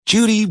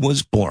Judy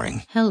was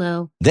boring.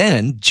 Hello.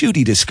 Then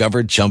Judy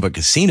discovered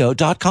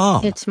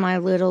ChumbaCasino.com. It's my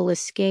little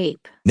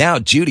escape. Now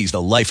Judy's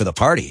the life of the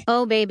party.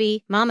 Oh,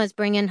 baby, mama's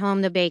bringing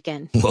home the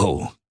bacon.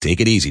 Whoa,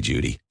 take it easy,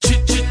 Judy.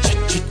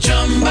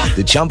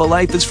 The Chumba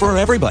life is for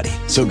everybody.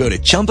 So go to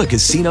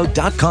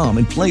ChumbaCasino.com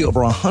and play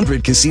over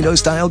 100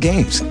 casino-style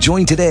games.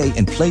 Join today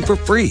and play for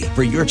free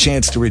for your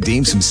chance to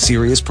redeem some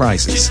serious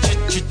prizes.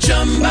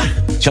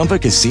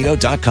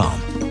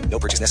 ChumbaCasino.com. No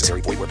purchase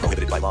necessary. Void where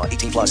prohibited by law.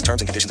 18 plus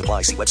terms and conditions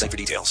apply. See website for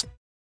details.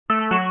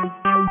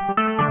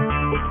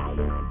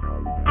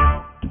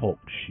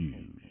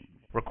 TalkShoe.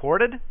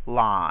 Recorded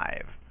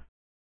live.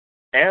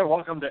 And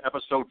welcome to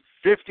episode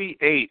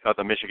 58 of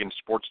the Michigan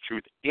Sports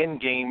Truth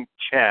in-game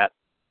chat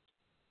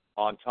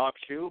on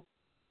TalkShoe.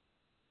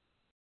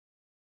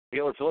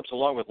 Taylor Phillips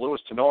along with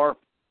Louis Tenor.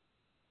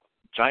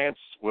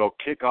 Giants will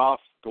kick off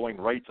going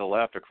right to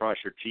left across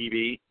your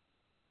TV.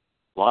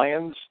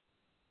 Lions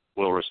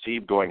will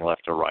receive going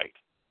left to right.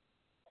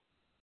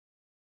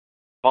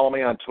 Follow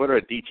me on Twitter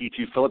at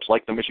DT2Phillips,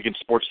 like the Michigan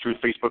Sports Truth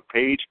Facebook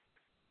page,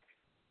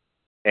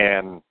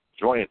 and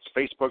join its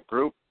Facebook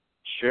group.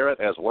 Share it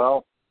as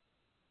well.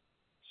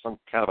 Some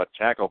kind of a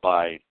tackle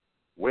by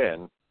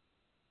Wynn.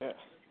 Yeah.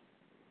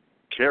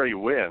 Kerry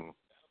Wynn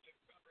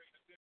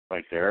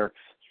right there.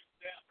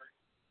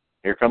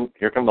 Here come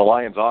the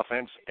Lions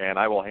offense, and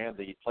I will hand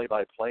the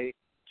play-by-play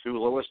to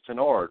Louis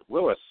Tenor.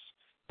 Louis,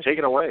 take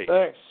it away.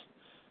 Thanks.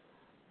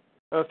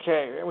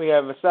 Okay, we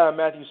have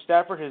Matthew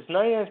Stafford, his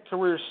 90th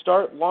career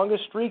start,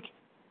 longest streak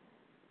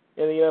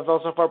in the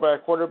NFL so far by a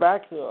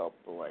quarterback. Oh,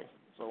 boy.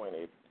 So we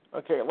need.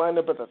 Okay, lined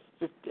up at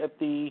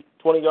the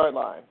 20-yard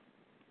line.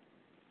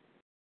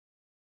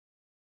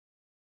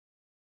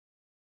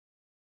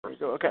 There we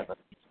go. Okay.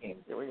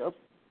 Here we go.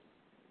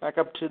 Back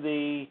up to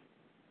the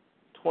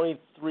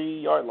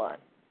 23-yard line.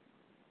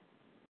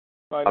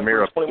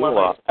 Amir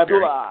Abdullah.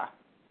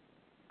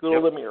 Good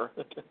old Amir.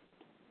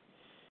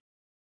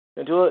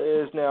 Abdullah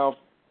is now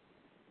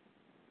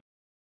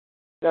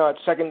at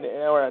second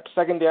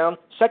down,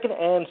 second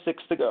and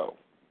 6 to go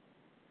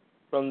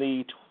from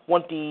the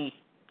 20.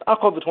 I'll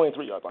call it the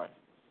 23-yard line.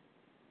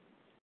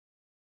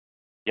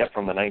 Yep,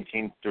 from the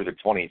 19 through the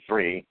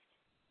 23.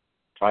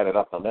 Tried it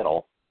up the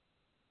middle.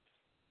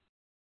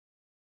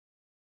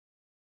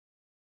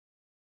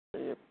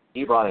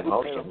 Ebron in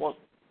motion.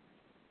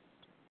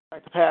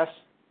 Back to pass.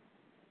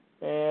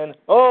 And,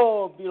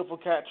 beautiful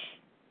catch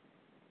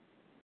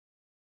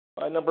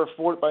by number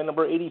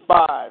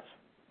 85.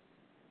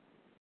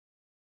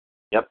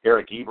 Yep,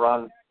 Eric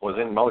Ebron was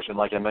in motion,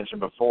 like I mentioned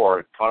before.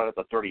 It caught it at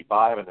the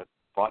 35 and it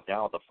brought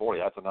down at the 40.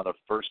 That's another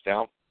first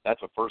down.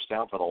 That's a first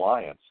down for the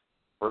Lions.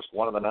 First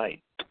one of the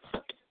night.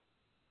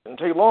 Didn't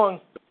take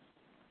long.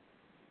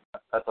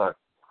 That's a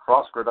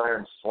cross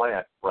gridiron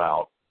slant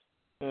route.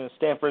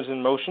 Stanford's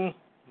in motion.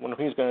 Wonder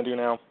what he's going to do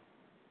now.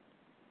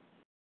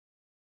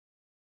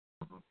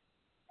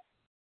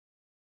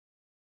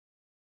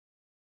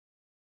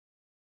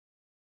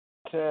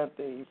 At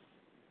the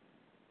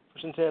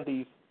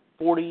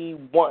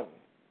 41.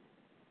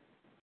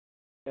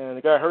 And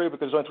the guy hurried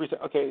because there's only 3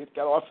 seconds. Okay, it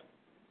got off.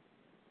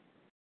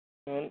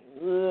 And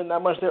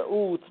not much there.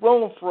 Ooh,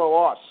 thrown for a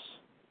loss.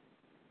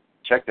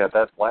 Check that.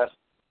 That last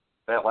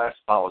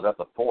spot was at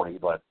the 40,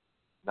 but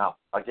now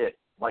again,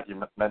 like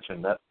you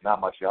mentioned, that not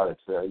much yardage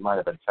there. He might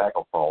have been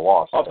tackled for a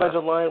loss.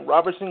 Offensive line: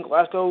 Robertson,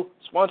 Glasgow,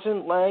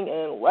 Swanson, Lang,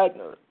 and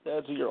Wagner.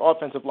 That's your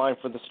offensive line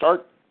for the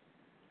start.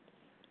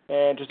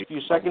 And just a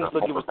few seconds,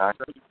 they'll give us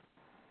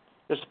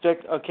just a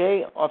tick.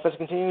 Okay, offense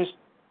continues.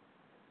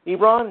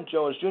 Ebron,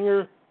 Jones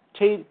Jr.,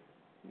 Tate,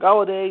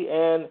 Galladay,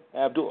 and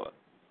Abdullah.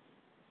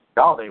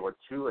 Galladay with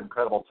 2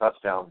 incredible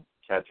touchdown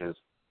catches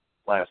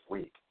last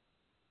week.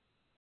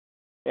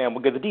 And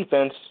we'll get the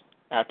defense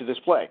after this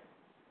play.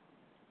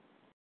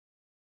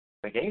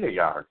 They gained a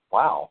yard.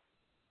 Wow.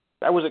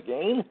 That was a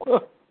gain?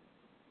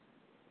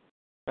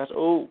 That's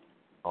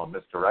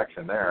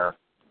misdirection there.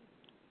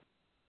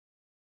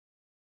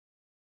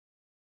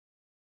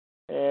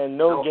 And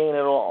no gain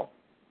at all.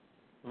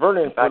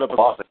 Vernon in fact, put up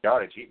lost the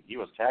yardage. He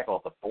was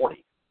tackled at the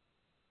 40.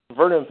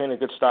 Vernon made a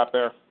good stop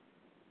there.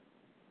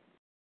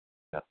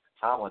 Yeah,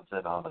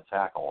 Tomlinson on the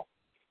tackle.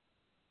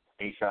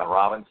 Ashawn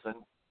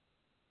Robinson.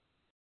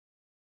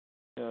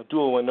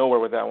 Duel went nowhere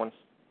with that one.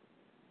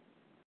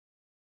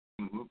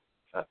 Mm-hmm.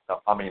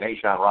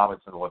 Ashawn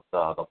Robinson with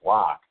the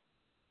block,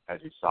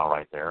 as you saw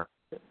right there.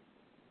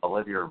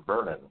 Olivier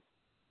Vernon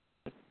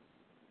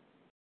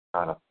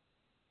kind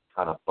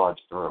of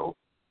budged through.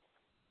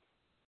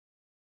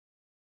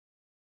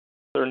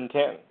 3rd and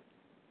 10.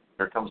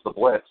 Here comes the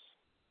blitz.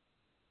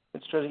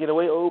 It's trying to get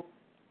away.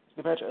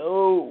 Good patch.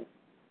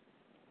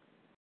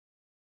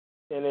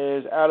 It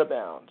is out of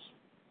bounds.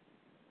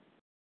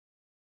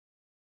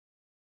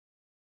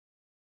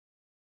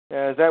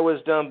 As that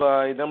was done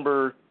by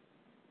number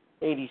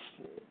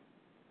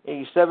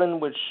 87,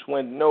 which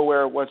went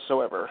nowhere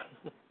whatsoever.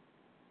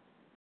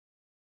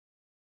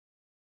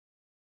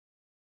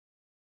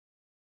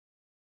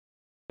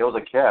 It was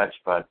a catch,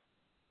 but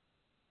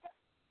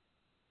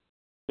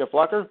Jeff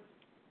Blocker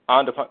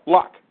on to punt.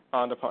 Block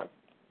on to punt.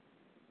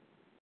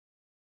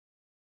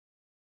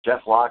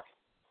 Jeff Locke,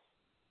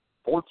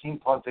 14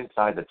 punts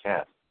inside the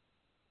 10.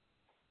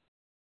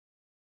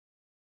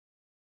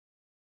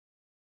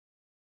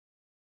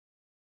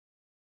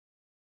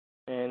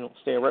 And we'll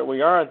stay right where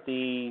we are at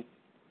the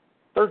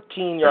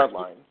 13-yard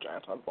line.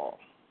 Giants on the ball.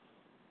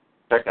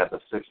 Check at the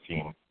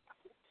 16.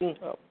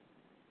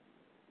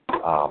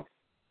 Oh.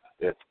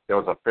 There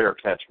was a fair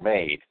catch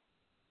made.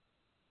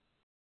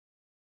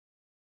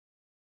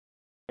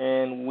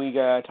 And we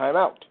got a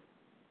timeout.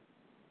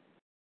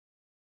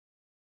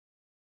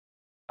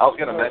 I was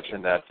going to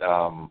mention that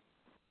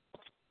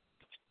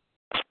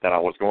that I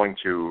was going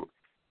to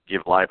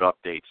give live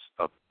updates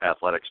of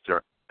athletics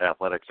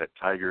at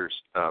Tigers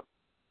of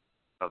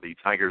the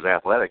Tigers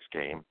athletics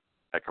game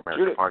at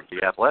Comerica Park.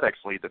 The Athletics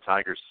lead the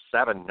Tigers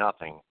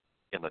 7-0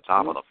 in the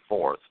top of the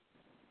fourth,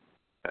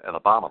 at the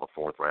bottom of the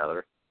fourth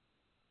rather.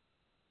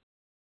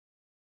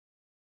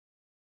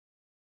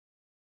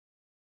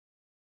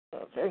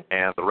 Okay.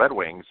 And the Red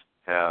Wings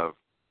have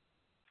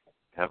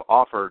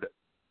offered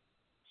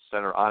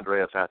center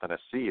Andreas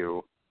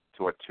Athanasiou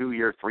to a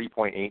 2-year,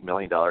 $3.8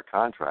 million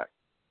contract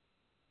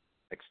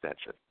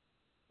extension.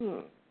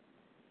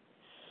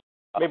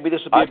 Maybe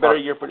this would be a better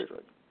year for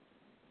Detroit.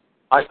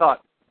 I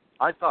thought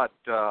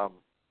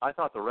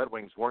the Red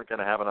Wings weren't going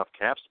to have enough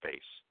cap space.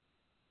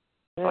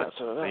 Yeah, but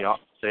so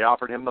they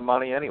offered him the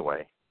money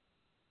anyway.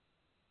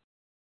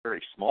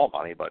 Very small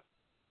money, but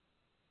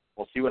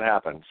we'll see what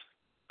happens.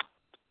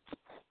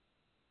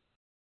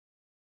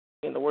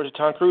 In the words of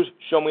Tom Cruise,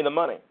 show me the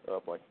money. Oh,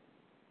 boy.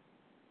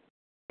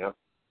 Yep.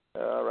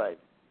 All right.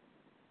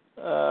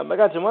 I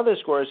got some other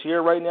scores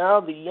here. Right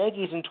now, the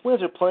Yankees and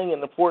Twins are playing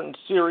an important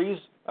series.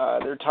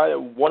 They're tied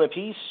at 1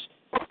 apiece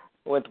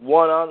with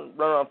one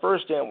run on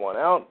first and one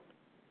out.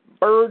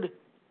 Bird,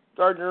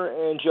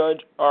 Gardner, and Judge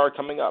are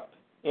coming up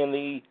in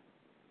the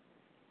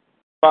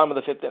bottom of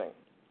the fifth inning.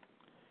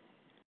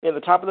 In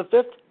the top of the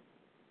fifth,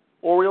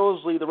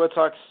 Orioles lead the Red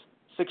Sox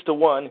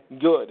 6-1.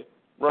 Good.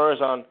 Runners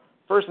on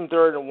first and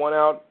third and one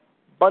out.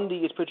 Bundy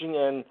is pitching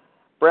and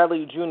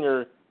Bradley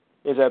Jr.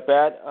 is at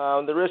bat.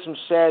 There is some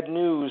sad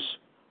news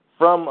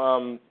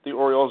from the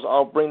Orioles.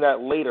 I'll bring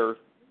that later.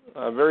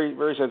 Very,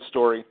 very sad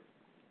story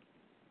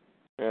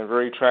and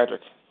very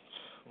tragic.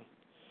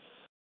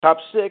 Top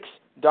six,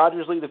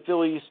 Dodgers lead the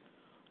Phillies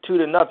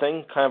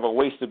 2-0. Kind of a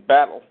wasted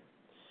battle.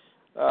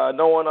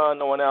 No one on,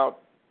 no one out.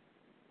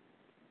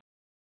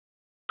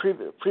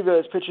 Previa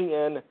is pitching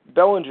and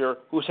Bellinger,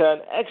 who's had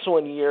an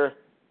excellent year,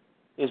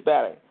 is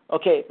batting.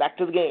 Okay, back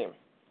to the game.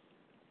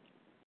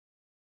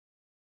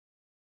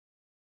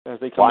 As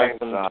they come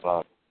back.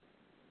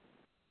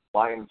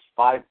 Lions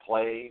 5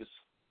 plays,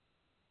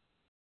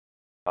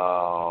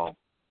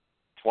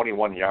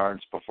 21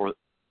 yards before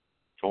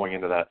going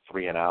into that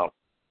 3-and-out.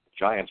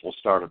 Giants will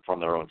start it from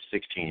their own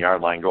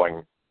 16-yard line,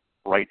 going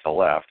right to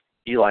left.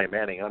 Eli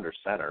Manning under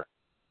center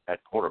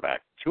at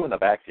quarterback. 2 in the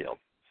backfield.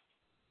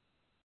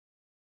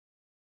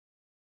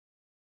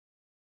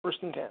 First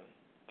and 10.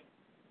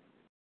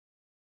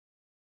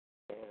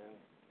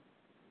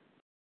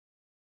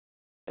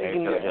 He's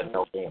going to get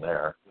no gain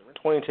there.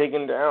 20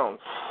 taken down.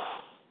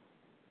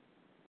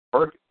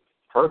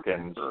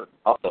 Perkins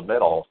up the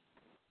middle.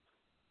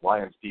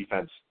 Lions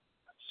defense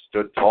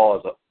stood tall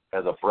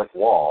as a brick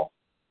wall.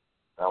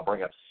 That'll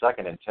bring up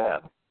 2nd and 10.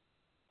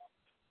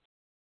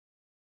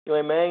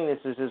 Eli Manning, this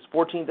is his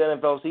 14th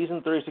NFL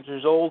season, 36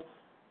 years old,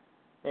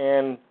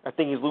 and I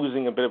think he's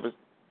losing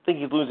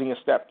a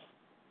step.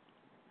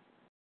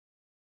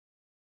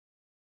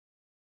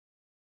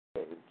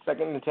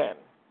 2nd and 10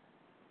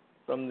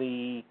 from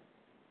the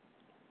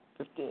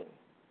 15.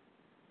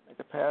 Make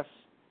a pass.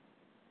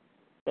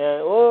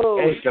 And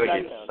he's going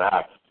to get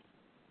sacked.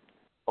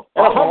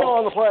 And a fumble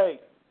on the play.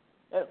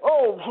 And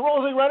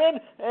Rosie ran in,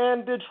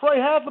 and Detroit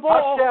has the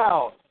ball.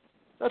 Touchdown.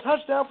 A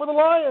touchdown for the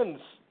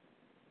Lions.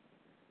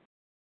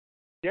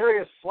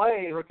 Darius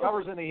Slay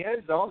recovers in the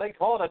end zone. They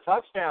call it a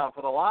touchdown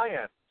for the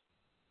Lions.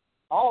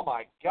 Oh,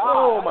 my God.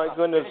 Oh, my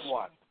goodness.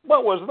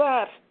 What was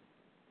that?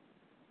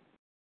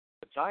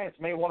 The Giants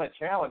may want to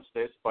challenge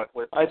this, but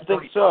with I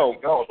think so.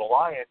 To go, the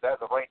Lions, as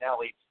of right now,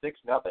 lead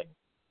 6-0.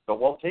 But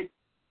we'll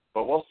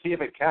see if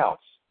it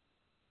counts.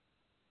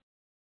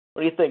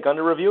 What do you think?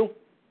 Under review?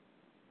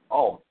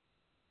 Oh.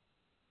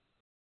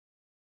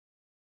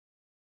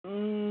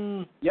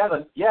 Yeah,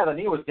 the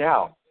knee was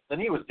down. The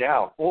knee was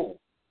down. Oh.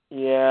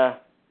 Yeah.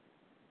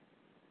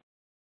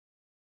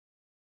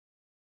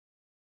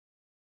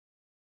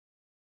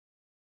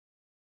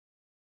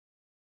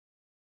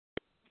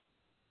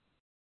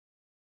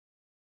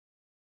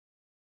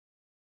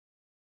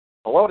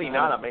 Haloti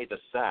Ngata made the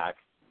sack.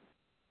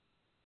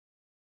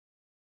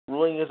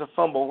 Ruling is a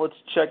fumble. Let's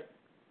check.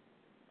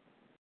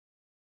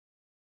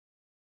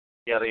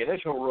 Yeah, the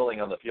initial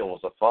ruling on the field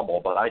was a fumble,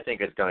 but I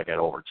think it's going to get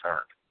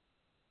overturned.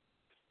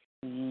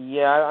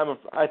 Yeah,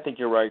 I think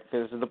you're right,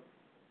 because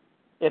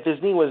if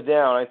his knee was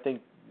down, I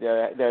think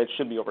that it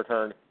should be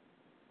overturned.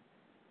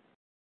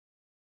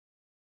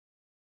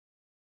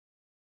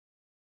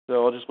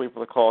 So I'll just wait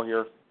for the call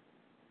here.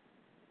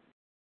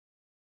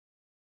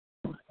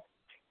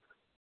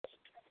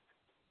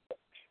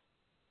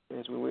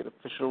 as we wait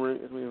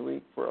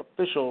for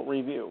official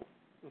review.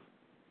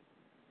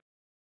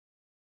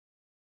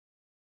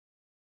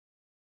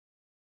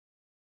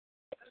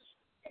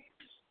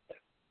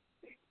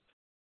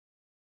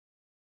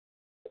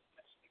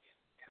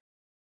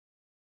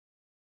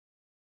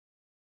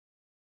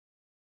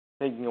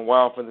 Taking a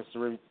while for this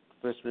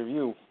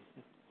review.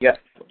 Yeah.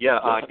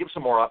 Give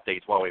some more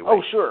updates while we wait.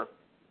 Oh, sure.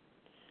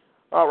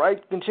 All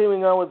right,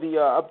 continuing on with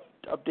the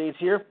updates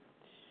here.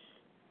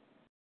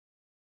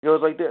 It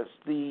goes like this.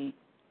 The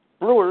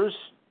Brewers,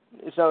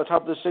 it's now the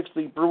top of the sixth.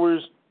 The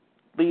Brewers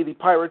lead the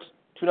Pirates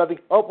 2-0.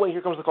 Oh, wait,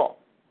 here comes the call.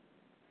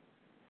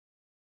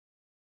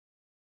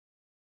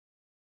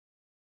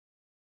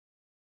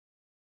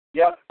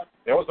 Yep,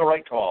 that was the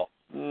right call.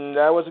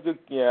 That was a good,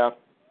 yeah.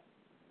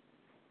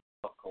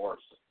 Of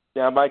course.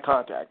 Down by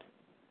contact.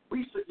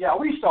 We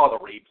saw the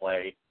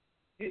replay.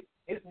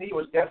 His knee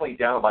was definitely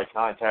down by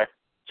contact,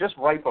 just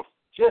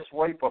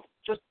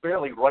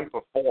barely right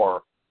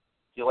before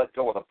he let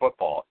go of the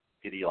football,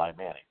 hit Eli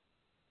Manning.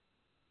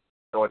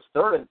 So it's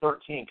 3rd and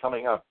 13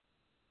 coming up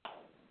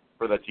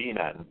for the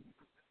G-Men.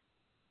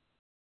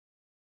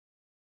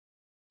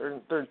 3rd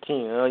and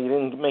 13. You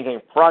didn't make any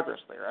progress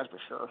there, that's for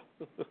sure.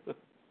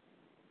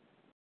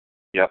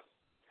 Yep.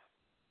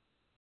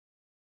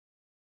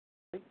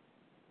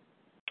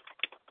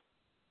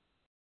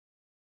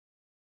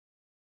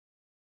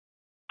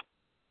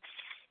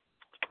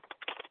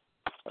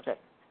 Okay.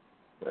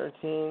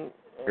 13.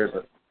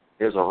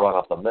 Here's a run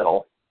up the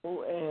middle.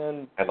 Oh,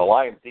 and the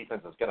Lions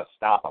defense is going to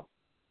stop him.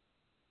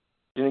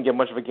 Didn't get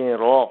much of a gain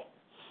at all.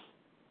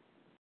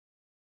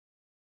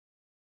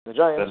 The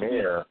Giants.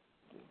 Demir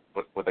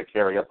with a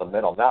carry up the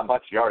middle. Not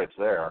much yardage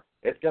there.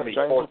 It's going to be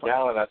 4th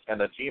down, and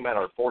the G-Men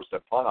are forced to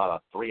punt on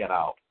a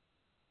 3-and-out.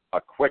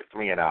 A quick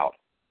 3-and-out,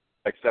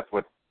 except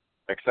with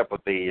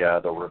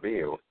the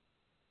review.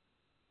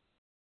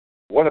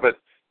 It would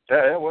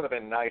have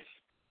been nice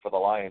for the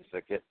Lions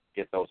to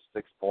get those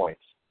 6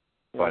 points,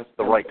 but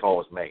the right call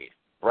was made.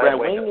 Brad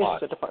Wayne is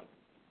set to punt.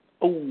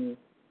 Oh.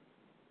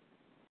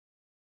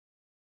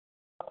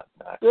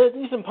 Good,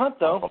 decent punt,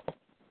 though.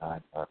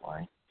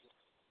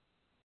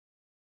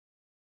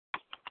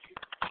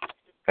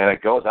 And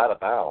it goes out of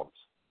bounds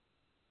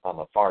on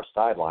the far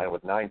sideline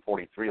with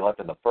 9:43 left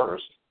in the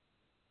first.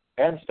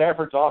 And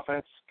Stafford's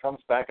offense comes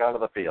back out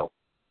of the field.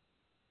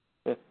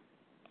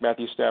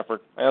 Matthew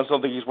Stafford. I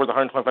also think he's worth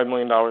 $125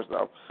 million,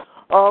 though.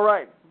 All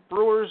right.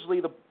 Brewers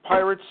lead the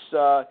Pirates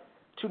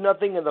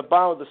 2-0 in the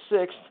bottom of the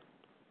 6th.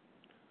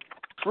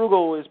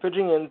 Frugal is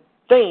pitching, and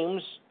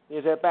Thames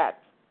is at bat.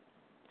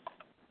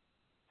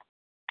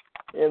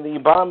 In the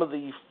bottom of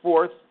the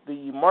 4th,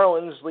 the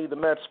Marlins lead the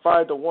Mets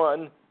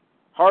 5-1.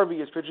 Harvey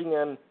is pitching,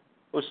 and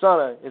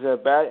Osana is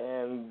at bat,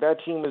 and that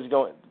team is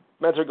going.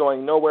 Mets are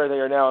going nowhere. They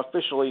are now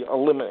officially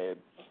eliminated.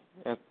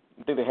 I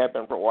think they have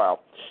been for a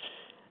while.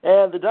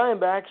 And the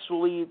Diamondbacks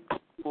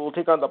will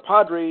take on the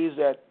Padres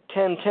at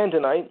 10:10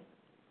 tonight.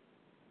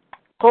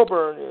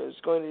 Colburn is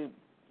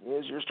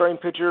your starting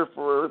pitcher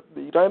for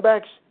the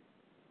Diamondbacks,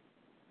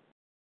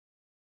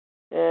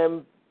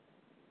 and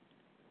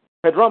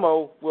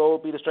Pedromo will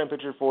be the starting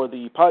pitcher for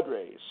the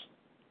Padres.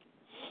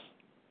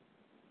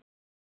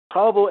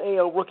 Probable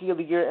AL Rookie of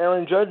the Year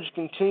Aaron Judge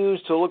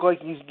continues to look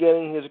like he's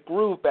getting his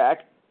groove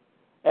back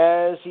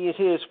as he has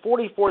hit his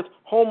 44th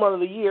home run of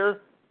the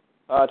year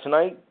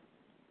tonight,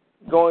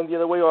 going the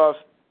other way off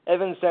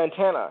Evan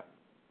Santana.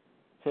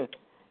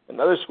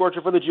 Another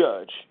scorcher for the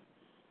Judge.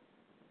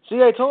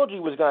 See, I told you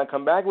he was going to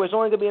come back. It was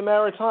only going to be a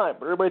matter of time.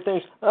 But everybody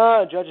thinks,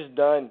 Judge is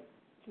done.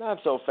 Not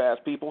so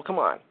fast, people. Come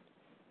on.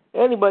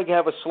 Anybody can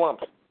have a slump.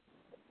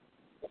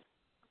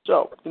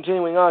 So,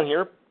 continuing on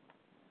here,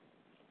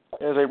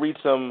 as I read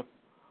some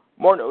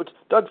more notes,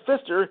 Doug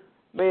Fister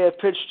may have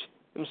pitched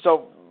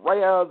himself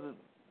right out of the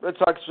Red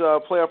Sox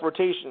playoff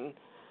rotation.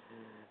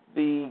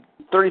 The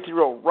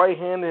 33-year-old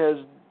right-hand has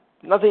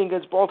nothing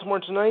against Baltimore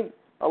tonight,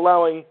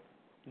 allowing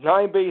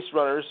 9 base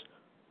runners,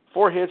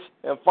 4 hits,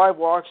 and 5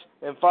 walks,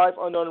 and 5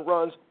 unknown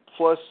runs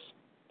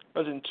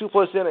in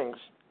 2+ innings.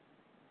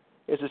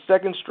 It's a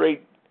second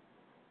straight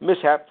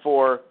mishap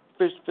for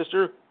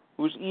Fister,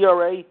 whose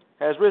ERA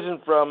has risen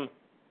from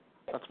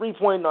a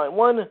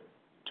 3.91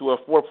 to a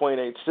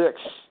 4.86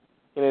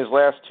 in his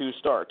last 2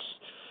 starts.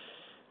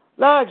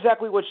 Not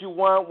exactly what you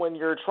want when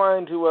you're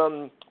trying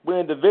to win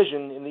a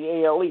division in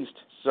the AL East.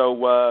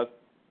 So,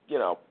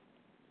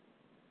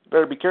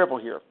 better be careful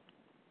here.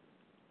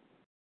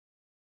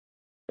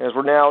 As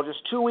we're now just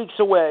 2 weeks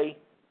away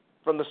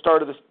from the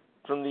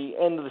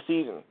end of the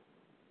season.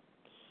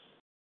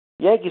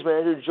 Yankees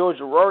manager Joe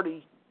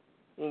Girardi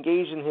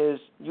engaged in his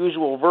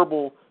usual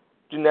verbal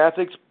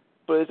gymnastics,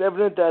 but it's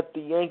evident that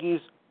the Yankees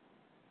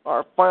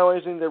are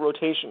finalizing their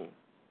rotation.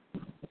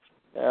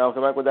 And I'll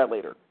come back with that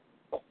later.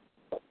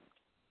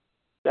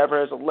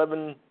 Stafford has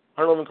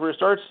 111 career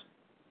starts.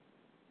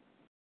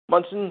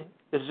 Munson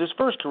is his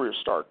first career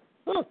start.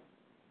 Well,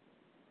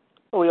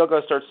 we all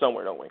got to start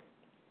somewhere, don't we?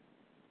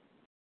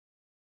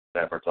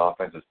 Stafford's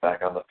offense is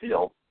back on the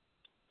field.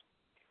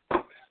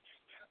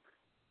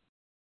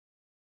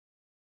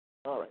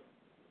 All right.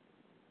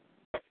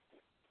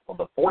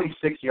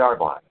 46-yard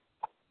line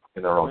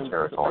in their own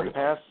territory.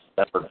 Pass.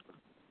 Stafford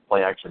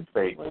play action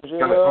fake.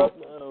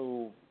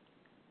 Oh.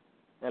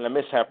 And a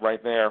mishap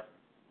right there.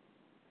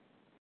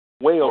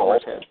 Way over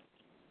his head.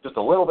 Just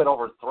a little bit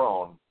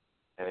overthrown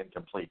and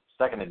incomplete.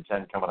 2nd and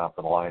 10 coming out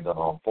for the Lions on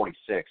their own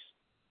 46.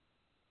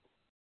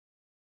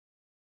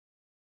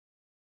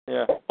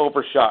 Yeah,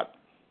 overshot.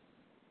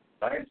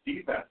 Giants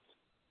defense.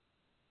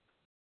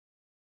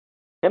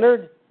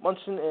 Kennard,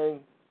 Munson, and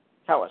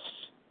Callis.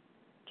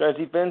 Giants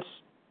defense.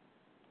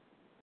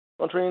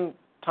 Montreal,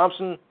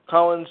 Thompson,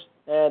 Collins,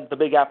 and the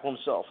Big Apple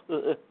himself.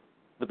 The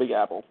Big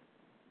Apple.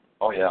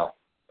 Oh, yeah.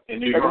 In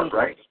New York,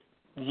 right?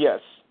 Yes.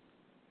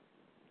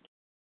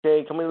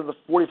 Okay, coming to the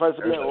 45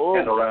 again.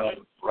 And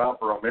around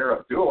for Amir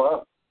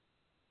Abdullah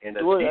in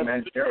the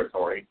D-man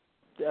territory.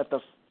 At the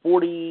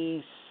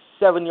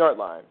 47-yard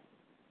line.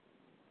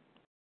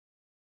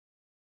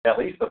 At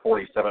least the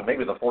 47,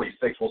 maybe the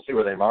 46. We'll see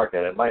where they mark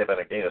it. It might have been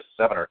a gain of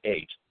 7 or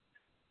 8.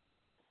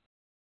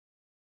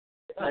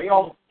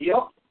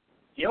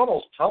 He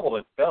almost tumbled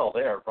and fell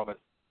there from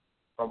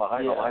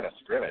behind the line of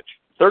scrimmage.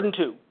 3rd and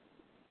 2.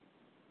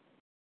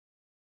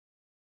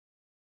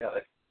 Yeah,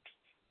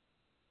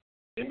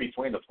 in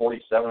between the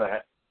 47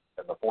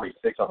 and the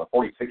 46 on the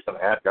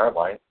 46.5-yard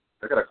line,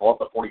 they're going to call up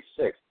the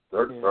 46.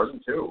 Third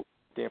and 2.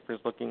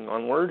 Stanford's looking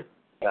onward.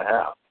 And a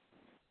half.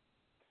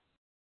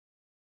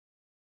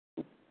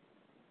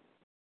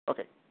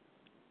 Okay.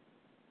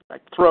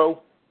 Back to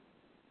throw.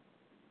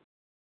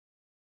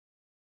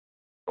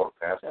 Short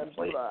pass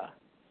complete.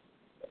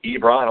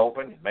 Ebron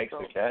open, makes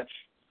the catch.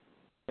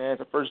 And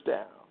it's a first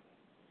down.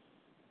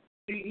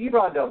 See,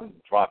 Ebron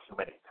doesn't drop too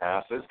many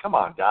passes. Come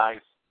on, guys.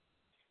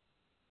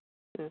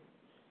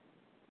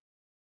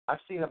 I've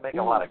seen him make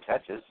a lot of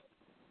catches.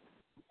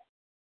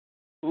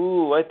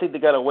 Ooh, I think they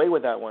got away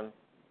with that one.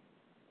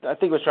 I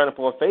think he was trying to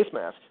pull a face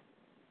mask.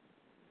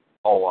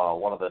 Oh,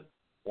 one of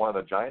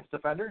the Giants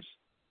defenders?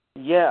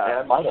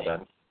 Yeah. It might have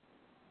been.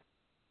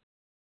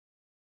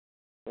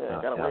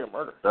 Yeah, got away with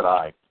murder. Good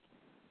eye.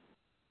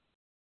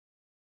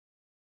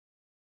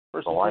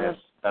 First the Lions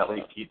at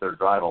least keep their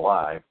drive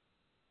alive.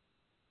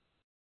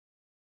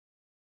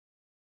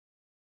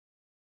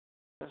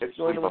 It's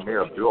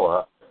Amir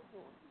Abdullah.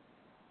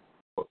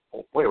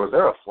 Wait, was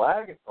there a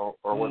flag or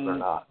was there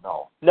not?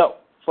 No. No,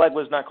 flag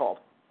was not called.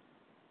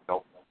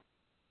 Nope.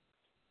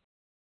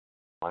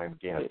 Lions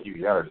gained a few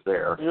yards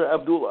there. Amir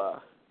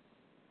Abdullah.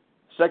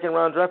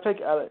 2nd-round draft pick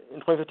in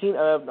 2015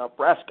 out of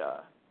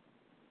Nebraska.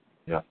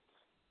 Yeah.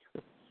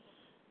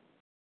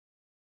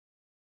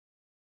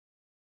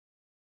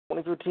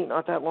 2015,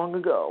 not that long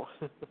ago.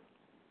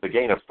 The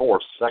gain of 4,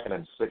 2nd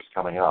and 6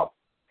 coming up.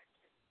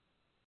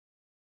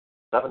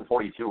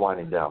 7:42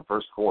 winding down,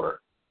 first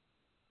quarter.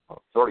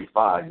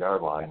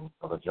 35-yard line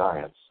of the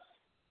Giants.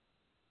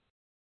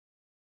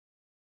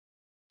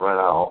 Spread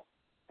out.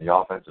 The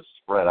offense is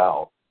spread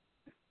out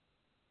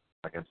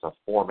against a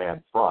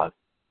 4-man front.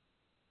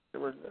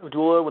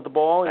 Abdullah with the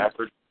ball.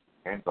 Stafford,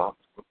 hands off.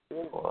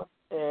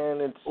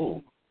 And it's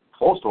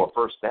close to a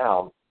first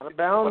down. Out of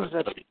bounds.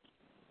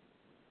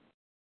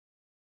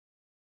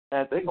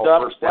 At the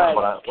first down,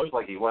 but it looks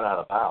like he went out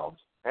of bounds.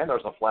 And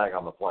there's a flag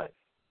on the play,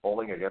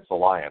 holding against the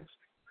Lions.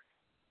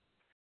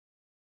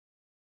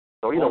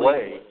 So either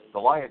way, the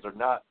Lions are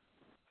not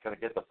going to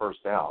get the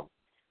first down.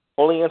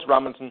 Holding against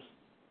Robinson.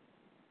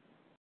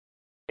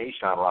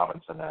 Ashawn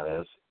Robinson, that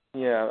is.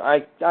 Yeah,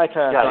 I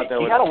kind of thought that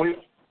was...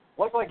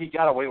 Looked like he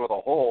got away with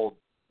a hold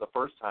the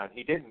first time.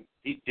 He didn't.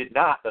 He did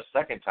not the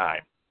second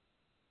time.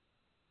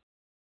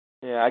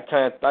 Yeah, I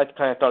kind of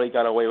thought he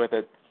got away with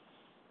it.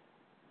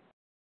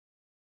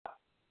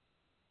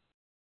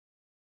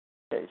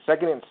 Okay,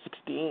 2nd and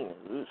 16.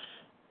 Oof.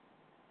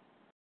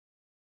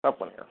 Tough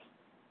one here.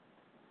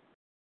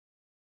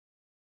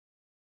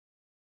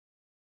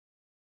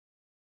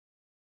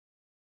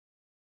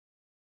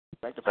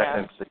 Back to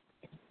pass.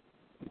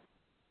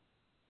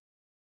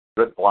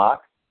 Good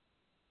block.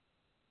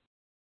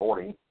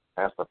 40.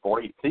 Past the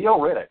 40. Theo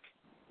Riddick.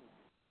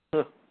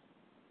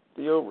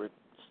 Theo Riddick.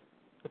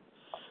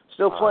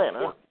 Still playing,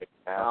 huh?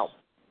 Wow.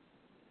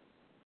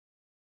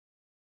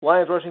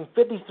 Lions rushing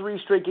 53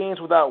 straight games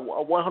without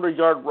a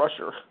 100-yard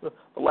rusher. The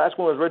last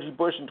one was Reggie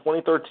Bush in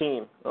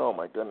 2013. Oh,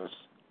 my goodness.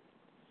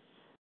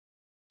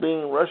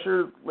 Being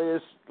rusher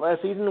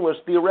last season was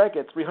Theo Riddick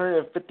at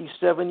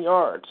 357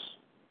 yards.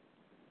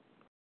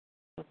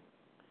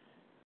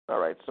 All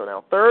right, so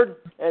now 3rd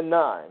and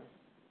 9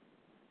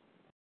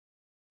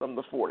 from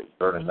the 40.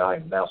 3rd and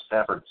 9. Now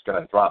Stafford's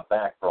going to drop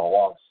back for a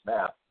long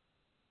snap.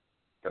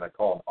 Going to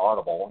call an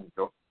audible and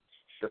go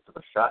shift to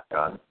the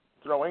shotgun.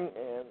 Throwing,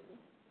 and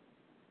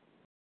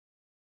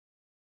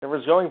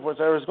Trevor's going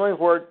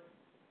for it.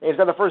 And he's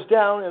got the first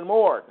down and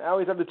more. Now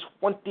he's at the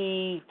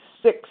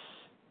 26.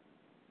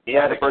 He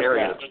had to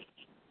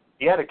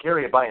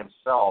carry it by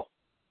himself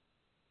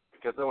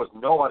because there was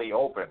nobody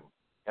open,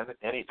 and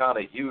he found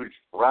a huge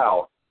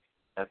route,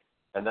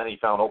 and then he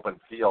found open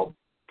field,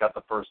 got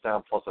the first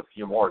down plus a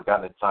few more,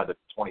 got inside the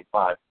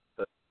 25.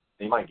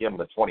 He might give him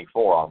the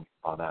 24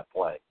 on that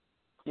play.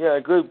 Yeah,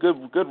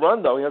 good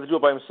run though. He had to do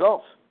it by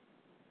himself.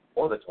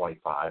 or the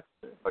 25.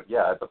 But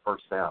yeah, it's a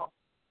first down.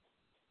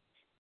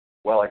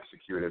 Well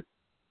executed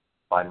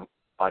by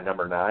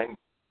number 9.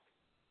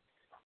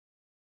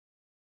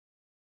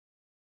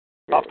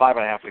 About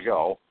 5.5 to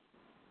go.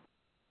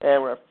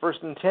 And we're at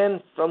 1st and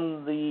 10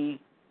 from the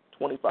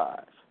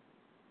 25.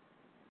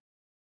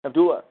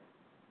 Abdullah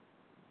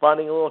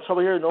finding a little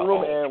trouble here, no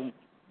room, and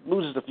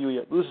loses a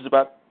few. Loses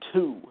about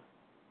 2.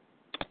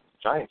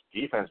 Giants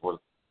defense was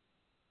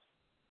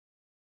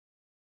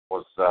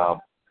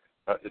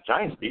the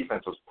Giants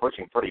defense was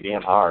pushing pretty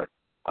damn hard.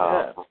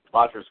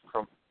 Rogers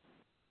Cromartie.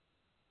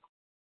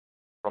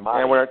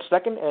 And we're at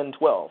 2nd and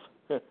 12.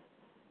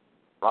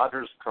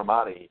 Rogers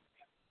Cromartie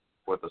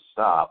with a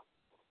stop,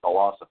 a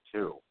loss of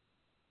 2.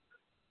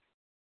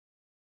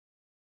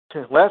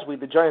 Last week,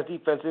 the Giants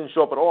defense didn't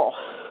show up at all.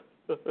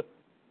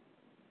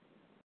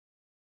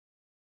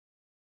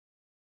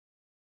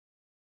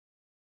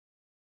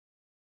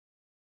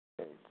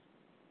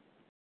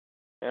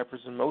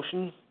 Snappers in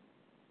motion.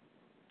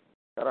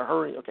 Gotta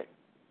hurry. Okay.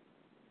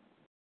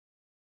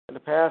 And the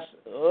pass.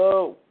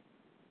 Oh,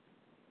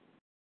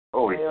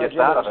 he gets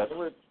out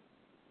of it.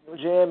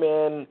 Jam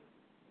and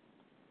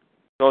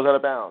goes out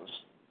of bounds.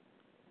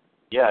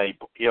 Yeah,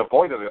 he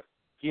avoided it.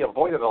 He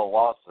avoided a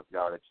loss of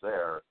yardage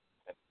there,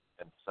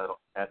 and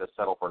had to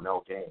settle for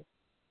no gain.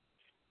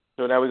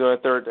 So now we go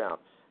to 3rd down.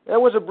 That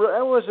was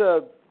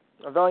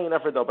a valiant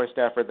effort though by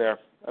Stafford there.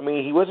 I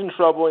mean, he was in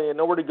trouble. He had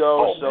nowhere to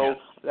go. Man.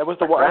 That was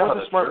the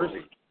smart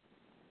jersey.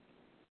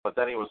 But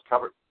then he was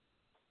covered.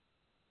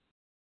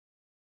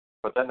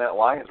 But then that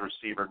Lions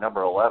receiver,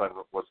 number 11,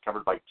 was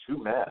covered by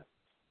 2 men.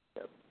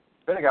 Yep.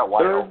 Then he got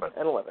wide 3rd open.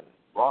 and 11.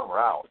 Wrong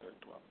route.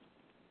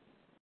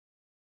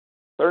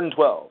 3rd and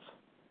 12.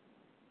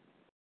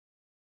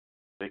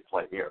 Big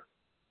play here.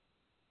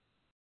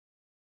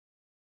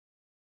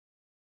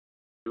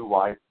 2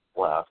 wide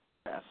left.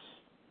 Yes.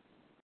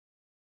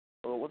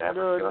 Oh, That's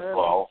good. Going to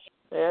slow.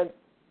 And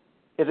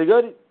is it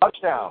good?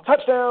 Touchdown.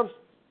 Touchdown.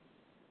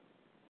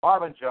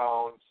 Marvin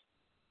Jones.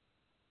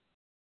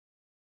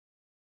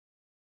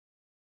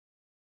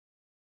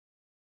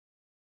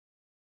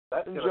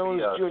 That's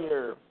Jones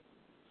Jr.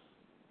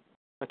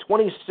 A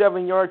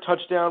 27-yard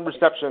touchdown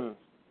reception.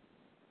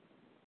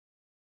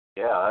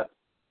 Yeah,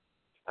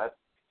 that's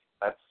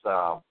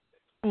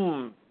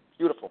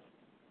beautiful.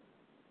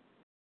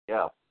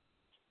 Yeah.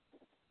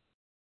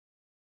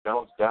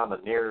 Jones down the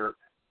near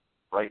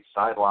right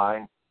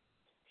sideline.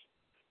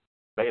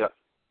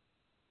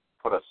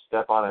 Put a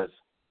step on his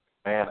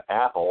man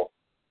Apple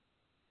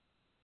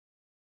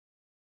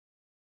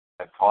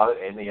and caught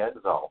it in the end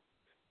zone.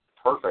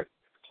 Perfect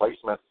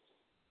placement.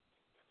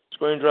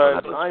 Scoring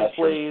drive, 9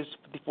 plays,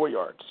 54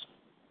 yards.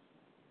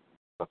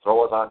 The throw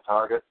was on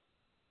target.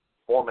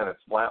 4 minutes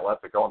flat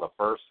left to go in the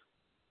first.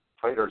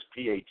 Traders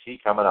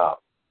PAT coming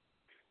up.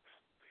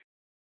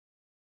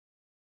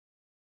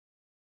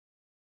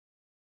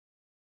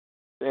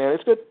 And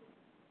it's good.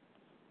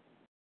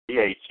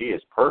 PAT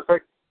is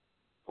perfect.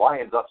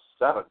 Lions up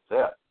 7-0.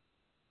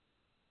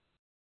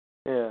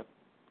 Yeah.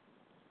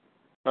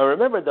 Now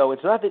remember, though,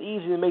 it's not that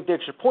easy to make the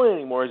extra point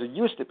anymore as it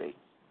used to be.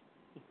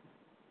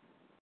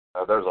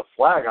 There's a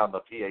flag on the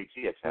PAT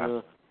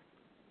attempt.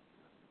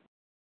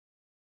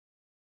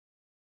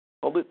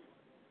 Hold it.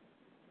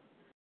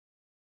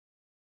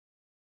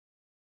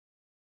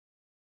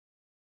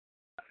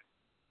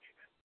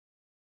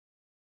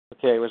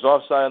 Okay, it was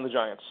offside on the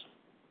Giants.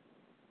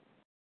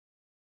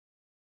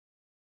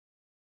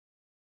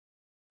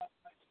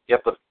 If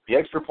the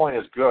extra point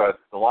is good,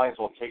 the Lions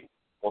will take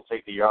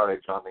the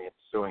yardage on the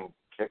ensuing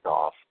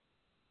kickoff.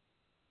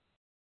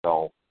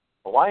 So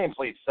the Lions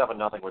lead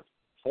 7-0 with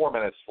 4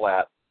 minutes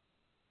flat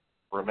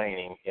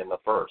remaining in the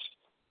first.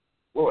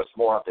 Lewis,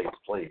 more updates,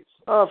 please.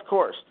 Of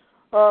course.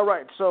 All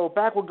right, so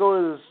back we'll go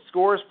to the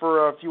scores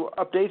for a few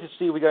updates to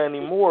see if we got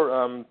any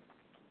more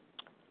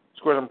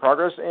scores in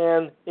progress,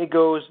 and it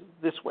goes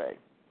this way.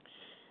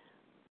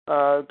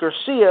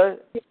 Garcia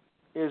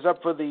is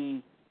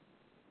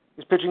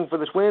pitching for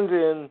the Twins,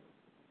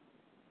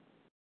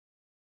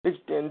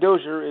 and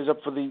Dozier is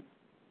up for the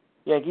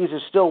Yankees.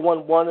 Is still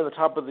 1-1 in the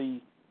top of the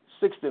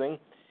 6th inning.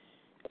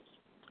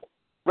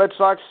 Red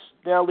Sox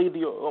now lead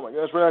the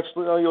Red Sox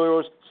lead the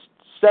Orioles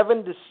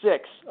 7-6.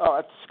 Oh,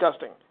 that's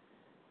disgusting.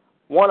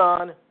 1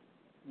 on,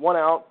 1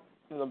 out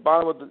in the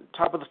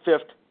top of the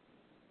 5th.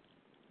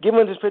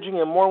 Gibbons is pitching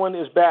and Moreland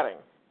is batting.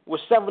 It was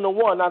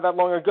 7-1 not that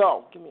long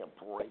ago. Give me a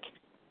break.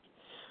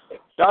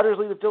 Dodgers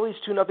lead the Phillies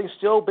 2-0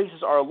 still.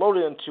 Bases are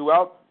loaded and 2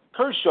 out.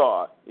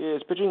 Kershaw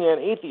is pitching and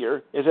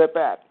Ethier is at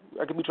bat.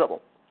 That could be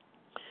trouble.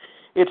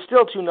 It's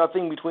still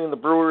 2-0 between the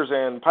Brewers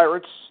and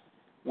Pirates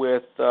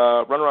with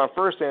runner on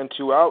first and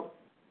 2 out.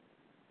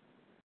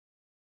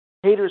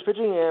 Hader is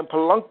pitching and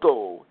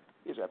Polanco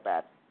is at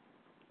bat.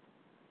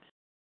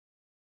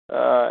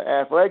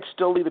 Athletics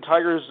still lead the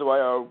Tigers by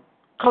a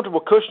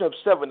comfortable cushion of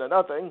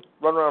 7-0.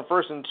 Runner on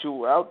first and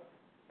 2 out.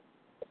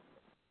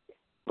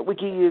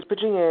 Wiki is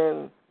pitching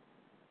and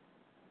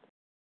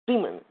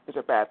Seaman is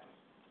at bat.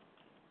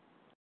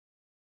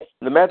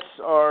 The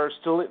Marlins are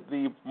still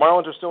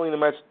leading the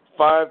Mets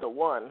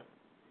 5-1.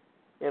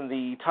 in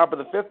the top of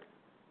the fifth.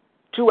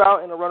 2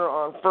 out and a runner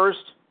on first.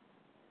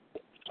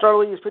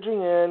 Starley is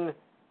pitching, and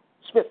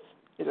Smith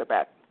is at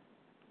bat.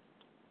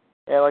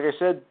 And like I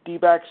said,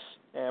 D-backs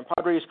and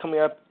Padres coming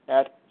up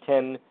at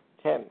 10-10.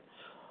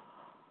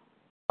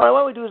 All right, why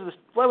don't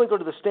we go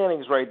to the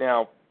standings right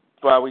now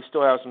while we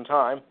still have some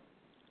time?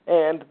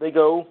 And they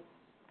go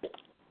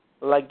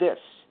like this.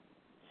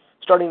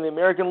 Starting in the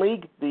American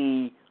League,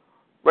 the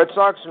Red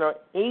Sox are now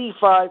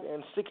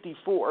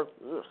 85-64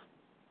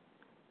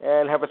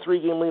 and have a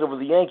 3-game lead over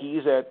the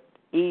Yankees at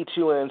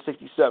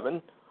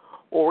 82-67.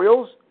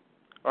 Orioles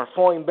are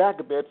falling back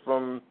a bit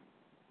from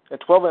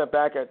at 12 and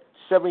back at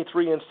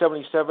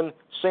 73-77,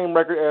 same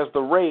record as the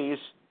Rays,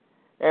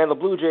 and the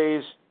Blue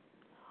Jays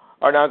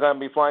are now going to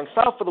be flying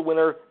south for the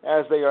winter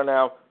as they are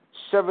now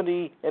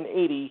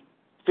 70-80,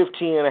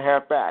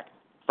 15.5 back.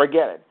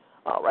 Forget it.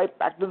 All right,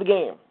 back to the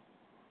game.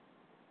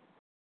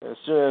 As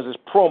soon as this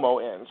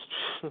promo ends.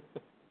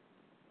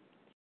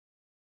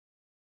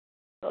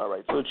 All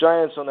right, so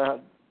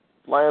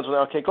Lions will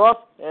now kick off,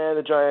 and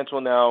the Giants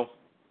will now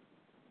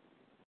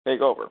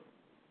take over.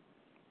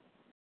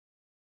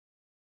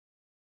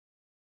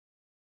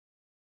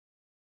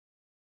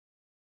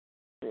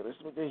 Okay,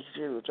 let's make the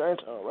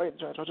Giants. All right, the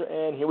Giants,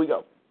 and here we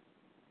go.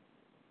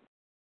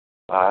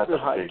 That's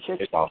a big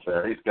kick off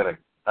there.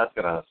 That's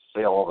gonna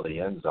sail over the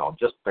end zone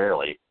just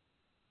barely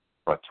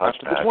for a touchback.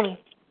 After the 20.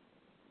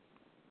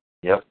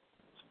 Yep.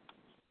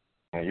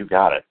 Yeah, you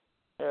got it.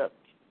 Yeah.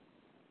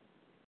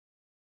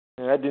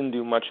 Yeah, that didn't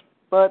do much,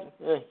 but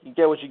you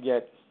get what you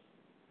get.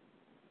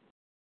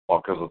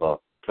 Well, because of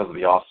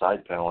the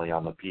offside penalty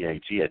on the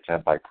PAT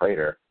attempt by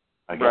Prater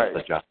against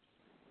the Giants.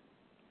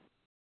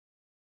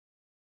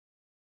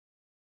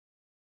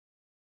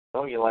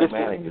 So Eli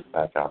Manning is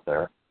back out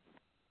there.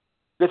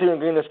 Good thing we're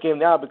getting this game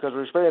now because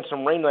we're expecting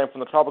some rain from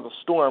the tropical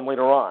storm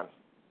later on.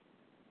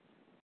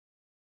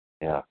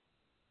 Yeah.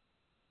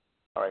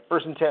 All right,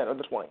 1st and 10 of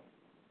the 20.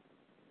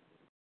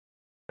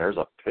 There's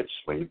a pitch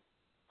sweep.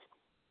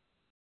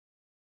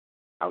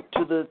 Out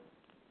to the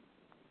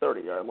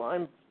 30-yard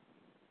line.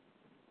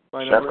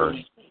 By Shepard.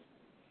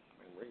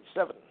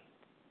 7.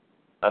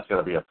 That's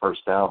going to be a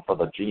first down for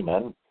the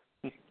G-men.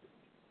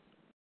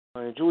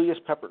 Julius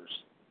Peppers.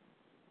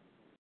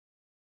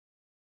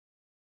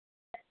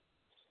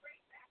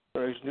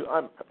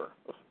 I'm Pepper.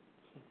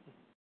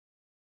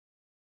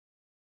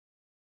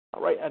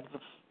 All right,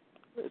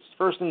 it's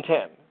 1st and 10.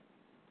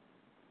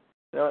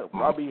 Now,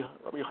 Robbie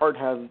Hart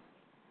has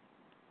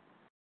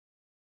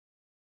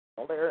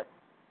all there,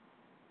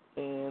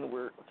 and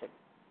we're okay.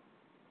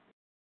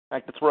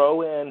 Back to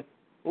throw, and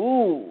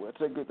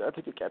that's a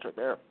good catch right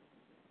there.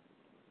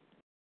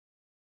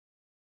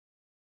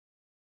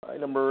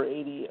 Number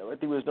 80, I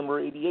think it was number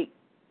 88.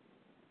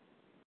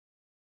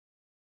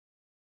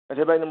 I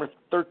said by number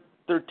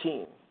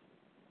 13.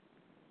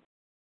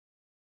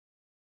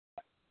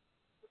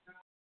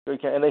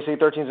 Okay, and they say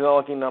 13 is an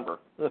unlucky number.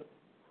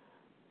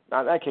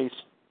 Not in that case.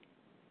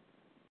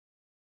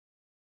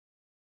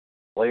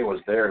 Clay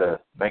was there to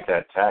make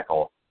that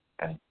tackle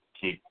and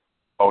keep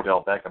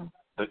Odell Beckham,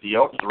 the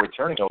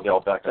returning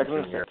Odell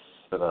Beckham Jr.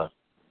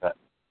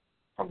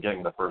 from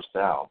getting the first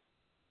down.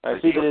 I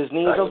see that his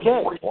knee is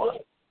okay. 41.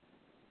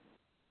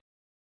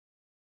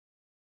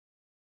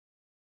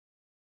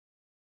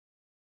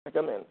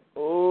 Come in.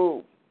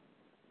 Oh.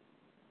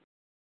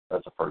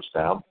 That's a first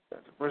down.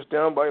 That's a first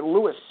down by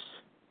Lewis.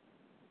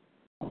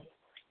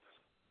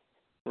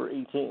 We're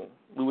 18.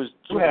 Lewis.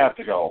 You have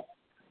to go.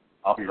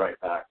 I'll be right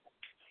back.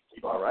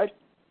 All right.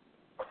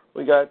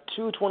 We got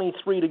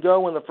 2:23 to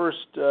go in the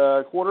first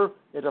quarter.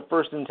 It's a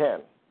 1st and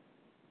 10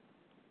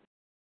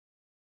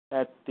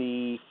 at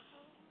the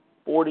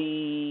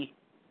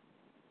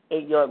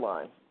 48-yard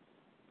line.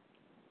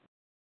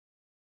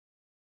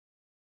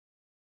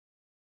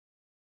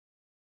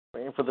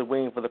 Waiting for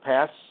the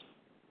pass.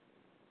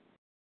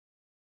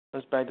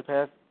 Let's back to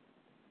pass.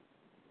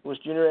 Was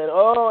Junior, and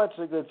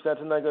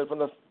that's a not good from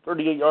the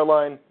 38-yard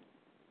line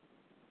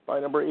by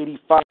number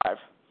 85.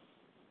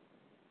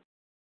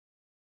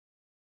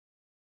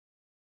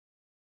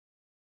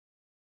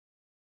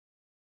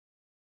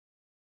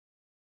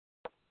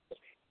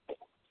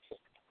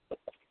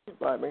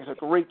 Makes a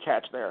great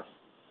catch there.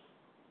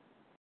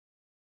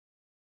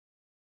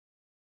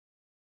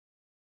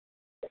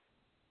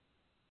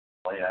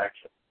 Play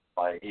action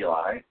by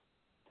Eli.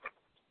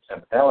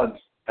 And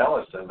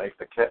Ellison makes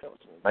the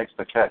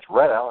catch.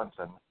 Red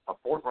Ellison, a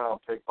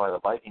 4th-round pick by the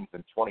Vikings in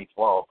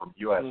 2012 from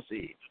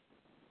USC.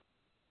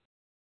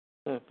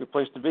 Good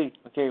place to be.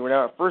 Okay, we're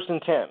now at 1st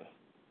and 10.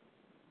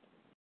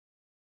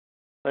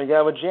 I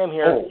got a jam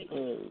here.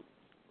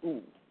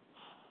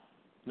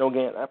 No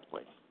gain at that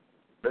play.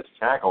 Good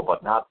tackle,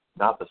 but not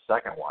the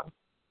second one.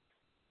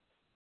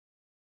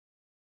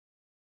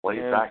 Please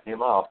back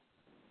him up.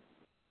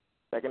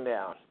 2nd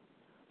down.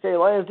 Okay,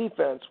 Lions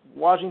defense.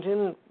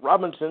 Washington,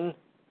 Robinson,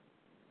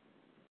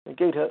 and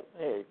Gaeta.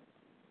 Hey.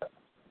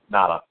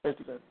 Nada.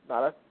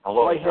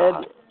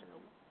 Whitehead,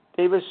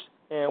 Davis,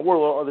 and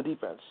Warlow are the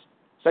defense.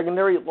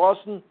 Secondary,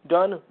 Lawson,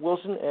 Dunn,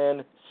 Wilson,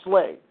 and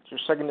Slay. It's your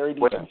secondary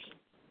defense.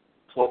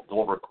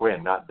 Glover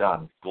Quinn, not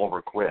Dunn.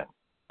 Glover Quinn.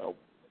 Oh.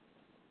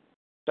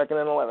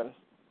 2nd and 11.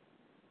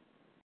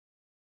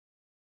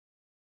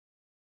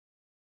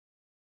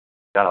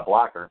 Got a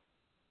blocker.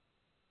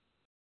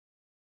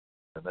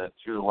 And then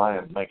 2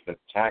 Lions make the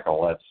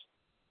tackle. That's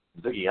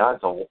Ziggy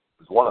Ansel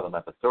is one of them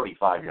at the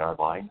 35-yard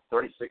line.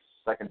 36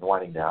 seconds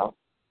winding down.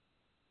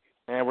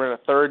 And we're in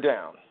a 3rd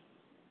down.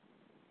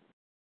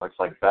 Looks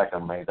like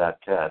Beckham made that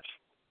catch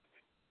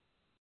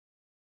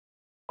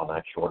on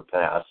that short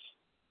pass.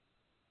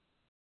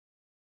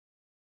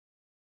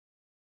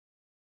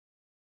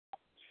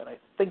 And I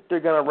think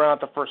they're going to run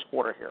out the first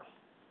quarter here.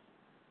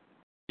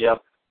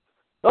 Yep.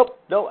 Oh,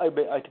 no, I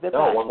take that back.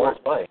 No, one more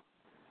play.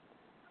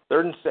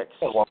 3rd and 6.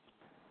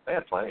 They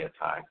had plenty of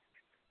time.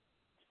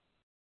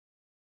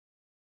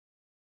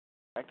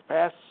 Back to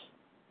pass.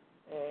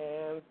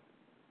 And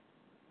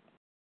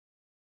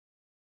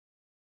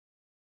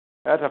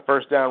that's a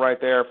 1st down right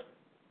there.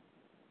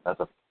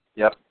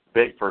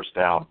 Big 1st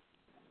down.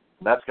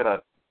 And that's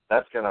gonna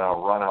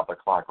run out the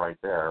clock right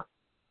there.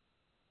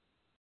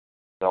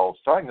 So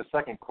starting the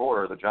 2nd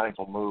quarter, the Giants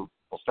will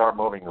start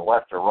moving to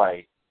left or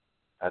right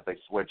as they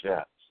switch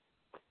ends.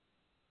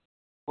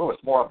 Lewis,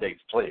 more updates,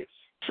 please.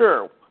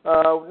 Sure.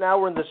 Now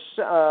we're in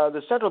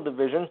the Central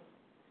Division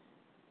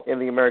in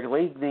the American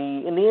League.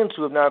 The Indians,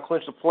 who have now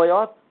clinched the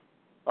playoff,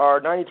 are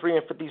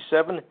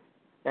 93-57 and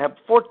have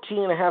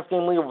 14.5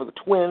 game lead over the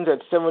Twins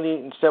at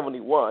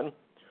 78-71.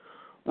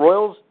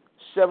 Royals,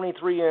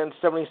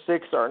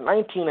 73-76, are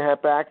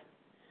 19.5 back.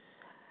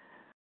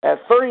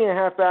 At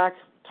 30.5 back,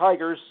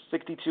 Tigers,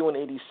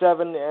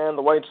 62-87, and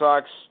the White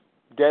Sox,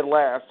 dead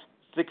last,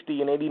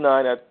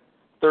 60-89 at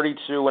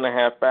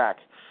 32.5 back.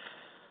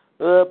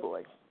 Oh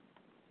boy.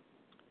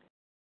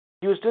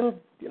 Houston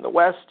in the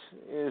West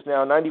is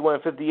now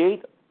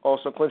 91-58,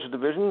 also clinched the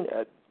division,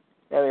 and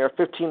they are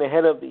 15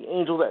 ahead of the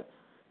Angels at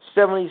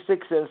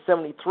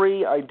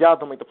 76-73. I doubt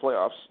they'll make the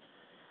playoffs.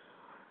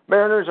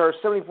 Mariners are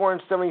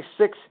 74-76,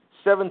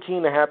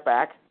 17.5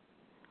 back.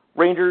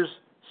 Rangers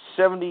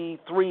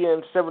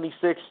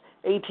 73-76,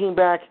 18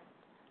 back,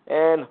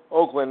 and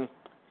Oakland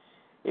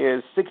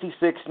is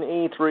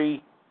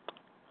 66-83,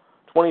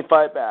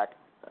 25 back.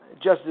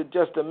 Just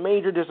a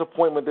major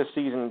disappointment this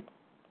season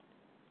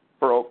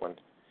for Oakland.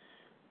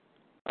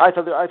 I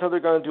thought they were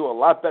going to do a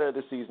lot better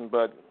this season,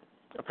 but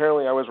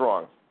apparently I was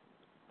wrong.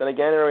 Then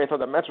again, I thought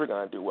the Mets were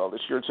going to do well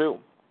this year too.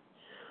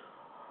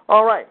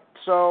 All right,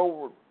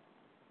 so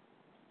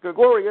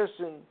Gregorius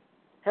and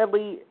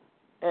Headley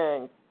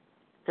and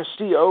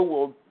Castillo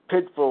will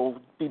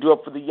be due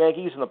up for the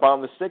Yankees in the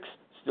bottom of the 6th,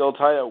 still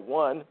tied at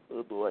 1.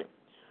 Oh boy.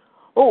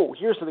 Oh,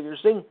 here's something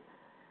interesting.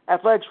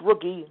 Athletics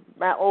rookie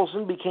Matt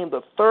Olson became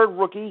the 3rd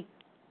rookie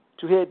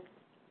to hit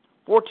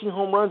 14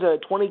 home runs in a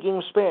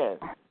 20-game span,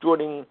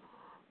 joining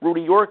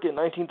Rudy York in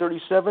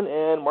 1937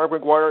 and Mark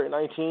McGwire in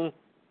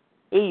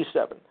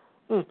 1987.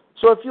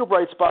 So a few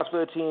bright spots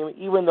for the team,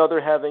 even though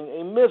they're having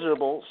a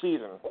miserable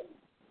season.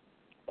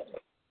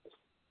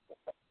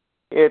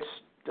 It's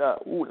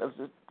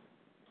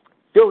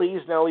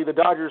Phillies now lead the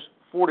Dodgers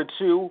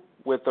 4-2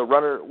 with a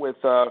runner with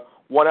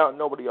 1 out and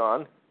nobody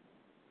on.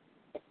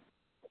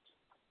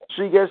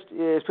 Rodriguez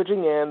is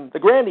pitching, and the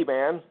Grandy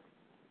man,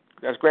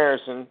 that's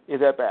Granderson,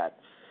 is at bat.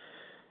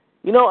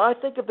 You know, I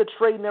think if the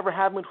trade never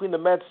happened between the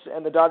Mets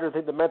and the Dodgers, I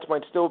think the Mets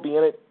might still be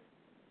in it.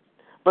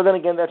 But then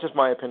again, that's just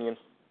my opinion.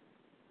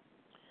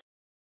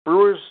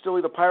 Brewers still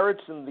lead the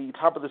Pirates in the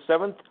top of the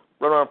 7th,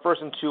 runner on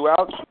 1st and 2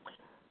 outs.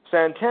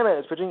 Santana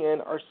is pitching,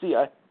 and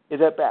Arcia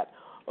is at bat.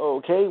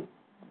 Okay,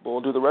 we'll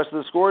do the rest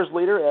of the scores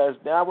later, as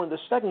now we're in the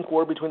 2nd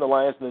quarter between the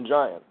Lions and the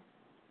Giants.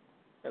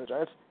 And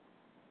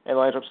the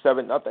Lions are up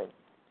 7-0.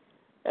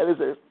 And it's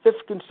their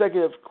 5th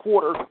consecutive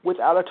quarter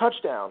without a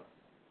touchdown.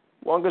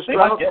 Longest they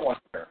drought. Might get one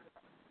here.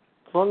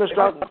 Longest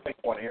drought. Make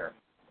one here.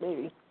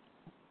 Maybe.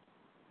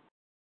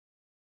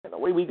 And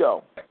away we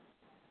go.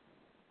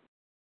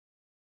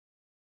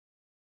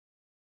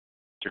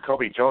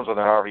 Jacoby Jones with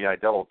an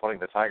RBI double, putting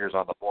the Tigers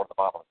on the board at the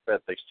bottom of the 5th.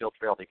 They still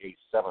trail the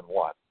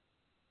 7-1.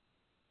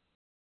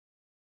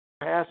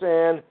 Pass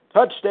and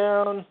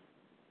touchdown.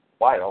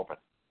 Wide open.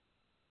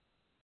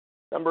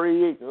 Number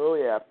 8. Oh,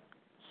 yeah.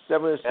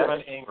 7-6.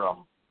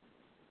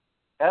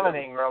 Evan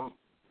Ingram,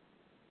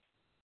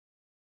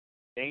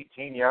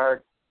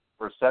 18-yard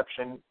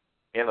reception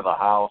into the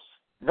house.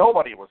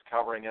 Nobody was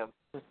covering him.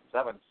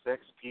 7-6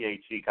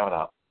 PAT coming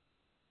up.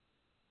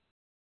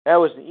 That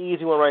was an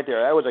easy one right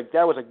there. That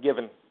was a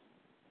given.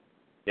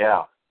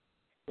 Yeah.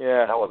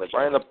 Yeah. That was a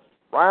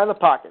right in the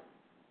pocket.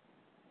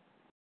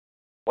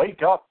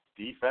 Wake up,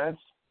 defense.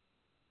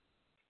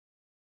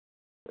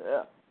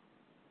 Yeah.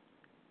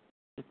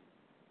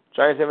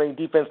 Giants didn't have any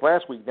defense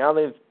last week. Now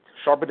they've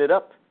sharpened it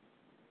up.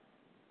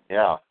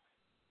 Yeah.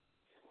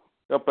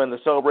 Up in the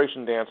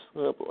celebration dance.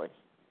 Oh, boy.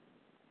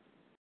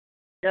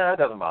 Yeah, that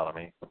doesn't bother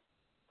me.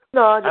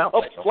 No,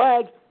 just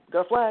flag.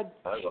 Got a flag.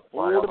 That was a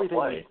flag on the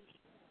play.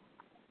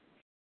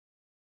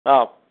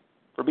 Oh,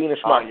 for being a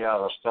schmuck. Oh, yeah,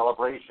 the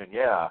celebration,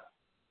 yeah.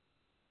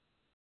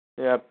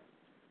 Yeah.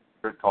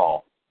 Good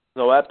call.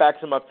 So that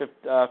backs him up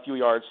a few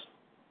yards.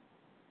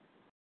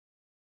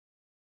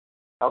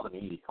 That was an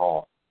easy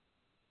call.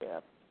 Yeah.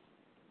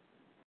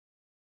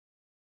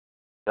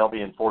 They'll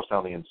be enforced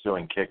on the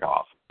ensuing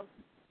kickoff.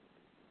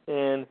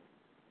 And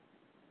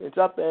it's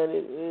up, and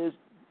it is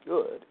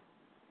good.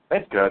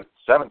 It's good.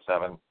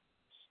 7-7.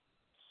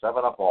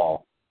 7-up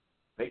all.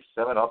 Make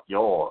 7-up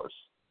yours.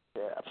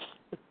 Yeah.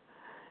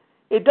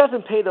 It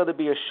doesn't pay, though, to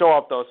be a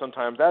show-off, though,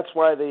 sometimes. That's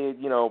why they,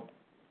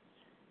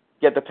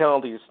 get the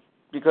penalties.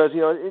 Because,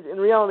 in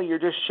reality, you're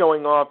just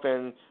showing off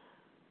and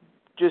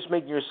just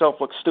making yourself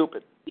look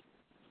stupid.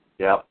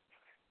 Yep.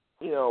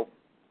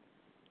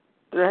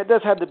 There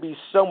does have to be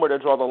somewhere to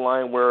draw the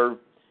line where,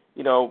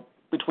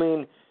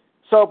 between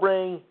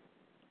celebrating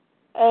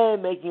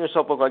and making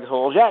yourself look like a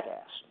total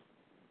jackass.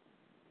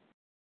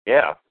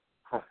 Yeah.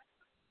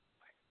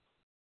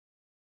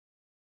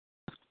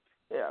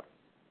 Yeah.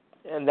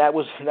 And that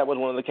was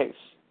one of the cases.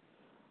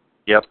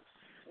 Yep.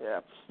 Yeah.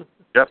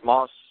 Jeff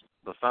Moss,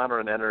 the founder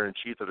and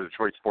editor-in-chief of the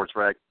Detroit Sports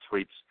Rag,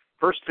 tweets,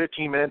 "First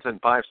 15 minutes and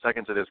 5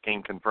 seconds of this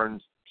game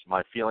confirms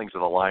my feelings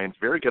of the Lions.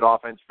 Very good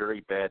offense,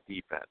 very bad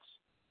defense."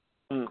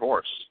 Of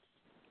course.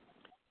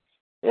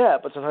 Yeah,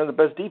 but sometimes the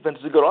best defense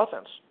is a good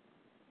offense.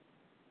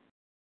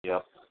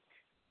 Yep.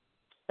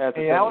 It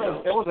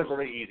was a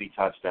very easy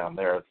touchdown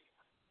there.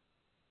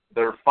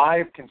 Their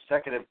 5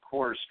 consecutive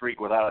quarter streak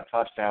without a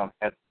touchdown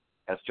has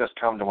just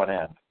come to an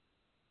end.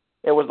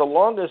 It was the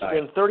longest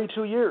in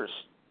 32 years.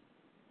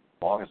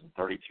 Longest in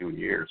 32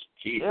 years.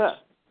 Jesus.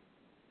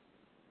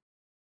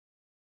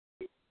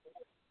 Yeah.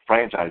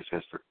 Franchise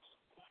history.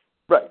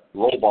 Right.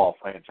 Low ball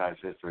franchise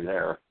history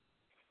there.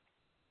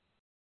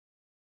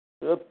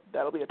 Yep,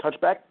 that'll be a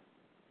touchback.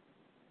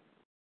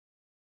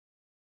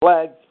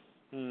 Flag.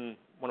 Wonder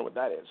what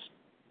that is.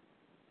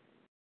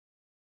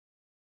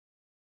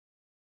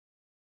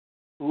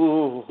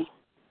 Ooh.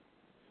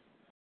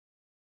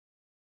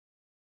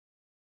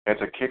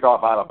 It's a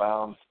kickoff out of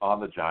bounds on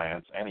the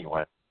Giants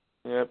anyway.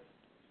 Yep.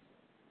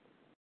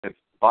 It's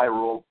by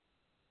rule,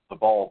 the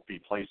ball will be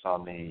placed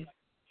on the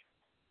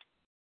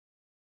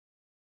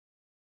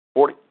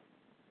 40.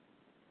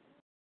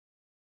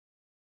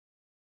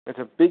 It's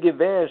a big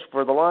advantage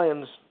for the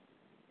Lions.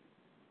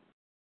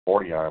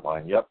 40-yard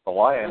line. Yep, the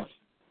Lions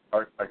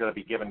are going to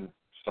be given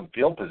some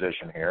field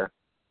position here.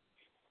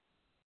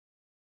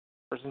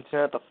 First and 10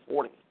 at the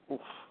 40. Oof.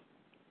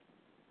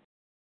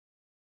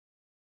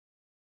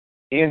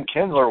 Ian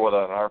Kinsler with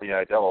an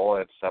RBI double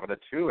at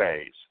 7-2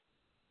 A's.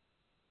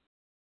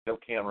 Still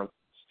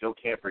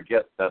can't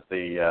forget that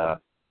the.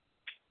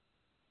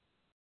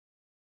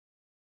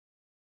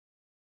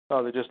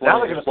 They just now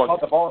they're going to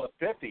spot the ball at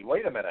the 50.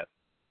 Wait a minute.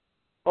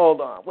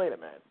 Hold on. Wait a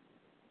minute.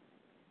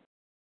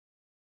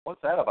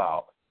 What's that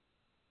about?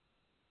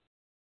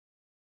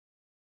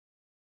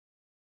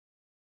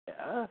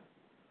 Yeah.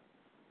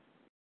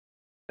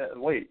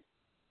 Wait.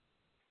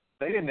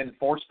 They didn't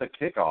enforce the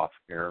kickoff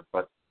here,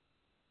 but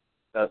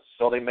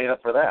so they made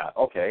up for that.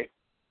 Okay.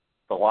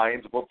 The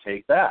Lions will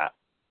take that.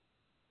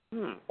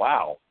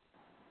 Wow.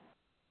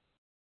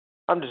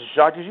 I'm just as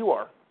shocked as you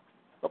are.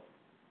 Oh.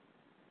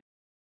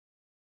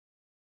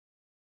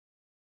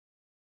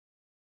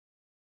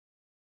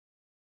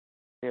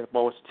 Yeah, the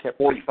ball was tipped.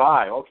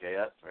 45. Okay,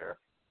 that's fair.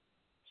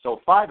 So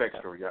 5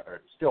 extra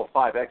yards. Still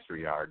 5 extra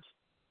yards.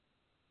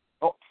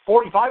 Oh,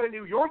 45 in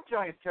New York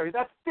Giants carry.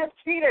 That's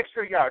 15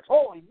 extra yards.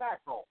 Holy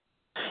mackerel.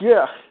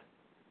 Yeah.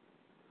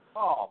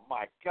 Oh,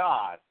 my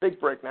God. Big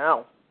break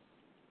now.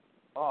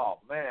 Oh,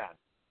 man.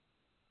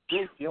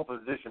 Big field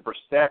position for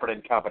Stafford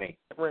and company.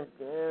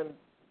 And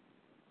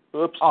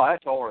oops. Oh,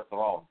 that's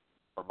overthrown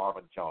for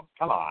Marvin Jones.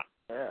 Come on.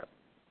 Yeah.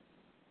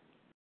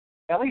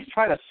 At least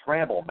try to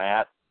scramble,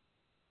 Matt.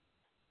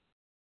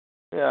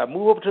 Yeah,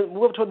 move up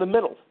to the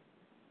middle.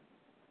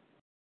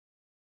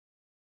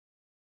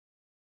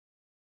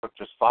 Took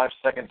just 5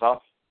 seconds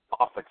off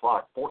the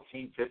clock.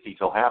 14:50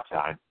 till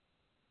halftime.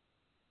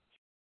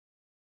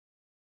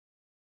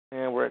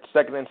 And we're at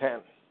 2nd and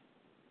 10.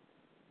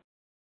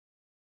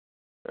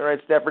 All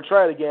right, Stafford,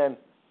 try it again.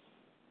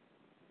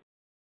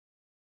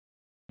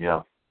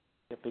 Yeah.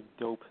 You big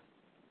dope.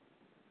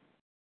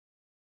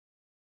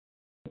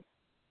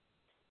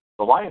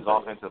 The Lions'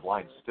 offensive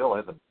line still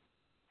isn't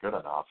good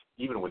enough,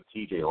 even with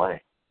T.J. Lang.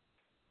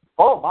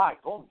 Oh my!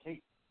 Golden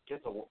Tate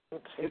gets away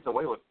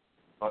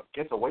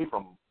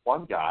from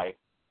one guy.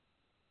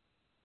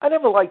 I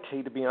never liked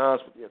Tate, to be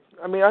honest with you.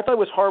 I mean, I thought he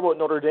was horrible at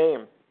Notre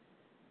Dame,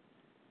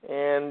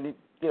 and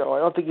I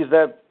don't think he's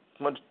that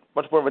much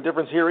more of a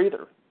difference here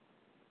either.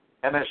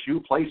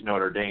 MSU plays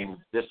Notre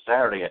Dame this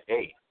Saturday at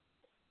 8.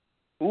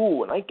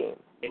 Ooh, a night game.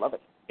 Love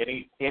it.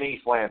 In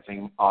East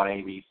Lansing on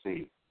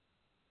ABC.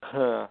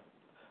 3rd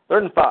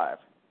and 5.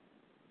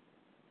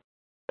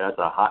 That's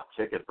a hot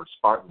ticket for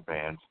Spartan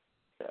fans.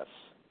 Yes.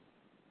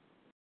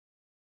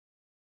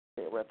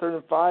 Okay, we're at 3rd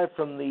and 5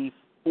 from the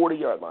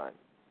 40-yard line.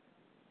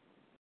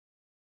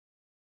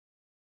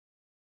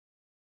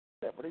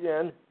 Stafford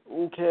again.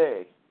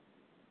 Okay.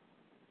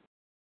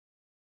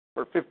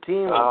 For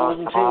 15,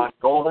 Golden Tate. Come on,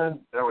 Golden.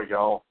 There we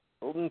go.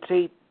 Golden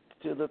Tate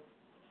to the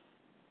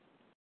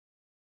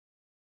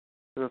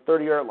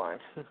 30-yard line.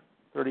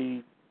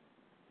 30.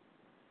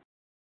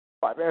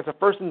 5. And it's a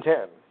 1st and 10.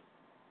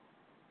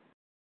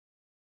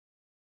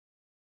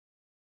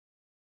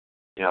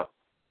 Yep.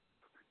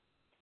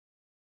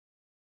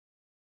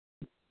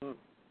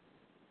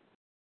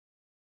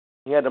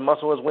 He had to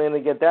muscle his way in to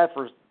get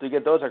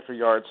those extra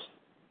yards.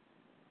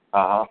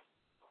 Uh-huh.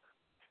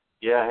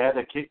 Yeah,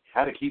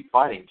 had to keep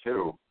fighting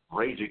too.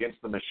 Rage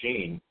against the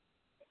machine.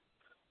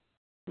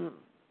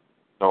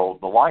 So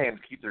the Lions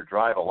keep their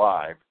drive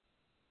alive.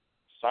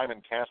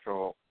 Simon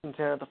Castro is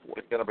going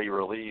to be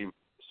relieved.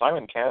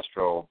 Simon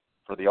Castro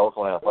for the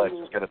Oakland Athletics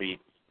is going to be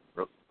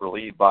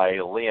relieved by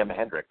Liam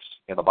Hendricks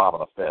in the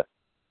bottom of the 5th.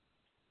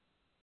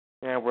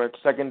 Yeah, we're at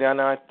 2nd down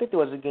now. I think it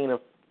was a gain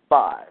of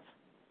 5.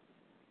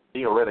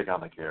 Theo Riddick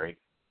on the carry.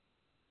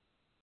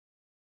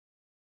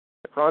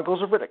 The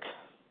Chronicles of Riddick.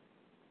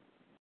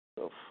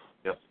 Oof.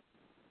 Yep.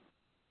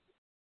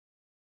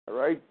 All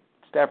right.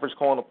 Stafford's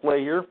calling a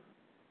play here.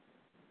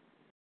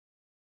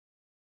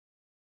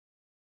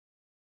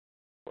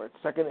 We're at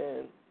 2nd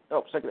and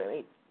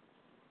 8.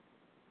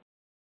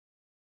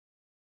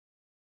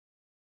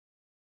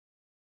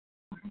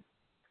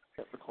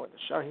 We're calling the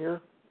shot here.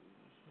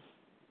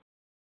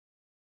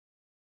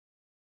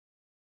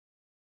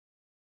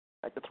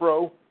 Back to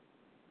throw.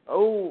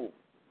 Oh.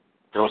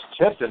 It was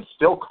tipped and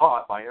still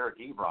caught by Eric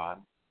Ebron.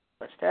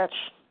 Nice catch.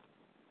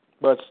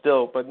 But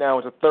now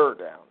it's a 3rd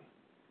down.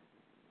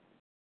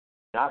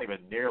 Not even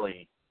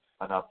nearly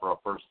enough for a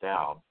 1st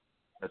down.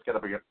 It's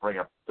going to bring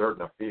up 3rd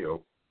and a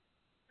few.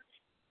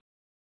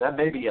 That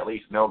may be at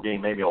least no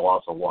gain, maybe a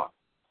loss of 1.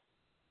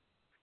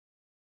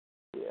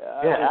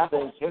 Yeah,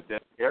 Apple tipped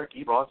it. Eric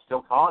Ebron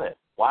still caught it.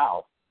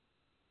 Wow.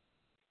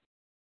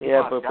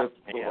 Yeah, but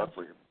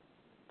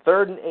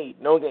 3rd and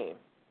 8, no gain.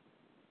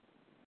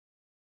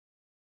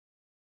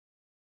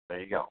 There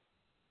you go.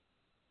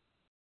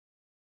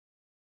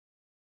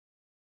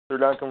 3rd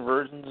down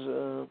conversions,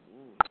 4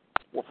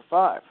 for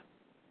 5.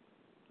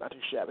 Not too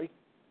shabby.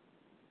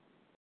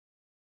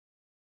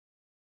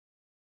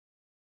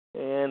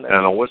 And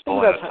a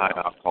whistle and a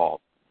timeout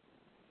called.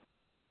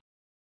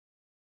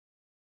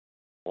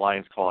 The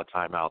Lions call a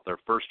timeout. Their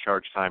first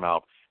charge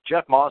timeout.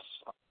 Jeff Moss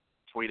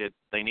tweeted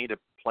they need to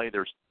play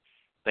to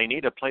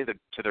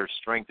their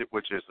strength,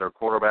 which is their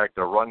quarterback.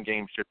 Their run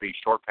game should be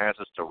short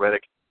passes to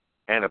Riddick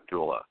and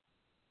Abdullah.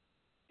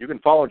 You can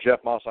follow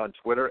Jeff Moss on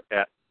Twitter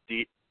at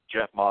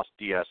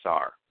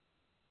JeffMossDSR.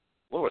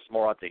 Lewis,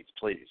 more updates,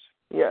 please.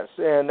 Yes,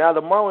 and now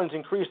the Marlins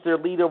increased their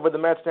lead over the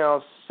Mets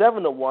now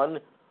 7-1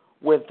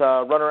 with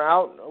runner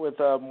out, with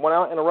 1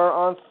 out and a runner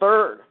on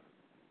 3rd.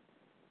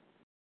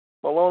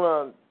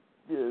 Malone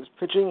is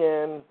pitching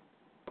and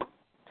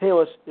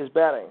Taylor is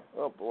batting.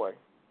 Oh boy!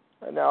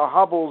 And now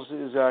Hobbles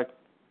is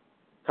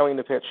coming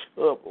to pitch.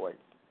 Oh boy!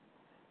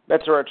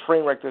 Mets are a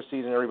train wreck this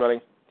season, everybody.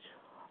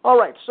 All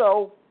right,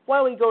 so why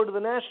don't we go to the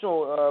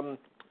National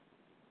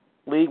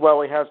League while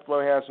we have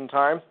some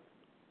time?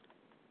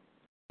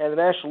 And the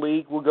National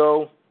League will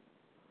go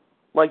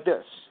like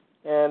this.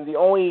 And the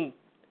only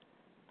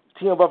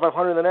team above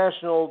 500 in the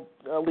National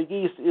League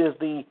East is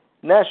the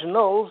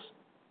Nationals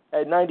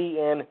at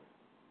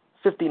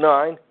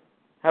 90-59,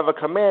 have a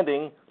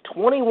commanding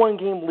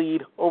 21-game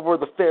lead over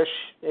the Fish,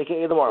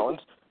 a.k.a. the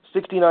Marlins,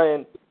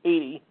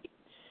 69-80.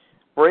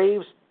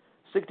 Braves,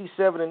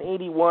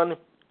 67-81,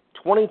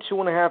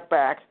 22.5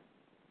 back.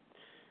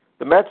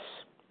 The Mets,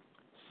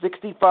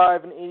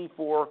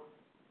 65-84,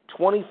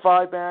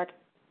 25 back.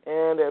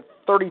 And at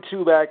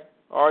 32 back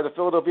are the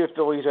Philadelphia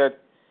Phillies at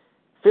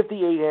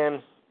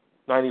 58-91.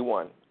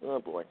 Oh,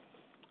 boy.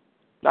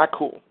 Not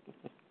cool.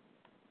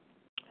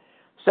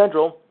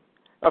 Central.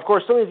 Of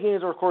course, some of these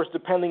games are, of course,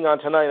 depending on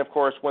tonight, of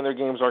course, when their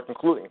games are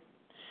concluding.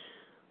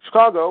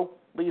 Chicago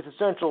leads the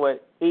Central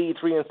at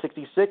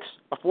 83-66,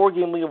 a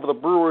 4-game lead over the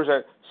Brewers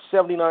at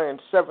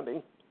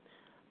 79-70.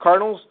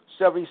 Cardinals,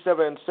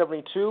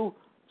 77-72,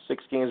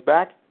 6 games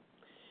back.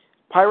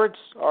 Pirates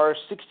are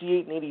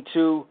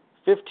 68-82,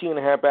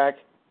 15.5 back,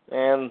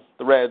 and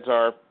the Reds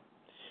are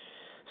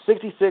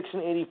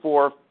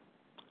 66-84,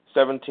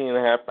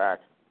 17.5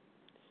 back.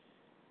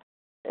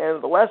 And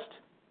the West,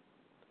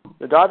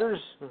 the Dodgers,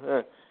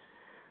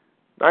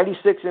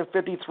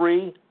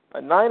 96-53, a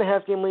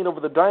 9.5 game lead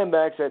over the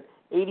Diamondbacks at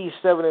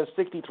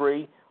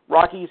 87-63.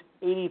 Rockies,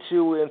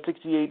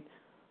 82-68,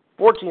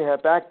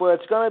 14.5 back. But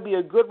it's going to be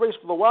a good race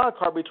for the wild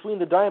card between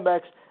the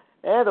Diamondbacks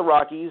and the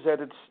Rockies at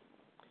its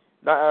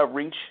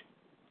reach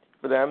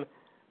for them.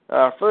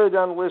 Further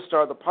down the list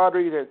are the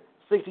Padres at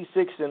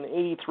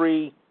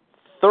 66-83,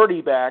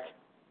 30 back,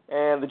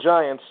 and the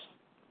Giants,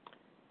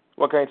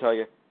 what can I tell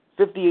you,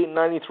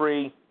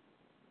 58-93,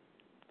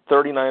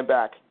 39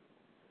 back.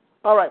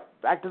 All right,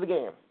 back to the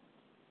game.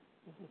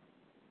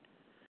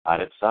 Tied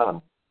at 7.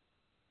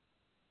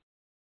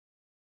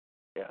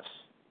 Yes.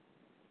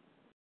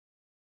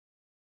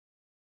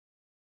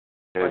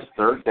 It is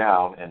 3rd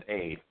down and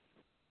 8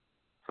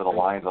 for the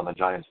Lions on the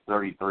Giants'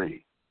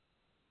 33.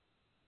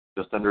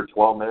 Just under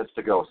 12 minutes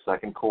to go,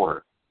 second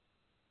quarter.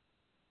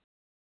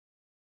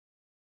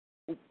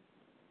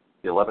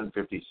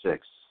 11:56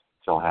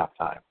 till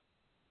halftime.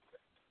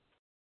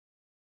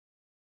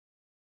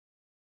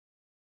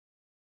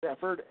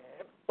 Stafford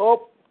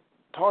Oh,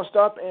 tossed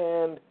up,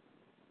 and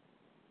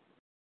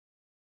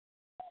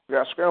we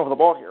got to scramble for the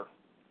ball here.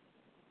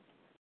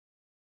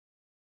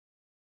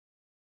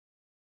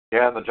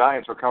 Yeah, and the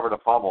Giants recovered a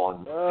fumble,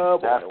 and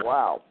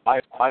wow.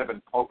 Might have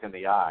been poking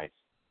the eyes.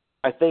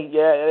 I think,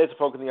 yeah, it is a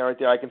poke in the eye right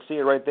there. I can see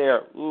it right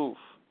there. Oof.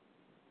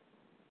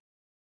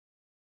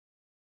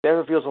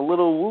 Denver feels a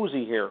little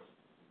woozy here.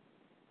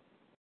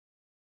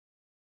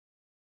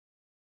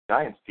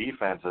 Giants'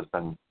 defense has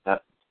been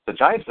the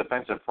Giants'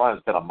 defensive front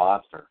has been a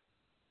monster.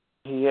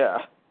 Yeah.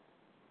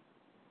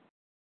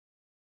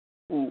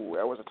 Ooh,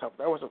 that was a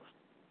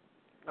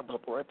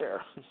right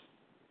there.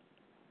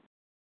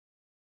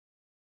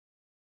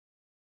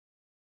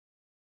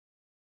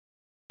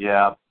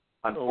 Yeah,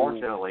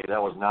 unfortunately,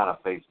 that was not a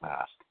face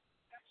mask.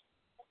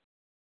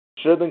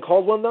 Should have been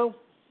called one, though?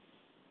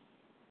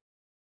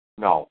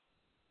 No.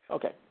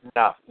 Okay.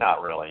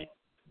 Not really.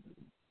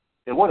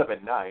 It would have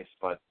been nice,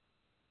 but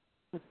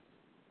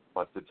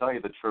to tell you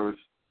the truth,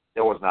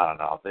 it was not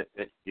enough.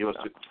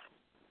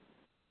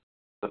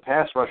 The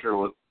pass rusher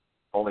was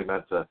only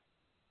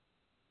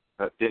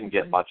didn't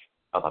get much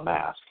of a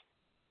mask,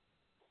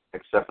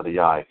 except for the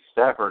eye.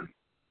 Stafford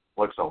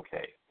looks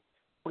okay.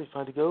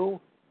 45 to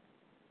go.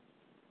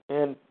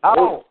 And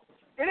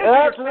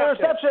that's an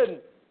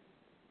interception.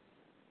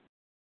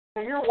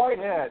 Tahir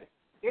Whitehead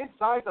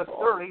inside the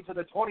 30 to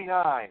the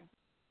 29.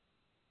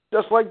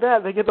 Just like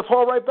that, they get the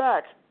ball right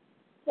back.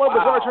 What a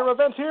bizarre turn of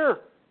events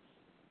here.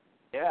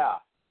 Yeah.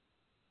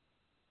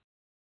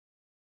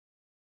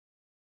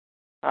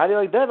 How do you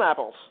like them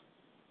apples?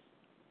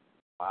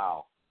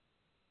 Wow.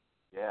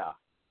 Yeah.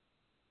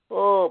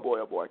 Oh,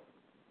 boy, oh, boy.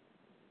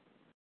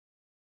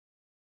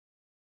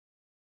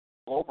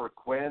 Over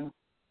Quinn.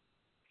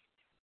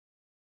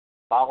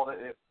 Followed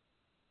it.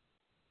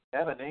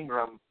 Evan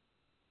Ingram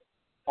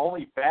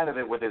only batted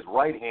it with his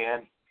right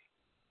hand.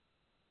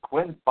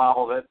 Quinn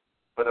followed it,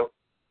 but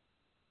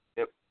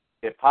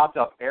it popped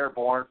up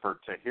airborne for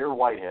Tahir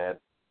Whitehead,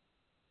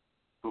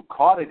 who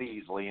caught it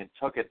easily and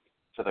took it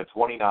to the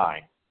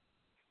 29.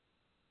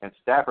 And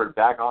Stafford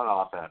back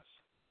on offense.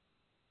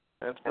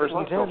 That's first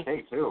and 10.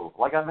 Okay, too,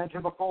 like I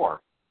mentioned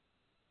before.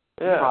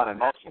 Yeah. He's on in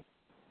motion.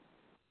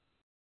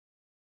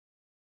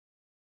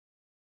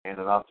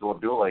 Handed off to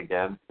Abdullah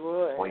again.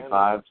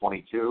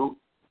 25-22.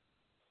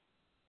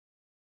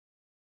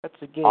 That's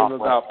a game of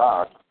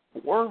about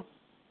 4.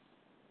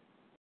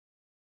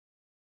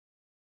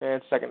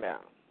 And second down.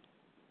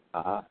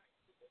 Uh-huh.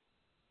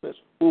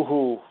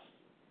 Ooh-hoo.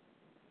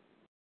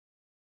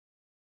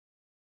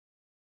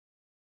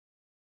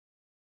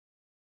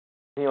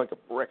 Like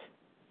a brick.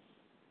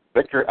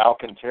 Victor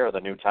Alcantara, the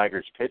new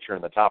Tigers pitcher,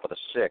 in the top of the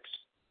 6th.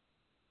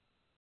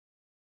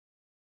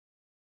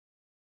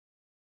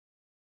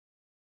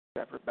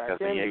 As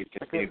the A's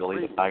continue to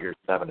lead the Tigers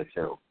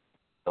 7-2.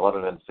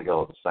 11 minutes to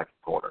go in the second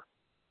quarter.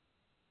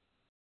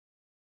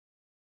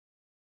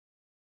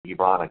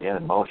 Ebron again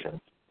in motion.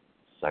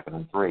 2nd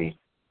and 3.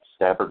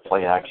 Stafford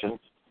play action.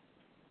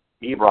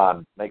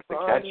 Ebron makes the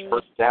catch.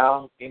 First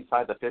down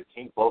inside the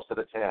 15, close to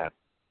the 10.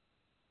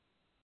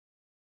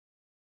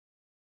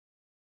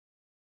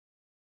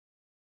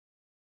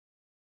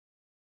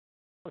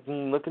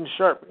 Looking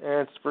sharp.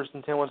 And it's 1st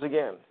and 10 once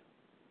again.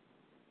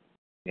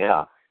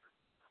 Yeah.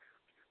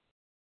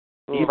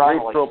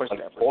 Ebron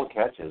like 4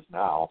 catches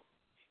now.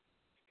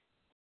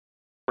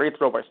 Great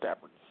throw by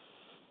Stafford.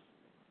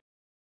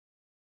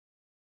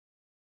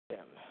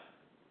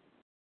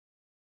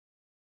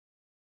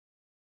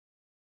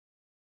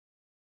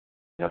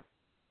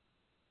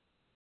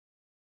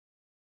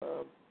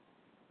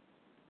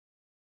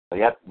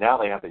 Yep. Now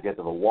they have to get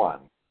to the 1.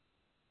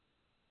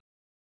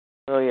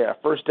 Oh, yeah.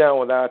 First down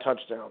without a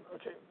touchdown.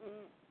 Okay.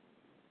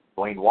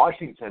 Dwayne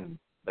Washington,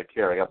 the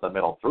carry up the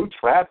middle, through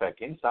traffic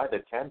inside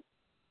the 10,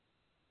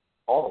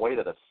 all the way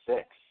to the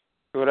 6.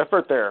 Good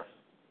effort there.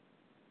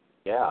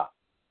 Yeah.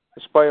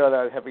 Despite all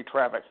that heavy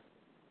traffic.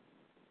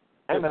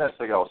 10 minutes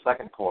to go,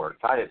 second quarter.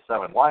 Tied at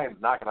 7. Lions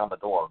knocking on the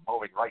door,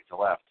 moving right to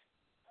left.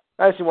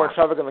 I see more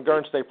traffic on the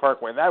Garden State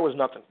Parkway. That was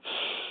nothing.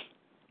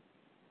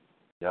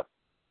 Yep.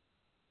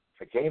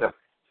 A gain of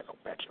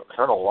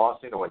Colonel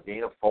lost into a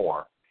gain of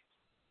 4.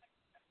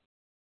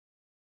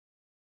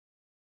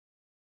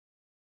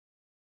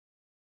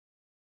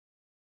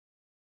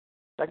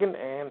 Second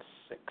and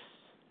 6.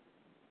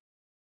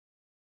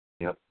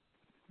 Yep.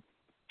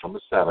 From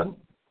the 7.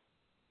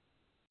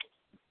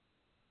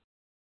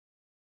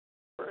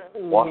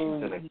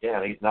 Washington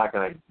again. He's not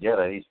going to get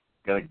it. He's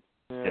going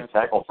to get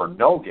tackled for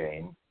no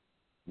gain.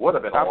 Would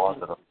have been a loss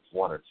of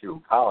 1 or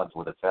 2. Collins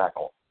with a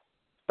tackle.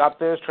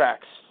 Stopped in his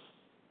tracks.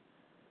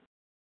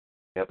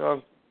 Yep.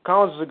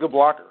 Collins is a good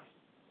blocker.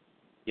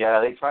 Yeah,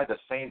 they tried the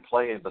same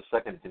play in the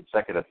second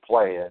consecutive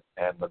play,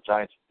 and the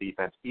Giants'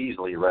 defense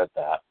easily read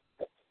that.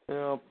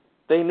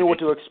 They knew what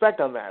to expect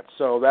on that,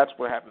 so that's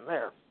what happened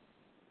there.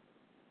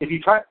 If you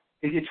try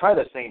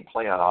the same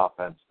play on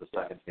offense the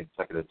second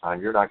consecutive time,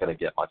 you're not going to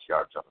get much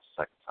yards on the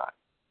second time.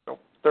 No.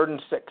 3rd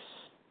and 6.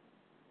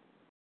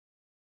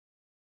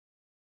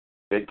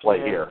 Big play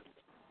here.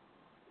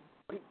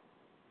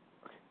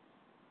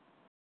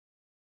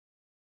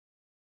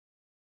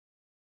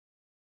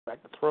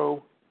 Back to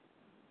throw.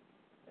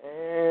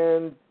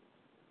 And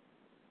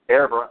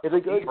is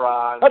it good?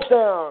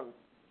 Touchdown!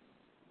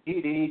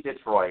 TD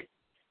Detroit.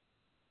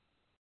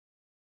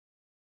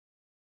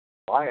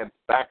 Lions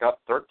back up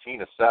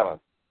 13-7.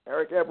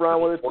 Eric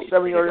Ebron with a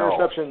 7-yard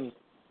interception.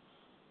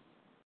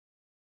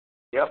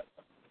 Yep.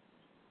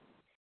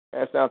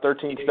 That's now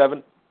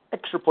 13-7.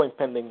 Extra point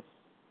pending.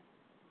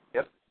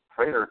 Yep.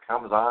 Prater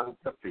comes on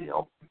the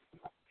field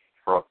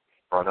for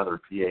another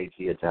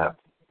PAT attempt.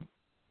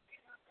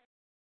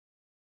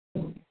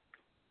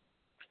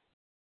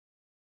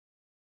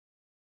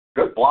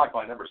 Good block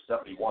by number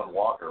 71,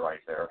 Walker, right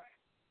there.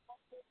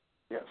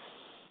 Yes.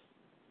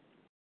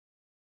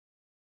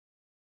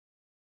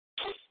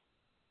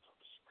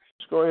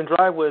 Scoring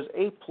drive was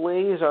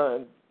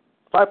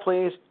 5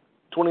 plays,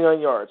 29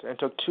 yards, and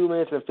took 2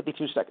 minutes and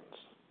 52 seconds.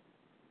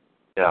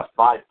 Yeah,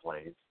 5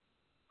 plays.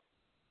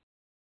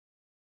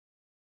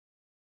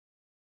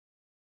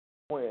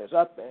 Point is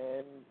up,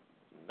 and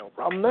no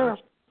problem there.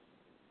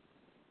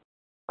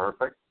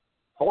 Perfect.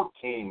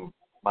 14,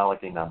 my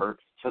lucky number,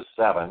 to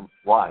 7,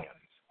 Lions.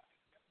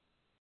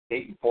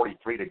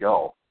 8:43 to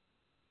go.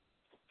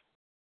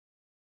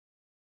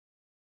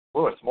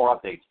 Lewis, more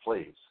updates,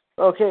 please.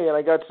 Okay, and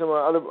I got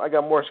I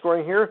got more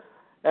scoring here.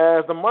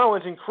 As the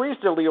Marlins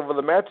increased their lead over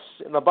the Mets,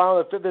 in the bottom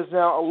of the fifth is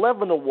now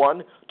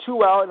 11-1,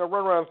 2 out and a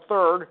runner on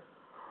third.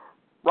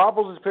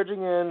 Robles is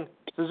pitching and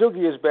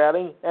Suzuki is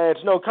batting, and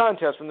it's no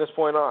contest from this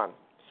point on.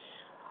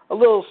 A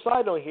little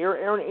side note here,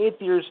 Aaron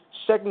Athier's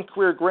second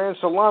career grand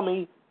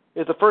salami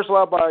is the first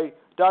allowed by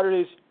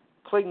Dodgers'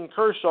 Clayton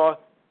Kershaw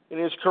in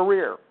his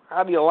career.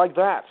 How do you like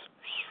that?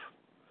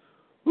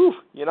 Whew,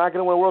 you're not going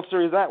to win a World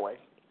Series that way.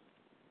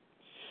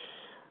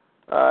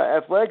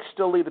 Athletics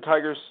still lead the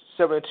Tigers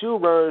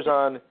 7-2. Runners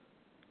on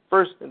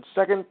first and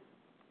second.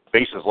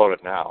 Bases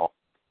loaded now.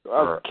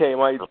 Okay,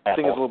 my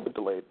thing is a little bit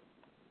delayed.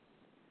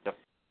 Yep.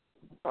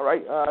 All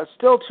right,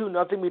 still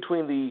 2-0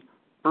 between the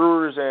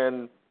Brewers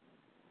and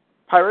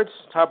Pirates.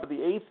 Top of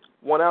the eighth,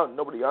 1 out,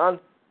 nobody on.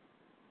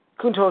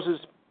 Kuntos is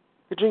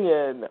pitching,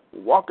 and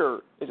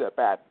Walker is at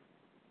bat.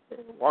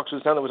 Walks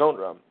us down to his own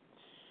drum.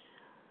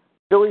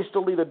 Phillies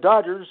still lead the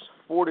Dodgers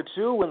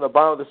 4-2 in the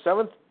bottom of the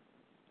seventh.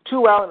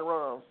 2 out and a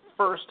runner on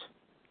first.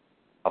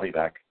 I'll be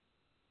back.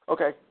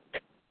 Okay.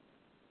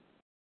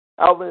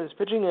 Alvin is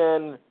pitching,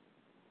 and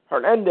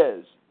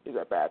Hernandez is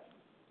at bat.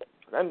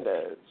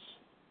 Hernandez.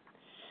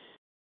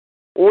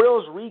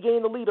 Orioles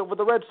regain the lead over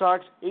the Red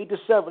Sox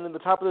 8-7 in the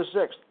top of the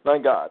sixth.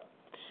 Thank God.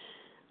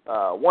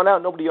 1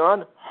 out, nobody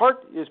on.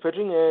 Hart is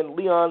pitching, and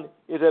Leon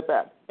is at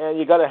bat. And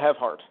you got to have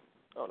Hart.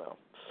 Oh no.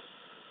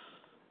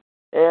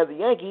 And the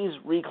Yankees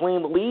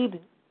reclaim the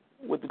lead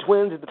with the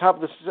Twins at the top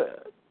of the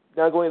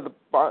now going to the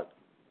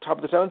top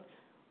of the seventh,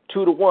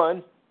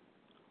 2-1.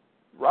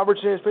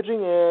 Robertson is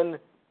pitching, and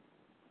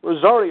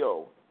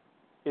Rosario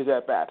is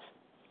at bat.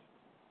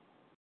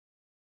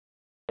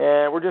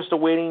 And we're just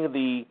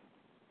awaiting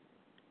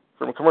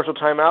from a commercial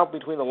timeout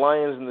between the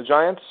Lions and the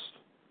Giants.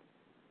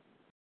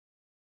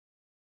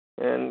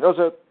 And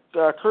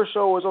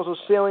Kershaw was also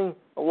sailing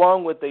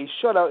along with a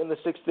shutout in the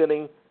sixth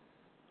inning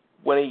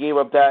when he gave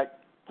up that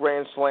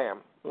grand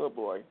slam. Oh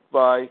boy,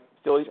 by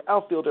Phillies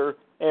outfielder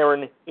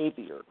Aaron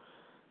Athier.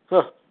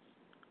 Huh.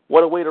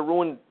 What a way to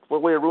ruin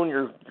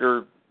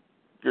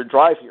your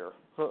drive here.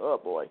 Oh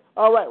boy.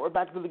 All right, we're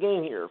back to the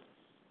game here.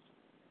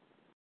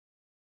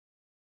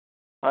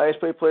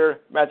 Highest paid player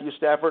Matthew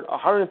Stafford,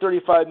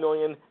 $135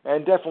 million,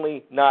 and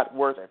definitely not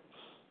worth it.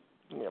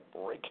 Give me a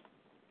break.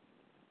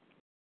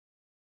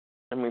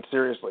 I mean,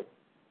 seriously.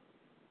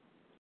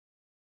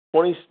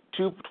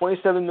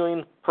 $27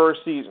 million per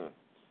season.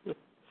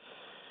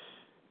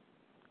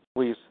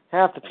 Please,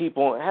 half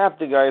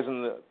the guys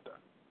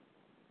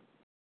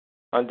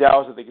on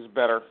Dallas I think is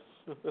better.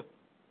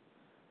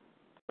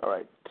 All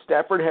right,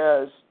 Stafford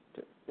has,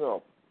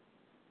 all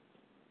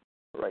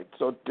right,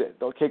 so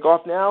they'll kick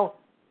off now,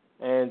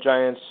 and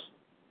Giants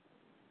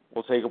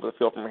will take over the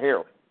field from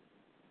here.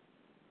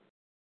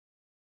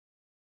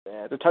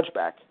 And the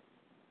touchback.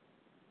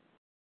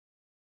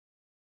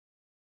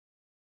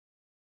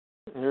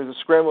 Here's a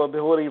scramble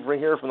ability from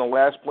here from the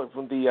last point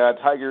from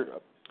the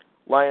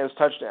Lions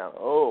touchdown.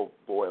 Oh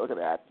boy, look at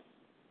that.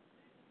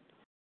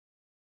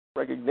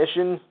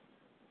 Recognition.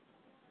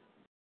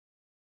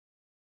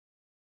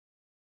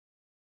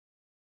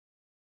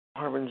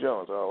 Marvin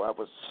Jones. Oh, that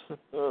was.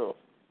 Oh.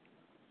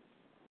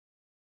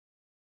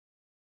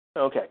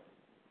 Okay.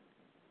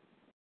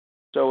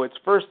 So it's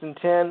 1st and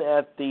 10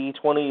 at the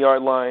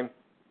 20-yard line.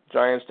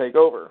 Giants take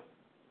over.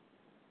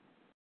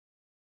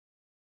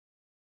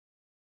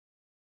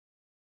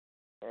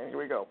 And here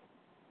we go.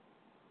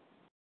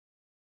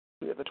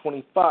 We have the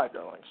 25-yard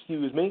line.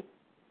 Excuse me.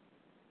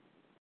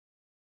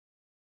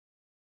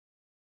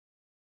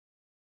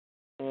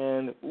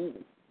 And, ooh,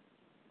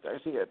 did I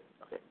see it?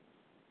 Okay.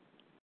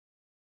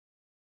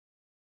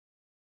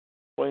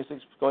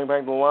 26 going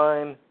back to the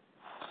line.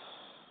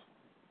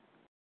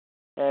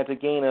 And it's a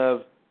gain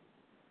of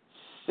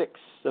 6,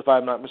 if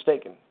I'm not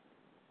mistaken,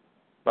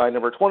 by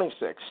number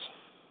 26.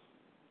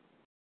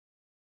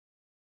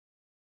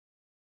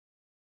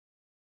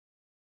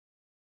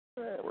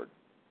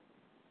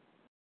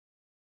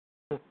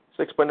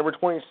 Six by number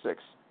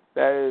 26.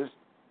 That is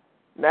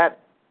Nat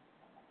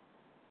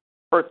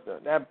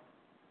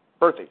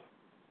Berthy.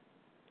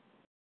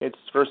 It's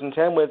 1st and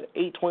 10 with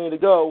 8:20 to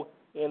go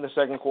in the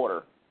second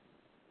quarter.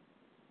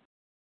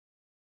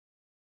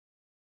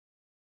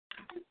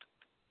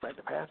 Back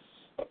to pass.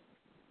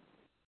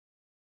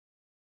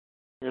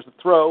 Here's the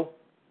throw.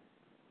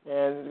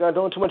 And he's not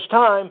doing too much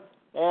time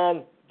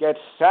and gets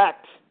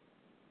sacked.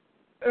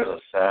 There's a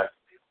sack.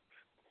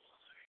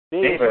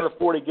 Davis number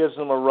 40 gives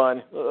him a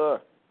run.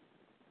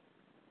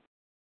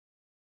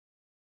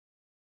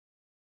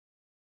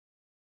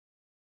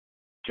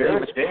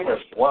 Davis,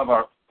 one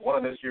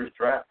of this year's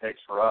draft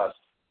picks for us.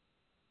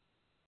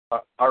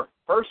 Our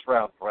first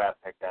round draft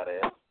pick, that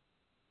is.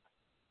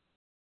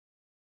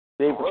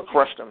 Davis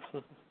crushed him.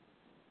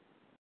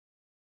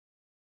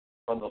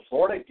 From the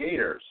Florida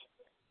Gators,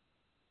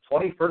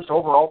 21st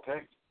overall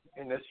pick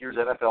in this year's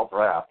NFL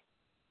draft.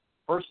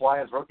 First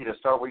Lions rookie to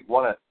start week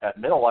 1 at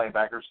middle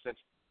linebacker since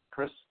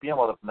Chris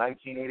Spielman of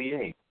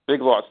 1988.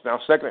 Big loss. Now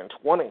 2nd and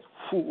 20.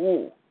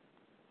 Ooh.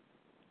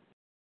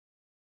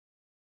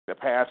 The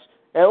pass.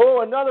 And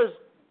another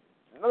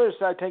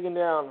sack taken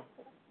down.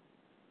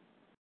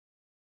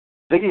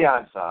 Ziggy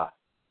Ansah.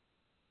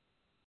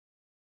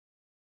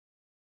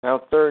 Now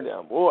 3rd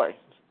down. Boy.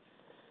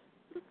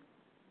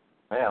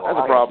 Man, that's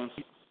a problem.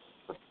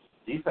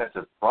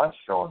 Defensive front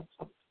showing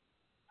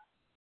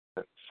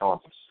some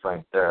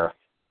strength there.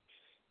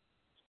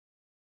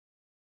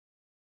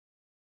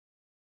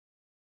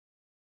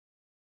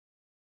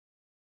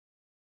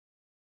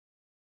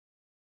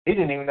 He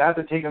didn't even have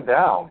to take him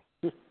down.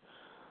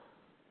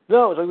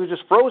 No, it's like he was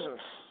just frozen.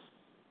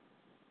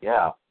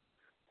 Yeah.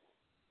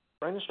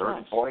 3rd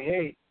and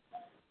 28.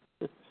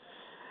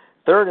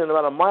 3rd and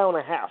about a mile and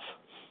a half.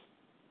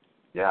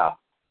 Yeah.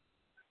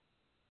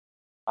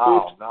 Oh,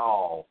 Oops.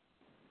 no.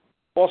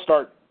 False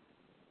start.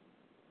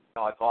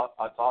 No, I thought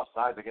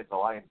offsides against the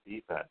Lions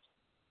defense.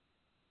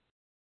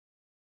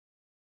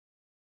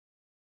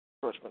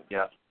 Freshman.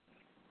 Yeah.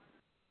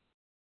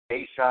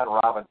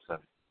 Tayshaun Robinson.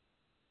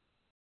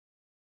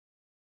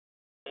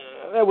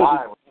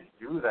 Why would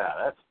you do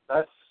that?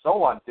 That's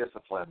so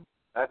undisciplined.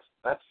 That's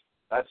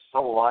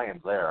so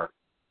Lions there.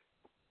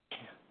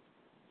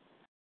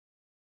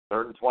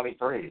 3rd and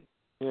 23.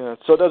 Yeah,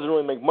 so it doesn't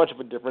really make much of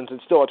a difference.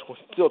 It's still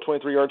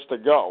 23 yards to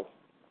go.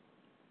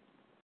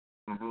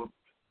 Mm-hmm.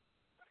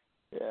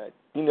 Yeah,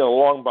 you need a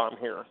long bomb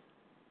here.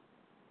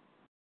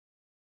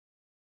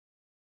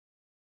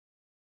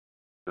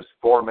 There's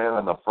 4 men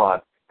in the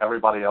front.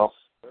 Everybody else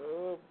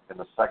in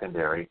the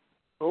secondary.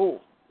 Oh.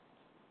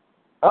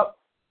 Up,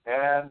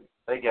 and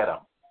they get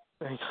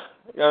him.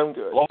 I'm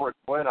good. Lower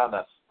Quinn on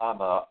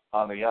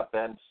the up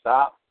end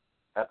stop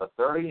at the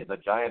 30. The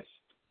Giants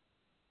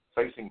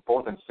facing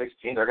 4th and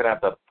 16. They're going to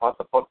have to punt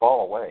the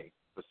football away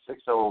with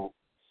 6:06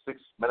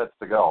 minutes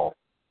to go.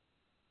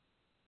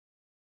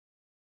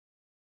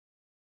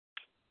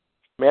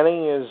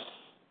 Manning is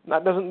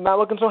not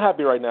looking so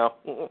happy right now.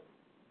 Okay,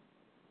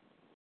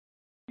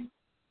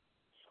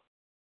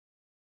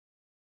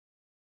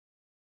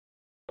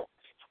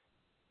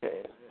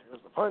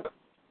 here's the punt.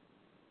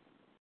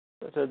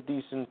 That's a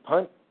decent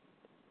punt.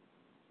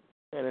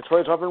 And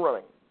Detroit's off and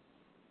running.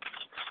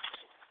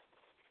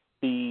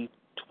 The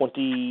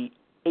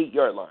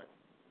 28-yard line.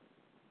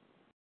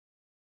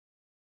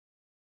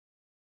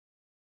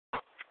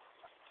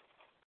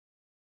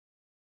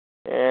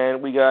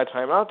 And we got a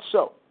timeout,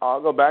 so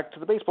I'll go back to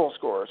the baseball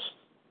scores.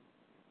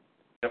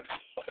 Yep.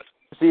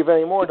 See if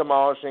any more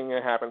demolishing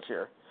happens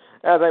here.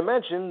 As I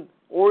mentioned,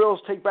 Orioles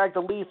take back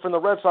the lead from the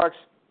Red Sox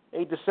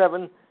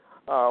 8-7.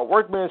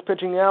 Workman is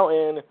pitching now,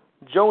 and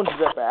Jones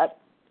is at bat.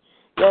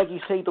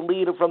 Yankees take the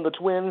lead from the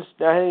Twins,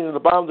 now heading to the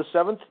bottom of the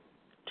 7th,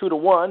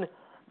 2-1.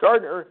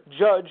 Gardner,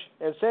 Judge,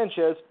 and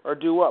Sanchez are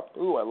due up.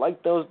 Ooh, I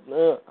like those.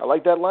 I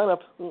like that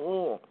lineup.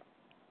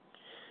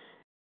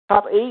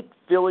 Top 8,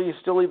 Phillies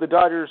still lead the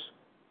Dodgers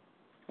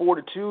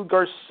 4-2.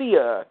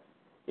 Garcia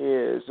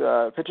is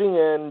pitching,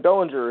 and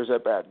Bellinger is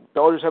at bat.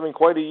 Bellinger's having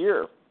quite a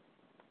year.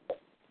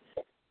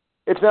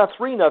 It's now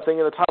 3-0 in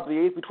the top of the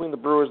 8th between the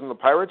Brewers and the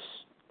Pirates.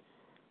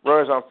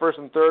 Runners on 1st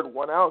and 3rd,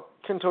 1 out.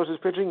 Quintos is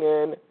pitching,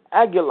 and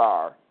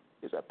Aguilar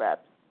is at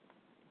bat.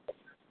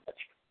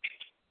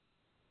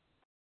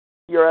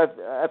 Your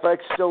FX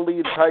still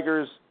leads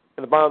Tigers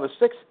in the bottom of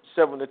the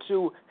 6th,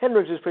 7-2.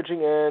 Hendricks is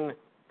pitching, and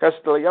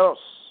Castellanos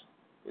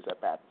is at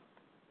bat.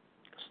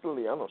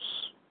 Castellanos.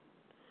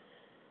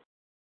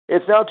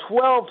 It's now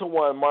 12-1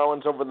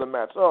 Marlins over the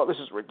Mets. Oh, this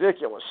is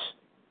ridiculous.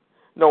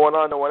 No one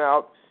on, no one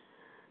out.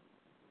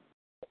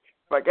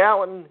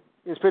 McGowan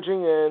is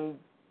pitching, and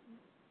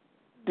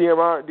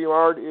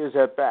Diamard is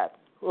at bat.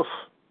 Oof.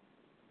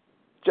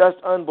 Just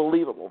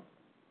unbelievable.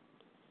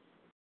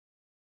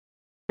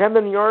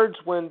 Camden Yards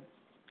when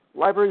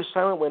Library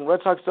silent when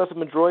Red Sox Dustin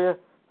Pedroia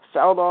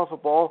fouled off a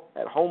ball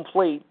at home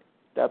plate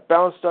that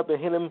bounced up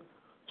and hit him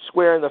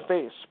square in the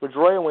face.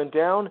 Pedroia went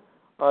down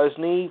on his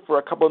knee for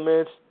a couple of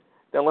minutes,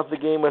 then left the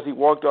game as he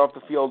walked off the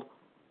field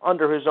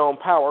under his own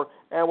power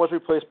and was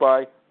replaced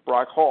by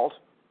Brock Holt,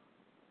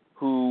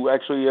 who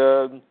actually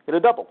hit a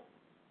double.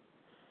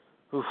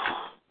 Oof.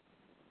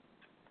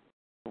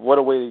 What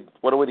a way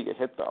to get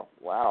hit, though.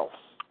 Wow.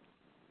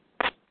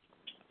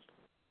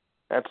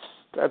 That's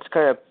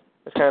kind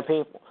of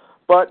painful.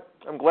 But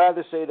I'm glad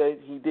to say that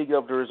he did get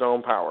up to his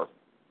own power.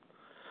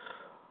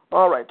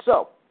 All right,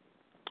 so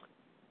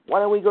why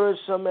don't we go to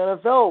some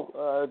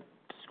NFL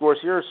scores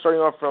here,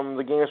 starting off from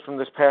the games from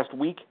this past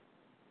week,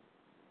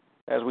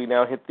 as we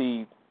now hit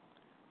the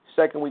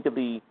second week of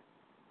the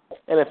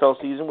NFL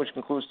season, which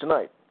concludes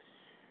tonight.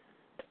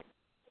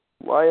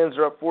 Lions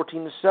are up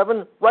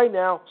 14-7. Right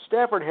now,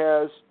 Stafford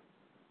has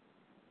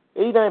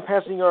 89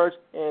 passing yards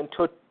and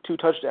 2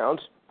 touchdowns.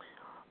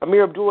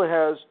 Amir Abdullah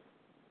has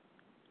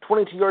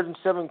 22 yards and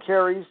 7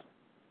 carries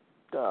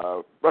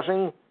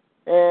rushing,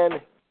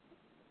 and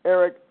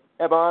Eric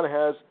Ebon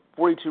has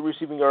 42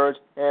 receiving yards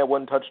and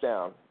 1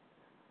 touchdown.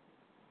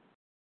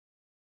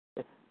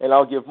 And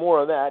I'll give more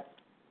on that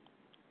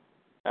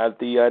at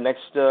the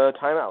next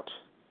timeout.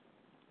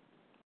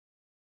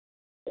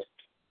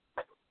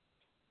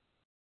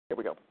 Here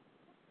we go.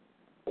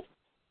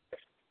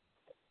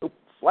 Oop,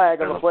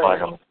 flag on the play.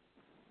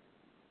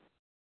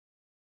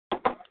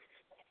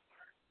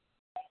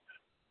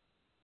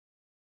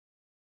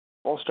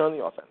 All star on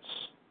the offense.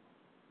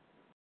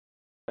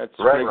 That's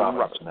Greg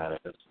Robinson, that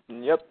is.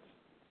 Yep.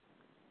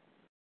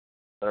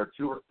 There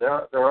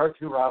are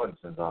two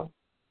Robinsons on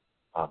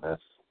this.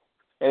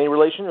 Any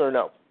relation or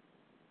no?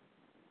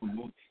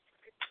 Mm-hmm.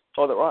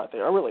 Oh, they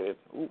are related.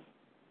 Ooh.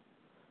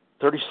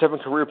 37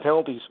 career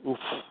penalties. Oof.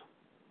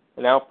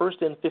 And now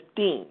 1st and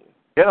 15.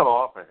 Get him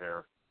off of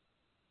here.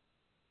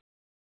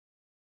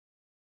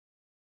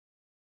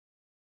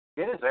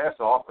 Get his ass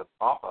off the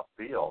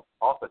field,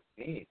 off the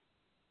team.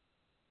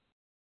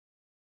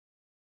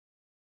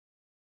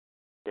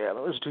 Yeah,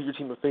 let's do your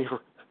team a favor.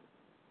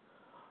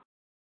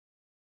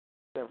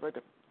 If I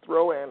could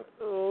throw in.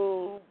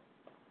 Oh.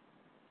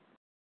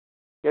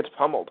 Gets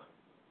pummeled.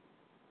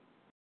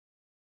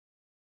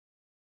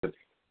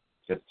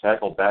 Gets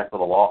tackled back for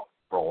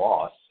a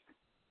loss.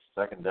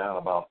 Second down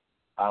about,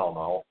 I don't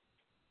know,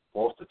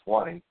 close to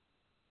 20.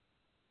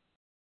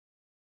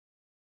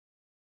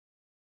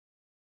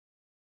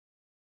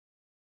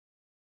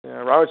 Yeah,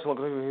 Robertson looked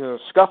like he was in a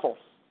scuffle.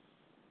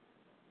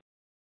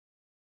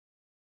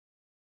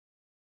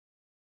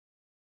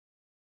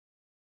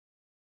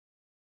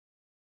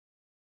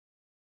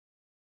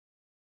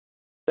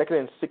 Second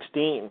and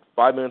 16,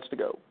 5 minutes to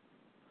go.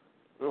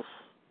 Oof.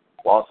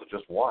 Loss of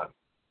just 1.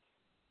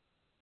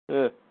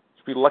 Should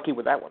be lucky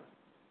with that one.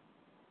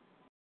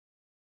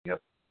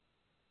 Yep.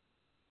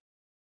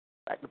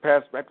 Back to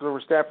pass, back to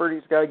over Stafford.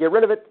 He's got to get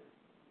rid of it.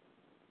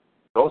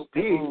 Goes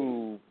deep.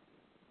 Ooh.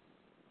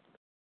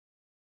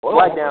 Whoa,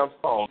 Flag down.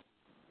 Oh.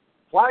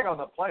 Flag on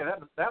the play.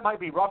 That might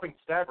be roughing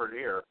Stafford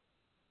here.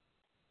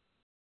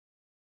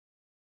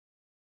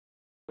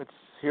 Let's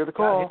hear the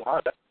call.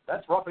 Yeah,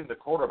 that's roughing the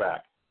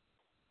quarterback.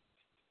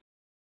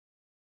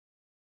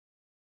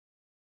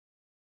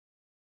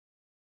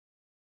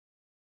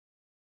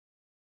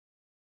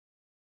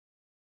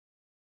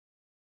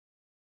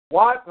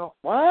 What?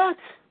 What?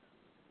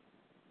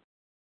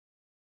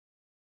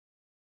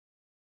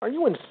 Are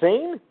you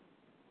insane?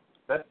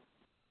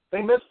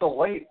 They missed the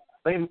late.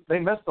 They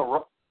missed the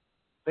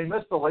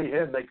late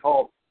hit. And they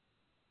called.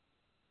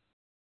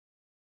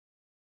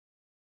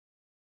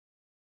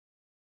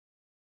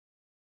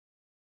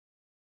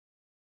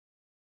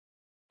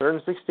 Third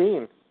and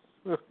 16.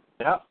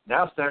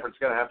 Now Stafford's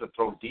going to have to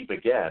throw deep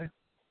again.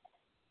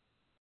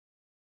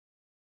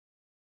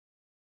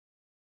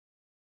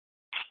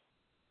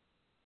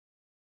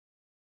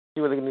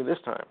 See what they can do this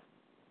time.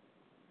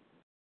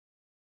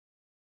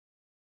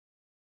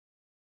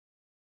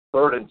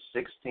 3rd and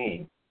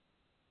 16.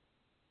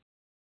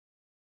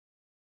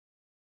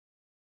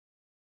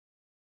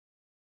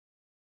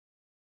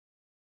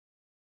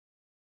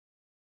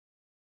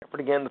 Effort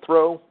again to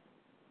throw.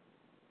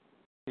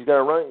 He's got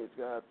to run.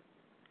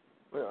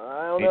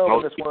 I don't know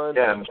on this one.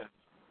 Again.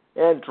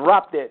 And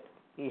dropped it.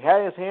 He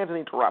had his hands and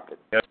he dropped it.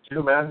 Yeah,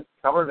 2 men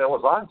covered. It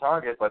was on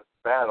target, but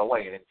bad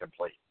away and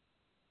incomplete.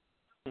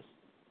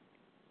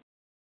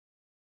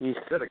 He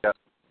should have got.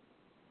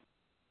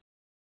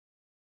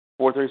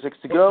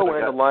 4:36 to go,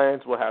 and the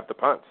Lions will have the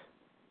punt.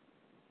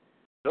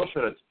 Still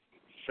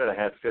should have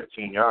had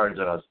 15 yards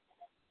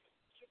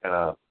and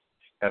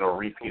a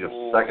repeat of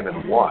 2nd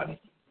and 1.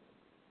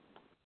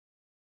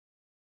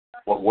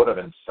 What would have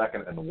been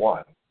 2nd and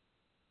 1.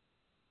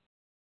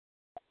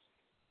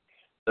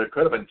 There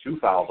could have been 2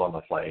 fouls on the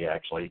play,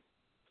 actually.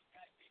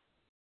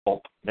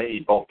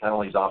 Maybe both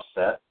penalties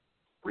offset.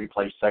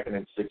 Replay 2nd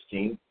and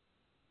 16.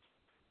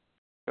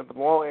 Got the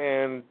ball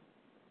and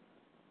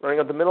running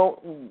up the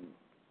middle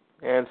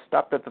and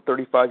stopped at the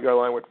 35-yard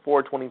line with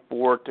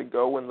 4:24 to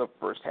go in the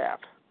first half.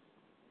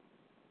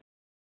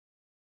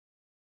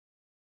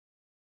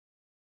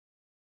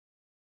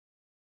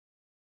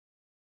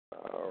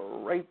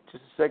 All right,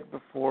 just a sec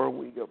before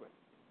we go back.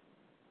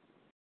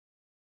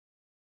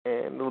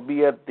 And it'll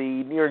be at the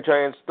New York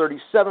Giants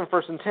 37,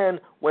 1st and 10,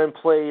 when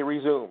play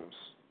resumes.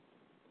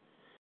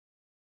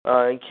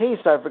 In case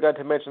I forgot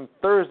to mention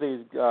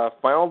Thursday's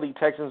final, the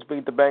Texans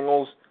beat the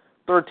Bengals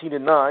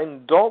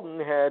 13-9. Dalton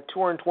had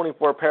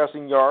 224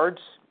 passing yards.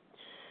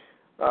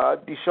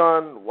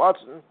 Deshaun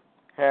Watson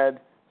had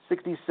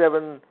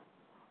 67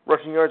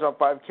 rushing yards on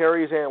 5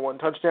 carries and 1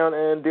 touchdown,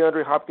 and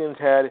DeAndre Hopkins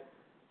had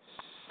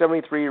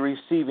 73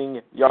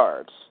 receiving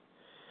yards.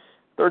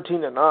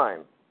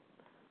 13-9.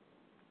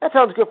 That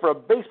sounds good for a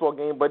baseball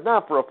game, but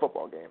not for a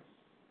football game.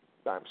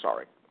 I'm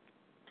sorry.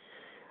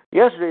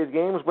 Yesterday's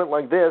games went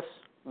like this.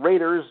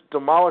 Raiders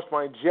demolished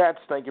my Jets,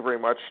 thank you very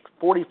much,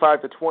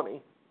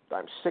 45-20.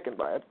 I'm sickened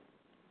by it.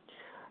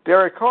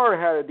 Derek Carr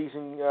had a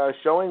decent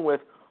showing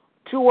with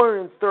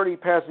 230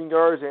 passing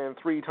yards and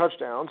 3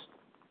 touchdowns.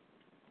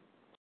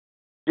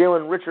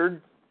 Jalen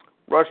Richard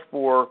rushed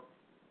for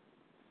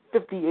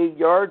 58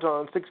 yards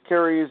on 6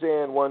 carries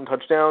and 1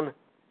 touchdown.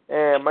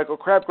 And Michael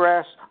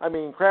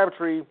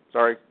Crabtree,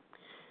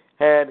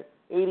 had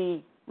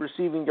 80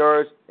 receiving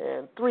yards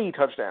and 3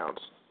 touchdowns.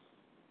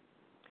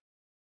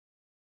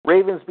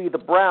 Ravens beat the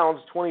Browns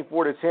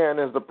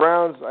 24-10, as the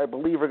Browns, I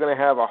believe, are going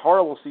to have a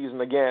horrible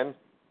season again.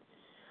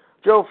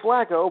 Joe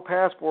Flacco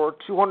passed for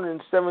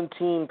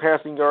 217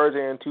 passing yards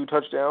and 2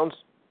 touchdowns.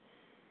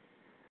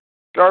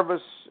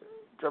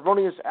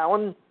 Jarvonius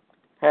Allen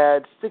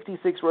had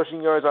 66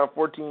 rushing yards on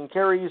 14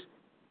 carries,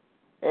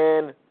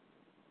 and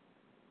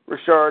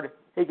Rashard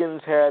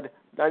Higgins had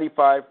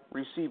 95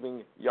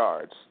 receiving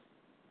yards.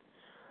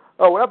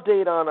 Oh, an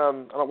update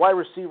on a wide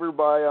receiver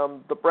by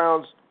the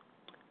Browns,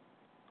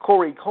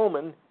 Corey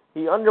Coleman.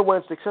 He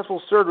underwent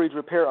successful surgery to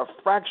repair a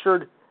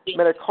fractured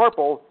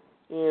metacarpal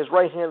in his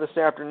right hand this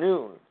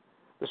afternoon.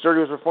 The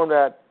surgery was performed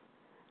at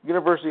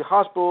University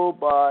Hospital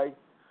by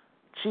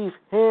Chief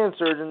Hand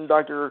Surgeon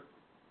Dr.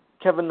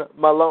 Kevin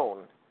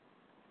Malone,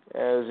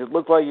 as it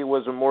looked like it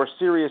was a more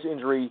serious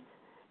injury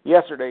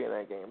yesterday in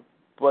that game,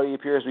 but he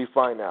appears to be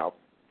fine now.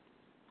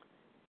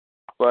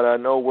 But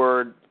no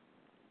word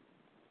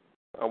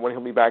on when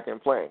he'll be back in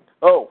playing.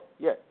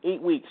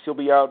 8 weeks. He'll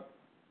be out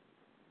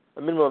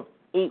a minimum of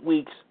 8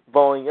 weeks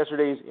following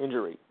yesterday's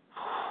injury.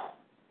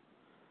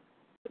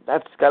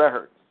 That's gotta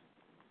hurt.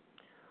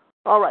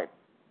 All right,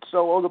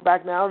 so we'll go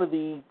back now to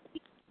the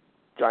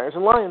Giants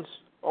and Lions.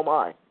 Oh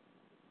my!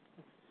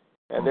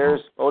 And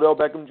there's Odell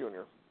Beckham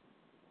Jr.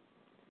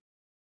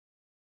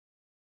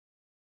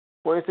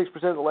 26%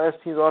 of the last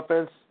team's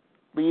offense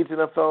leads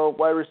NFL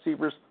wide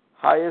receivers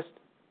highest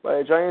by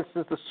the Giants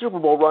since the Super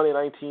Bowl run in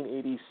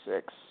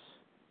 1986.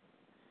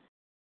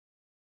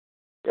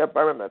 Yep, I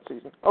remember that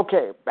season.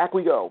 Okay, back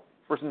we go.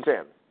 1st and 10.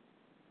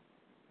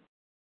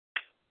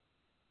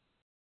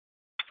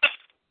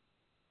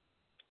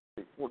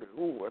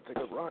 Ooh, that's a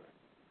good run.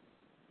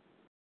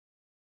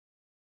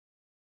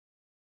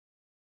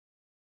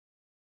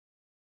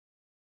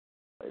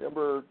 By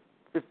number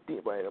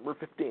 15.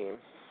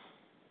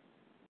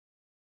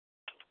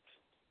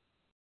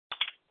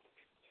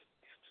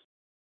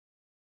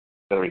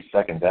 Going to be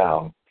 2nd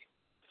down.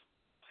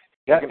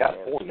 Got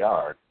 4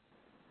 yards.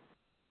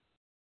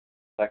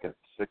 2nd,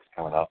 6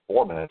 coming up.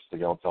 4 minutes to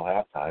go until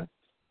halftime.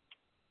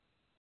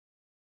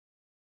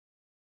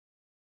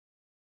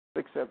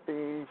 6 at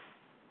the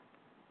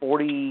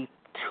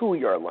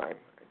 42-yard line,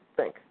 I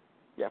think.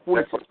 Yeah,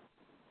 42.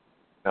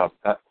 No,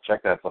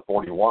 check that. It's a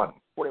 41.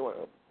 41.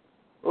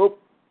 Oop.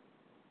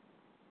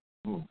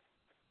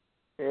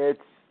 It's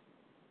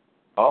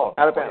out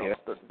of bounds.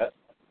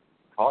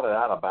 Caught it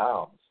out of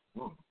bounds.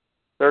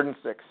 3rd and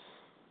 6.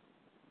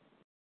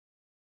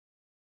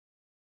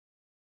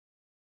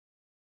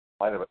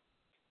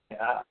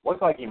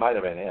 Looks like he might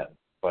have been in,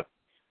 but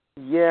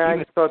yeah,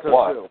 I thought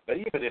so too. But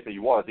even if he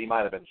was, he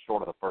might have been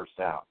short of the 1st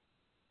down.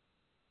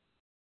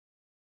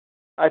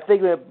 I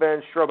think they've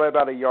been short by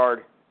about a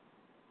yard.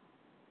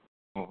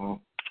 Mm-hmm.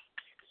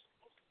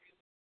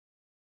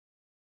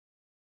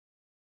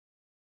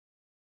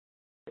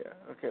 Yeah.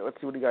 Okay. Let's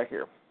see what he got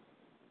here.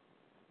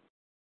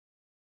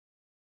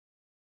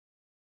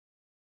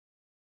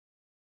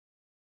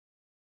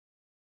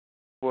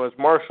 Was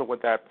Marshall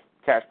with that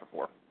catch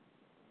before?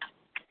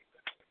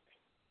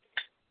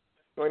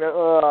 Going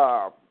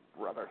to,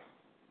 brother.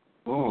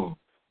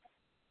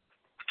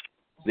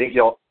 Ziggy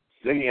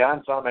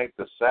Ansah makes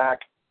the sack,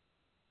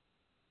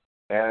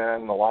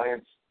 and the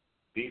Lions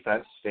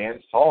defense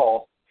stands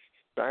tall.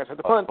 Giants had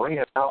the punt. Bring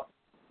it out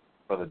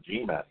for the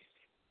G-men.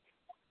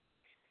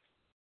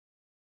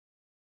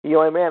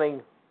 Eli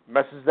Manning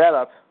messes that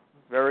up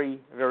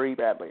very, very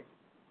badly.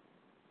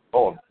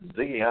 Oh,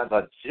 Ziggy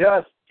Ansah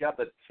just got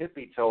the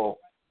tippy toe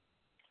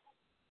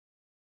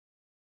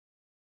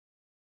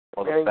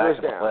on the back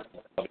of the leg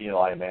of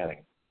Eli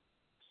Manning.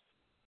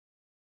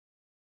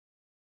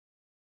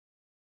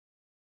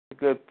 A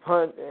good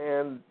punt,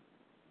 and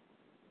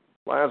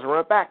Lions run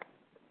it back.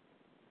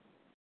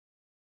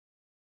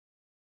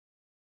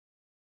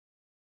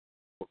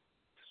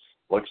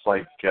 Looks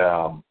like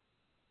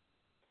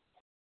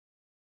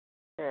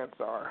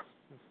Ansar.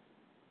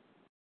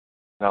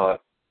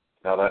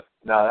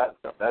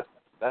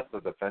 That's the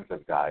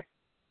defensive guy.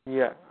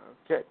 Yeah.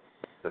 Okay.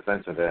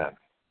 Defensive end.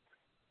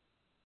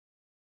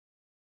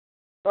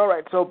 All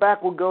right, so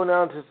back we'll go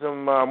down to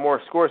some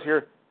more scores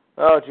here.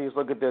 Oh, geez,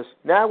 look at this.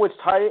 Now it's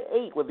tied at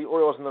 8 with the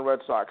Orioles and the Red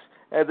Sox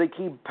as they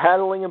keep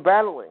battling and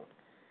battling.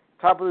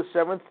 Top of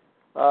the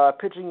 7th,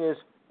 pitching is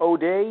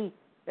O'Day,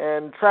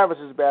 and Travis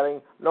is batting.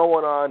 No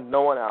one on,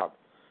 no one out.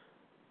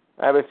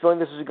 I have a feeling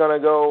this is going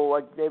to go,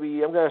 like,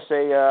 maybe, I'm going to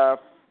say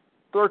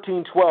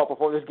 13-12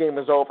 before this game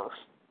is over.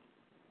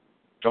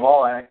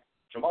 Jamal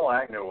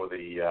Agnew with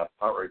the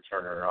punt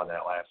returner on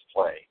that last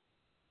play.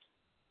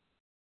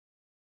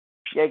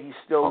 Yankees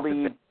still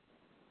lead.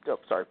 Oh,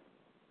 sorry.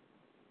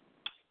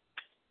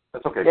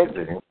 That's okay.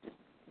 Continue.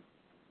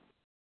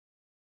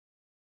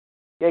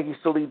 Yankees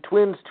still lead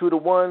Twins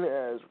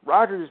 2-1 as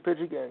Rogers is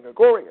pitching and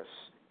Gregorius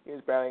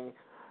is batting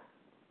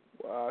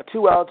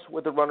 2 outs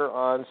with the runner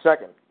on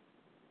second.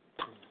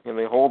 Can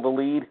they hold the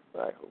lead?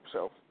 I hope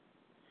so.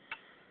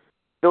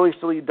 Phillies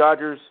still lead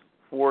Dodgers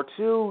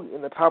 4-2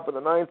 in the top of the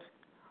 9th.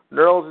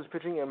 Nerles is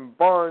pitching and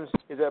Barnes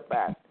is at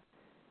bat.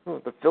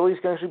 The Phillies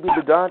can actually beat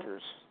the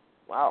Dodgers.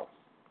 Wow.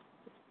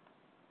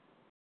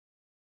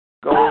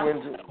 Going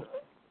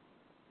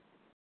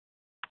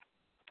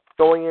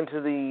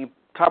into the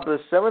top of the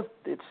 7th,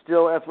 it's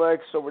still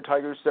Athletics over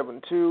Tigers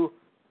 7-2.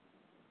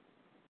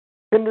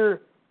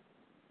 Pinder,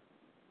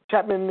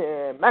 Chapman,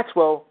 and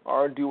Maxwell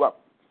are due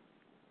up.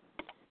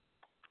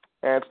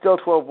 And still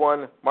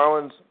 12-1,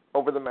 Marlins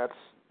over the Mets.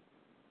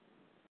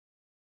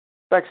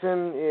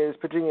 Sexton is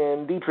pitching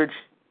and Dietrich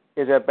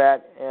is at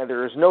bat, and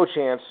there is no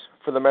chance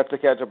for the Mets to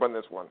catch up on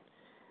this one.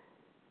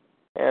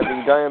 And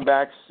the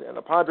Diamondbacks and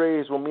the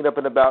Padres will meet up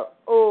in about,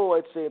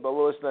 I'd say about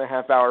less than a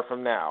half hour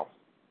from now.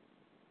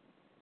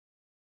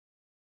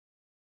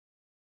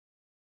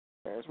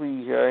 As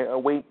we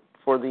await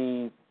for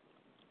the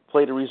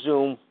play to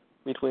resume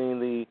between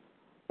the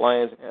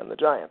Lions and the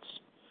Giants.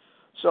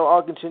 So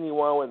I'll continue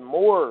on with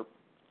more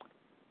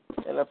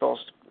NFL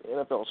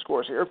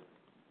scores here.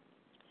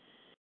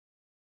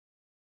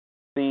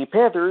 The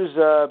Panthers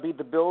beat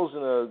the Bills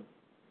in a,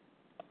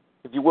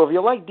 if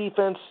you like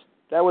defense,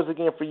 that was the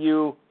game for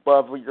you.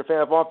 But if you're a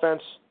fan of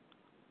offense,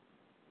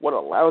 what a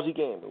lousy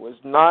game. It was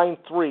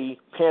 9-3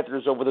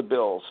 Panthers over the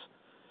Bills.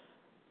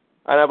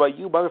 I don't know about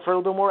you, but I prefer a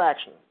little bit more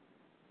action.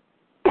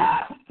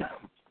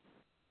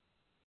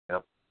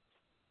 Yep.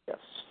 Yes.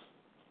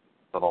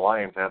 So the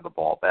Lions had the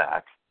ball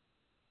back.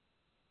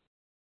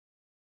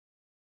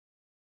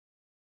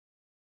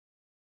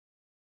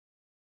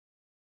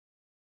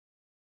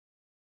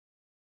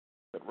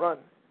 Good run.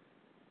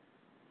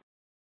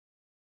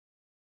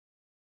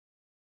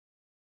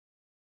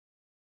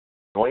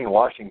 Dwayne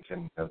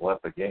Washington has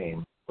left the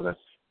game with us.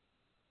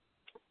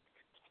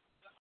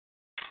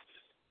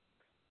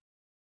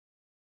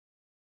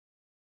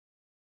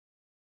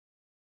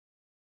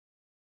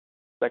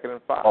 Second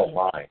and 5. Oh,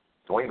 my.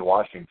 Dwayne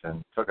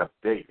Washington took a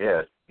big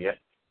hit. He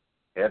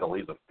had to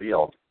leave the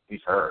field. He's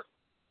hurt.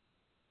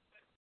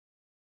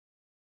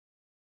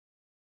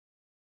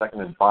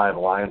 Second and 5,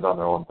 Lions on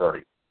their own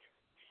 30.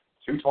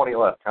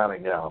 2:20 left,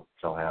 counting down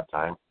until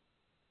halftime.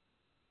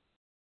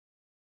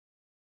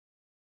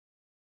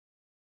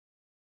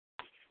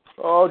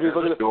 Oh, geez,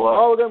 look at this.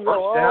 Oh, them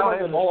go. First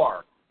down and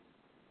more.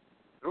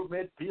 Through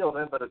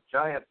midfield into the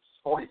Giants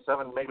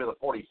 47, maybe the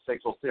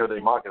 46. We'll see where they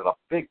mark it. A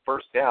big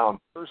first down.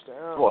 First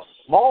down. To a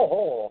small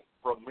hole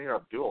from Mir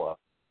Abdullah.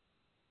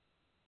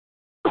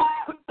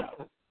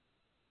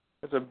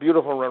 It's a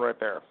beautiful run right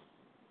there.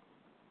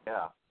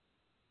 Yeah.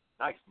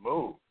 Nice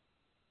move.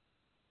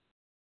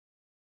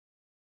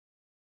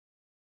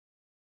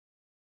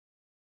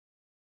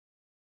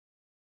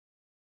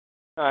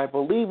 I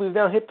believe we've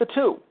now hit the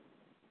 2.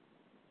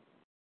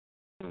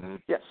 Mm-hmm.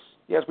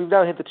 Yes, we've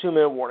now hit the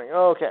 2-minute warning.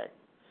 Okay.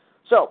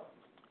 So,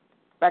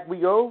 back we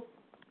go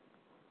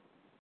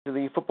to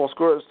the football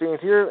score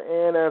standings here.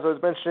 And as I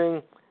was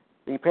mentioning,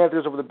 the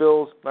Panthers over the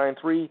Bills,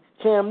 9-3.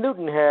 Cam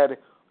Newton had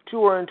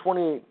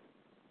 228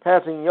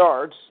 passing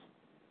yards.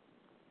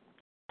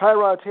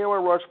 Tyrod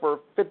Taylor rushed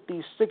for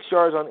 56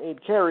 yards on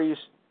 8 carries.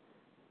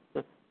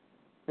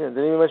 Didn't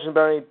even mention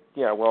about any,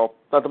 not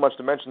that much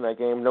to mention in that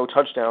game. No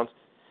touchdowns.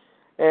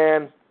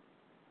 And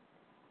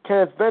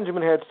Kenneth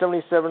Benjamin had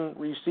 77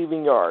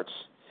 receiving yards.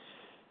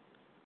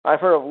 I've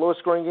heard of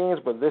low-scoring games,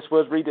 but this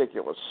was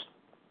ridiculous.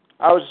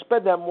 I would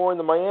expect that more in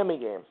the Miami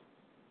game.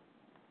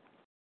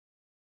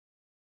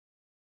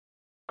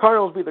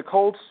 Cardinals beat the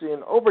Colts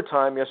in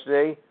overtime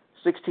yesterday,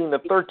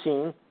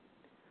 16-13.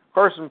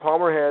 Carson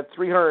Palmer had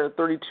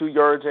 332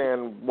 yards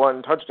and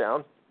 1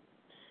 touchdown.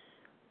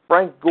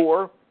 Frank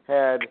Gore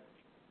had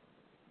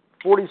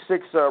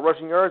 46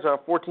 rushing yards on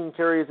 14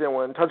 carries and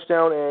 1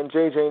 touchdown, and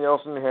J.J.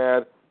 Nelson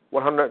had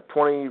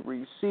 120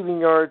 receiving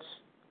yards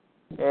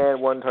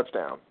and 1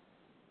 touchdown.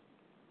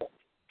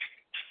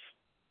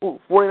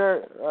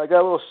 49ers, I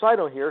got a little side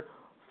note here.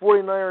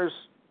 49ers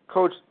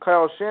coach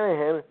Kyle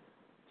Shanahan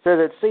said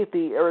that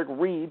safety Eric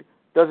Reed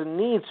doesn't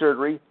need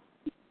surgery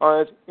on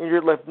his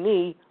injured left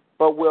knee,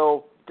 but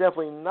will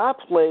definitely not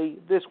play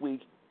this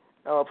week.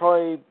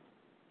 Probably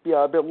be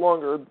a bit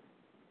longer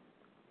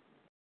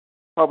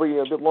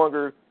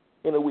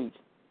in a week.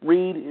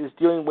 Reed is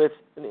dealing with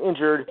an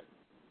injured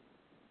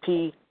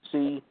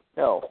PCL.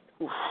 hell.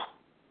 Oof.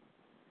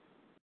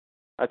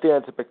 I think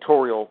that's a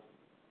pectoral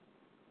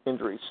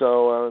injury,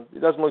 so it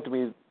doesn't look to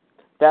be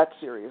that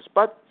serious.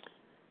 But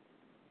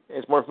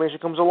as more information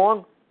comes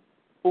along,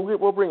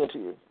 we'll bring it to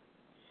you.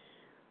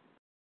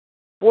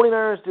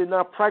 49ers did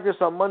not practice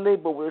on Monday,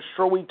 but with a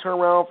short week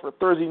turnaround for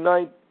Thursday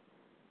night,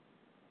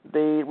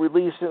 they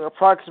released an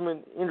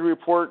approximate injury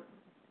report.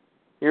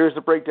 Here's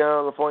the breakdown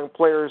of the following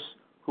players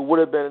who would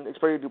have been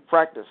expected to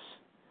practice.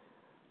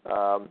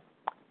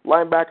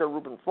 Linebacker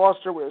Reuben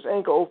Foster with his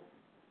ankle.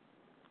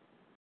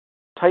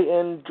 Tight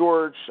end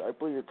George, I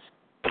believe it's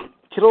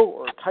Kittle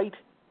or Kite.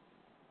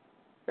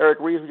 Eric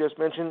Reeves, we just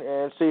mentioned,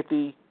 and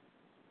safety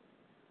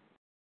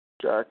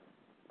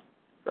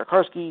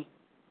Jakarski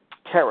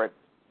Carrot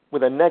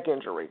with a neck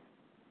injury.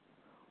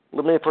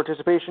 Limited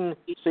participation,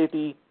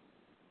 safety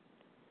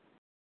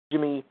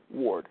Jimmy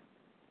Ward.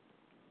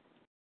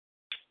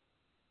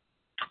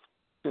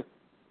 It's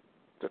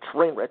a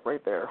train wreck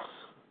right there.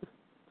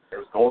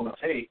 There's Golden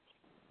Tate.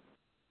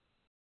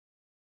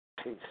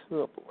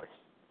 Oh, boy.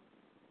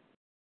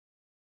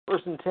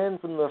 1st and 10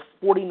 from the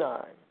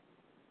 49.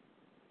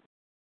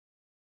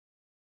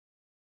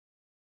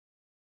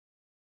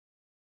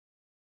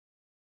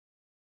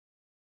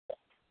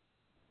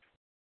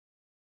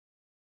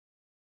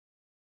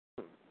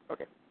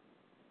 Okay.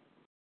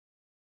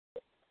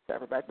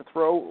 Stafford back to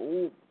throw.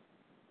 Ooh.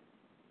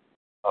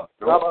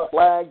 Drop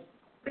flag.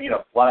 Need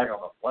a flag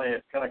on the play.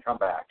 It's going to come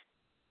back.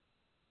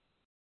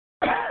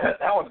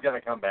 That one's going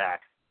to come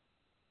back.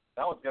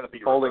 That one's going to be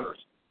holding.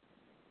 Reversed.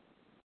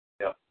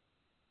 Yep.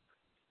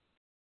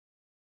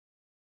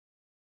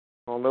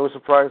 Well, no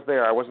surprise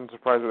there. I wasn't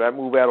surprised with that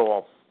move at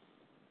all.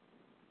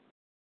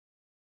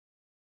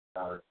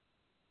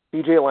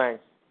 DJ Lang.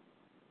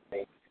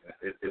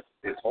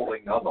 It's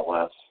holding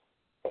nonetheless.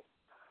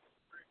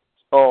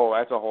 Oh,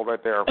 that's a hold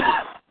right there.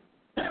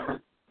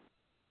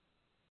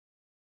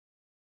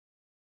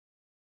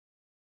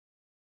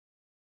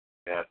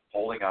 And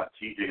holding on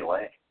TJ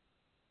Lang.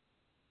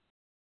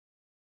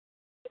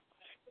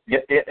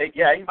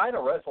 Yeah, he might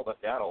have wrestled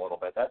it down a little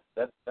bit.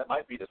 That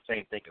might be the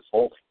same thing as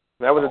holding.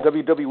 That was a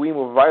WWE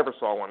move if I ever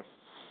saw one.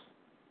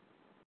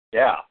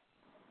 Yeah.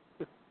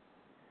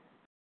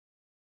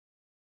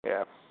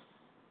 Yeah.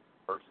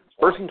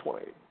 First and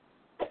 20.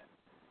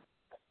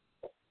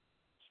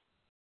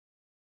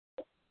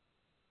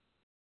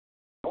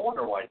 I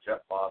wonder why Jeff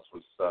Moss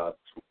was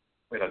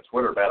in a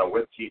Twitter battle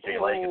with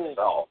TJ Lang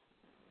himself.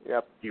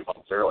 Yep. A few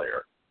months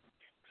earlier.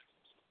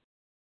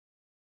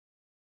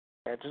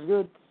 Catch is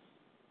good.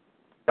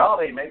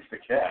 Galladay makes the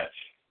catch.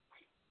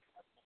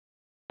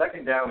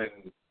 2nd down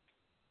and,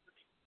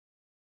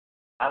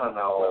 I don't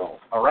know,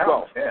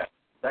 around 10.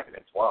 2nd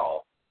and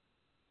 12.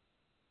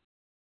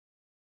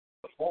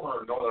 The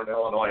former Northern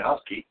Illinois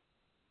Husky.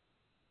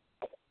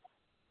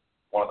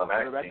 One of the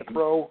magazines. Back to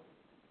throw.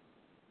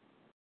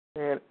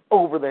 And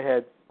over the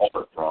head.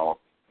 Overthrown.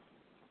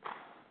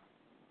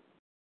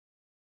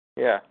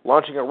 Yeah,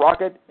 launching a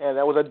rocket, and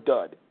that was a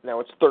dud. Now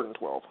it's 3rd and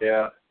 12.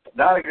 Yeah,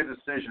 not a good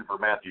decision for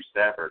Matthew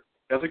Stafford.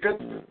 It was a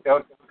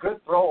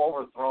good throw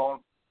overthrown.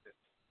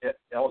 It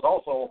was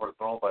also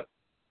overthrown, but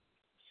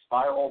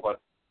spiral. But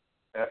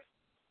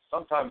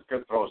sometimes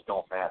good throws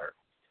don't matter.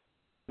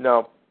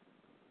 No,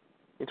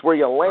 it's where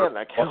you land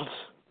that counts.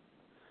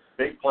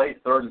 Big play,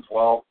 3rd and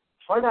 12.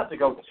 Try not to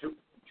go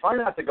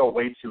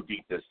way too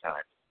deep this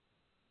time.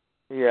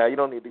 Yeah, you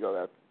don't need to go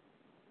that.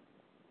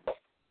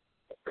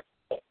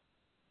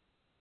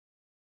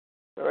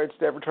 All right,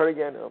 Stafford, try it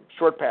again.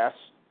 Short pass.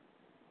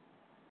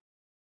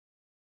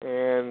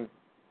 And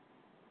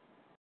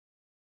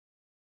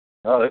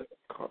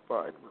caught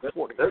by number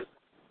 40.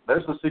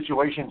 There's the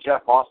situation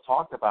Jeff Moss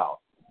talked about.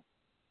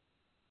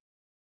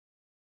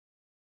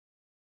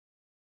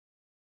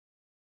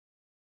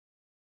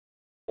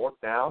 4th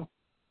down.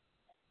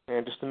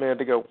 And just a minute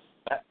to go.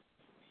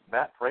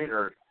 Matt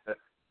Prater.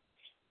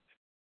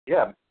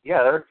 Yeah.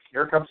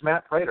 Here comes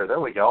Matt Prater.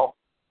 There we go.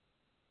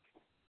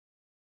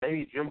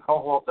 Maybe Jim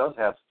Caldwell does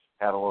have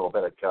a little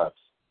bit of guts.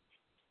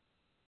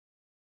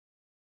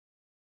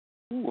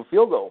 Ooh, a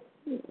field goal.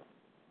 Ooh.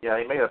 Yeah,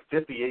 he made a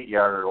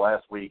 58-yarder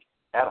last week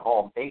at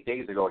home 8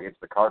 days ago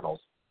against the Cardinals.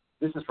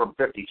 This is from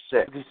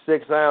 56.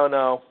 56, I don't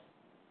know.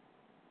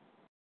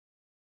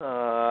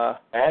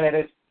 And it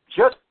is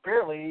just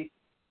barely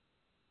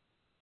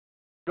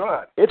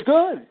good. It's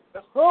good.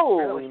 Just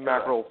Holy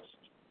mackerel.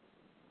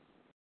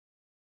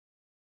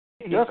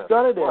 Just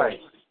got it in.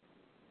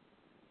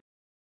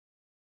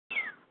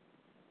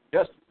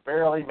 Just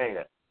barely made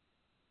it.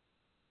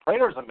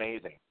 Prater's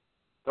amazing.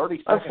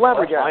 30 I'm seconds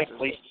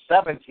flabbergasted.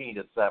 left,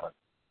 17-7.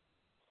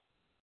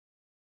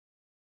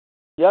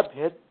 Yep,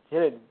 hit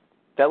it.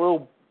 That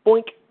little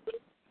boink.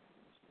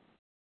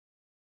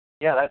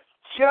 Yeah, that's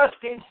just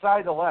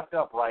inside the left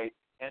upright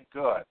and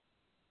good.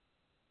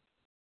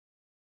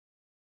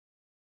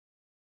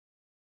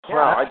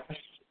 Wow. Did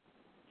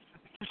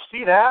you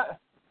see that?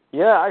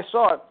 Yeah, I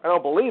saw it. I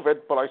don't believe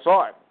it, but I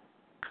saw it.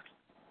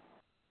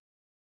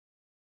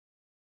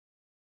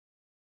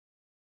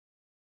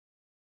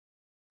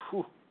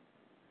 Whew.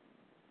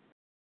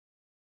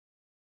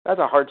 That's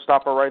a hard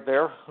stopper right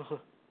there.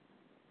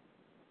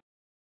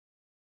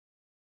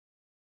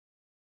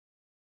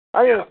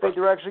 I didn't think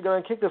they were actually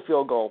going to kick the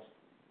field goal.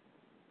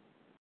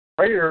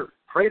 Prater's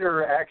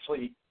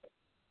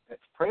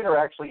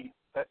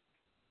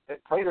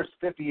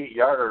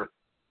 58-yarder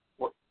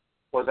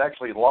was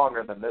actually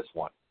longer than this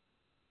one,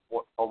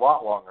 a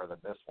lot longer than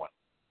this one.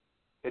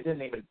 It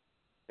didn't even.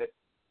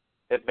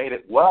 It made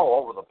it well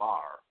over the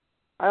bar.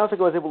 I don't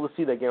think I was able to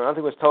see that game. I don't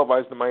think it was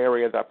televised in my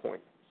area at that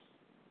point.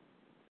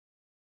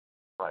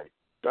 Right.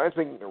 Giants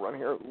making a run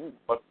here. Ooh.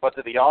 But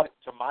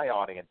to my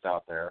audience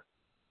out there,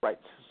 right,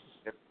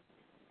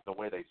 the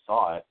way they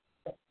saw it.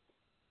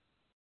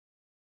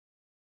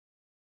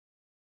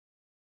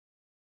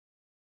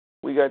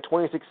 We got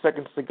 26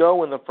 seconds to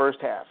go in the first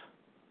half.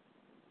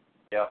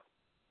 Yeah.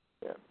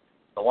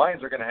 The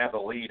Lions are going to have the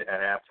lead at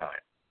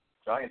halftime.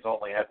 Giants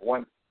only have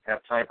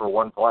time for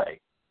one play,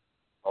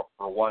 or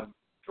for one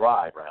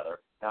drive rather,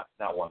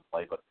 not one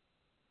play, but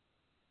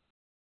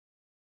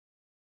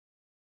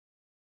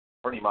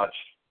pretty much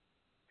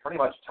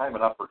time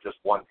enough for just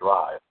one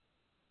drive.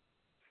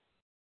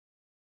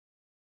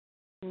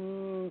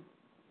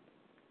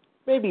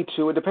 Maybe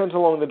two. It depends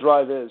how long the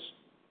drive is.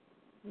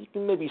 You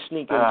can maybe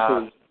sneak in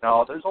two.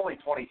 No, there's only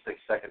 26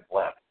 seconds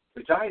left.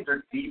 The Giants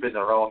are deep in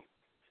their own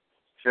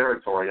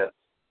territory at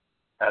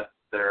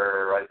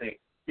their,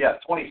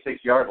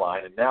 26-yard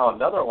line, and now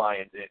another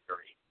Lions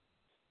injury.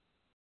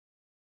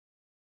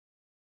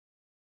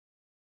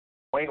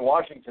 Wayne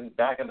Washington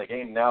back in the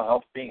game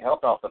now, being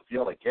helped off the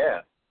field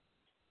again.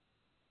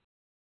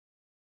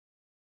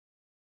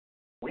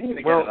 We need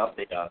to get an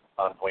update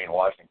on Wayne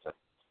Washington.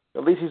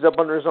 At least he's up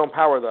under his own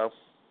power, though.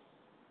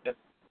 Yep.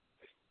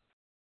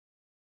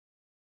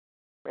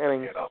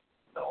 Manning. No.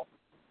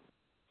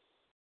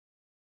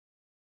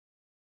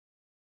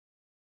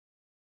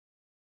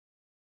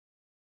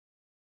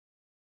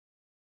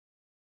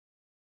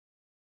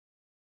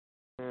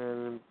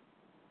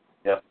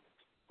 Yep.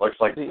 Looks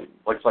like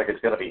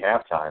it's going to be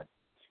halftime.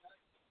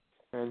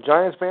 And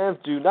Giants fans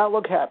do not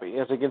look happy,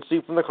 as you can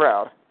see from the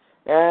crowd.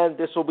 And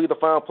this will be the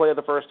final play of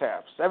the first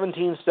half.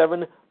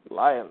 17-7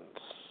 Lions.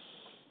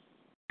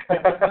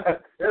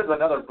 There's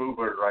another boo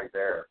bird right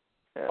there.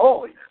 Yeah.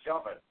 Holy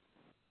jumping.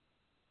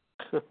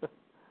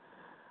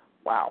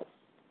 Wow.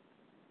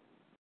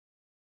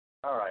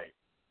 All right.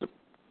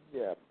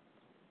 Yeah.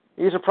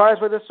 Are you surprised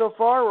by this so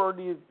far, or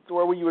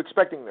were you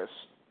expecting this?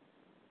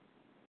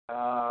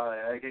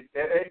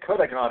 It could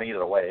have gone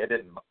either way. It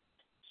didn't,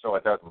 so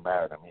it doesn't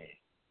matter to me.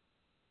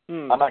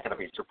 I'm not going to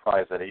be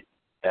surprised at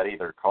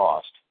either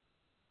cost.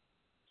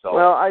 So.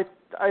 Well, I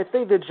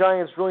think the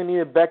Giants really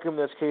needed Beckham in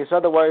this case.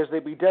 Otherwise,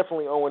 they'd be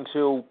definitely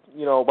 0-2,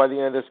 by the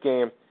end of this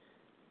game.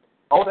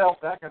 Odell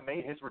Beckham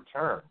made his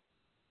return.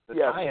 The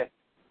Giants.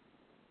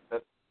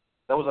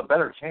 There was a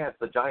better chance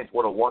the Giants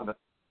would have won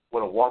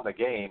the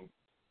game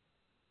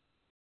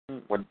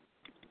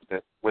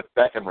with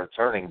Beckham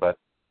returning, but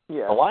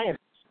the Lions.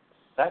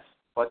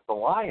 But the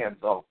Lions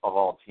of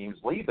all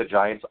teams lead the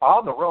Giants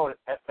on the road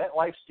at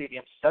MetLife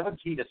Stadium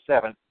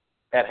 17-7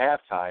 at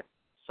halftime.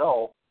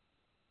 So,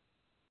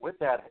 with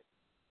that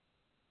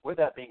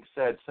being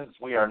said, since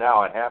we are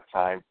now at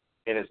halftime,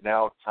 it is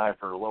now time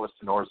for Louis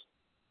Tenor's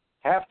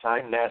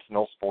halftime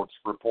National Sports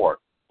Report.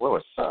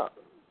 Louis.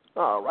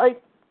 All right.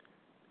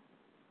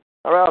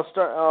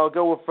 I'll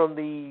go from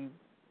the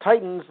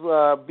Titans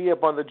beat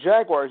up on the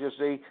Jaguars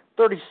yesterday,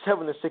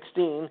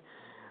 37-16.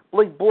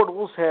 Blake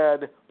Bortles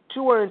had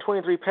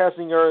 223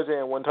 passing yards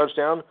and one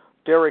touchdown.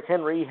 Derrick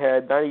Henry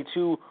had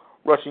 92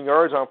 rushing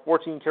yards on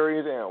 14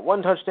 carries and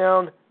one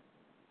touchdown.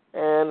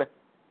 And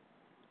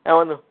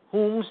Allen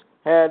Hooms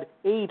had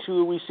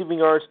 82 receiving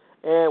yards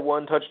and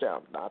one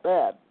touchdown. Not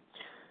bad.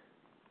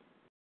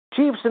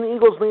 Chiefs and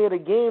Eagles made it a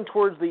game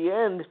towards the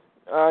end.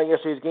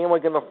 Yesterday's game,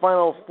 like in the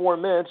final 4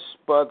 minutes,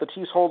 but the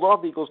Chiefs hold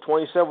off the Eagles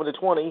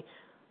 27-20.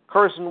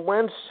 Carson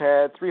Wentz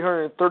had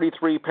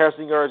 333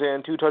 passing yards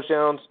and 2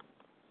 touchdowns.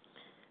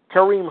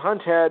 Kareem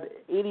Hunt had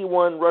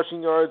 81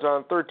 rushing yards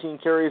on 13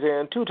 carries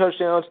and 2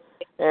 touchdowns,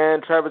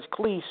 and Travis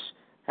Kelce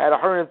had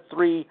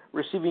 103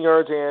 receiving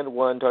yards and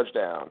 1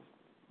 touchdown.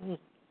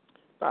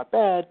 Not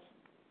bad.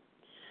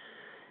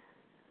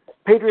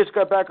 Patriots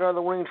got back on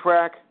the winning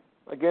track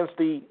against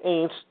the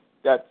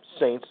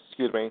Saints,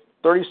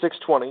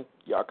 36-20.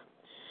 Yuck.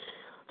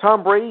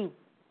 Tom Brady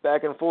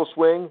back in full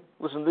swing.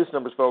 Listen to these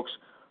numbers, folks.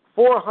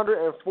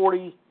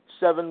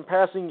 447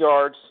 passing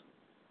yards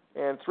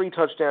and 3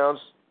 touchdowns.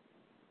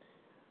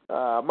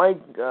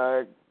 Mike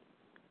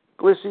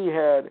Glissy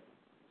had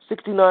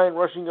 69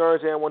 rushing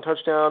yards and 1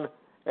 touchdown,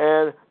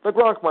 and the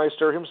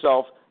Gronkmeister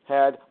himself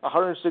had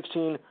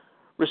 116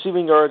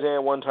 receiving yards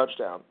and 1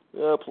 touchdown.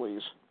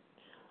 Please.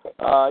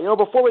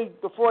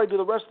 Before I do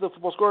the rest of the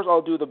football scores,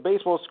 I'll do the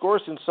baseball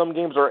scores since some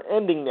games are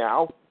ending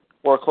now,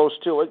 or close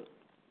to it.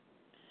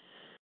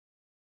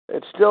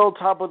 It's still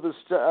top of the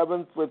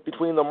 7th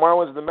between the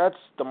Marlins and the Mets.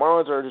 The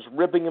Marlins are just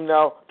ripping them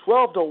now,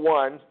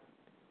 12-1.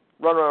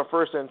 Runner on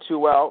first and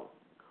 2 out.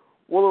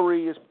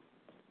 Woolery is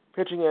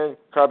pitching and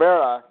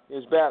Cabrera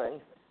is batting.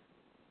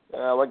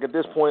 At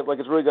this point,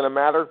 it's really going to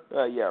matter?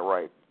 Yeah,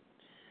 right.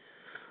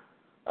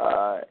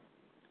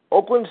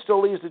 Oakland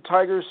still leads the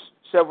Tigers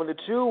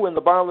 7-2 in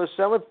the bottom of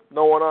the 7th.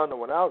 No one on, no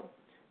one out.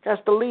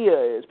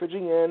 Castilla is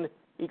pitching and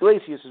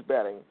Iglesias is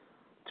batting.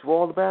 To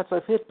all the bats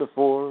I've hit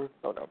before.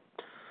 Oh,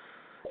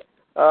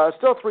 no.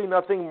 Still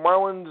 3-0.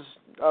 Marlins,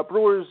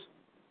 Brewers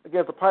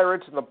against the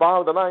Pirates in the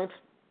bottom of the 9th.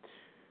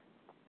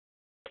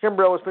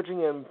 Kimbrell is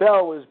pitching and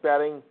Bell is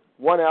batting.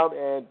 1 out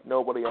and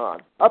nobody on.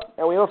 Up,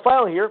 and we have a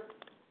final here.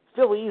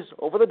 Phillies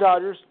over the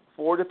Dodgers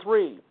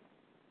 4-3.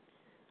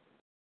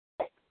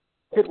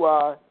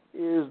 Pitwa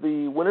is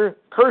the winner.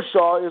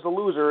 Kershaw is the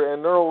loser,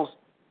 and Nerles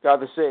got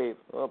the save.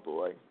 Oh,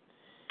 boy.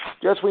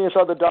 Just when you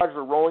thought the Dodgers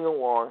were rolling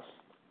along.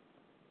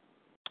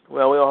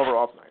 Well, we all have our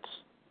off nights.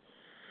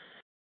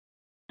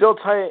 Still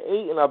tied at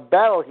 8 in a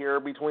battle here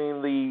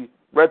between the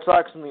Red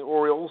Sox and the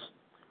Orioles.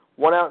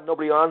 1 out,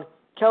 nobody on.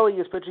 Kelly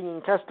is pitching,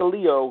 and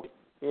Castillo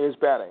is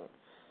batting.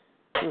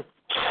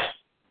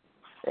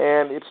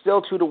 And it's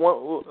still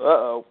 2-1.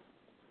 Uh-oh.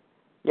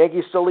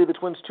 Yankees still lead the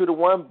Twins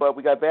 2-1, but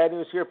we got bad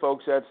news here,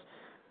 folks. That's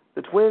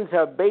the Twins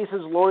have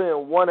bases loaded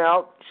and 1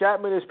 out.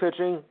 Chapman is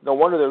pitching. No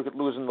wonder they're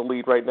losing the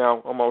lead right now,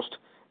 almost.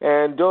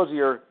 And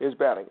Dozier is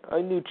batting.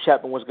 I knew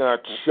Chapman was going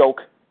to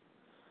choke.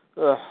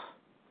 Ugh.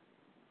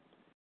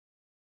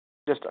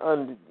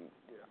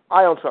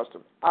 I don't trust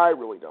him. I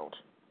really don't.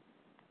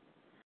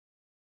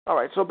 All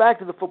right, so back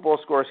to the football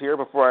scores here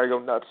before I go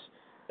nuts.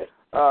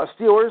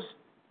 Steelers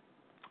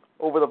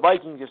over the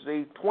Vikings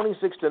yesterday,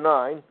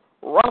 26-9.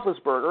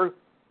 Roethlisberger,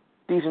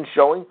 decent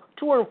showing,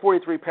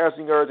 243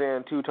 passing yards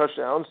and 2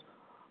 touchdowns.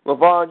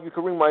 Levon, you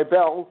can ring my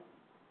bell.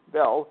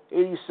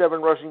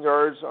 87 rushing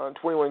yards on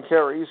 21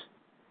 carries.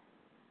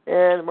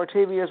 And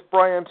Martavius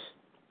Bryant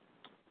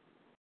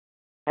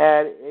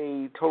had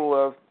a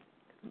total of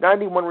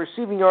 91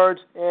 receiving yards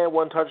and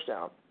 1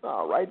 touchdown.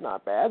 All right,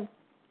 not bad.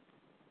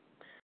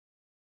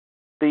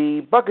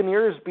 The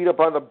Buccaneers beat up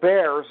on the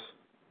Bears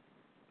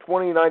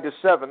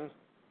 29-7.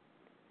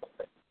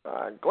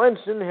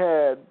 Glenson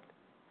had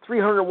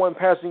 301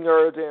 passing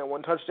yards and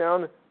 1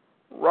 touchdown.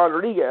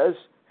 Rodriguez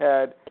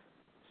had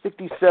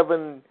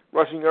 67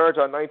 rushing yards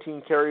on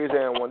 19 carries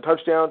and 1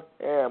 touchdown.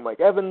 And Mike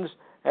Evans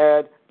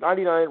had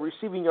 99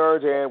 receiving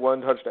yards and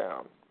 1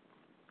 touchdown.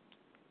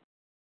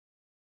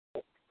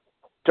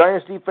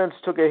 Giants defense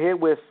took a hit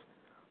with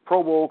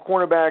Pro Bowl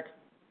cornerback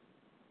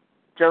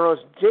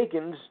Janoris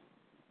Jenkins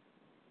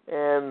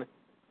and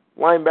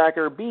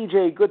linebacker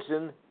B.J.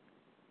 Goodson,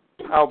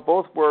 how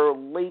both were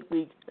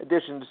late-week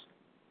additions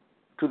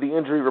to the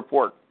injury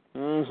report.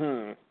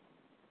 More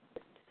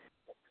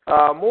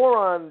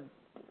on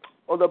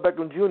Odell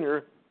Beckham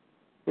Jr.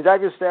 His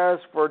active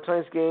status for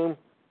tonight's game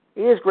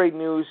is great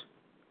news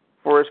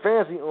for his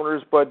fantasy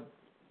owners, but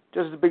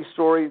just a big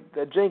story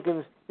that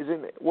Jenkins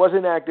was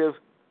inactive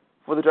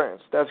for the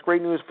Giants. That's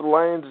great news for the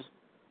Lions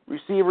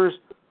receivers,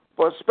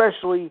 but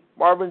especially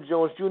Marvin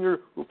Jones Jr.,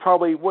 who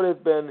probably would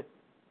have been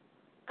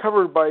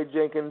covered by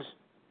Jenkins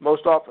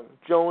most often.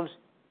 Jones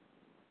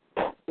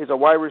is a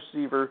wide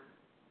receiver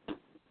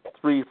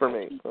 3 for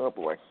me. Oh,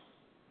 boy.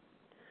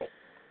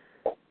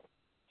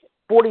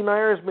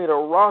 49ers made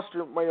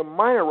a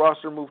minor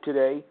roster move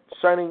today,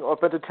 signing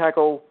offensive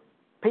tackle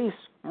Pace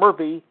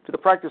Murphy to the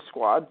practice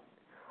squad.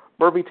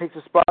 Murphy takes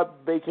a spot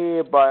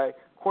vacated by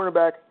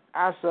cornerback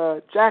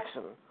Asa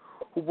Jackson,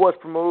 who was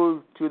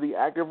promoted to the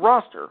active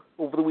roster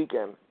over the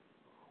weekend.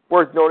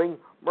 Worth noting,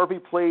 Murphy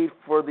played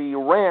for the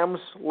Rams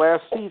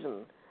last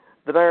season.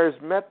 The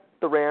Niners met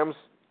the Rams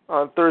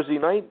on Thursday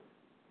night.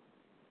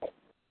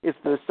 It's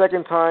the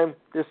second time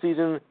this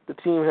season the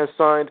team has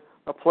signed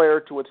a player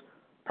to its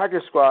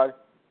practice squad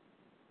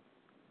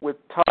with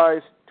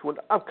ties to an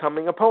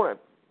upcoming opponent.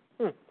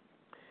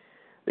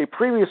 They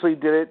previously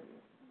did it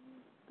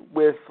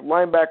with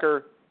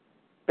linebacker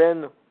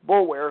Ben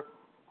Boulware,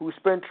 who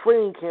spent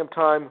training camp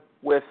time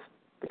with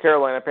the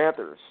Carolina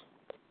Panthers.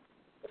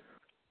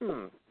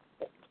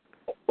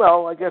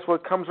 Well, I guess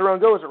what comes around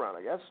goes around,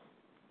 I guess.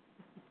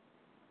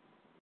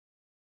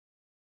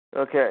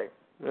 Okay.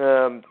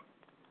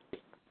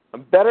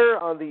 Better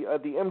on the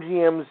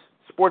MGM's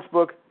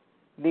sportsbook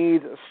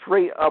needs a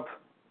straight-up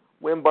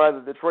win by the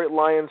Detroit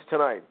Lions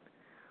tonight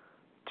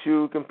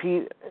to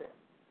compete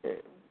in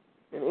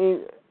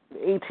an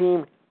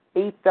 8-team,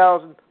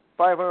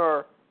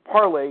 $8,500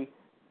 parlay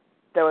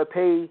that would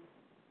pay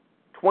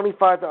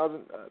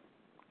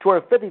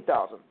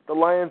 $250,000. The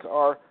Lions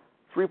are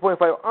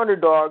 3.5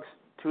 underdogs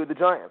to the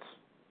Giants.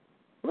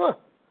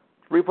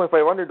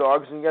 3.5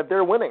 underdogs, and yet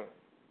they're winning.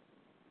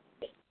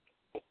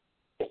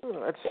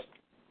 That's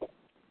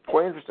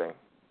quite interesting.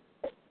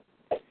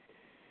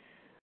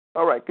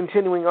 All right,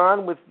 continuing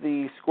on with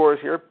the scores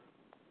here.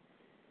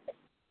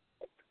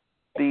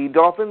 The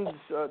Dolphins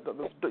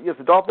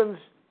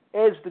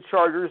edged the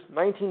Chargers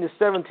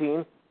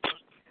 19-17.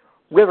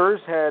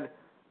 Rivers had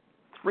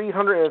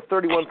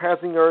 331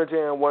 passing yards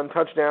and 1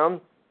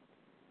 touchdown.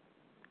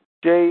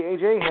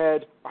 J.A.J.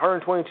 had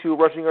 122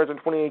 rushing yards and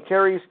 28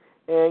 carries,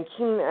 and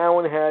Keenan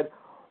Allen had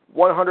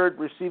 100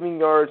 receiving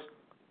yards.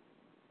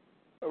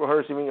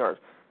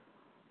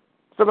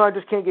 Somehow I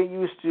just can't get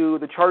used to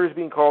the Chargers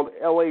being called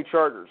L.A.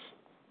 Chargers.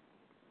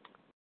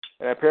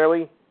 and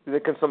apparently they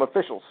can some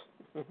officials.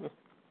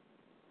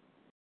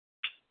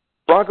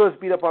 Broncos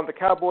beat up on the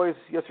Cowboys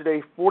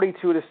yesterday,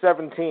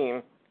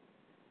 42-17.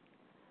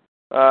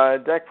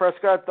 Dak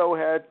Prescott, though,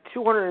 had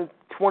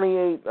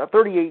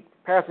 38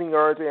 passing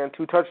yards and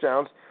 2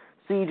 touchdowns.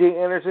 C.J.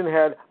 Anderson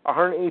had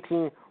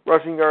 118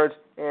 rushing yards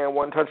and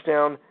 1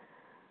 touchdown.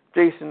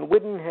 Jason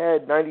Witten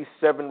had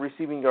 97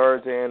 receiving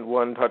yards and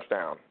 1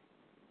 touchdown.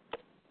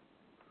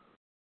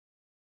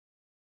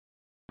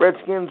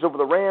 Redskins over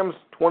the Rams,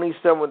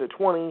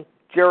 27-20.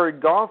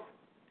 Jared Goff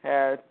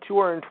had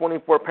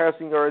 224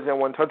 passing yards and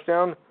 1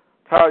 touchdown.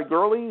 Todd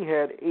Gurley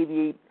had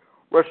 88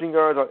 rushing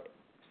yards on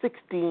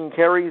 16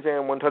 carries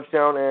and 1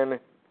 touchdown, and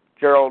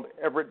Gerald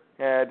Everett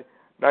had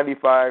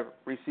 95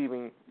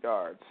 receiving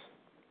yards.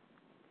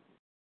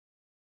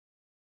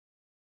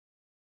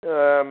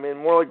 And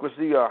more like was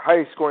the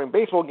high-scoring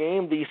baseball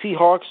game, the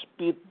Seahawks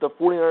beat the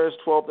 49ers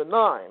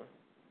 12-9.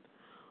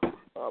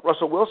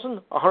 Russell Wilson,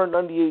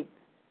 198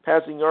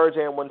 passing yards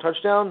and 1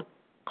 touchdown.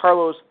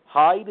 Carlos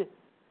Hyde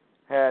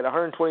had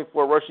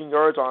 124 rushing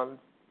yards on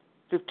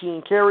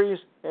 15 carries,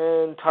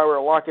 and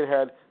Tyler Lockett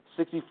had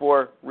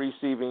 64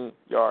 receiving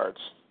yards.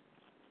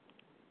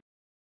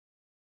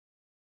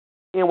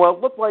 And what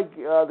looked like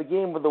the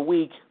game of the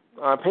week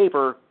on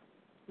paper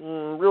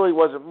really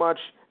wasn't much,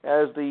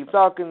 as the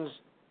Falcons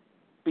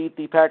beat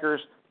the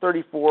Packers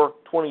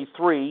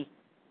 34-23.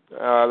 That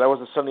was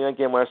a Sunday night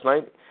game last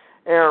night.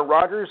 Aaron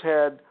Rodgers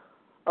had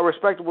a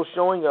respectable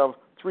showing of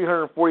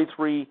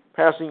 343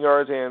 passing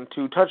yards and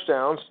 2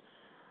 touchdowns.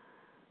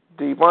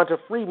 Devonta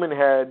Freeman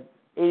had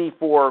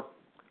 84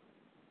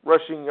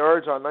 rushing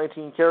yards on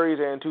 19 carries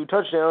and 2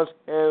 touchdowns,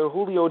 and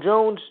Julio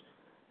Jones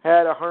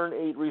had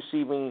 108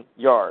 receiving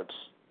yards.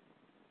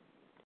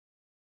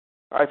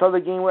 I thought the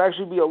game would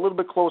actually be a little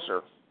bit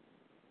closer,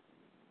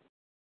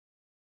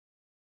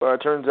 but it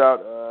turns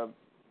out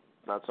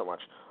not so much.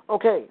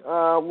 Okay,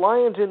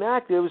 Lions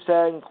inactives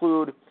that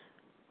include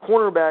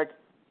cornerback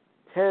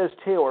Tez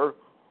Taylor,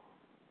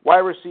 wide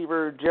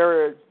receiver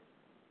Jared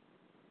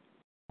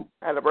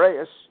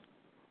Andreas,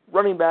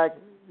 running back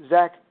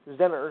Zach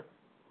Zenner,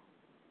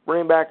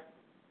 running back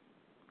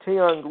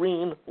Tayon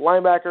Green,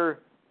 linebacker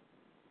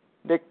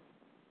Nick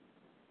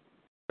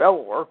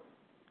Bellor,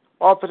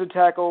 offensive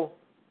tackle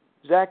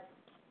Zach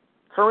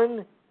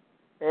Curran,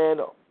 and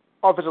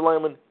offensive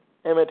lineman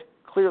Emmett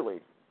Clearly.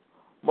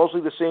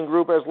 Mostly the same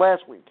group as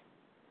last week.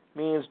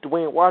 Means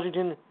Dwayne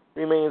Washington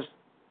remains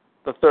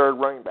the third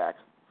running back.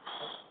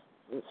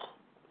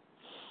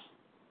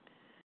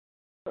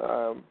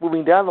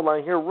 Moving down the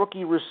line here,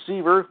 rookie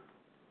receiver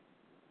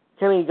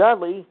Kenny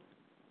Godley,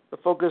 the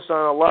focus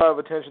on a lot of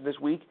attention this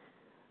week,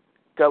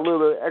 got a little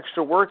bit of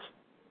extra work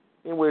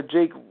in with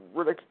Jake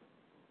Riddick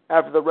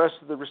after the rest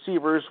of the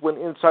receivers went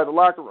inside the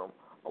locker room.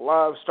 A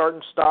lot of start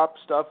and stop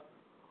stuff,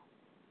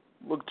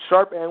 looked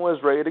sharp and was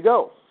ready to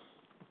go.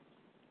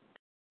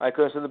 I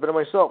could have said a bit of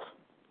myself.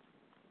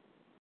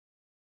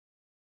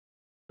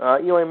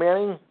 Eli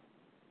Manning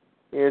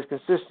is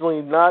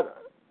consistently not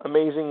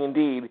amazing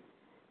indeed.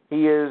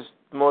 He is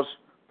the most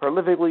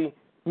prolifically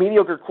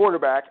mediocre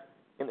quarterback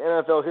in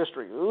NFL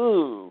history.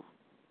 Ooh,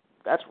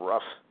 that's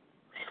rough.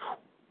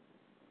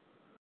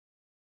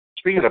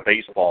 Speaking of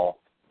baseball,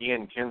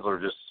 Ian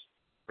Kinsler just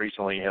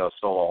recently hit a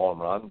solo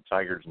home run.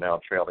 Tigers now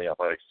trail the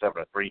Athletics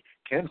 7-3.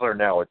 Kinsler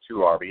now with 2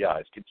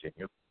 RBIs.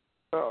 Continue.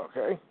 Oh,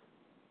 okay.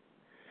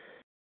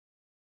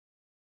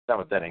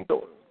 7th inning.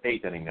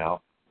 8th inning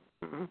now.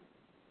 Mm-hmm.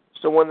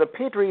 So when the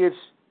Patriots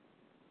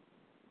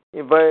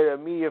invited a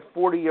media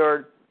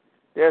 40-yard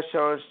dash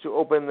challenge to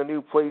open the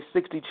new Play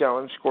 60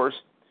 challenge course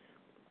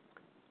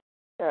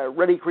at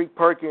Reedy Creek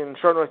Park in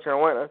Charlotte, North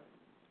Carolina,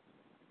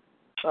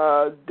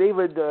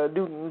 David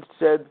Newton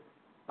said,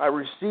 "I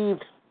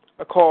received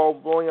a call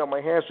blowing out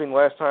my hamstring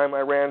last time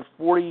I ran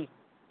 40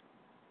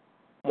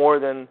 more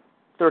than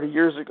 30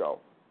 years ago.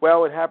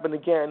 Well, it happened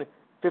again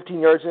 15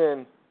 yards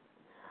in.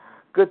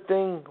 Good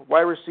thing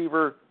wide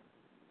receiver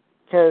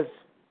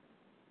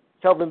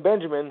Kelvin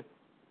Benjamin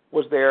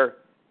was there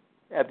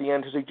at the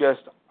end to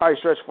suggest I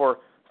stretch for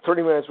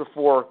 30 minutes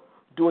before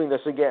doing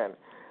this again."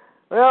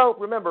 Well,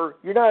 remember,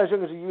 you're not as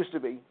young as you used to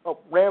be. Oh,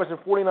 Rams and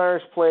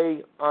 49ers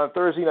play on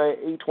Thursday night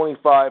at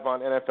 8:25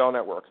 on NFL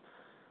Network.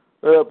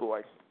 Oh,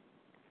 boy.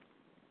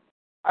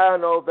 I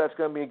don't know if that's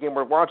going to be a game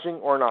worth watching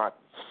or not.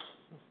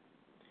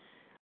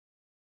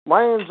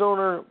 Lions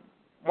owner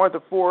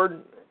Martha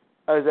Ford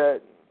is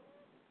at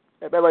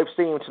MetLife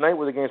Stadium tonight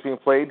where the game's being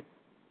played.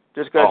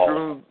 Just got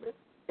driven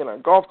in a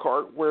golf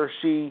cart where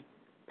she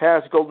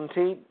passed Golden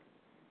Tate.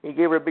 He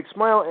gave her a big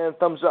smile and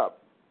thumbs up.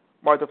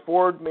 Martha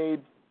Ford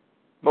made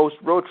most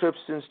road trips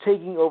since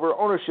taking over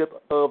ownership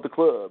of the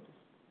club.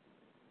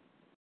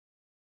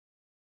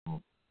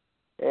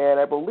 And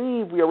I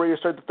believe we are ready to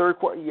start the third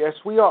quarter. Yes,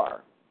 we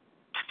are.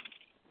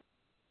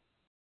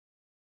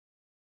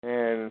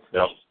 And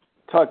yep.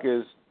 Tuck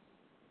is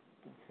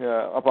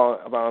up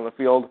on the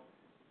field,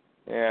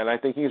 and I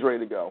think he's ready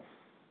to go.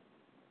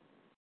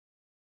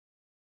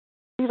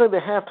 Seems like the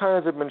half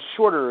times have been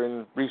shorter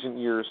in recent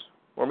years,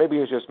 or maybe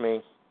it's just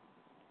me.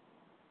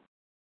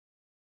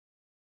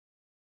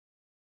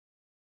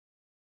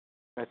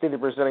 I think they're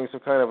presenting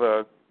some kind of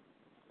a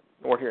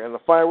more here, and the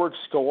fireworks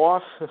go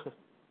off.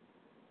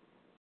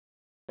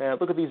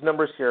 And look at these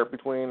numbers here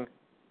between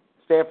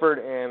Stanford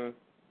and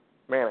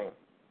Manning.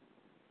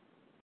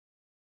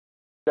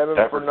 7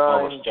 for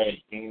 9.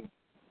 17,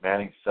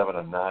 Manning 7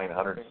 of 9,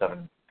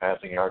 107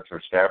 passing yards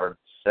for Stafford,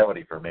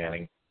 70 for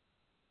Manning.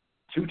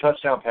 2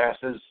 touchdown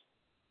passes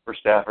for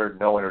Stafford,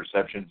 no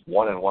interceptions,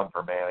 1 and 1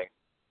 for Manning.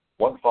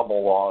 1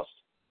 fumble lost,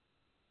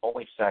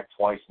 only sacked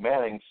twice.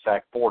 Manning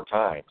sacked 4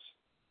 times.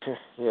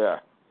 Yeah.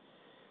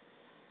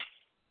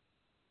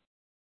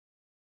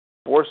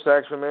 4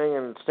 sacks for Manning,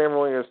 and Stanford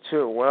only has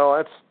 2.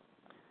 Well,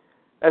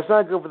 that's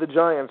not good for the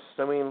Giants.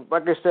 I mean,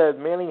 like I said,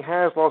 Manning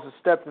has lost a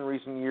step in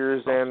recent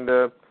years,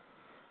 and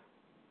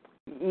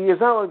he is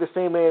not like the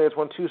same man that's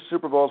won 2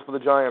 Super Bowls for the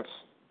Giants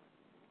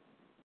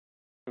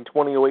in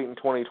 2008 and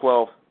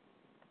 2012.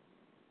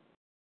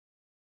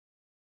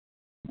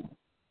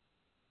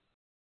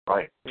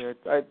 Right. Yeah,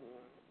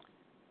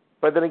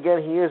 but then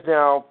again, he is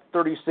now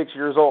 36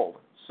 years old,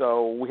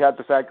 so we have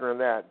to factor in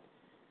that.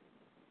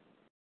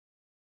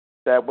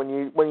 That when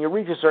you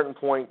reach a certain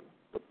point,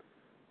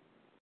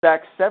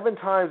 sacked 7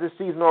 times this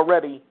season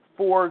already,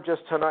 4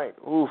 just tonight.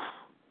 Oof.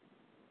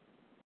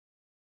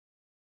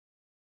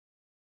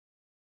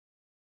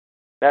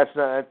 That's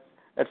not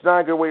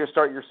a good way to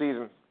start your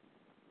season.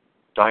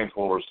 Giants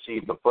will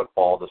receive the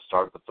football to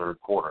start the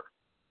third quarter.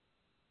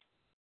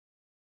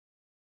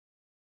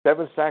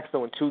 7 sacks,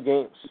 though, in 2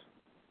 games.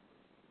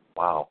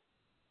 Wow.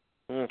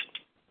 That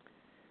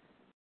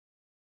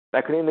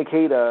could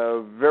indicate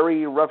a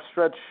very rough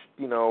stretch,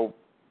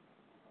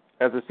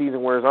 as the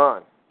season wears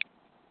on.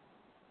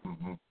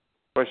 Mm-hmm.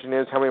 Question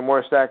is, how many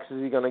more sacks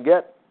is he going to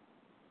get?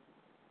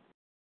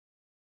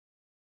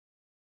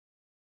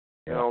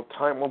 Yeah.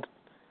 Time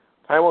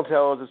will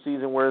tell as the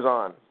season wears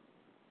on.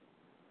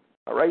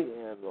 All right,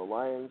 and the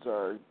Lions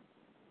are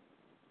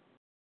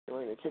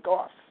going to kick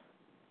off.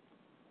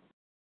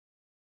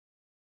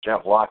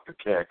 Jeff blocked the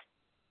kick.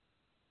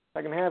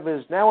 Second half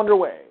is now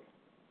underway.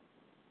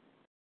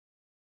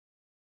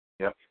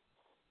 Yep.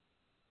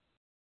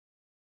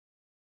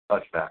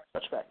 Touchback.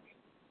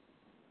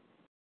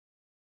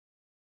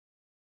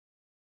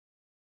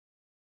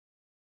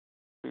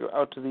 We go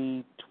out to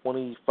the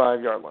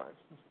 25-yard line.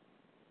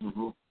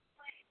 Mm-hmm.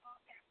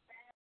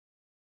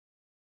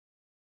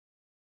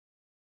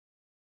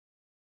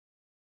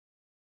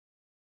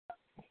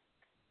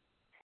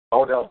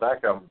 Odell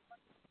Beckham.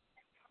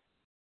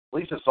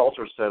 Lisa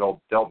Salter said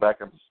Odell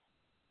Beckham's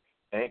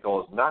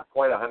ankle is not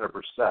quite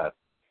 100%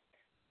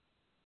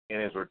 in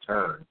his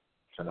return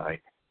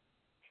tonight.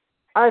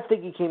 I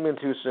think he came in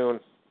too soon.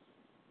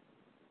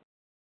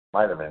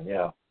 Might have been,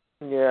 yeah.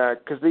 Yeah,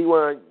 because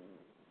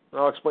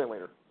I'll explain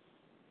later.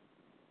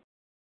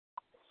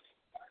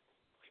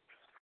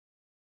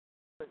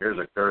 Here's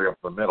a carry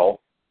up the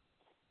middle.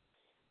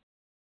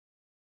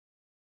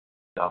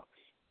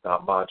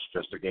 Not much,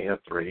 just a gain of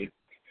 3.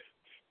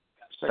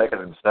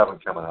 Second and 7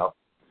 coming up.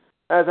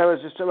 As I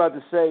was just about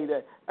to say,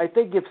 that I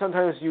think if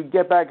sometimes you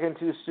get back in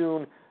too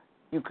soon,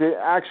 you could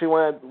actually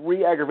want to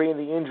re-aggravate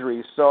the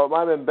injury. So it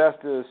might have been best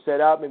to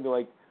set out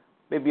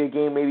maybe a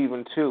game, maybe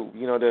even 2,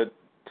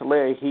 to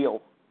lay a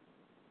heel.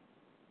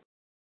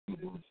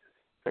 Mm-hmm.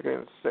 Second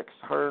and 6,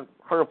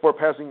 104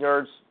 passing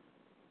yards,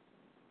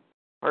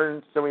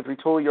 173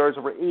 total yards,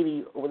 over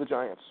 80 over the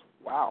Giants.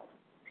 Wow.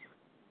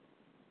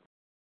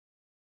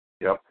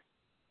 Yep.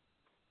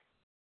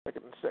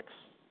 Second and 6.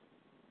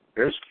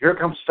 Here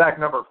comes sack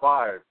number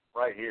 5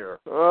 right here.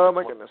 Oh,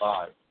 my goodness.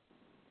 5.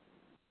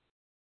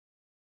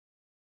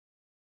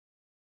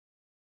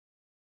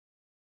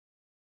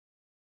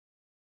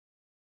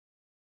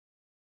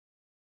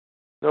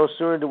 No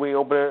sooner do we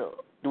open it,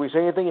 do we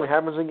say anything, and it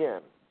happens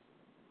again.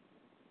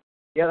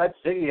 Yeah, that's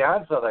Ziggy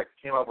Ansah that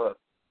came up with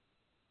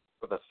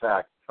a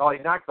sack. Oh, he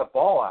knocked the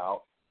ball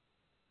out.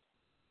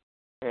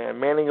 And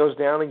Manning goes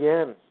down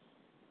again.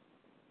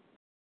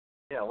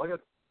 Yeah, look at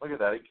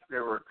that. He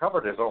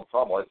recovered his own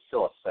fumble. It's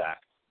still a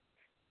sack.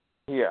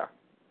 Yeah.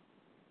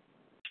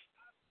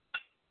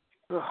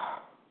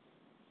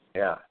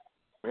 Yeah.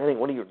 Manning,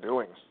 what are you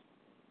doing?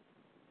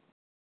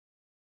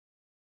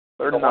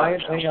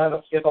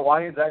 If the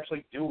Lions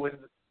actually do win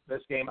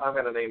this game, I'm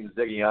going to name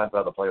Ziggy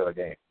Ansah the player of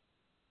the game.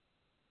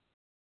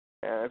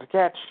 And it's a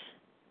catch.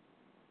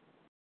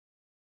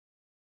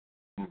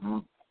 Mm-hmm.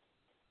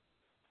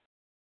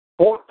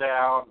 4th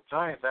down.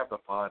 Giants have the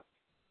punt.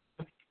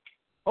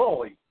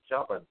 Holy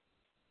jumping.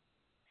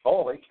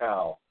 Holy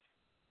cow.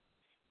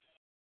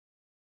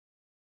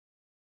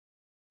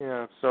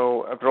 Yeah,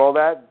 so after all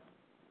that,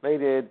 they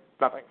did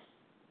nothing.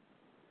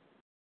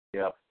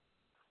 Yep.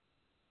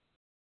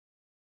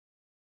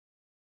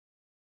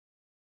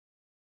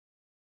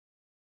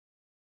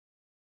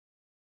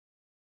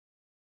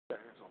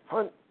 There's a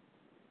punt.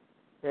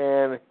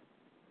 And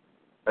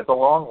It's a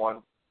long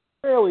one.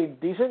 fairly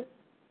decent.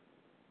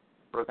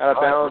 Out Out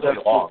of bounds. Really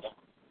long.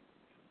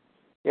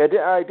 Yeah,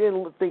 I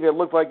didn't think it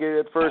looked like it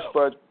at first,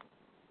 but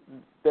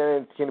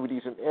then it can be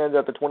decent. And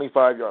at the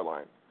 25-yard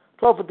line.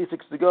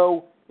 12:56 to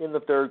go in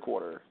the third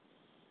quarter.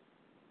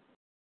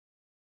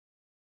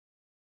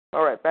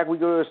 All right, back we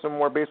go to some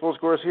more baseball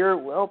scores here.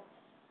 Well,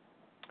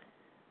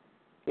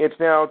 it's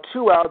now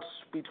 2 outs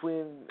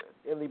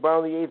in the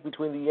bottom of the 8th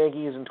between the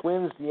Yankees and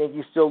Twins. The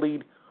Yankees still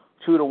lead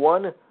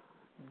 2-1.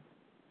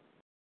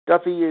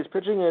 Duffy is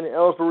pitching and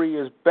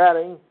Ellsbury is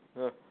batting.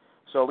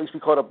 So at least we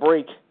caught a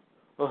break.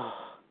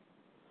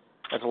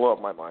 That's a low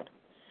of my mind.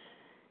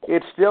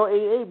 It's still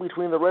 8-8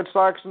 between the Red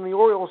Sox and the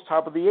Orioles,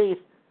 top of the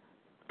 8th.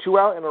 2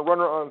 out and a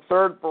runner on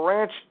third.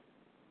 Branch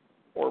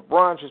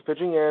is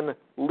pitching and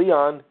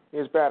Leon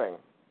is batting.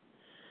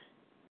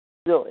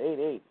 Still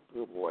 8-8.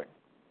 Oh boy.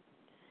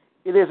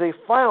 It is a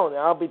final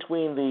now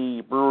between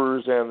the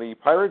Brewers and the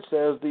Pirates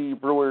as the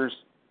Brewers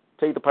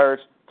take the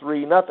Pirates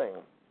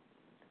 3-0.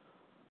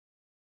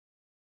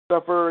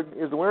 Suffer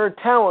is the winner.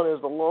 Talon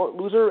is the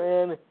loser,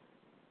 and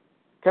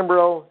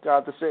Kimbrell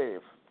got the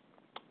save.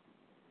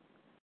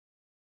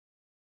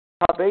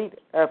 Top 8,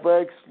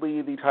 Athletics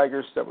lead the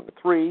Tigers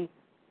 7-3.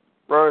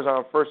 Runners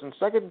on first and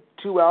second,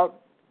 2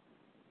 out.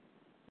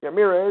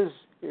 Ramirez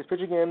is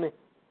pitching in.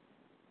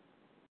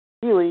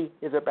 Healy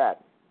is at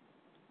bat.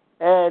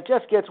 And it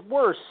just gets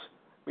worse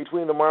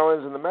between the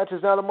Marlins and the Mets.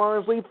 Now the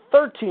Marlins lead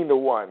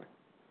 13-1.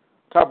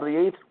 Top of the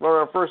 8th, runner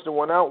on first and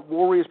 1 out.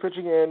 Worry is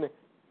pitching in.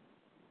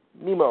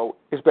 Nemo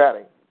is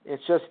batting.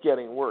 It's just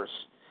getting worse.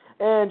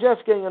 And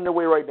just getting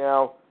underway right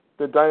now,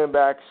 the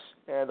Diamondbacks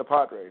and the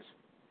Padres.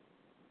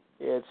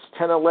 It's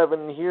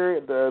 10-11 here.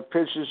 The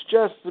pitch is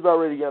just about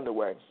ready to get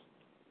underway.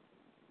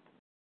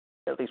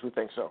 At least we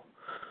think so.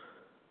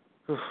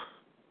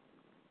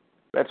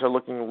 Mets are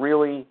looking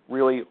really,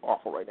 really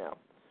awful right now.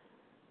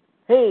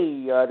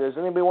 Hey, does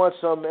anybody want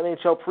some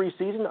NHL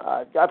preseason?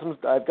 I've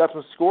got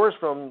some scores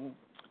from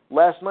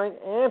last night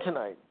and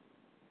tonight.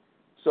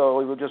 So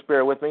you'll just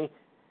bear with me.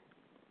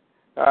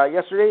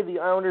 Yesterday, the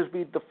Islanders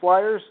beat the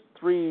Flyers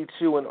 3-2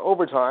 in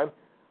overtime.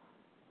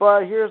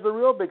 But here's the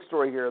real big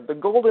story here. The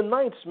Golden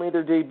Knights made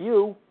their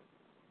debut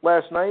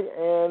last night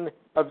and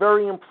a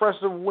very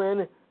impressive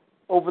win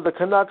over the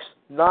Canucks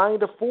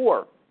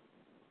 9-4.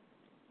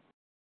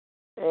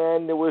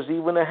 And there was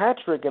even a hat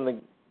trick in the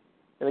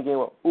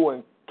game.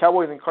 And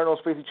Cowboys and Cardinals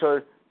face each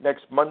other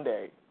next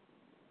Monday.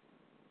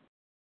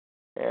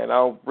 And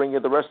I'll bring you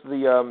the rest of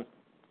the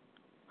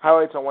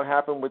highlights on what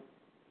happened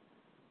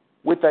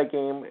with that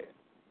game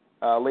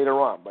later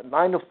on. But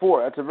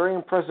 9-4, that's a very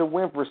impressive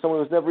win for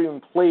someone who's never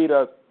even played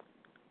a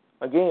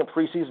game,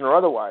 preseason or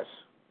otherwise.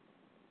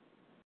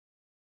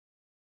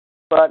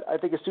 But I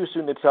think it's too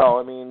soon to tell.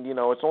 I mean,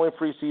 it's only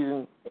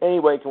preseason.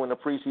 Anybody can win a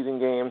preseason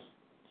game.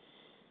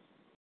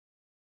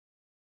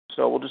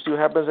 So we'll just see what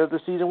happens as the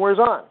season wears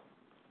on.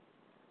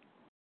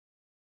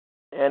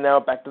 And now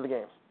back to the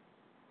game.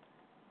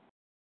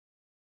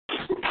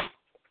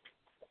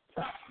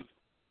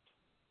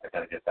 I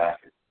got to get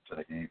back to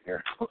the game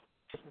here.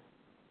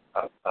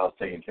 I was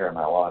taking care of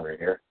my laundry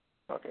here.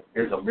 Okay.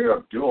 Here's Amir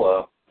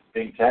Abdullah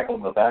being tackled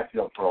in the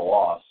backfield for a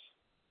loss.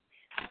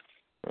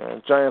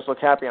 And Giants look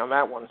happy on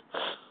that one.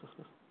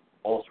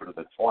 Closer to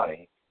the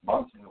 20.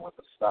 Munson with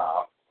the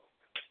stop.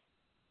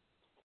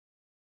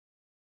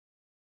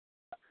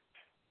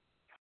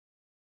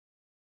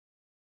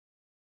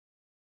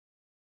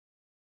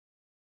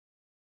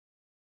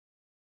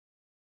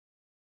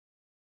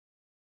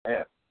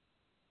 Man,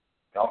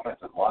 the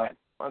offensive line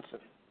Munson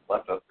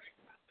left a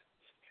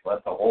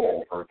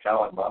hole for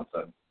Callan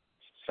Munson,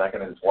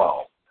 2nd and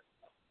 12.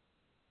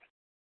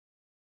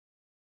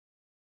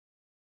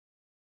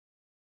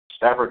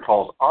 Stafford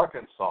calls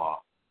Arkansas.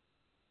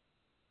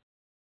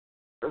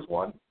 There's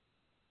one.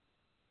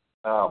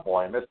 Oh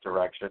boy,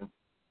 misdirection.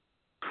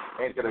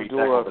 He's going to be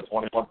tackled at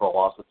 21 for a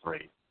loss of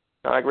 3.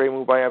 Not a great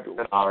move by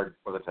Abdullah. Hard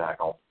for the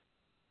tackle.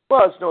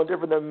 Well, it's no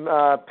different than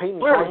Peyton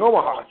calling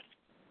Omaha.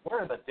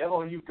 Where in the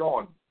devil are you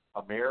going,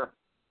 Amir?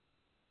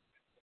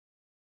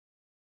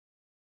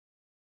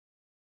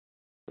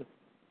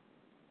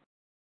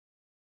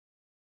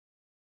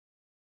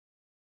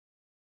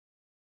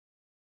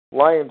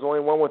 Lions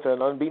only one with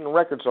an unbeaten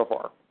record so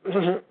far.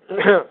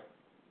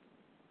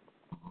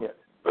 Yeah.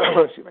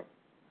 Excuse me.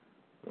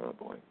 Oh,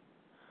 boy.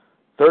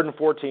 3rd and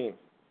 14.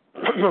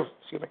 Excuse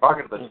me.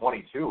 Target to the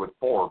 22 with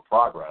forward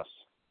progress.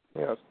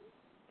 Yes.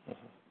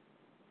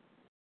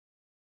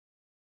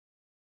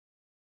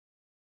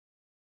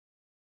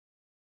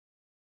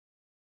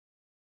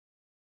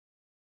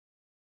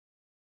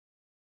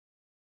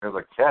 There's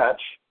a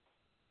catch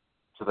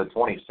to the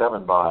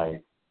 27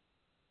 by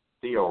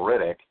Theo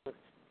Riddick.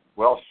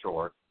 Well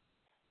short.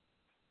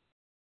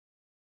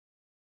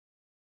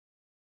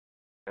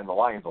 And the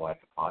Lions will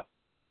have to punt.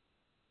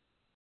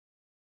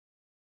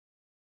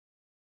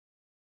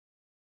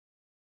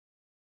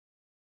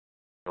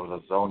 It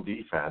was a zone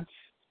defense.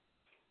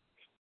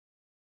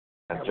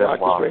 And Jeff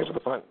Locke ready for the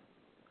punt.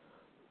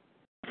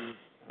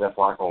 Jeff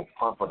Locke will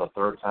punt for the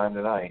 3rd time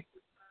tonight.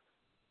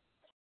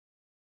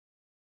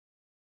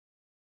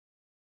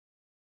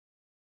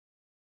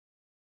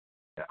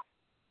 Yeah.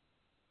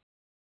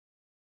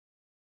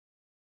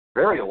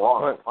 Very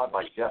long punt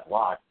by Jeff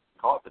Locke.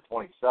 Caught the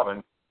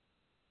 27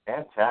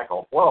 and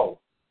tackle. Whoa.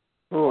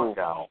 Look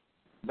out.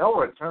 No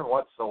return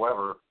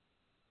whatsoever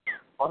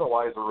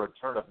otherwise a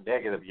return of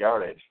negative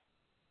yardage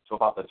to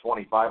about the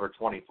 25 or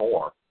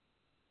 24.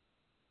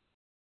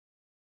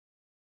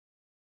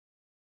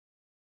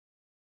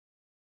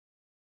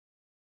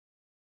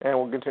 And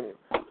we'll continue.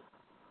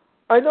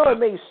 I know it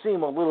may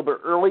seem a little bit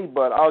early,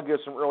 but I'll give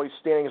some early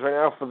standings right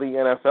now for the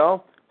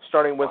NFL,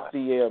 starting with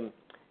the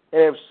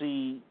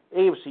AFC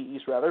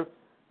East rather.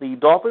 The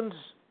Dolphins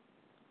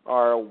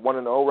are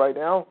 1-0 right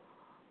now.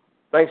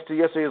 Thanks to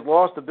yesterday's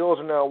loss, the Bills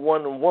are now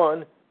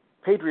 1-1.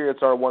 Patriots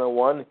are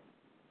 1-1,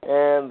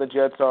 and the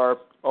Jets are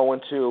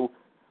 0-2,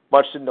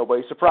 much to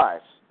nobody's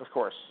surprise, of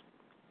course.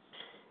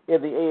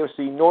 In the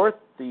AFC North,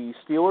 the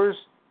Steelers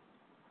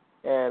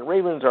and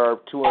Ravens are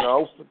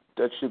 2-0.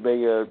 That should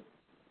be a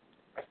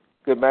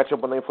good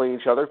matchup when they play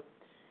each other.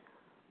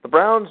 The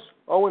Browns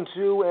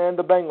 0-2 and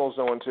the Bengals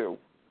 0-2.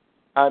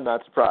 I'm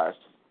not surprised.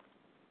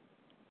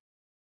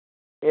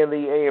 In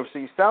the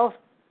AFC South,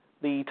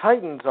 the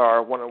Titans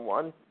are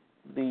 1-1.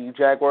 The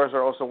Jaguars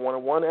are also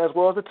 1-1, as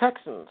well as the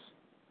Texans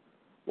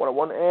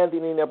 1-1, and the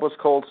Indianapolis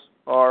Colts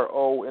are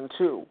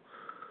 0-2.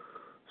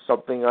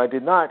 Something I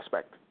did not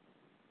expect.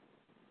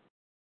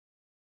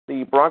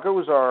 The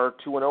Broncos are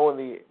 2-0 in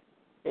the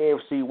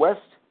AFC West.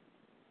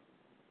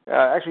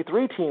 Actually,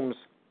 three teams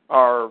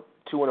are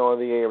 2-0 in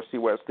the AFC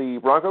West. The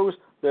Broncos,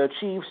 the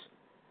Chiefs,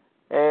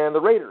 and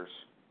the Raiders.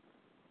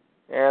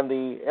 And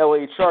the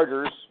LA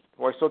Chargers,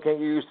 who I still can't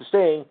get used to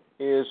saying,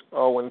 is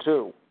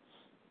 0-2.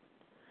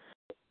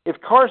 If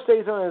Carr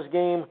stays on his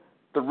game,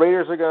 the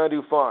Raiders are going to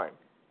do fine.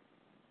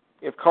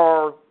 If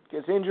Carr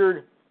gets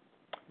injured,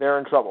 they're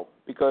in trouble,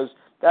 because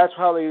that's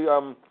how they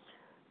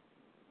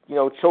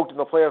choked in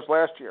the playoffs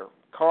last year.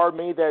 Carr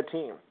made that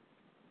team.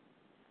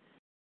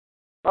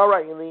 All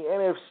right, in the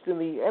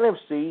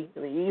NFC,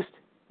 in the East,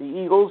 the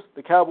Eagles,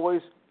 the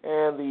Cowboys,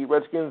 and the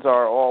Redskins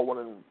are all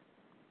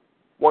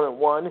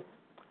 1-1.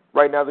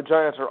 Right now, the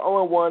Giants are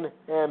 0-1,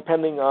 and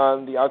pending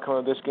on the outcome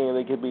of this game,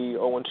 they could be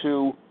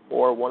 0-2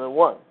 or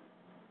 1-1.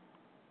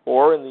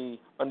 Or, in the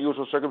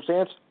unusual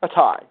circumstance, a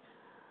tie.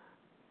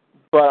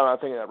 But I'm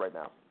not thinking that right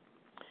now.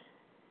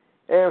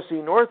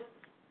 AFC North,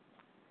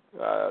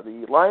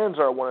 the Lions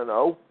are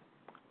 1-0,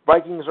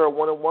 Vikings are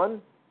 1-1,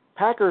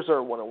 Packers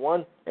are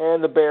 1-1,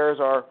 and the Bears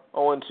are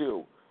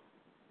 0-2.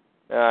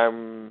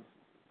 I'm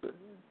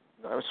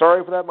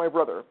sorry for that, my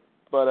brother,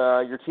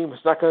 but your team is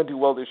not going to do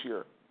well this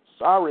year.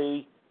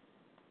 Sorry.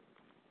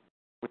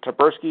 With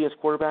Taberski as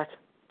quarterback,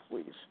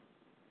 please.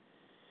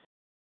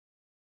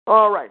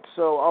 All right,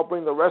 so I'll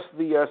bring the rest of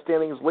the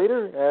standings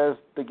later, as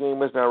the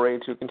game is now ready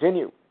to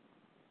continue.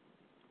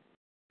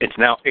 It's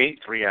now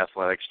 8-3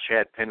 Athletics.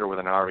 Chad Pinder with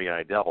an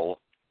RBI double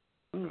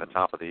in the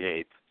top of the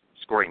eighth,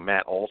 scoring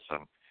Matt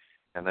Olson.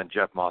 And then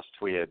Jeff Moss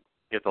tweeted,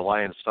 if the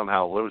Lions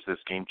somehow lose this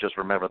game, just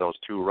remember those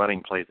two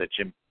running plays that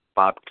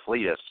Bob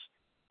Cletus,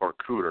 or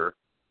Cooter,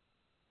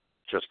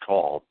 just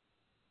called.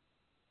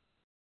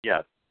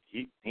 Yeah,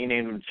 he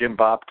named him Jim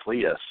Bob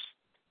Cletus.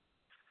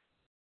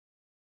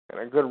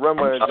 And a good run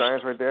by the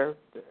Giants right there.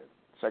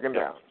 Second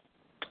down.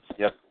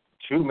 Yep.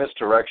 Two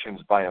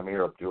misdirections by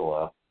Amir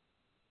Abdullah,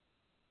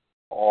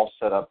 all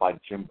set up by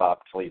Jim Bob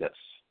Cletus.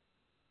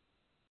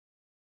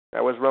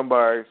 That was run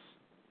by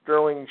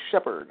Sterling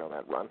Shepard on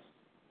that run.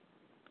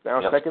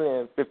 Now second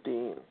and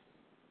 15.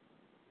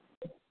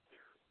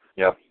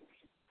 Yep.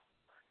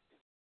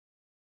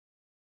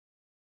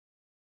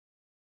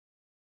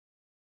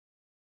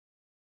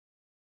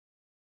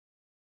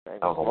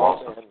 That was a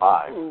loss of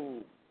 5.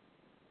 Ooh.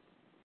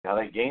 Now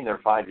they gained their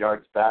 5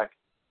 yards back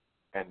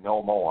and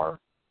no more.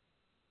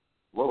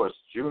 Lewis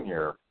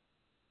Jr.,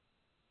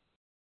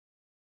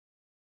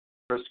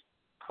 Chris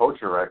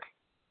Kocharek,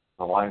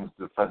 the Lions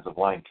defensive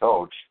line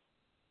coach,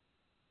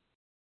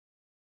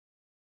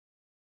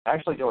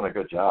 actually doing a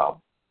good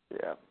job.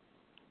 Yeah.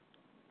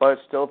 But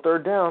it's still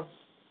third down.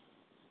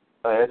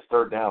 It's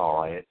third down,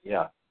 all right.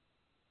 Yeah.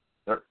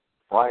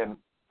 Lions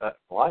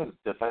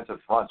defensive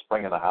front's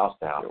bringing the house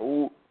down.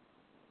 Ooh.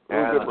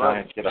 And the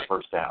Giants get a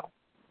first down.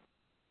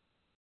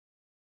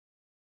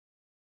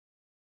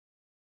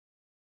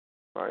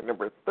 All right,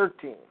 number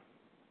 13.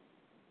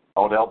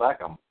 Odell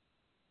Beckham.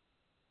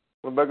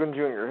 Beckham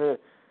Jr.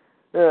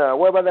 Yeah,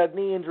 what about that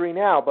knee injury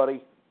now,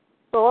 buddy?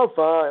 Oh,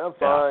 I'm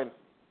fine.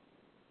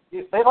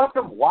 Yeah. They left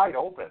him wide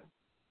open.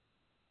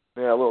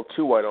 Yeah, a little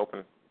too wide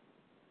open.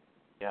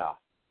 Yeah.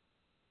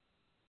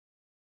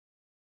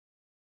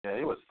 Yeah,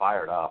 he was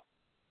fired up.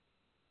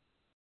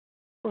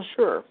 Well,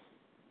 sure.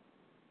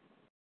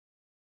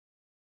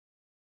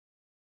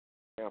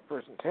 Now,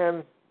 first and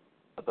 10.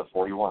 At the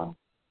 41.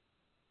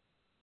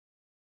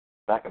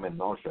 Beckham in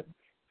motion.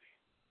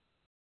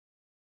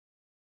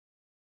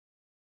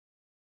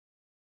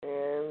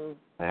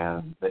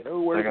 And they're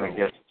going to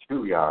get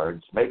 2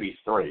 yards, maybe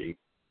 3.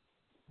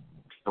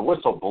 The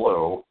whistle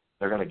blew.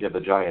 They're going to give the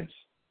Giants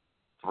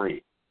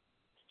 3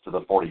 to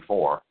the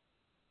 44.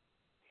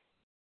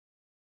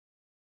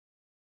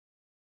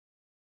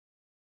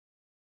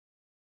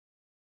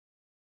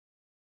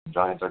 The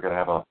Giants are going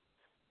to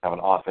have an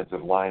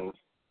offensive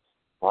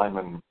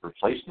lineman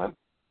replacement.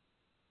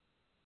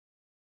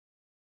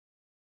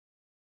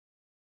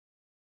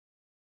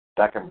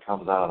 Beckham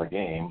comes out of the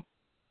game.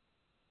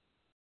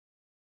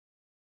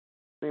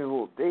 He's a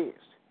little dazed.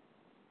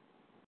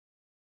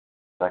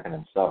 2nd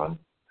and 7.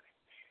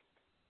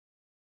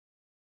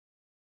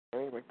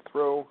 And he make the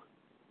throw.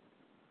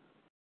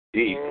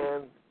 Deep.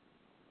 And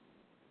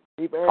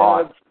deep and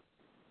Caught.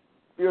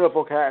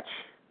 Beautiful catch.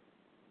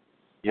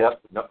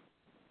 Yep. No.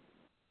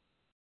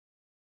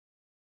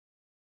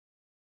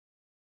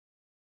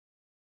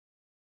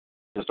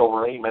 Just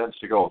over 8 minutes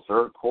to go,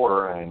 third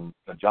quarter, and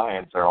the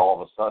Giants are all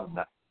of a sudden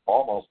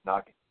almost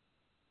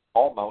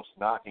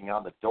knocking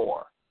on the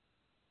door.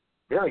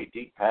 Very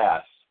deep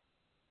pass.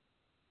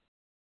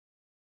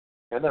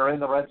 And they're in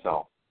the red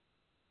zone.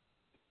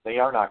 They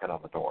are knocking on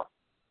the door.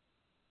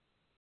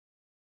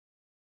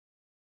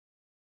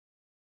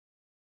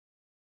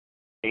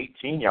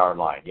 $18-yard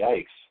line.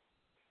 Yikes.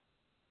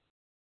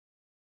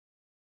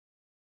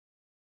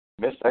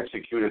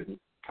 Misexecuted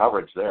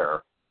coverage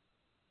there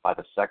by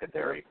the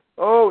secondary.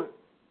 Oh,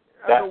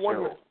 That's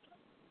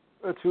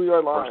a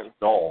 2-yard line. First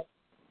goal.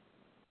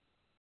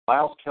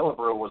 Miles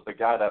Killebrew was the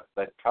guy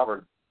that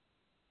covered.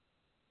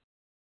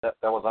 That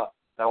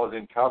was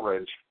in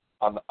coverage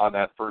on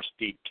that first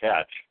deep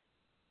catch.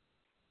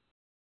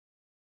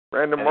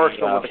 Brandon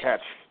Marshall with the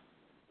catch.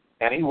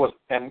 And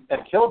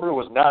Killebrew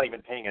was not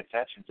even paying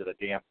attention to the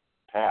damn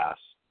pass.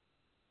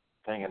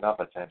 Paying enough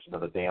attention to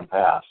the damn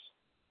pass.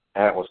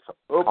 And it was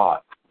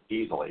caught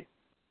easily.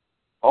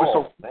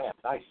 Oh, man,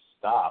 nice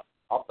stop.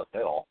 Up the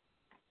middle.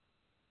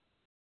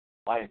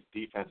 Lions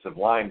defensive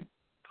line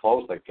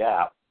closed the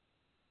gap.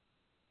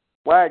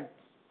 Flag.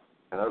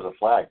 And there's a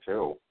flag,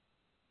 too.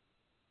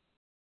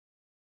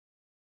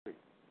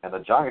 And the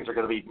Giants are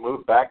going to be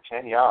moved back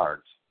 10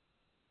 yards.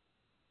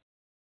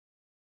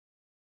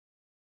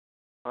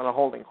 On a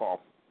holding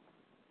call.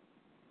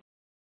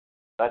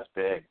 That's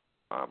big.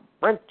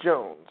 Brent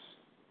Jones.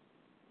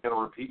 Going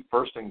to repeat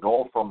 1st and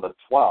goal from the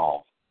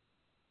 12.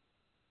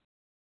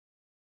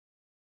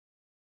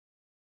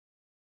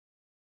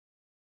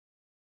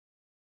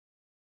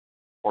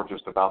 Or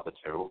just about the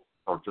 2.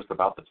 Or just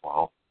about the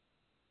 12.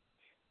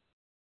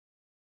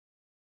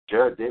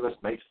 Jared Davis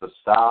makes the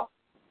stop.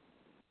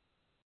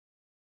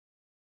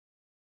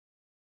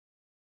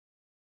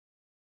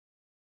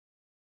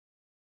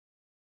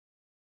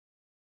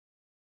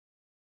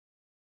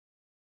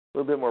 A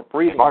little bit more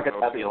breathing. Market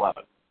at the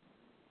 11.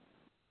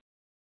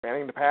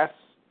 Manning the pass.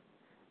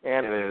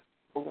 And it is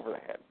over the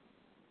head.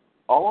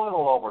 A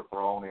little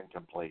overthrown,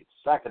 incomplete.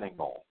 2nd and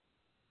goal.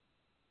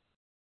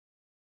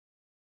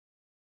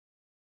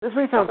 This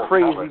may sound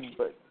crazy,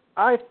 but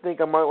I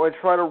think I might want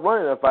to try to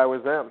run it if I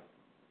was them.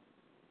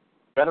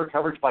 Better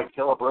coverage by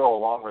Killebrew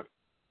along with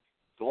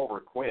Glover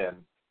Quinn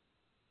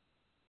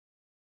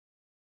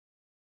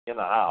in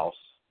the house.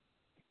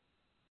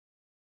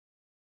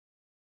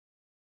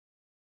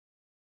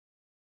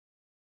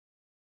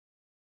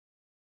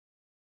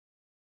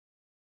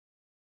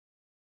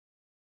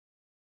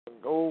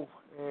 Go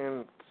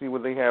and see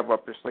what they have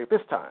up their sleeve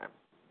this time.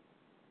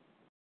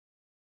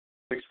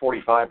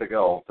 6:45 to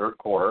go, third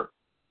quarter.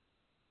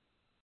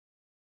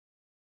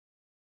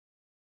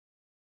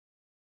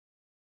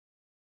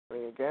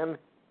 Again.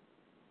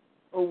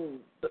 Oh,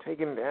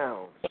 taken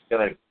down. It's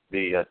going to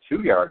be a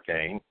 2-yard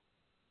gain.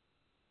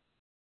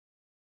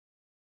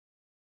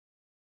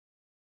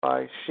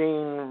 By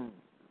Shane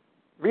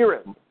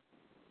Viren.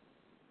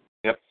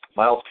 Yep,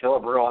 Miles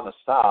Killebrew on the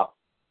stop.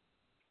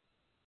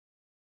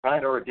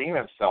 Trying to redeem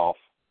himself.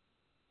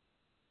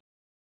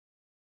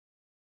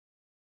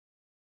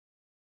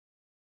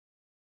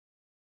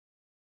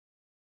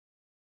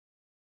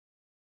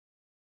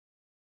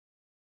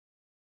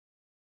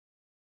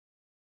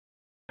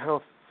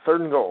 Now,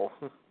 3rd and goal.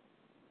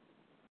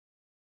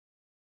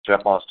 Jeff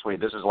Moss tweet,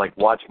 this is like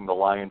watching the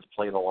Lions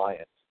play the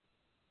Lions.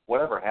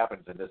 Whatever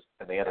happens in the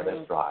end of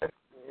this drive.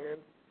 And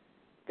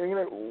getting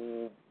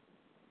it.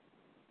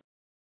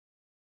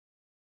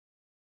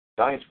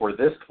 Giants were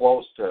this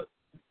close to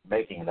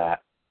making a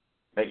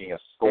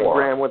score.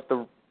 Graham with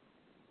the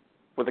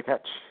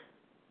catch.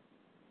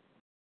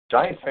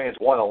 Giants fans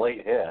want a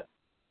late hit.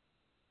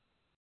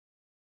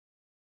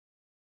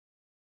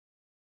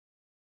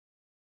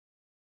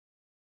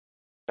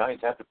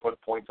 Giants have to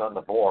put points on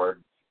the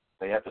board.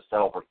 They have to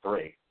settle for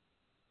 3.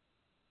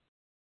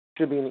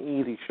 Should be an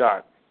easy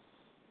shot.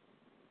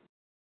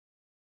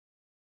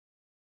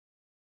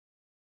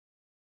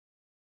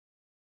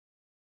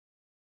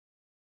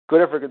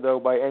 Good effort, though,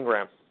 by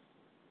Engram.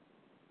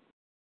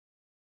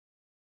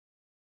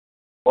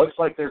 Looks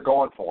like they're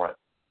going for it.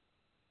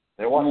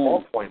 They want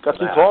more points. Got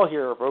some call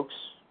here, folks.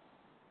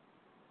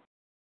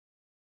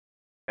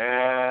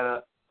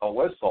 And a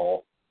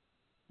whistle.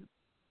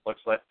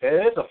 Looks like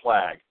it is a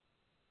flag.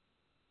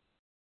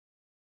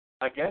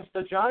 Against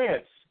the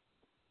Giants.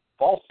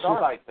 False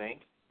start, I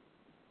think.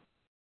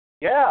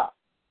 Yeah.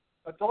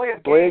 It's only a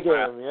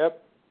game.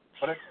 Yep.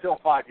 But it's still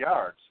 5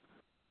 yards.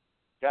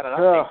 Got an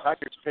update.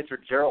 Tigers pitcher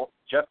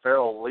Jeff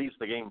Farrell leaves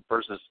the game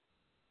versus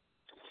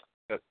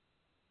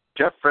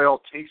Jeff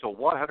Farrell takes a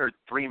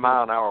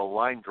 103-mile-an-hour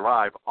line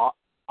drive off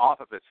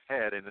of his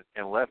head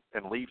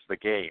and leaves the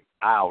game.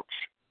 Ouch.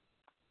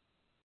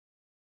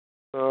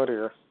 Oh,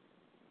 dear.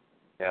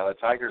 Yeah, the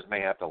Tigers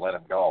may have to let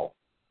him go.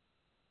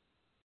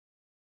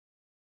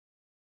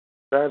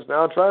 Giants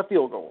now try a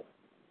field goal.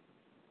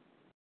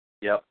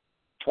 Yep.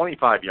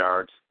 25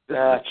 yards. This is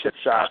a chip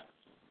shot.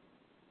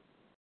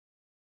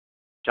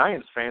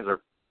 Giants fans are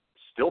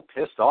still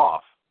pissed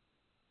off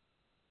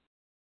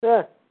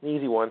Yeah,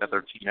 easy one. that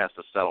their team has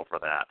to settle for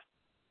that.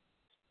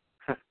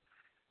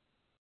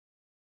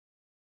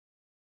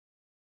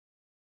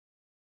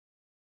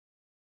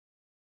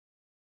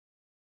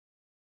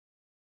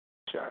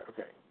 Shot,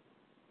 okay.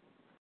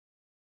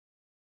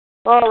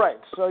 All right,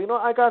 so,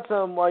 I got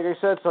some, like I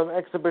said, some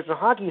exhibition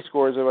hockey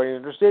scores if you're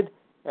interested,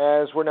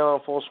 as we're now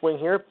in full swing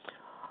here.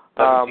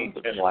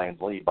 17-10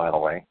 Lions lead, by the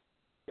way.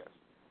 Yes.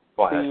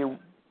 Go ahead. The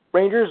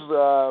Rangers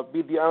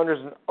beat the Islanders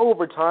in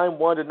overtime,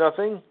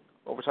 1-0.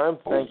 Overtime,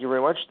 thank you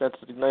very much. That's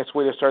a nice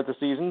way to start the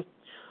season.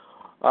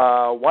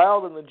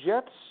 Wild and the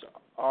Jets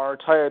are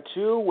tied at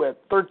 2 with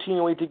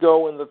 13:08 to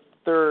go in the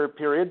third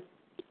period.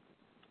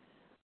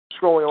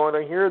 Scrolling on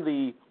down here,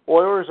 the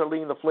Oilers are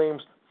leading the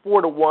Flames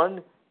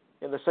 4-1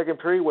 in the second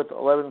period with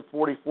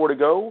 11:44 to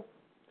go.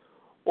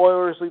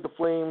 Oilers lead the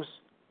Flames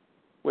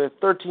with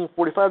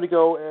 13:45 to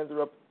go, and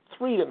they're up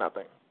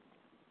 3-0.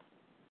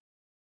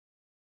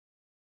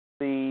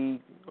 The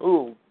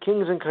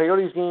Kings and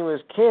Coyotes game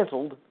is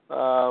canceled.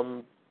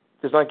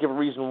 Does not give a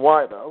reason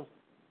why, though.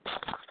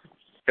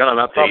 Got an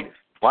update.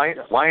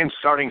 Lions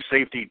starting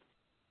safety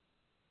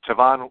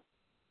Tavon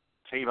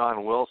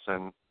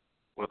Wilson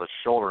with a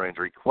shoulder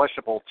injury,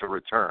 questionable to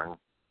return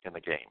in the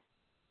game.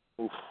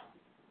 Oof.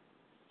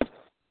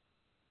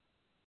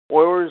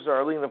 Oilers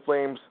are leading the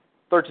Flames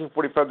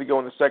 13:45 to go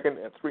in the second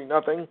at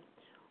 3-0.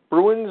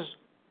 Bruins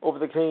over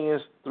the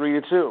Canadiens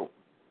 3-2.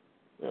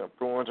 Yeah,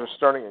 Bruins are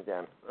starting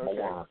again.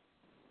 Okay.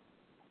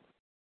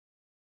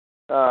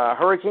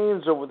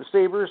 Hurricanes over the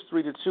Sabres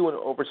 3-2 in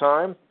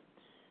overtime.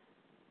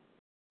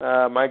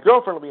 My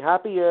girlfriend will be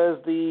happy as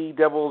the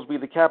Devils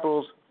beat the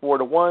Capitals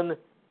 4-1.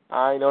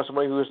 I know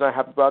somebody who is not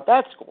happy about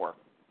that score.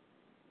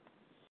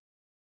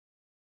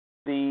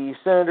 The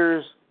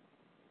Senators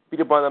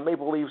beat up on the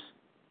Maple Leafs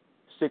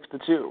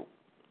 6-2.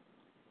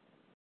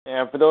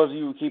 And for those of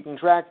you keeping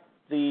track,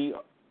 the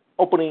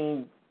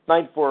opening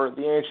night for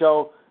the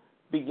NHL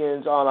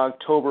begins on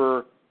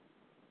October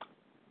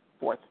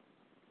 4th.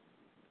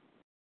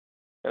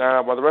 And I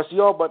don't know about the rest of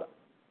y'all, but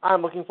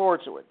I'm looking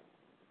forward to it.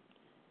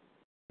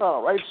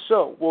 All right,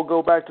 so we'll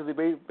go back to the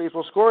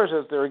baseball scores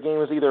as their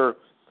game is either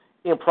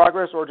in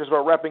progress or just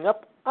about wrapping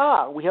up.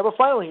 We have a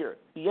final here.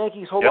 The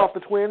Yankees hold off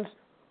the Twins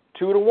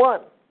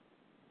 2-1.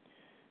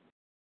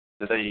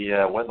 Did they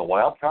win the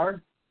wild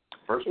card?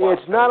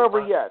 It's not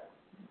over yet.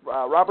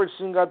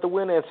 Robertson got the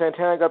win and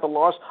Santana got the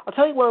loss. I'll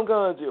tell you what I'm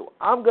going to do.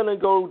 I'm going to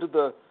go to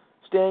the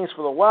standings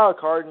for the wild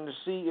card and to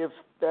see if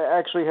that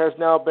actually has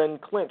now been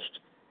clinched.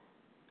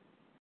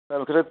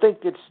 Because I think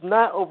it's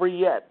not over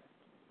yet.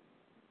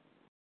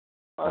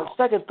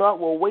 Second thought,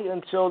 we'll wait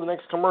until the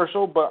next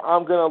commercial, but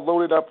I'm going to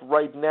load it up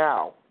right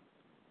now.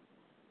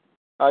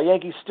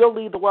 Yankees still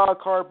lead the wild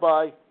card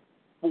by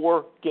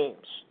 4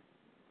 games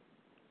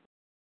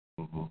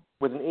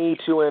with an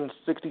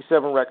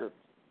 82-67 record.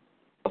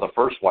 For the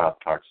first wild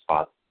card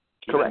spot.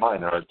 Keep Correct. in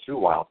mind, there are 2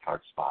 wild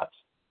card spots.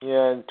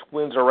 Yeah, and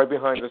Twins are right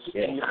behind us.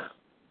 Yeah.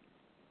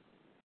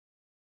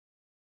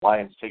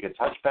 Lions take a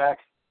touchback.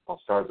 They'll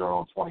start their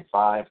own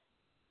 25.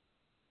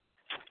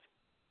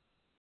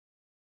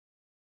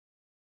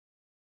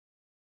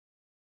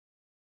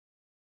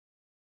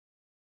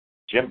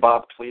 Jim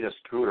Bob Cletus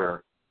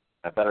Cooter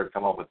had better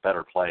come up with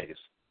better plays,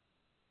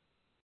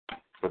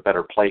 with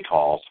better play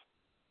calls.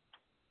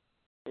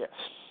 Yes.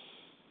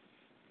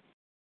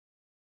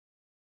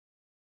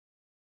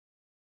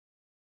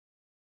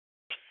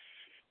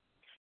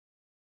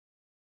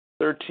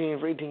 (13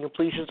 for 18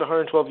 completions,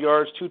 112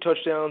 yards, 2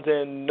 touchdowns,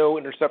 and no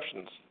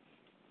interceptions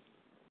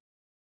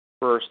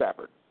for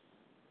Stafford.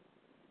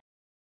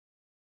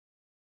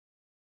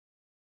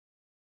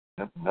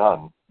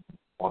 None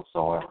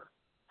whatsoever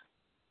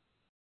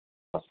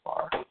thus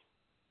far.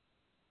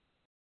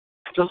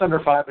 Just under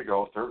 5 to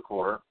go, third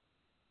quarter.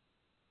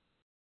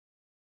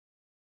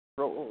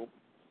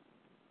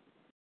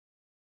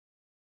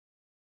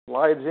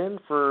 Slides in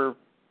for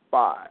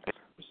 5.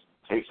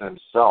 Takes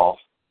himself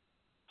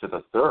to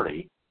the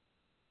 30.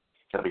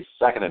 It's going to be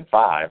 2nd and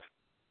 5.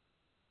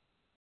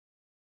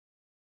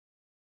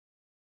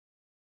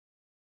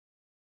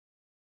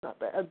 Not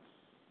bad.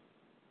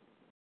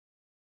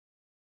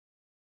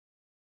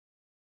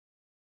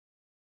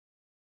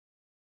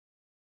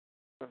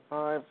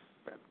 Five.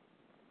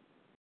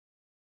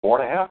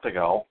 4.5 to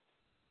go.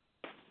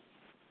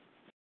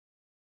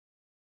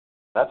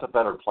 That's a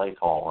better play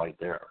call right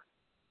there.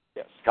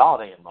 Yes.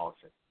 Galladay in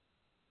motion.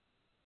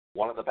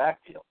 One in the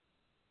backfield.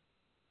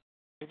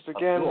 It's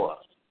again. Abdullah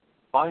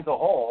finds a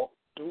hole.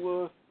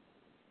 Abdullah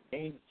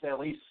Gains at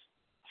least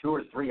 2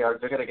 or 3 yards.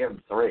 They're going to give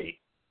him 3.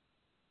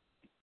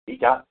 He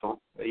got.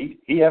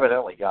 He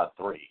evidently got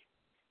 3.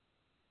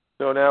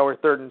 So now we're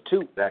 3rd and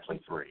 2.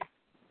 Exactly 3.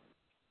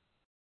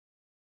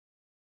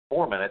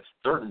 4 minutes.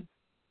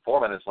 4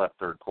 minutes left,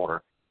 third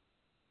quarter.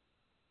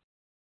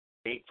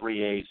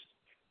 8-3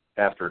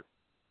 after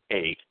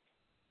 8.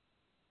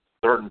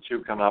 3rd and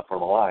 2 coming up for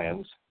the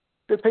Lions.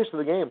 Good pace for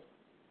the game.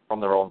 From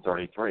their own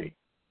 33.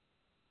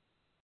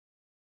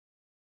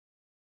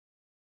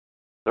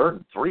 3rd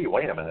and 3,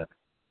 wait a minute.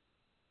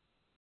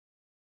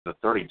 The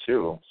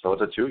 32, so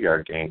it's a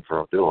 2-yard gain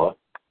for Abdullah.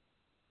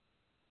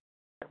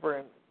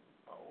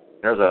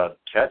 There's a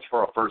catch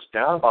for a first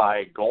down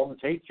by Golden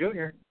Tate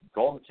Jr.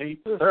 Golden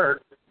Tate, 3rd.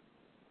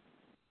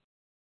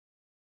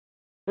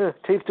 Yeah,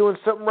 Tate's doing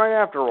something right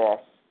after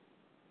all.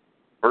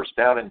 First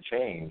down and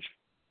change.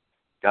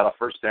 Got a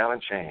first down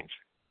and change.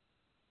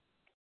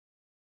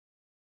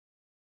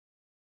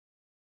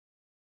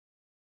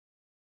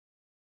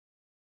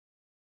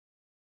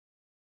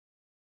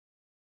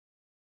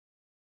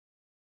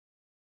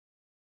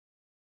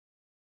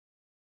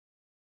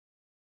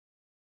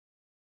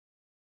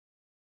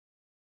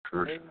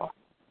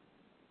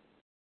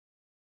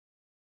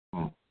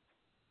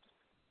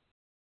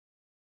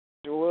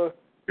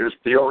 Here's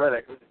Theo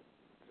Riddick.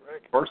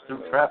 First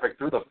through traffic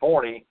through the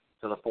 40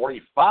 to the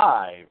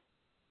 45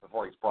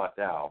 before he's brought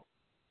down.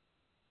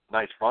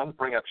 Nice run.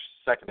 Bring up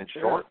 2nd and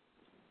short.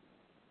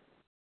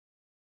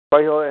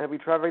 By heavy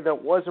traffic,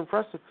 that was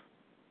impressive.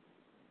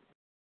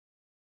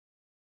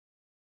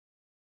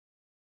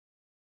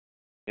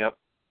 Yep.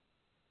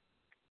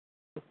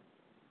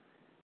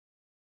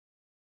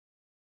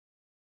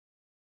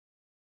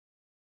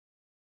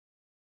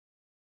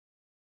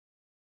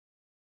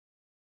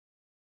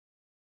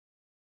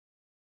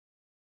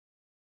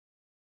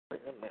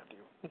 Matthew.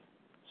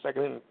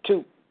 2nd and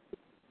 2.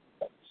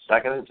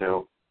 2nd and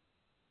 2.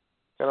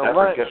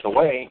 Effort gets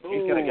away.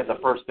 He's going to get the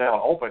first down.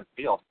 Open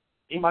field.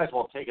 He might as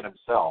well take it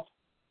himself.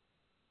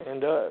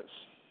 And does.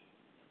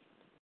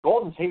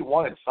 Golden Tate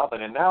wanted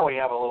something, and now we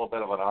have a little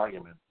bit of an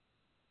argument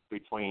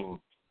between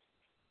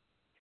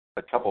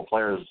a couple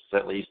players,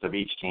 at least, of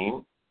each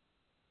team,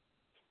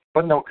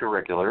 but no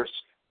curriculars.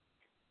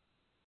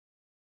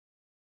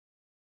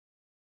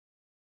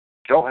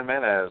 Joe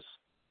Jimenez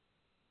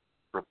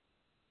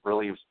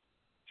relieves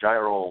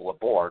Jairo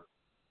Laporte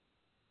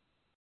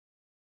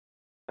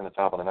in the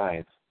top of the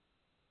 9th.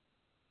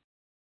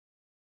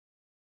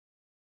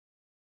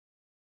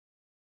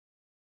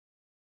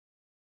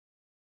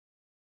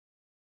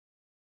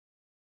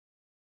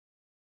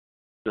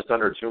 Just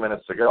under 2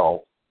 minutes to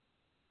go.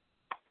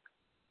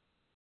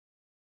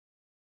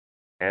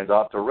 Hands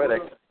off to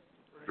Riddick.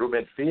 Through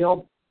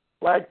midfield.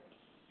 Flag.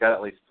 Got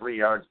at least 3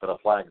 yards, but a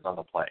flag is on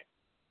the play.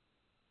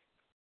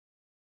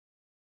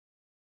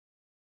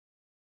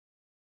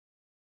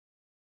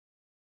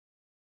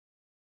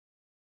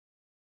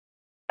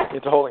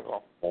 It's a holding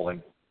call.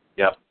 Holding.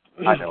 Yep,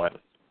 I know it.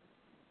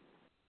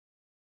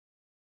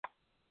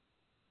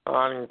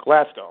 On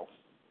Glasgow.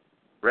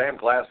 Graham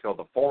Glasgow,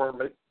 the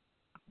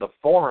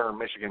former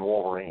Michigan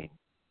Wolverine.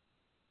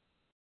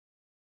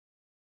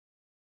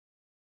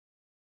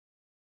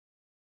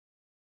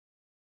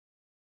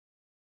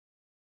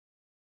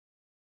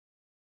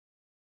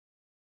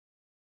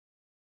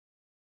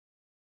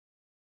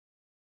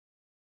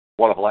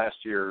 One of last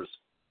year's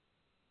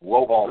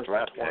low-ball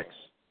draft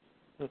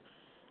picks.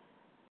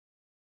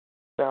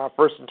 Now,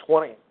 1st and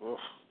 20. Oof.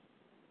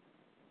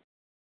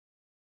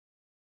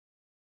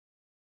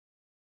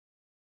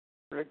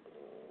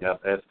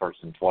 Yep, it's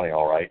 1st and 20,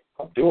 all right.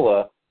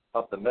 Abdullah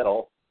up the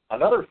middle.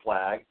 Another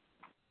flag.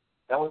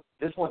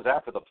 This one's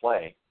after the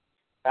play.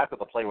 After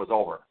the play was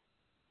over.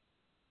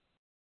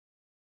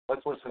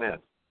 Let's listen in.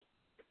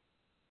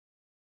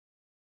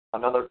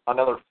 Another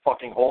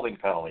fucking holding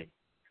penalty.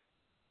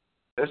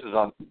 This is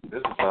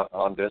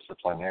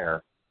undisciplined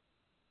here.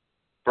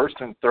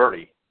 1st and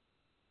 30.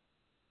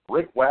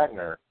 Rick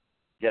Wagner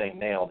getting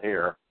nailed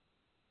here.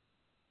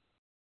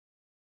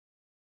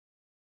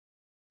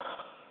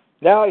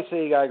 Now I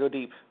say you got to go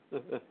deep.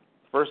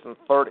 1st and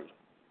 30.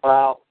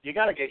 Well, you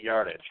got to get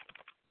yardage.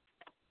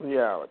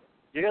 Yeah.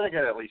 You got to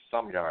get at least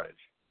some yardage.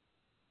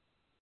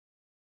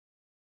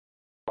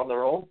 From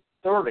their own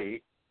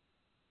 30,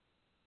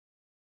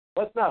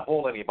 let's not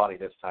hold anybody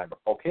this time.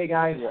 Okay,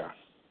 guys? Yeah.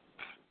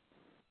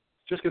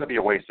 It's just going to be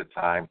a waste of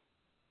time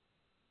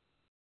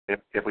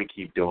if we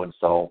keep doing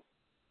so.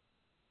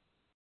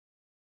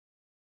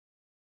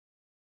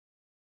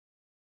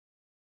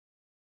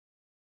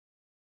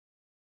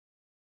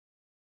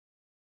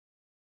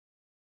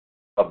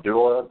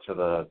 Abdullah to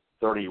the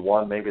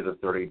 31, maybe the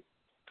 30,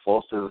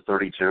 close to the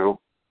 32.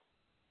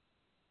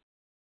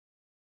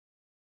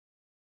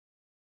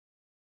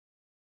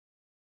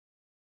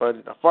 But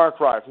a far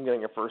cry from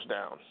getting a first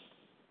down.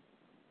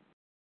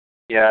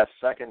 Yeah,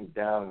 2nd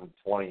down and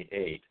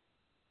 28.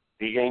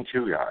 He gained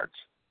 2 yards.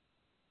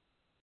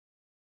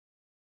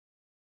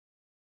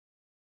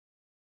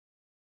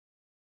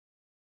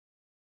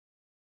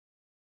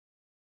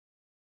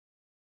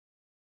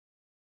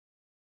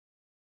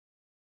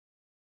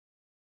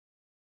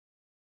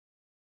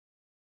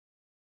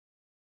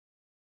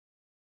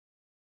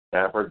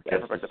 Stafford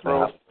gets the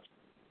snap.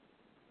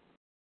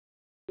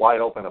 Wide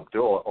open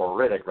Abdullah, or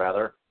Riddick,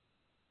 rather.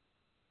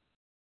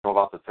 Go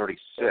about the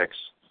 36.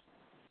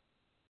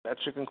 That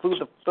should conclude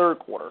the 3rd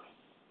quarter.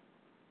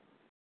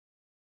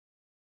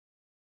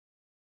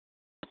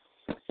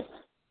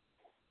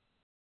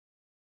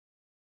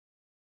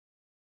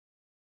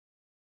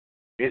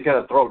 He's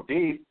going to throw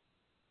deep.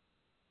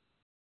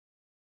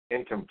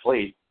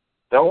 Incomplete.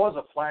 There was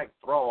a flag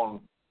thrown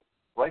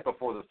right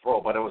before the throw,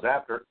 but it was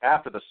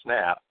after the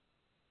snap.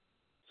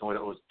 So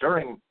it was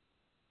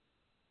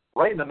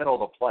right in the middle of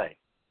the play.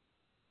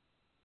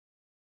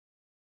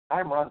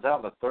 Time runs out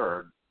in the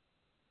third.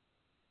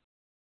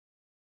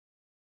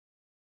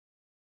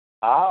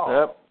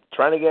 Oh. Yep.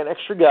 Trying to get an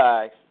extra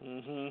guy.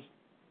 Mm-hmm.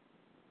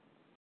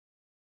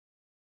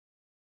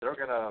 They're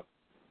gonna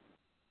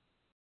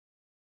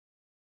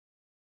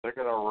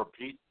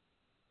repeat.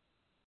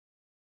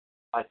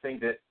 I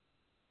think that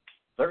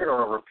they're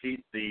gonna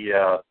repeat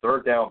the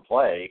third down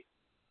play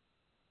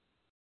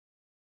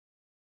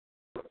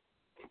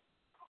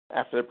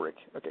after the break.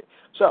 Okay.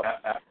 So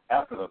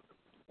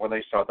when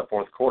they start the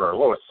fourth quarter.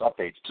 Lewis,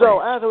 updates. So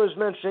please. as I was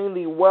mentioning, in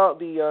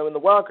the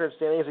wild card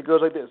standings, it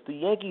goes like this: the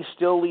Yankees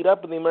still lead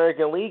up in the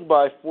American League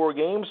by 4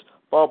 games,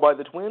 followed by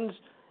the Twins.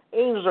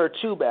 Angels are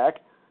 2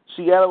 back.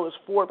 Seattle is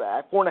 4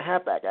 back,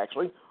 4.5 back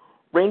actually.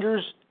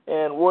 Rangers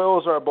and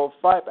Royals are both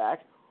 5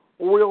 back.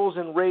 Orioles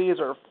and Rays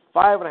are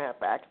 5.5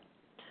 back.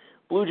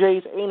 Blue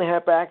Jays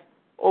 8.5 back.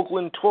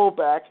 Oakland 12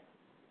 back.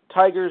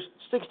 Tigers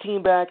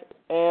 16 back,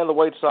 and the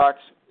White Sox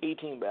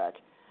 18 back.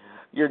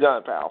 You're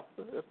done, pal.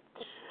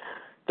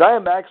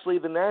 Diamondbacks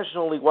lead the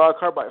National League wild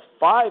card by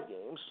 5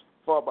 games,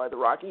 followed by the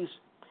Rockies.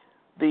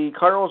 The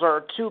Cardinals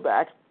are 2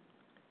 back.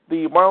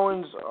 The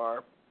Marlins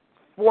are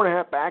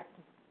 4.5 back.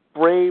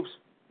 Braves,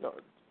 no,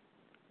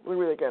 let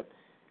me read it again.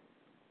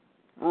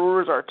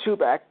 Brewers are 2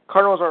 back.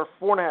 Cardinals are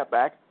 4.5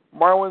 back.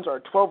 Marlins are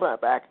 12.5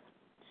 back.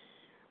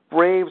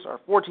 Braves are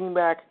 14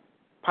 back.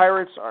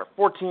 Pirates are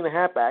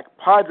 14.5 back.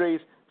 Padres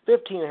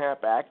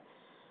 15.5 back.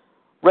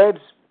 Reds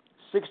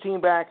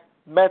 16 back.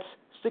 Mets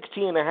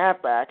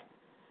 16.5 back.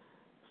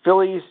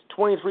 Phillies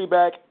 23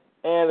 back,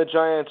 and the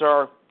Giants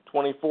are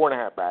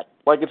 24.5 back.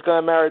 Like it's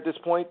going to matter at this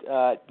point?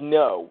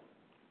 No.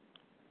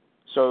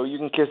 So you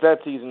can kiss that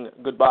season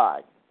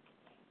goodbye.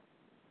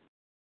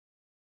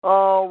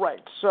 All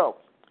right, so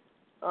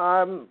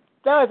now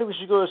I think we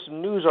should go to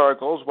some news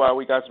articles while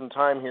we got some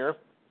time here.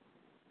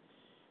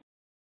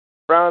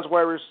 Browns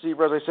wide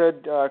receiver, as I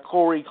said,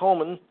 Corey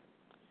Coleman,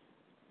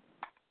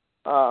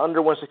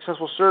 underwent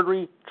successful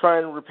surgery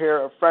trying to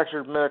repair a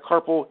fractured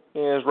metacarpal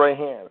in his right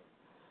hand.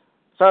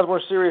 Sounds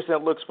more serious than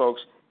it looks,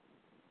 folks.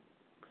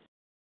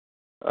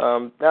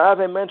 Now, as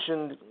I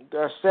mentioned,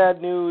 sad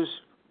news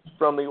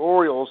from the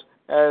Orioles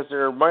as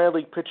their minor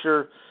league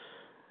pitcher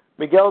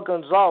Miguel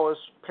Gonzalez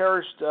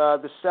perished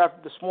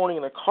this morning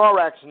in a car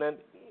accident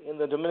in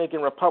the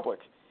Dominican Republic.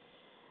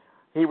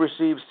 He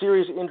received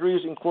serious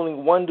injuries,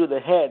 including one to the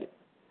head.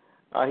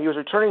 He was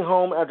returning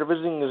home after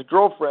visiting his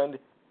girlfriend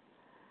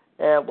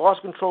and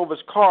lost control of his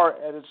car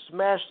as it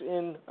smashed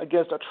in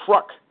against a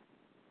truck.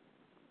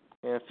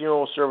 And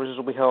funeral services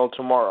will be held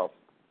tomorrow.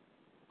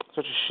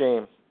 Such a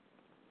shame.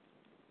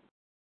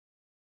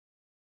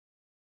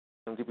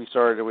 I'm deeply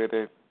sorry that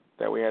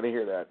we had to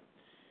hear that.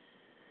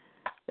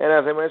 And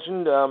as I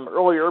mentioned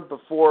earlier,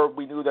 before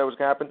we knew that was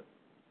going to happen,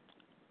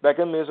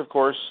 Beckham is, of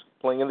course,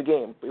 playing in the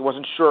game. He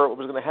wasn't sure what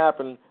was going to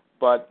happen,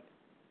 but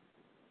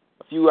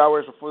a few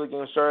hours before the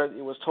game started,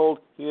 he was told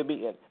he would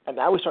be in. And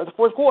now we start the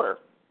fourth quarter.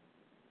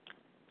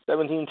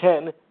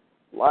 17-10,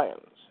 Lions.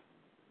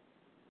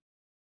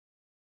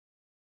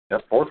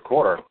 That fourth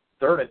quarter,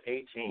 3rd and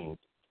 18.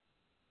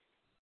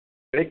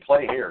 Big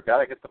play here. Got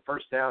to get the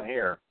first down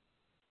here.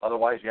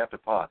 Otherwise, you have to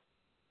punt.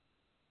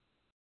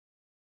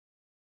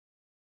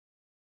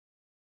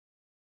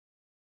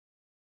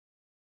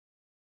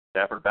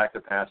 Stafford back to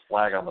pass,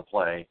 flag on the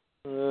play.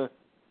 He's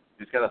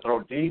going to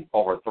throw deep,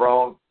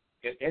 overthrown,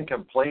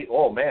 incomplete.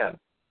 Oh, man.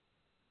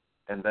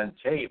 And then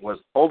Tate was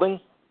holding.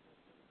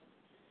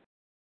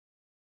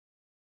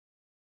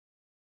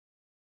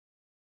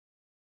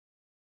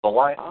 The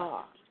line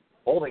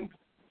holding.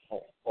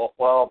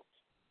 Well,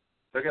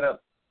 they're going to.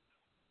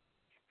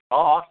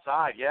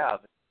 Offside, yeah.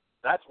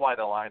 That's why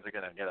the Lions are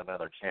going to get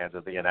another chance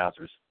at the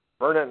announcers.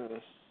 Vernon.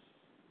 It's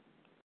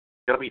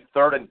going to be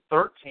 3rd and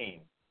 13.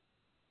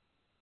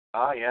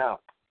 Yeah.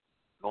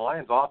 The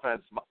Lions'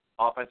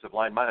 offensive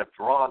line might have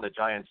drawn the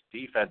Giants'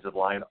 defensive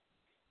line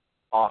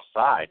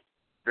offside.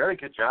 Very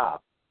good job.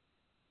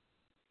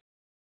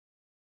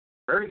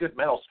 Very good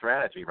mental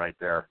strategy right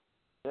there.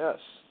 Yes.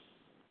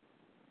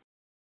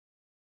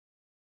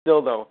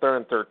 Still, though, 3rd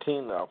and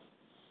 13, though.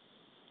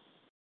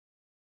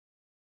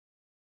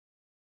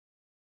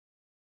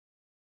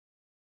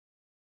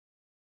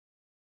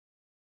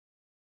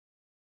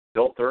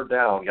 Still 3rd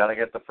down. Got to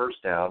get the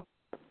first down.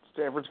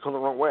 Stanford's going the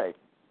wrong way.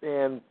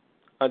 And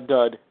a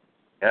dud.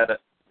 I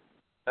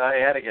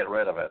had to get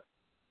rid of it.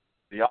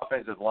 The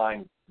offensive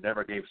line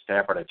never gave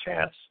Stafford a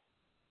chance.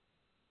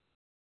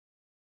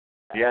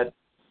 He had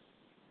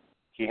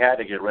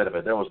to get rid of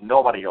it. There was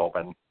nobody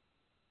open.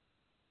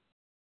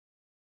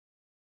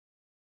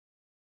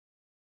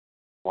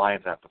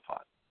 Lions have to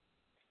punt.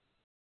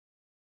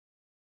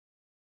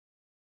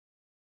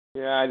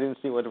 Yeah, I didn't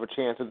see much of a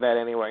chance at that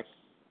anyway.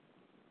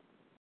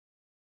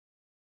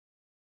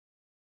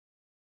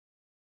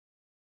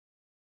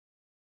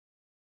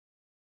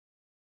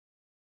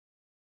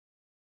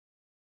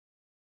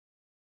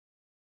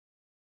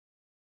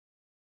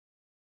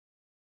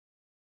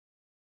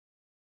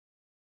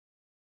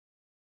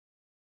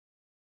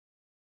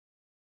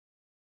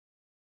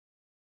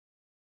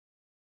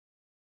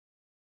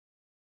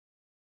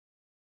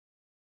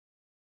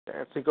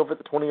 And take over at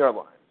the 20-yard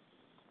line.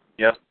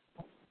 Yep.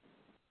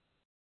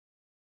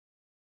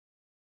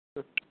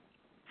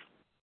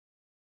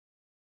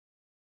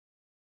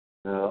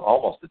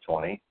 Almost the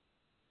 20.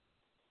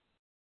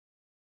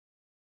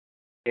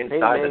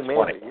 Inside the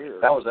 20.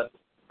 That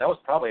was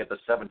probably at the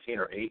 17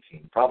 or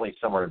 18, probably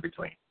somewhere in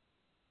between.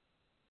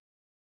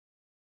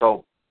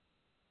 So,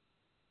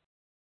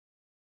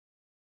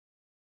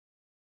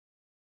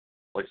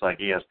 looks like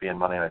ESPN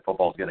Monday Night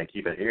Football is going to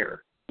keep it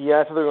here. Yeah,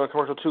 I thought they were going to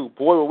commercial too.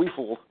 Boy, were we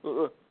fooled.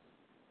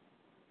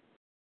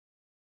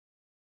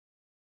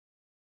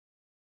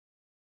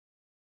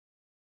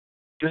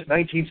 Just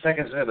 19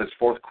 seconds into this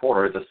fourth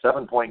quarter, it's a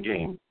 7-point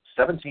game.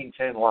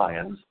 17-10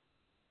 Lions.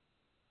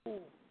 And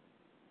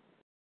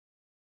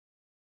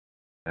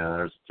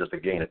there's just a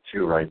gain of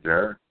 2 right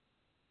there.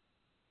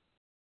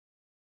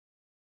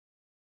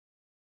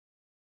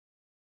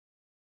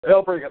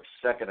 They'll bring up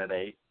 2nd and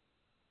 8.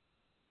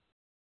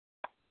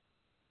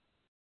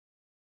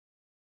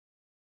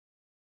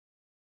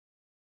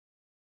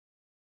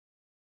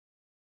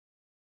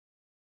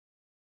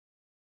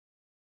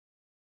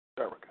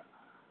 There we go.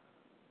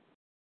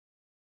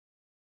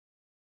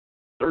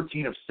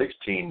 13 of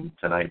 16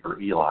 tonight for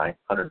Eli.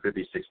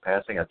 156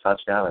 passing, a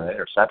touchdown, and an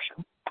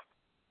interception.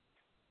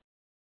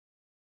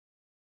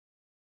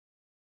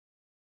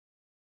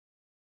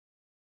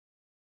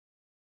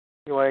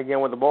 Eli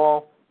again with the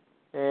ball.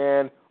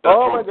 And,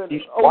 oh, my goodness.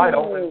 He's wide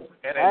open.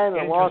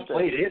 And lost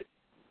it.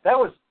 That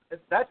was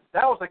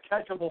a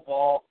catchable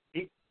ball.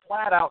 He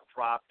flat out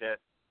dropped it.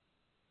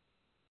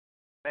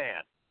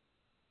 Man.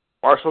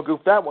 Marshall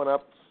goofed that one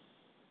up.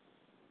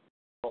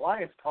 The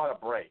Lions caught a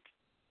break.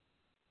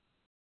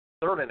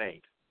 3rd and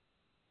 8.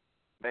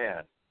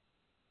 Man.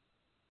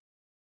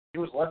 He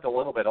was left a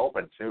little bit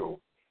open, too.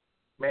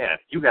 Man,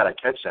 you got to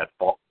catch that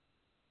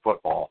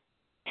football.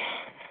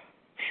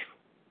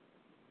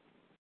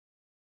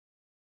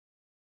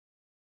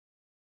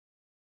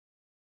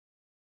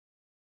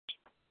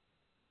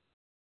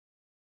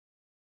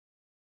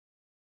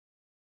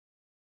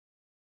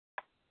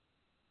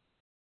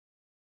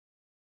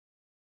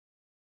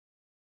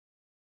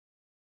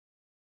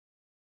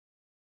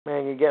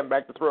 Man, you're getting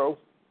back to throw.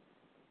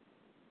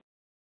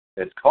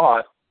 It's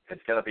caught.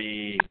 It's going to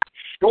be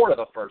short of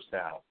the first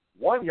down.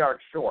 1 yard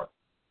short.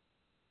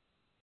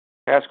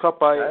 Pass caught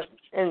by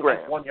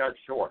Ingram. 1 yard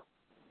short.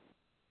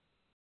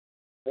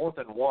 4th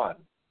and 1.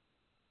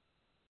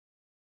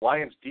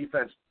 Lions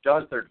defense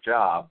does their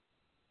job.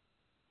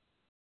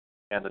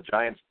 And the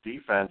Giants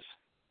defense,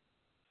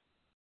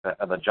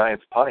 and the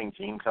Giants punting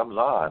team comes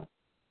on.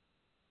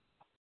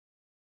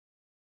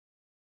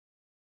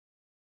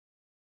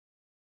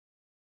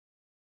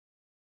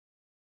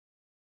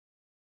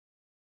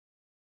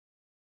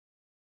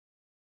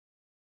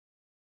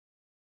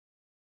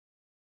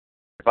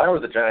 If I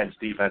were the Giants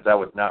defense, I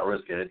would not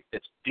risk it.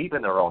 It's deep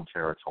in their own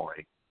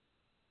territory.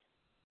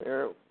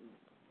 There.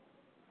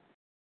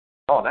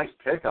 Oh, nice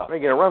pickup. They're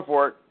going to run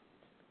for it.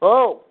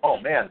 Oh. Oh,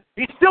 man.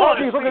 He's still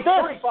on his feet. Look at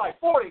this. 35,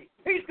 40.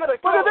 He's going to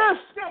go. Look at this.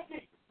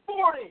 50,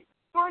 40,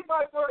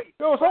 35, 30.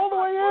 Goes all the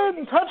way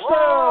in. Touchdown.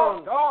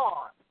 Oh,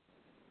 God.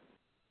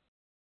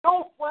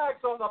 No flags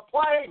on the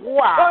play.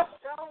 Wow.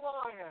 Touchdown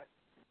Lions.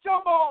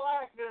 Jumbo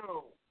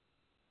Agnew.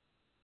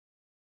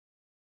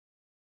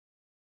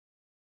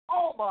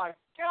 Oh, my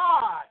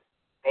God.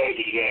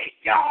 88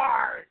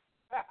 yards.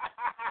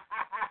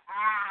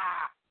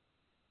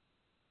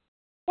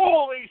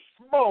 Holy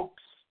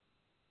smokes.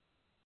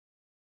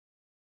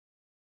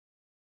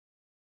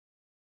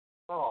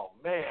 Oh,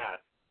 man.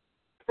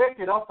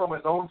 Picked it up from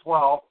his own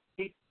 12.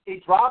 He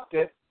dropped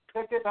it,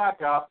 picked it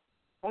back up,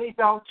 and he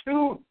found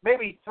 2,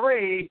 maybe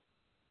 3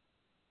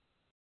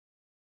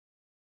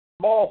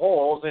 small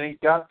holes, and he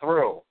got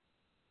through.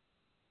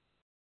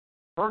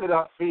 Turned it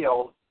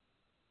upfield.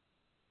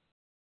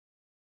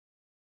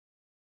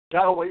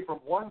 Got away from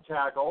 1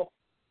 tackle,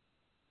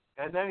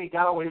 and then he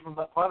got away from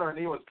the punter, and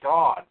he was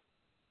gone.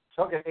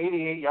 Took it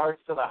 88 yards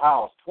to the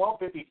house.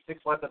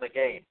 12:56 left in the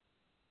game.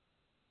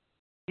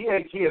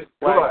 PAT is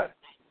good.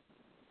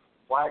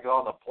 Flag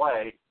on the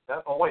play.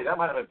 That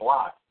might have been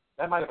blocked.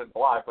 That might have been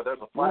blocked, but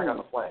there's a flag on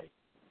the play.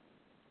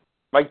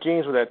 Mike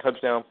James with that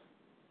touchdown.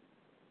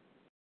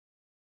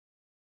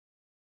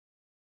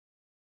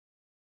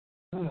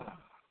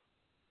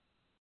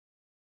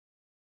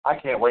 I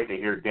can't wait to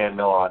hear Dan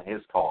Miller on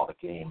his call of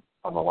the game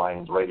on the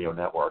Lions radio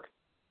network.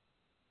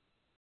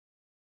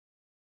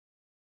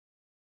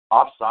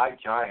 Offside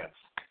Giants.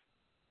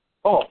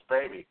 Oh,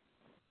 baby.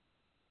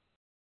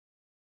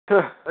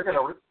 Lions are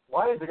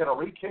going to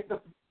re-kick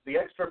the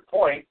extra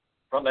point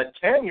from the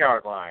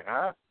 10-yard line,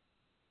 huh?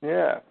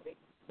 Yeah.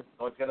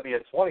 So it's going to be a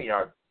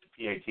 20-yard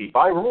PAT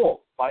by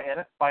rule, by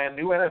a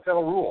new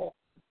NFL rule.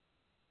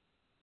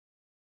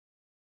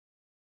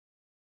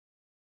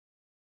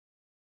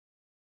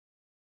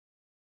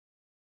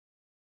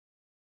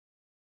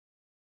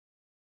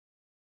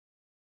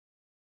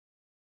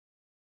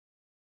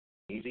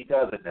 Easy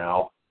does it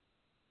now.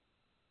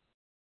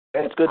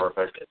 It's good.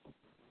 Perfect.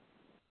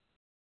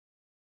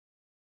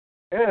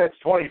 And it's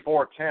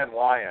 24-10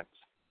 Lions.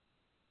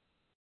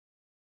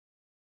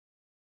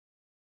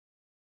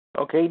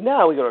 Okay,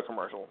 now we go to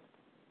commercial.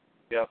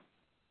 Yep.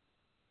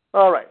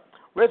 All right.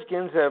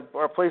 Redskins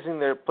are placing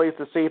the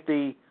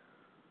safety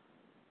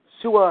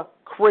Sua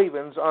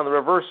Cravens on the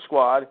reverse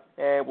squad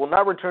and will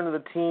not return to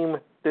the team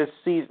this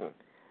season.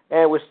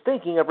 And was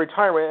thinking of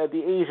retirement at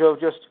the age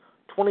of just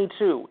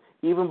 22.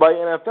 Even by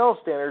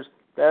NFL standards,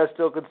 that is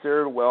still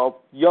considered,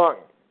 young.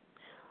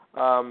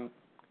 That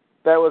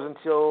was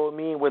until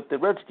meeting with the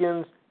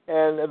Redskins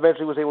and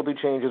eventually was able to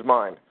change his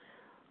mind.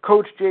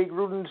 Coach Jay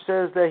Gruden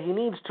says that he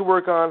needs to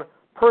work on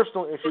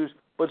personal issues,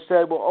 but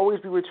said will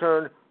always be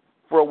returned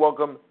for a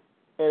welcome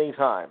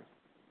anytime.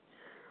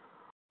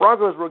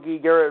 Broncos rookie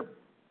Garrett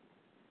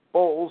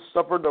Bowles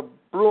suffered a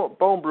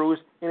bone bruise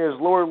in his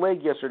lower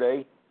leg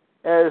yesterday,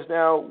 as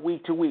now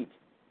week to week.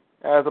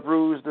 As the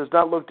bruise does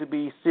not look to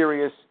be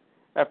serious,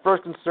 at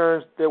first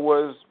concerns there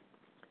was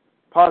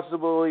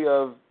possibility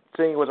of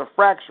saying it was a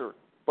fracture,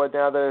 but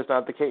now that is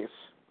not the case.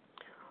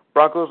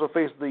 Broncos will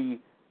face the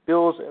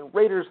Bills and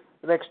Raiders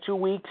the next 2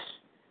 weeks,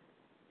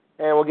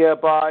 and will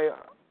get by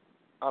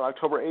on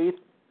October 8th.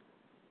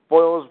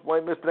 Boyles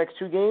might miss the next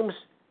 2 games,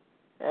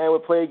 and will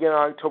play again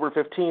on October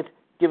 15th,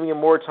 giving him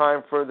more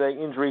time for the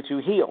injury to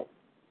heal.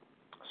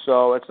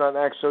 So it's not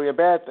actually a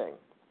bad thing.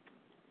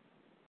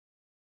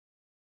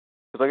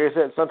 Because like I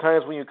said,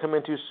 sometimes when you come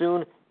in too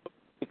soon,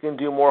 it can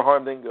do more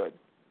harm than good.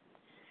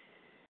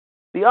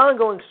 The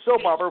ongoing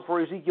soap opera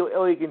for Ezekiel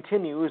Elliott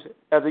continues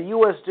as a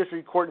U.S.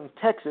 District Court in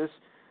Texas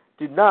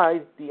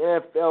denied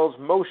the NFL's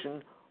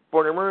motion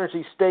for an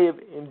emergency stay of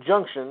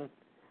injunction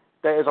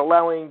that is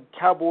allowing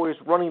Cowboys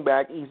running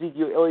back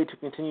Ezekiel Elliott to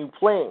continue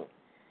playing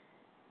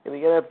in the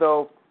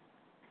NFL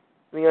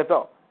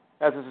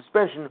as the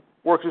suspension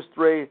works its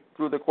way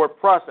through the court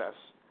process.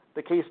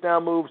 The case now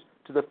moves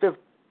to the Fifth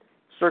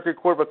Circuit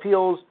Court of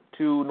Appeals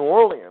to New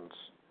Orleans.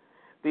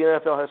 The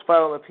NFL has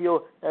filed an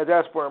appeal and has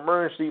asked for an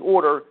emergency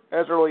order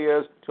as early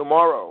as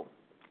tomorrow.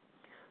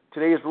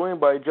 Today's ruling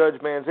by Judge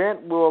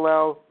Manzant will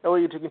allow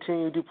Elliott to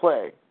continue to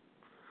play.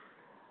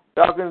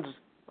 Falcons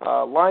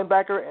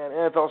linebacker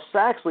and NFL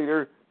sacks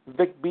leader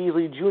Vic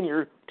Beasley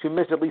Jr. to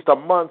miss at least a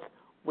month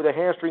with a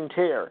hamstring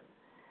tear.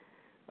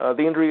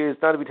 The injury is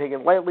not to be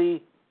taken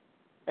lightly,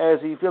 as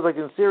he feels like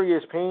in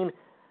serious pain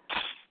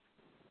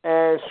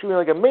and shooting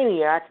like a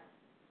maniac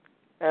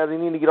as he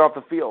needs to get off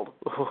the field.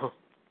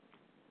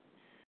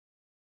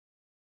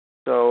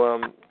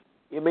 So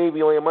it may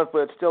be only a month, but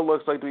it still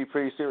looks like to be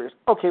pretty serious.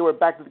 Okay, we're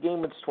back to the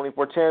game. It's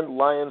 24-10.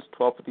 Lions,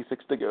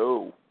 12:56 to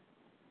go.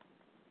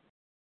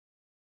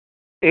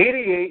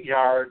 88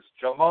 yards.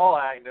 Jamal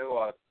Agnew,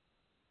 a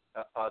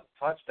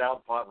touchdown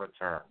punt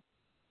return.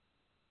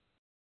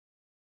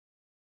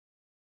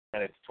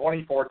 And it's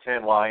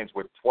 24-10 Lions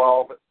with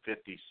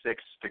 12:56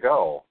 to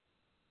go.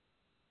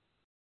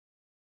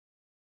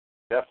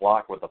 Jeff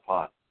Locke with the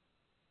punt.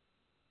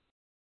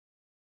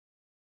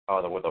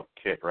 Oh, with a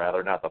kick,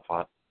 rather, not the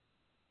punt.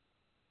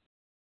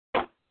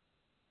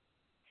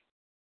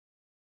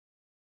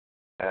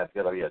 That's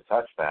going to be a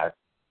touchback.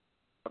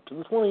 Up to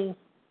the 20.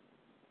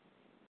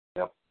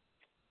 Yep.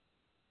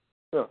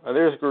 Oh, and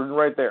there's Gruden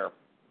right there.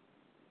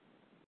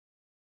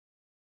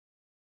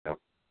 Yep.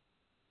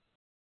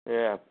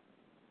 Yeah.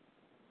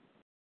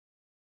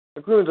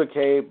 The Gruden's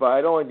okay, but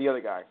I don't like the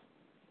other guy.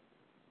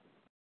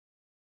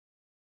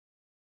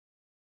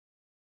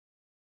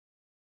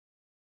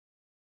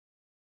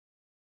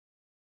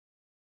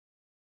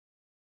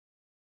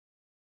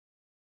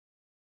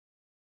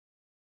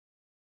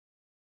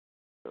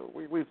 So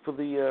we wait for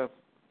the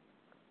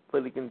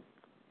play to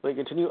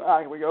continue.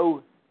 Here we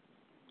go.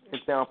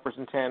 It's now 1st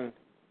and 10.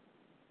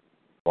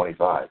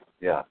 25.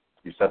 Yeah,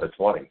 you said the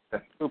 20.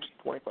 Oops,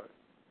 25.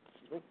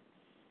 Excuse me.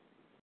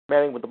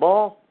 Manning with the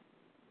ball.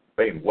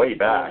 Way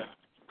back.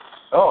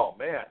 Oh,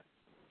 man.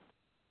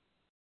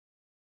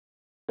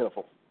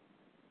 Pitiful.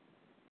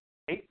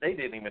 They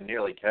didn't even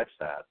nearly catch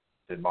that,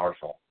 did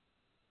Marshall.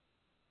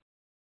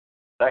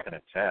 2nd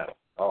and 10.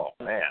 Oh,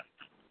 man.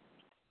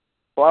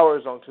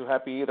 Flowers aren't too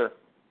happy either.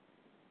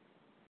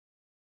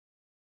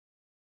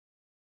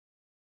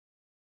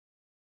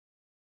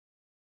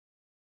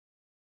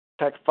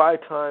 Attacked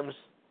 5 times.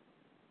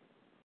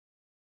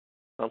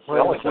 They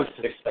only took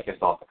 6 seconds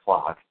off the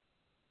clock.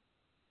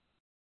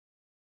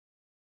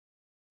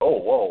 Oh,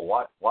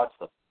 whoa! Watch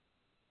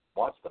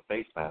the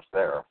face mask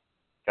there.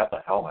 Got the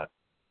helmet.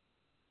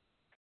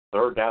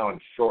 3rd down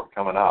and short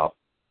coming up,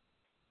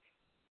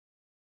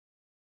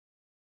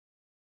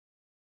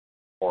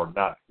 or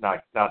not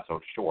so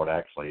short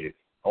actually. It's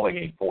only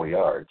gained 4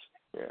 yards.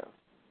 Yeah.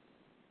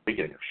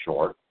 Speaking of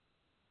short.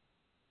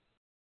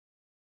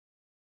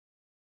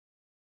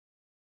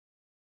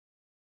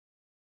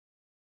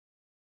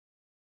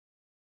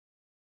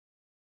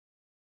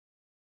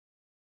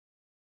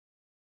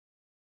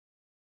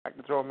 Back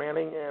to throw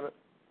Manning, and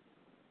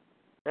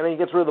then he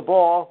gets rid of the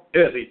ball.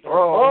 Is he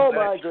throws? Oh,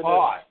 my goodness.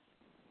 Caught.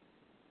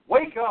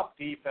 Wake up,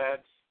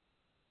 defense.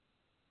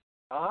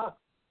 Huh?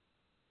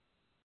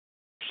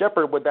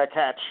 Shepard with that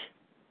catch.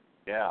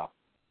 Yeah.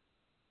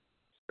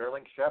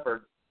 Sterling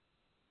Shepard.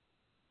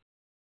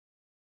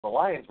 The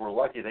Lions were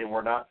lucky they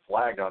were not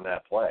flagged on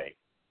that play.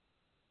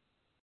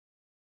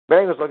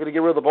 Bengals looking to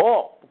get rid of the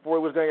ball before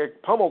he was going to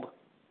get pummeled.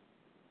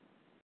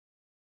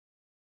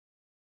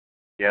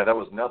 Yeah, that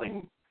was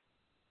nothing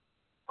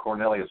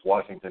Cornelius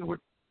Washington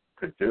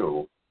could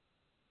do.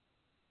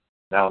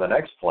 Now, the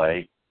next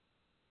play,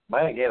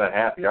 might gain a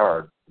half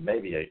yard,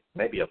 maybe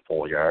a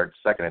full yard,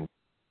 second and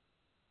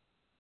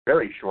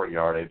very short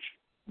yardage,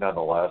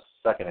 nonetheless,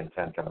 2nd and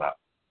 10 coming up.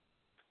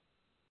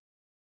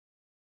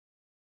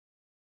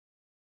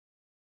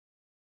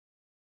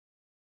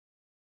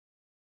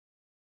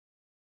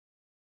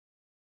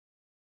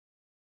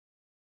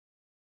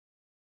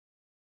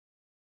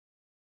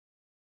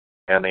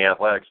 And the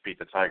Athletics beat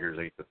the Tigers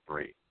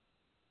 8-3.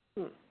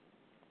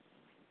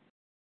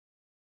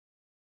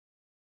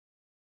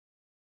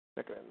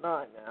 Second and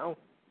 9 now.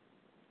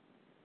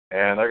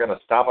 And they're going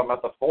to stop them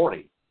at the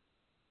 40.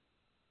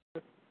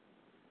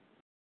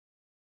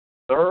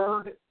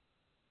 3rd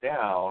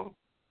down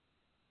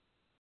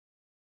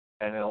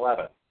and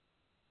 11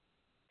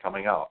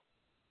 coming up.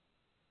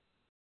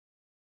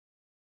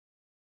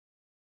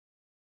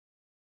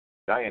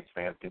 Giants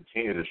fans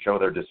continue to show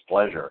their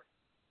displeasure.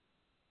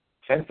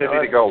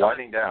 10:50 to go,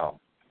 winding down.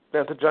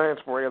 That's the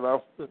Giants for you,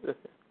 though.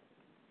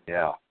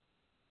 Yeah.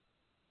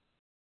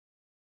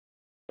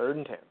 3rd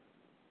and 10.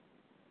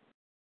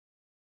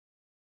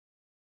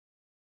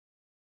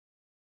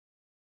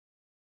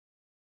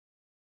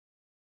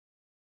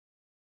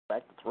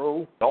 Back to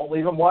throw. Don't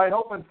leave them wide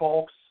open,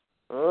 folks.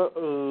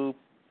 Uh-oh.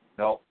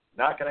 No,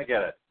 not going to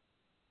get it.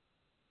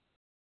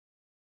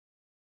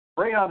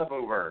 Bring on the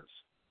Bluebirds.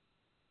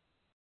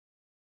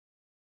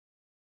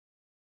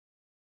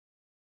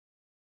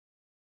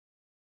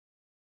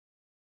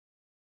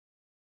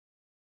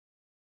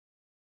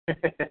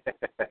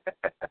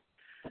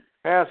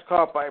 Pass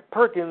caught by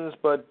Perkins,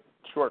 but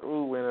short.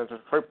 Ooh, and the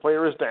Detroit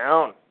player is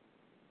down.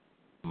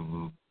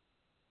 Mm-hmm.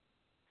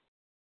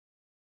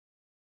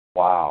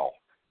 Wow.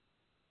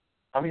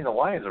 I mean, the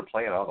Lions are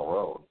playing on the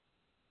road.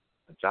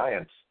 The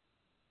Giants.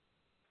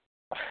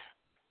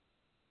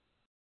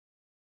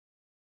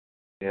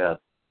 Yeah,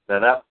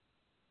 that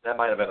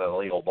might have been an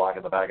illegal block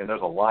in the back, and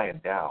there's a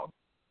Lion down.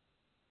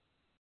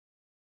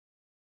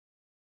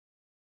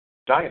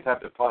 Giants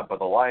have to punt, but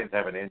the Lions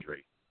have an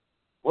injury.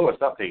 Lewis,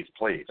 updates,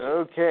 please.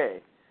 Okay.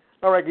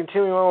 All right,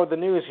 continuing on with the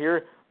news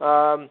here.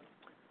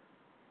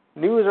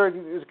 News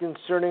is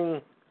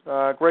concerning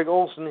Greg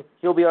Olsen.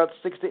 He'll be out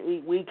 6 to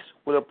 8 weeks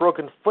with a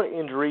broken foot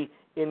injury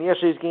in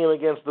yesterday's game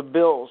against the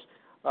Bills.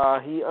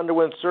 He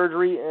underwent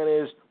surgery and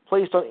is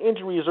placed on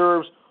injury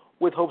reserves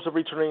with hopes of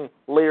returning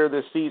later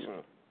this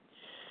season.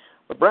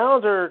 The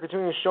Browns are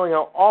continuing showing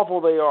how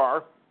awful they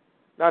are,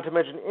 not to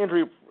mention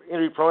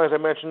injury prone. As I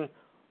mentioned,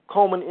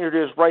 Coleman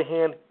injured his right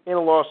hand in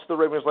a loss to the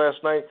Ravens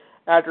last night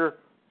after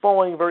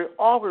falling very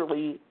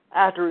awkwardly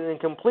after an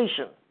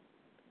incompletion.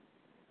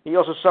 He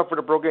also suffered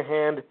a broken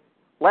hand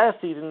last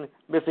season,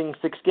 missing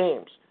 6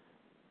 games.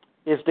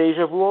 It's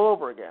deja vu all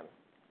over again.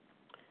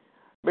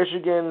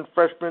 Michigan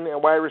freshman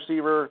and wide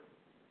receiver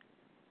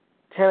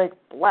Tannick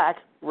Black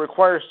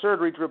requires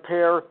surgery to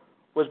repair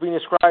was being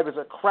described as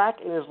a crack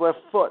in his left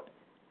foot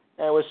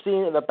and was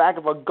seen in the back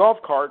of a golf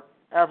cart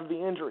after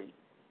the injury.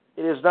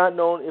 It is not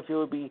known if he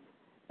will be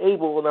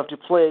able enough to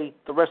play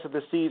the rest of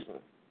the season.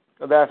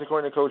 And that's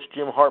according to Coach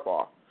Jim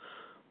Harbaugh.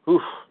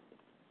 Oof.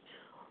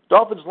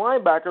 Dolphins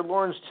linebacker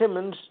Lawrence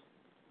Timmons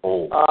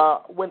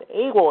went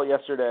AWOL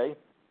yesterday.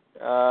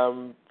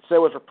 Said it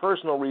was for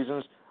personal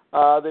reasons.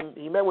 Then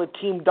he met with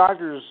team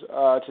doctors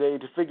today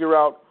to figure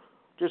out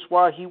just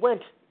why he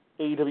went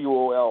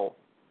AWOL.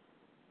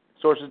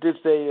 Sources did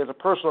say it's a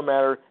personal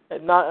matter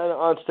and not an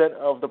onset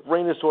of the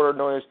brain disorder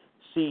known as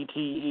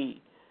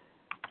CTE.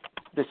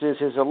 This is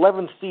his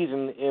 11th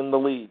season in the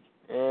league,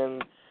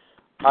 and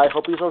I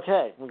hope he's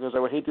okay, because I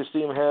would hate to see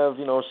him have,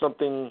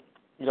 something,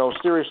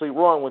 seriously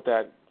wrong with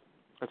that.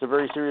 That's a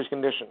very serious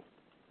condition.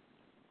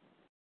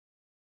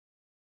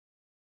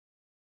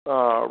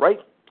 Right,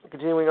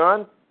 continuing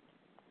on.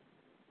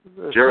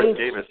 Jared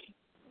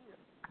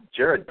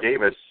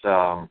Davis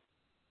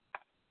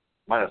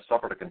might have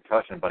suffered a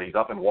concussion, but he's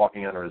up and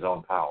walking under his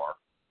own power.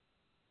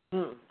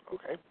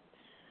 Okay.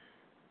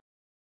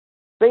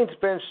 Saints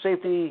bench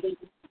safety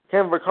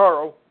Kevin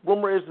Vaccaro.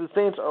 Rumor is the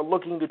Saints are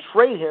looking to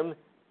trade him.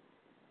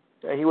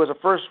 He was a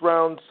first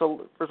round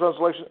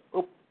selection.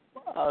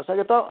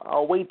 Second thought.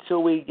 I'll wait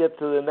till we get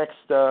to the next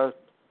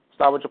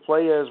stoppage of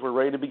play as we're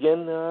ready to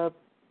begin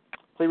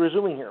play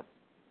resuming here.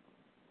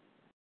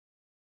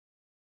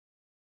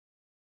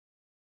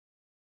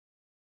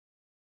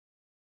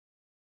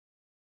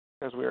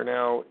 As we are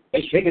now.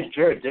 Hey, taking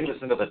Jared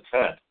Davis into the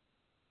tent.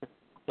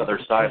 Other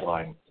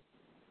sideline.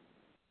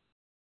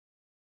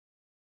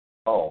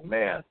 Oh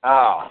man!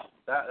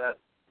 That.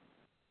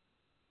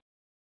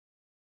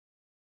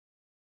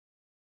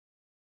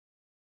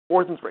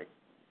 4th and 3.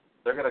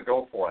 They're going to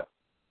go for it.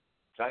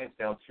 Giants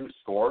down 2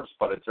 scores,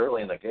 but it's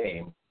early in the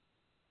game.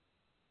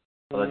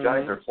 So the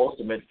Giants are close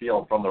to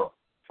midfield from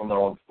their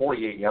own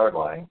 48-yard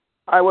line.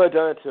 I would have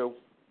done it too.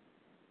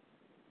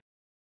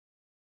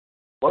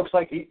 Looks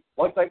like they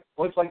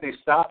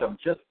stopped him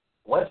just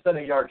less than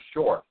a yard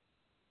short.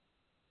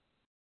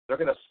 They're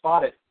going to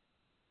spot it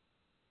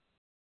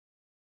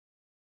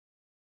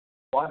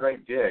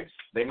Quandre Diggs.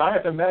 They might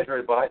have to measure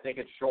it, but I think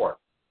it's short.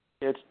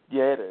 It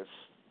is.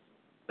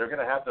 They're going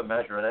to have to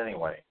measure it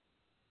anyway.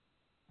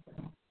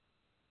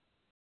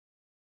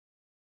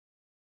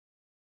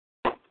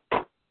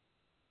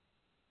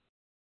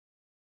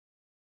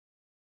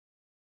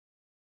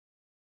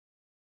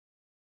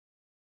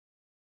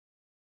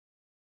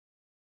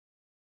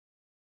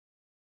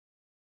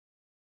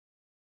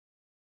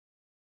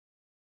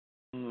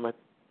 I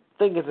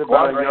think it's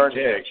about a yard.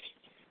 Diggs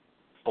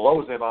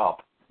blows him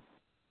up.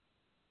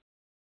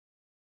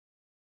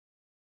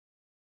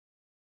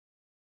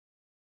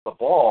 The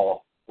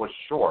ball was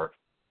short.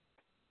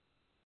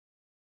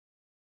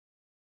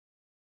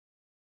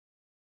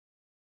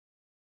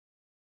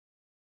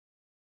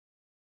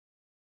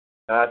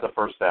 That's a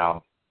first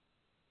down.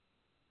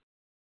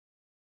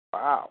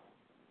 Wow.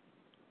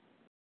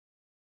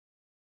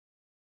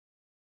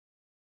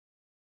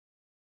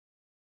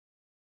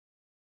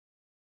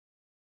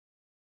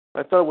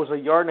 I thought it was a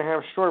yard and a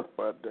half short,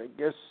 but I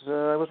guess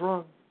I was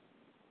wrong.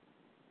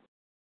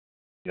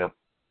 Yep.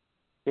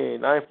 Okay,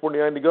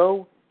 9:49 to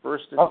go.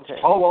 First and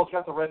 10. Caldwell's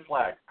got the red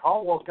flag.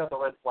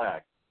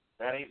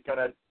 And he's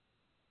gonna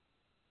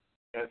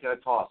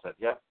toss it.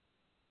 Yep.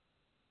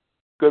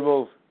 Good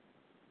move.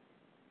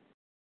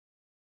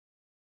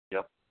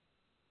 Yep.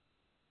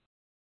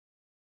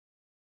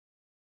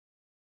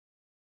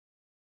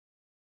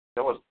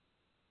 That was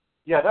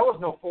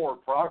no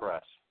forward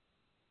progress.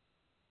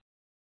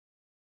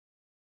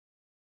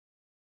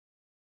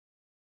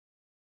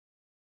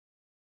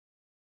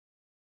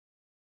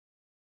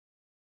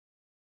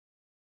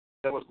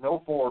 There was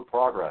no forward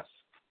progress.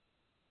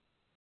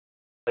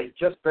 They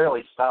just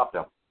barely stopped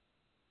him.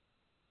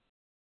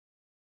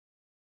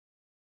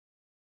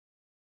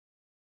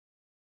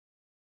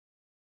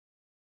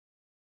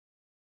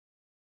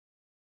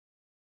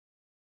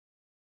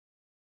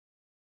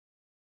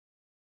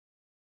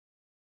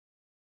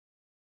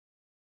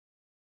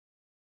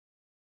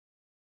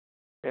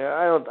 Yeah,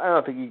 I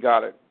don't think he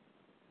got it.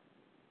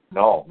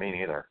 No, me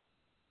neither.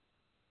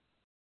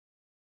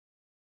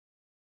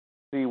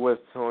 See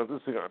what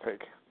this is going to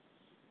take.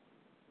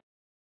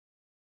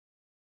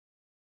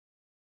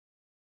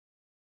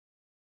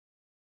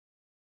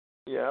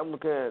 Yeah, I'm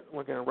looking at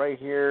right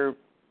here.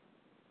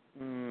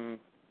 No.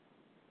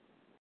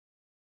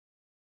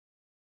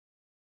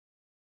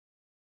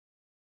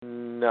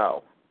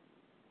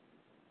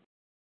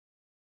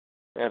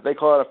 And if they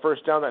call it a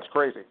first down, that's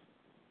crazy.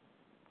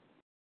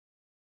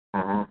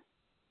 Mm-hmm.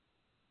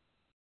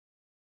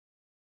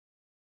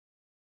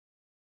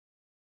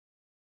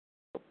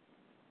 Here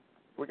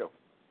we go.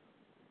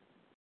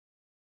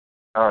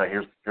 All right,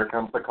 here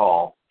comes the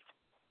call.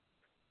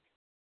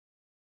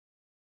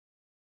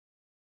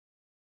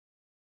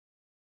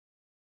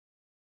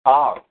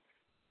 Oh,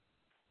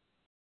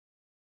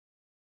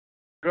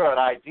 good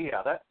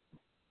idea.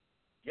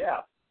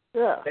 Yeah.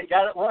 They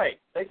got it right.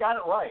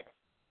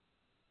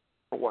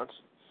 For once.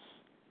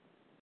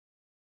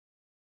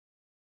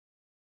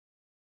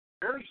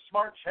 Very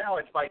smart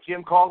challenge by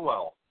Jim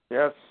Caldwell.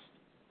 Yes.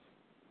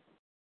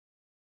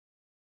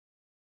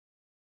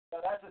 So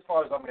that's as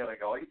far as I'm going to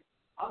go.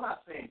 I'm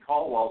not saying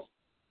Caldwell's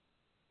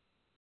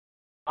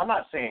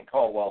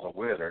a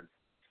wizard.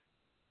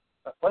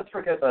 Let's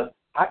forget the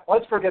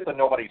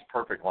nobody's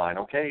perfect line,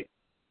 okay?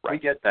 Right. We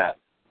get that.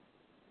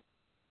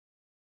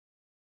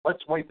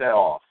 Let's wipe that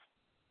off.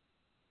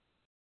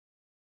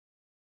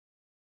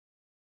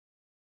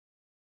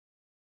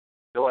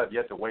 Still have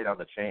yet to wait on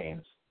the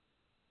chains.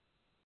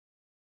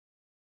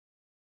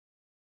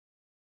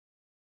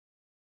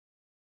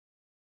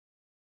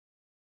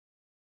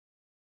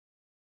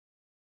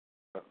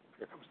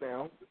 Here comes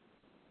down.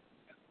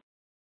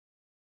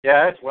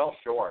 Yeah, it's well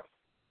short.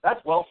 That's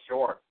well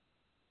short.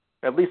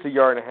 At least a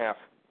yard and a half.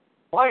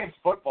 Lions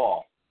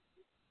football.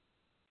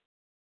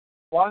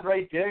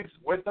 Quandre Diggs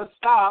with the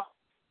stop.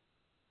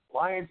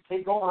 Lions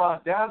take over on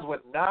downs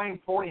with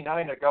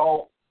 9:49 to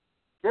go.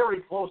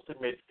 Very close to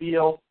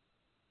midfield.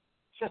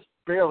 Just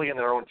barely in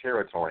their own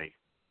territory.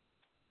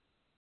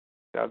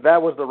 Now,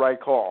 that was the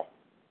right call.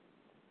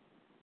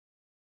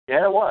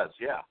 Yeah, it was,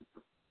 yeah.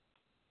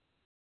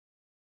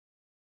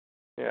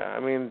 Yeah, I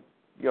mean,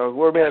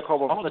 we're made a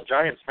call. Some of the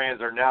Giants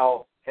fans are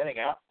now heading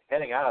out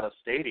of the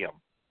stadium.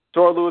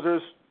 Sore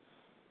losers.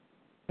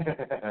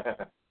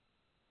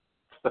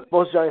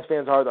 Most Giants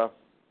fans are, though.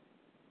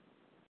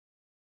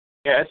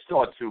 Yeah, it's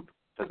still a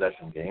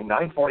two-possession game.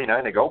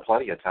 9:49 to go,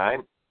 plenty of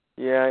time.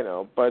 Yeah, I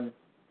know, but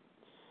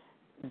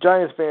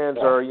Giants fans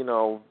are,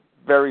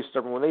 very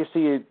stubborn. When they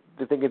see it,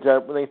 when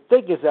they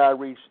think it's out of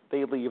reach,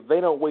 they leave.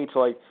 They don't wait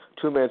till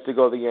 2 minutes to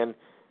go to the end.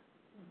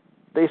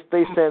 They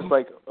sense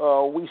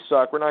oh, we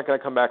suck. We're not going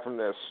to come back from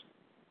this.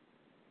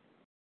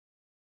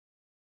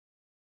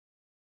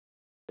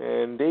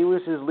 And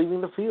Davis is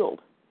leaving the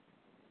field.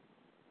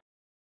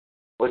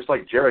 Looks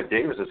like Jared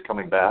Davis is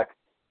coming back.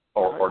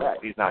 Or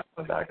he's not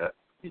coming back.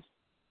 He's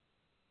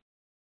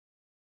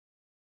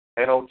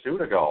 10:02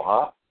 to go,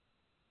 huh?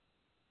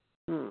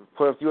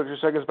 Put a few extra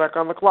seconds back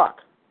on the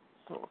clock.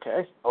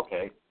 Okay.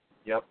 Okay.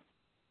 Yep.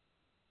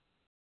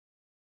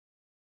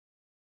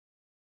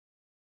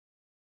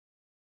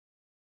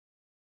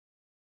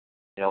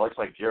 Yeah, it looks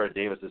like Jared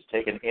Davis is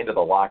taken into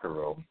the locker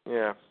room.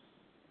 Yeah.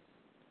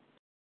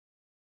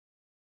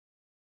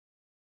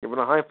 Give him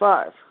a high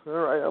five. All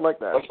right, I like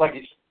that. Looks like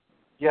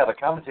the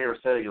commentator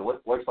said he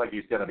looks like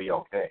he's going to be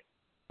okay.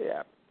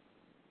 Yeah.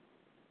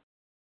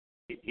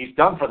 He's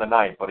done for the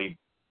night, but he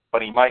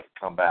might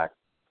come back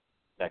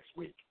next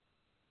week.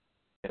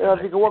 Yeah,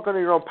 if you can work under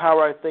your own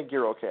power, I think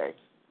you're okay.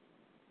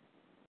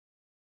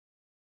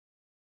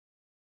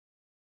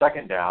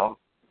 Second down.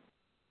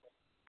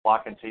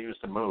 Clock continues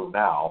to move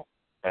now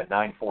at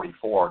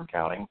 9:44 and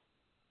counting.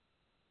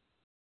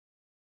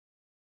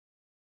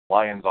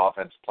 Lions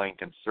offense playing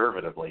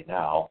conservatively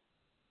now.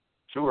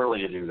 Too early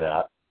to do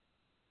that.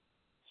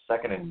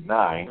 2nd and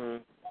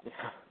 9.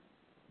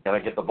 Got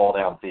to get the ball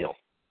downfield.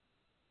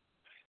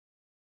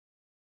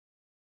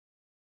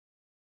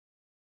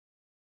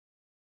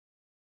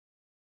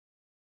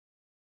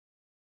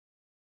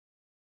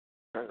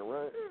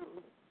 Right.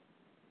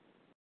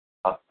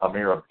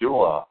 Amir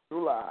Abdullah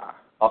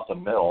up the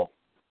middle.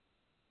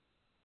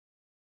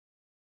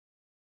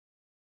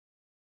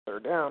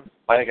 3rd down.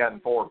 Might have gotten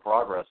forward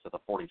progress to the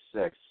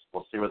 46.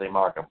 We'll see where they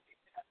mark him.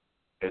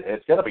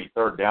 It's going to be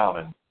 3rd down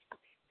and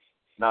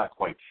not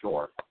quite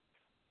short.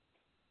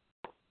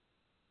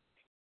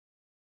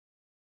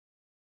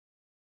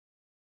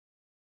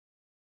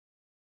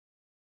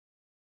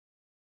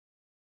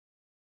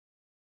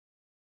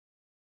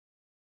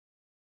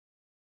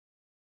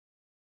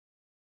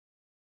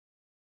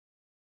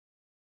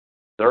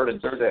 Third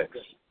and 6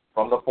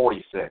 from the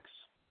 46.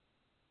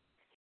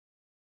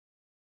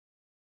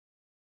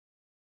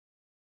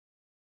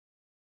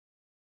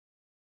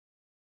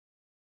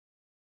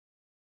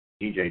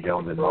 DJ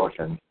Jones in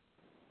motion.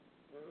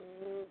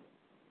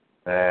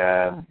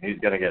 And he's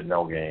going to get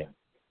no gain.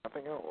 I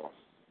think I will.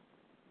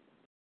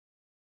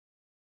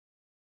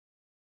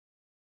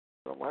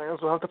 The Lions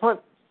will have to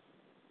punt.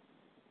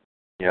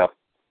 Yep.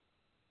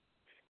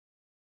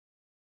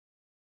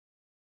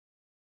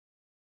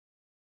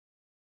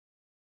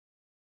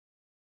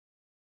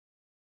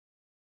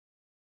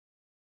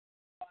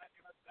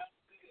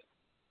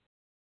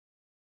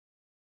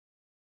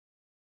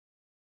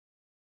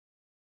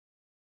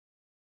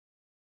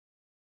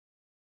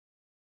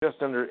 Just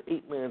under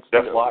 8 minutes.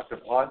 Just locked the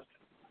punt.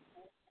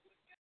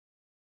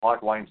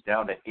 Clock winds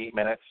down to 8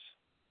 minutes.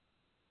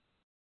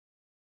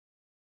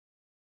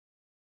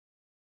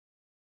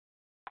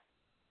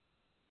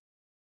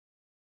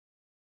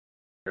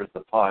 Here's the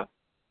punt.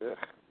 Ugh.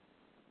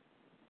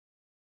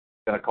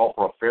 Going to call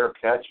for a fair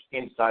catch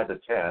inside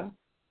the 10.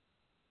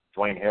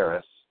 Dwayne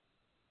Harris.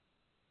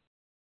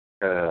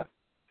 At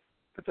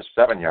the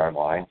 7-yard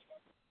line.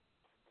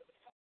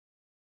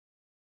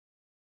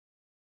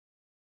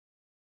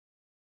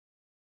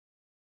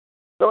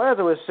 So as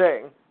I was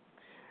saying,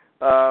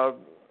 that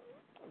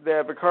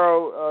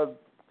Vaccaro,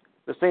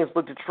 the Saints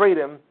looked to trade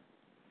him.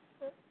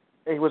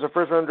 He was a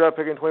first-round draft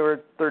pick in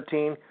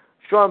 2013.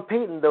 Sean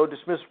Payton, though,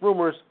 dismissed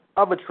rumors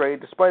of a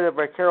trade, despite that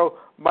Vaccaro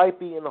might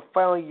be in the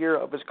final year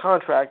of his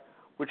contract,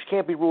 which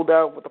can't be ruled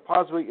out with the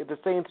possibility if the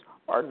Saints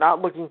are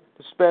not looking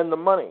to spend the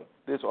money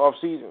this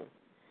offseason.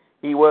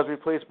 He was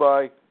replaced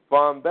by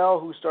Von Bell,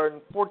 who started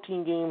in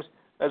 14 games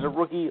as a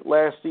rookie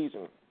last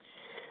season.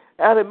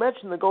 As I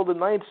mentioned, the Golden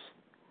Knights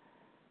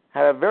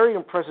had a very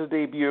impressive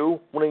debut,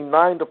 winning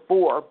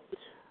 9-4.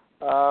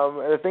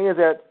 And the thing is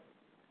that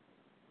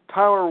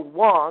Tyler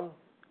Wong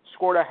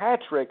scored a hat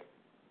trick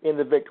in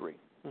the victory.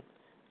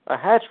 A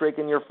hat trick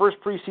in your first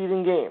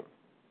preseason game.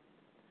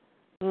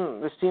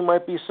 This team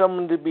might be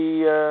someone to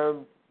be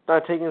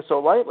not taken so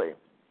lightly.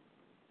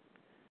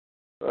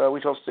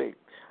 We shall see.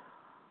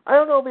 I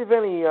don't know if we have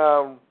any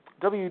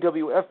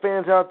WWF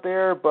fans out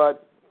there,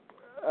 but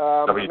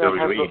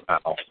WWE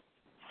now.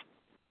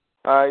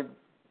 I'd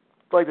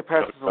like to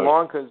pass this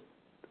along because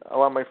a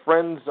lot of my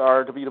friends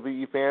are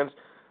WWE fans.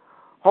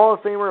 Hall of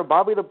Famer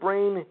Bobby the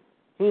Brain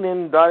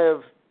Heenan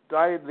died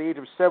at the age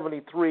of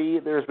 73.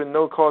 There's been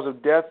no cause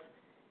of death.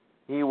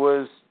 He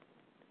was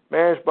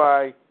managed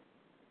by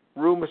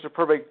Rue Mr.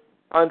 Perfect,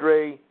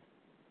 Andre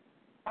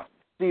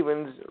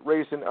Stevens,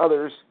 Race, and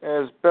others,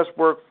 as best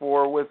worked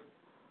with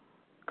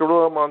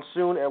Gorilla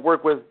Monsoon and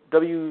worked with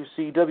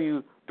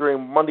WCW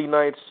during Monday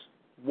Night's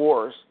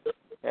Wars,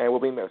 and will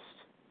be missed.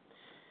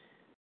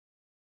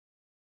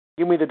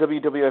 Give me the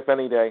WWF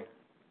any day.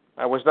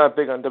 I was not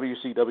big on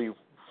WCW.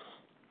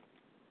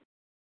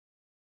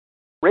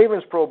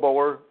 Ravens Pro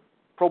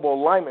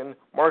Bowl lineman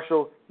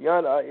Marshall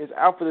Yanda is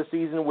out for the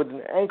season with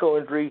an ankle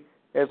injury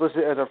as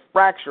listed as a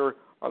fracture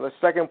on the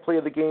second play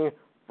of the game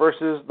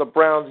versus the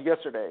Browns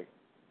yesterday.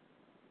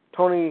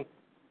 Tony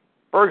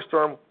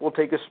Bergstrom will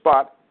take his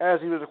spot as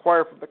he was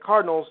acquired from the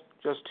Cardinals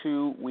just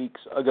 2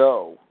 weeks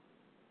ago.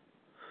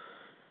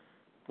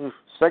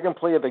 Second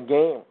play of the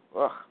game.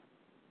 Ugh.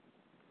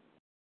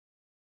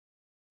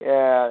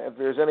 Yeah, if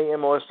there's any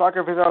MLS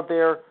soccer fans out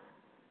there,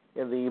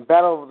 in the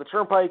Battle of the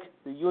Turnpike,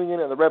 the Union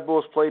and the Red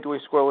Bulls played to a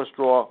scoreless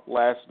draw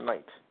last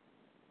night.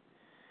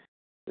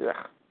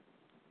 Yeah.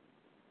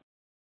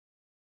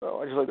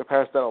 So I just like to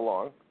pass that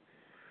along.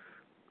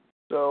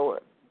 So,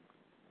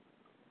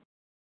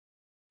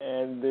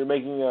 and they're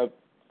making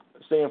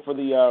staying for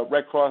the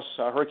Red Cross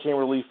Hurricane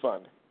Relief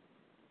Fund.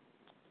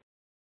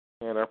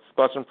 And our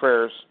thoughts and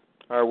prayers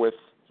are with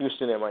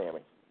Houston and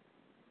Miami.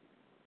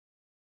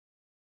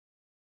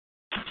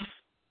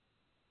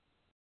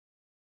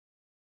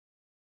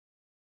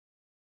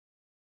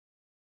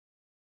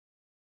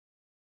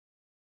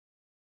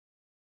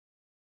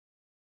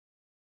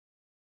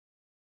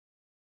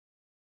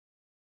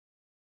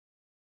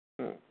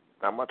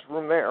 Not much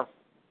room there.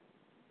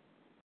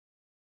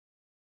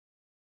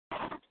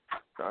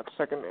 Got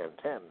 2nd and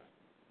 10.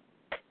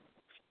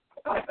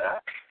 Like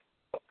that.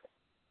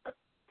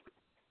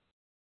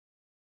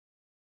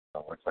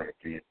 Looks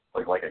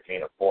like a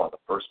gain of 4 on the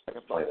first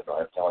play of the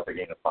drive. Sounds like a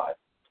gain of 5.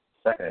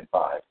 2nd and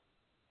 5.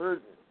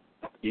 Third.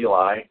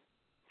 Eli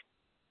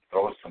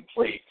throws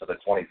complete to the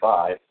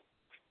 25.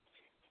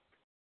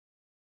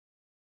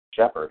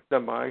 Shepard.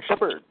 Done by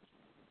Shepard.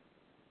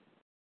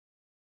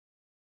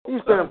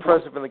 He's been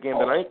impressive in the game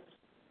tonight.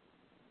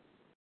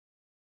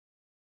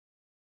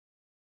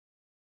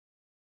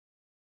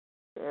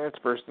 It's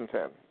 1st and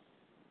 10.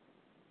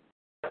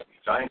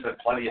 Giants have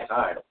plenty of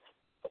time.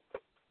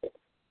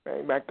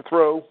 Bang back to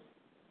throw.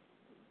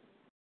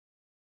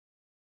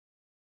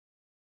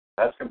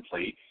 That's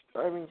complete.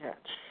 Diving catch.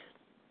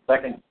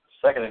 Second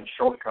and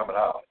short coming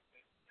out.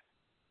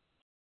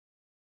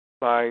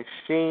 By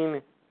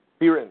Shane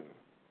Fearon.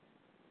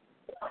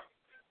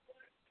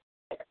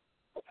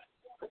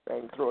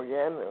 Bang throw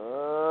again. I don't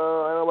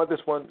know about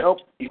this one. Nope.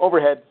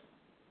 Overhead.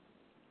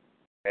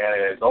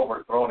 And it is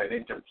overthrown and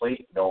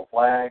incomplete. No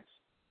flags.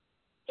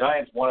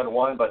 Giants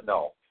 1-1, but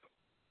no.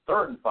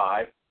 3rd and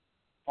 5.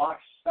 Clock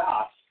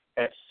stops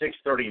at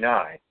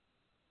 6:39.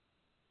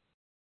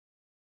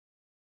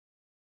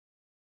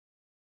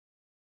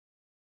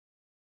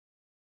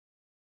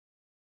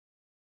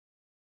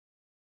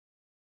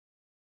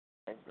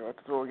 Let's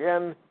throw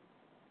again.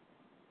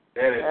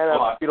 And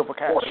a beautiful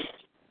catch. 40.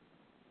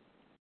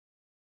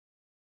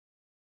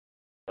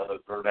 Another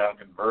 3rd down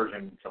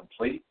conversion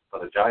complete for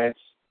the Giants.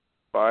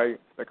 By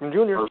Beckham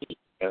Jr.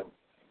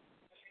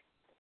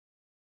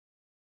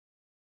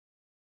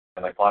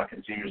 And the clock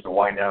continues to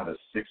wind down to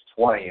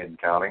 6:20 and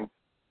counting.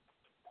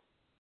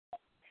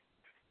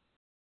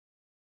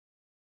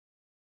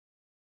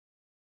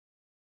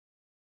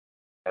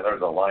 And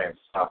there's a Lions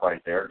stop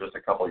right there, just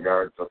a couple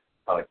yards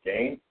on a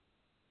gain.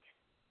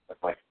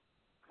 That's like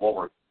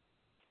Glover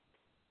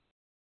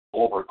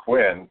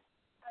Quinn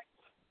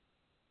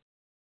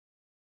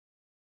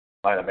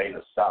might have made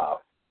a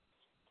stop.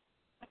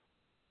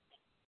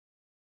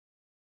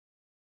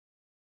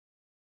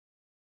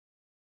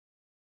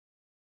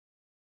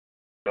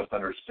 Just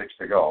under 6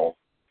 to go.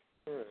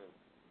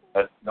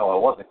 No,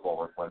 it wasn't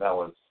Glover Quinn. That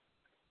was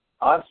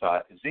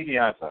Ansah, Ziggy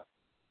Ansah.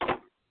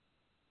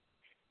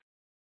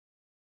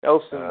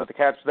 Elson with the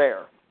catch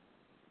there.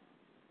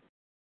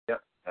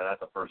 Yep, and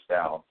that's a 1st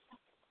down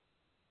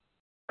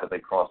as they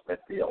cross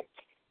midfield.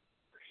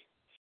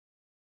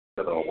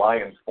 To the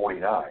Lions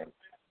 49.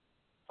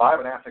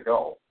 5.5 to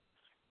go.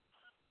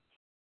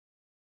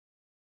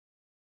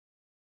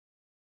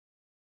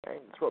 And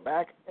throw it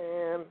back,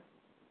 and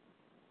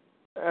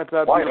that's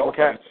a beautiful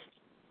catch.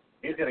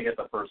 He's going to get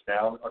the 1st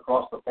down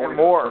across the 40 and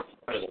more.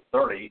 To the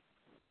 30.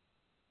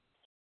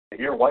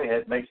 Here,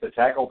 Whitehead makes the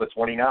tackle to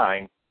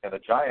 29, and the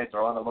Giants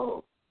are on the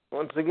move.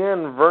 Once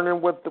again,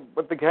 Vernon with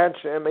the catch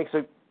and makes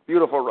a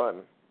beautiful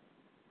run.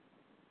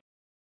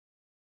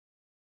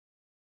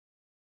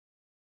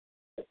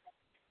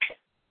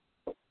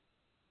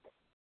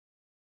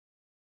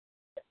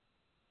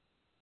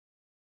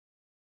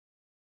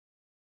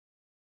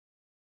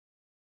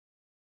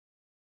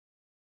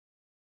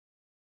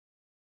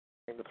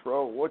 And the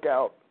throw, look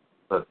out.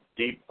 The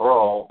deep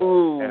throw,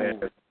 Ooh.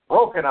 And it's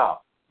broken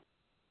up.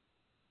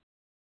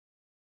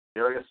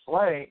 Darius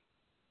Slay,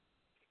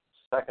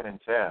 2nd and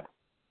 10.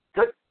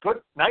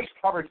 Good, nice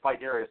coverage by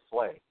Darius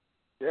Slay.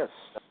 Yes.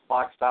 The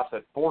clock stops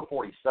at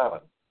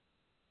 4:47.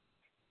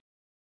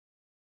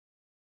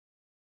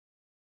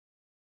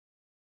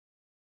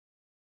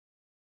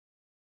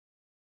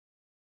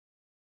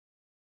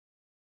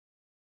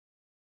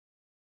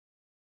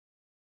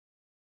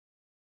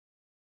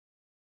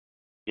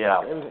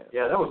 Yeah,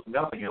 there was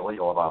nothing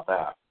illegal about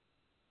that.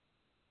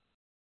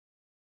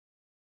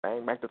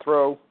 Bang, back to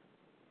throw.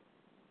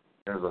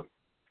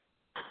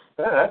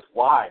 That's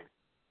wide.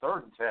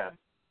 3rd and 10.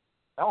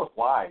 That was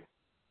wide.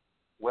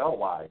 Well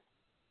wide.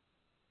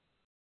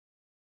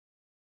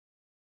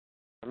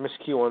 A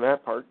miscue on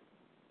that part.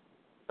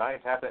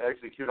 Giants have to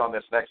execute on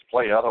this next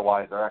play,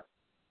 otherwise they're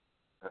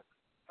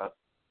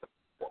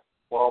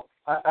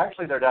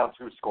actually they're down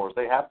 2 scores.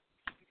 They have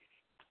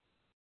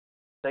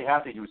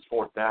to use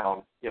 4th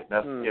down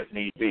if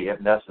need be, if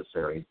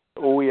necessary.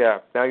 Oh yeah,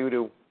 now you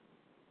do.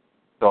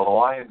 So the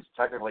Lions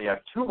technically have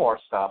 2 more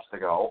stops to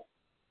go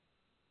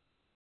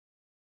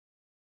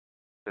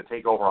to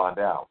take over on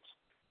downs.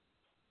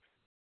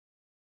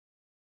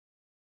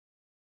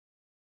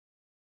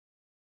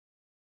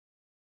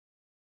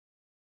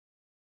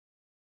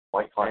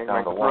 White clock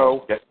down to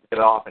 1. Get it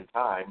off in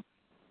time.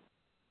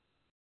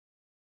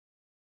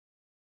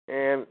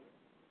 And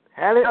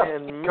Had it just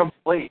and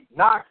incomplete.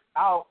 Knocked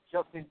out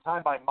just in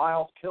time by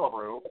Miles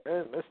Killebrew.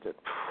 And missed it.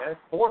 And it's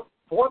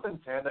fourth and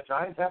 10. The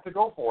Giants have to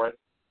go for it.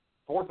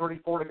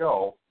 4:34 to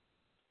go.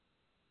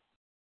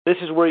 This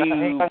is where Gotta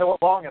hang on to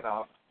it long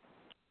enough.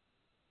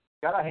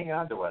 Gotta hang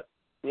on to it.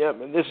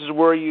 Yep, and this is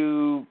where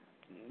you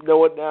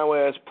know it now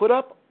as put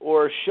up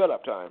or shut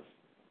up time.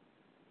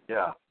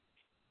 Yeah.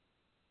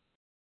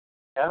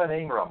 Evan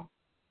Ingram.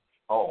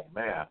 Oh,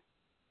 man.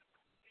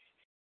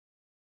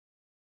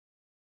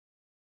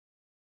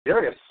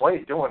 Darius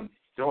Slade doing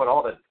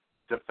all the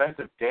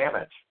defensive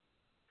damage.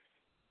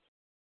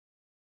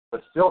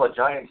 But still, the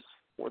Giants,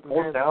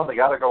 fourth down, they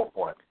got to go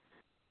for it.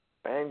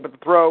 Bang, but the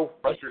throw.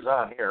 Pressure's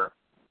on here.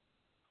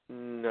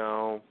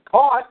 No.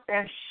 Caught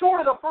and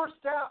short of the first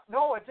down.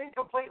 No, it's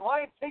incomplete.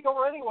 Lions take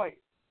over anyway.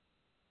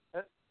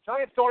 The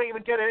Giants don't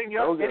even get any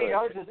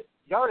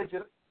yardage.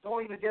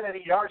 Don't even get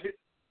any yardage.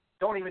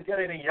 Don't even get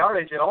any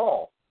yardage at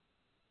all.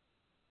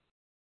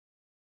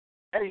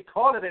 And he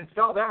caught it and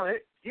fell down.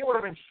 He would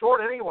have been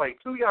short anyway,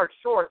 2 yards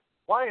short.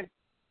 Lions,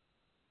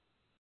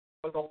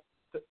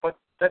 but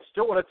that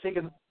still would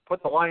have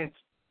put the Lions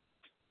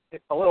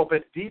a little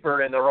bit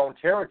deeper in their own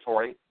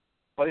territory.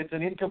 But it's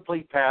an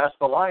incomplete pass.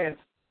 The Lions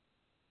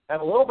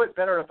have a little bit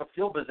better at the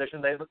field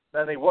position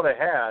than they would have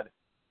had,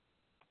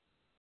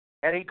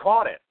 and he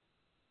caught it.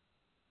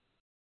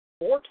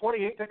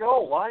 4:28 to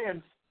go.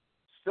 Lions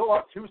still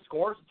up 2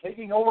 scores,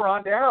 taking over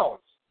on downs.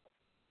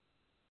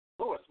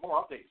 Lewis,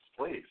 more updates,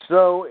 please.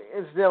 So,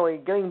 incidentally,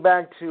 getting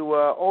back to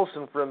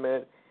Olsen for a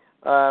minute,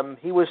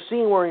 he was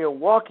seen wearing a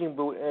walking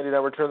boot and did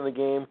not return to the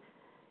game.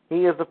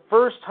 He is the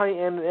first tight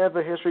end in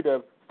NFL history to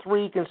have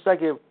 3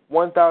 consecutive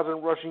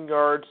 1,000 rushing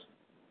yards,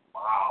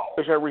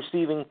 which are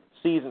receiving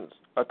seasons.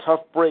 A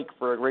tough break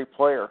for a great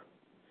player.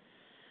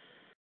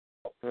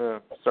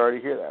 Sorry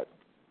to hear that.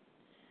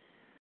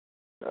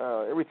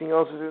 Everything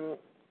else is in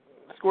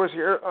scores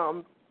here.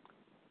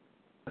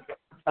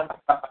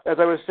 As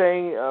I was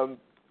saying,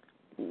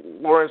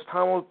 Lawrence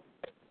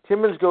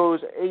Timmons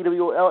goes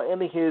AWOL,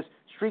 ending his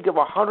streak of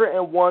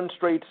 101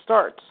 straight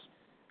starts.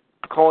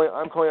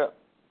 I'm calling it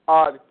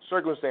odd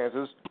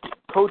circumstances.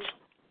 Coach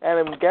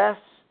Adam Gass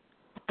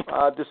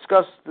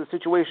discussed the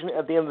situation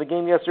at the end of the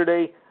game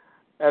yesterday,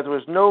 as there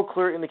was no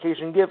clear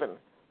indication given.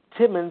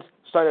 Timmons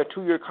signed a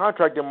 2-year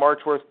contract in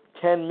March worth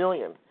 $10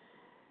 million,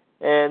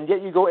 and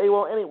yet you go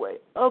AWOL anyway.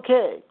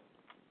 Okay.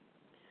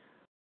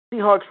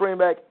 Seahawks running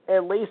back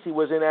Ed Lacy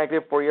was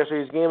inactive for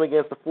yesterday's game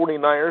against the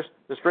 49ers.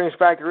 The strange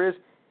factor is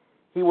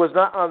he was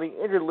not on the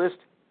injured list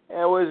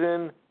and was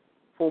in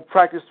full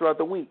practice throughout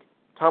the week.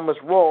 Thomas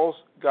Rawls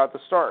got the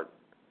start,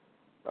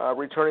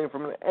 returning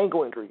from an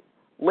ankle injury.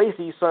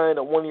 Lacy signed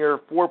a 1-year,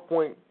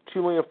 $4.2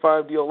 million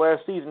deal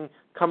last season,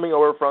 coming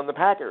over from the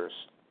Packers.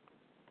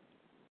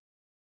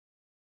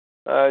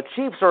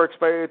 Chiefs are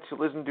expected to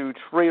listen to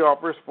trade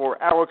offers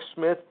for Alex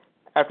Smith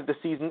after the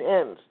season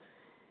ends.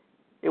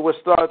 It was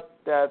thought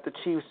that the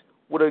Chiefs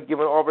would have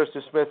given offers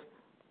to Smith,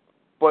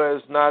 but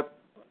has not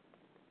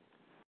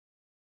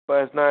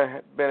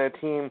been a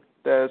team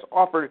that has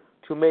offered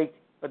to make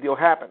a deal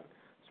happen.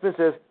 Smith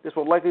says this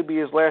will likely be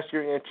his last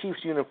year in a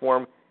Chiefs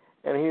uniform,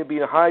 and he would be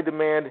in high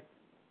demand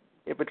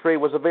if a trade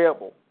was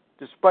available.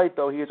 Despite,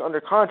 though, he is under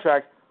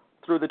contract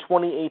through the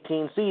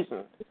 2018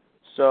 season.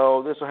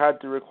 So this will have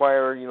to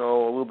require, a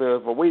little bit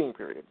of a waiting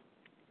period.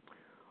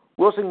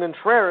 Wilson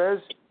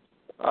Contreras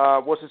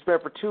was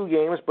suspended for 2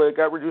 games, but it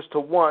got reduced to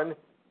 1.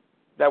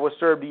 That was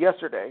served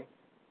yesterday.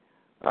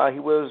 He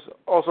was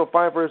also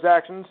fined for his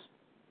actions,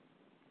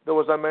 though,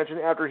 as I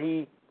mentioned, after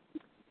he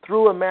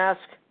threw a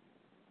mask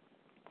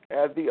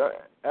at the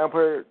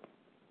umpire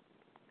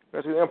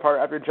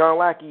after John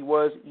Lackey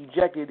was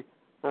ejected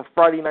from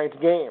Friday night's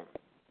game.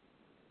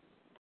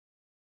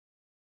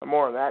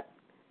 More on that.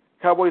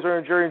 Cowboys are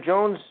in Jerry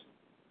Jones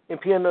in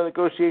PNL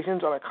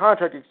negotiations on a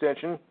contract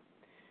extension,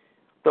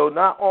 though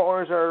not all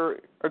owners are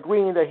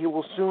agreeing that he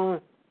will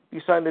soon be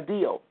signed a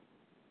deal,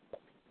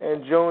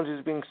 and Jones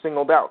is being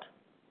singled out.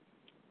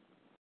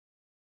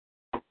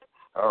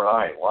 All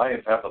right,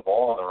 Lions have the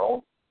ball on their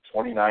own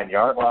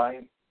 29-yard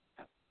line.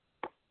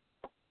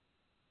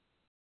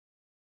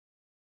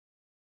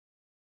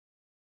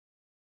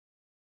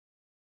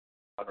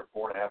 Under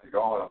 4.5 to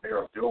go, and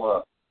Amir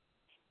Abdullah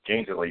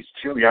gains at least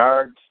 2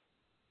 yards.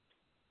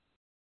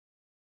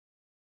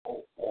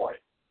 Oh, boy.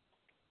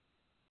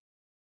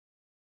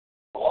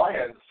 The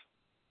Lions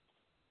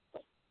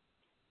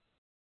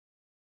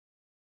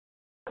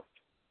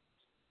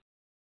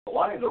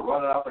are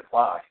running out the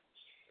clock.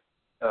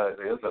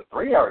 It's a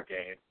 3-yard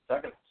gain,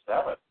 2nd and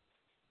 7.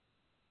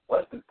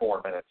 Less than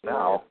 4 minutes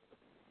now.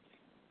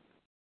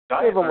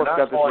 They've almost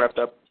got this wrapped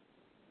up.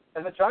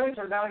 And the Giants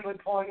are not even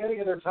calling any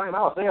of their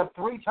timeouts. They have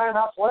 3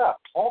 timeouts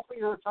left. All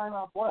 3 of their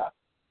timeouts left.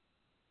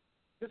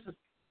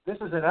 This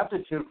is an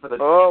aptitude for the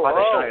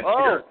Giants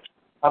here.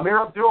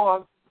 Amir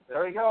Abdullah,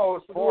 there he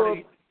goes,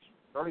 40,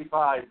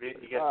 35.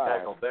 He gets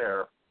tackled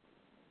there.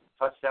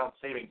 Touchdown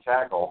saving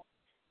tackle.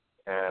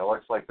 And it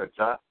looks like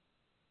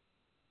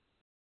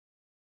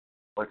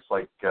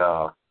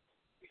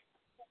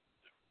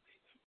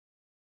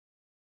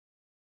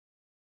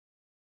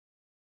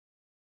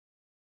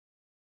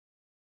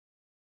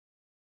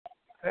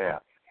Yeah.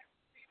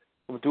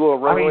 We'll do a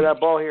run with that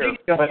ball here.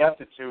 Speaking of an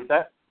aptitude,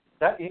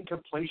 that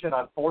incompletion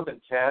on 4th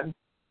and 10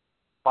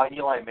 by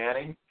Eli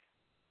Manning,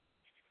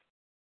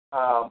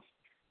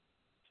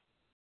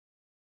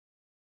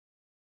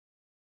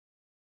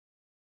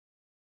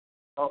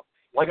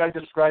 like I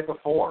described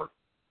before,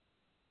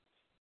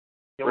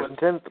 it 1st and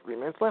 10, 3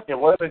 minutes left. It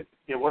would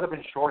have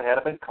been short had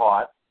it been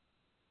caught,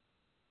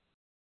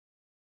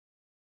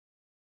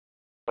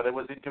 but it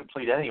was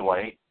incomplete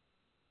anyway.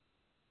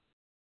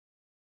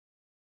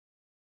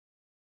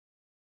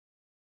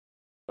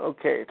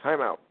 Okay,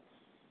 timeout.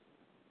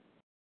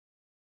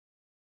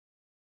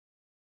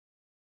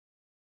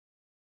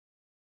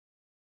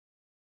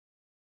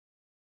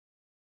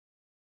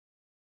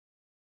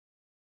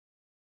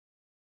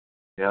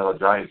 Yeah, the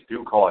Giants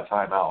do call a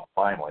timeout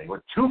finally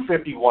with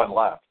 2:51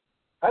 left.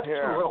 That's too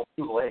little,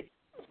 too late.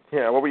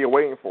 Yeah, what were you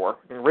waiting for?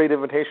 Rate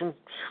invitation?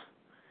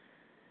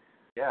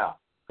 Yeah.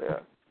 Yeah.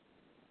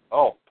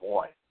 Oh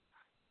boy.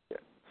 Yeah.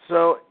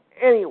 So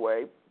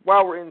anyway,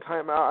 while we're in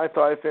timeout, I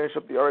thought I'd finish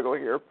up the article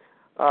here.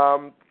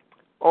 All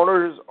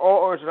owners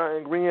are not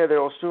in agreement that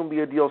there will soon be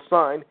a deal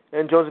signed,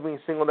 and Jones is being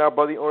singled out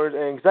by the owners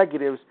and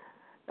executives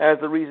as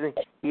the reason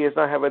he does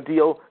not have a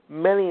deal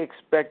many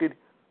expected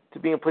to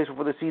be in place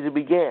before the season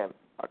began.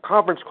 A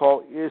conference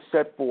call is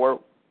set for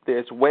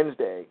this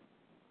Wednesday.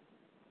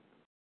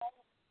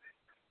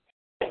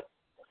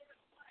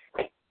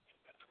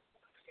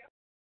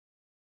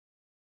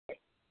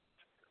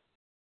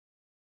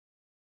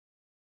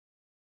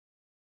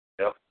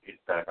 Yep, he's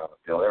back on the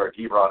field. Eric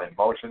Ebron in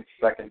motion,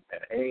 2nd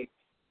and 8.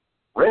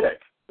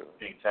 Riddick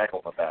being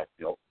tackled in the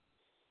backfield.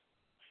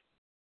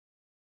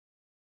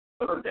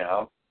 3rd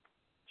down.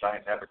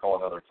 Giants have to call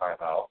another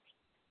timeout.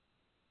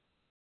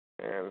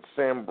 And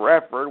Sam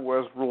Bradford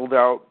was ruled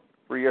out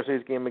for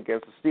yesterday's game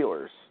against the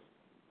Steelers.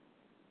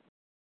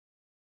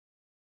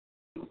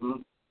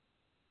 Mm-hmm.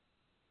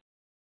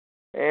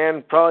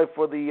 And probably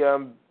for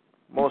the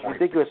most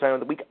ridiculous sign of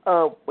the week.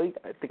 Wait,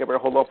 I think I better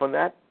hold off on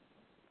that.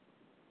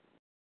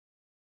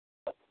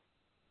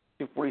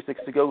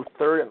 2:46 to go,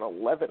 3rd and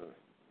 11.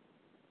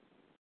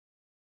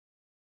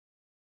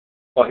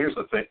 Well, here's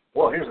the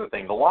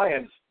thing. The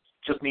Lions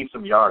just need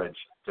some yardage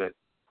to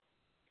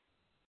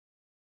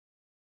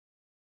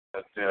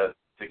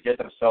get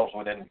themselves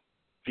within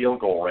field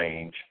goal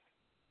range.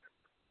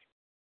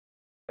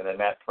 And then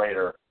Matt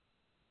Prater,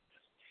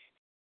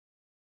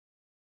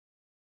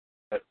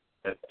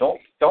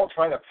 don't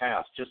try to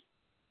pass. Just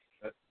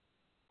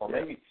or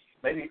maybe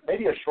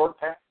a short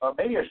pass.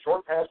 Maybe a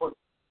short pass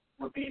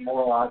would be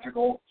more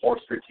logical, more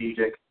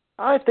strategic.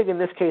 I think in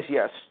this case,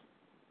 yes.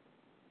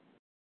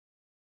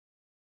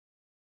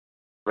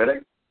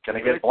 Riddick, can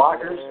he get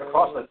blockers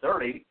across the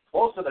 30,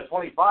 close to the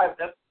 25?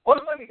 That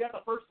looks like he got the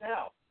first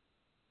down.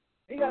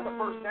 He got the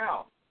first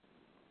down.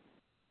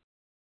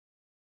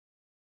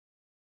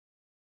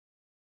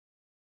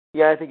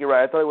 Yeah, I think you're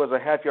right. I thought it was a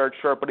half-yard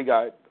short, but he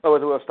got it. Oh,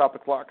 it was stop the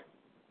clock.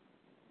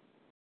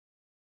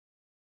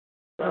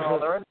 No,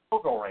 they're in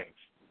field goal range.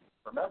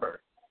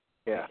 Remember.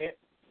 Yeah.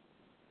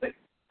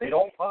 They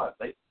don't punt.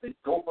 They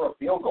go for a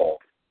field goal.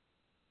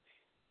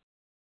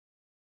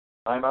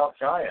 Timeout,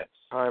 Giants.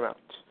 Timeout.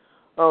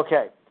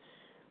 Okay.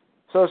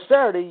 So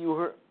Saturday, you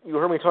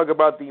heard me talk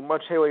about the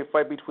much heavyweight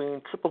fight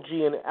between Triple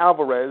G and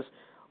Alvarez,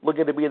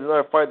 looking to be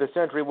another fight of the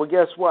century. Well,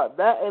 guess what?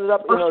 That ended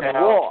up in a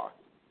draw.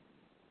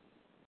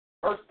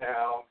 First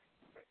down.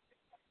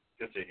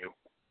 Continue.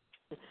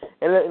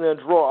 Ended up in a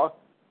draw.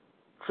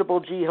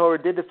 Triple G, however,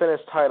 did defend his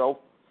title.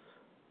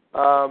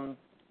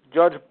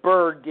 Judge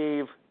Bird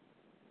gave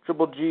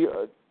Triple G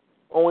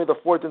only the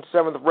 4th and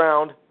 7th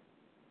round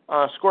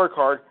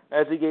scorecard,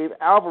 as he gave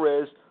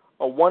Alvarez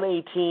a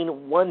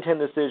 118-110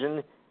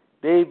 decision.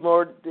 Dave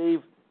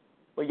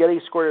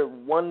Maggietti scored at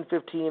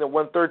 115 and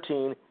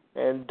 113,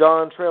 and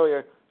Don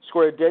Trelia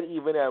scored a dead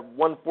even at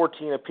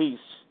 114 apiece.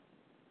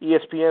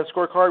 ESPN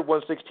scorecard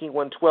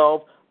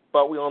 116-112,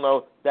 but we all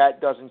know that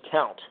doesn't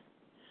count.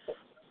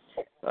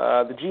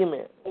 The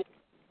G-Man,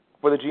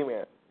 for the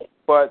G-Man.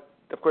 But,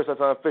 of course, that's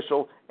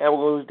unofficial, and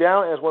will go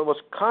down as one of the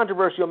most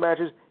controversial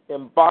matches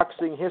in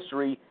boxing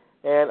history,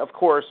 and, of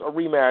course, a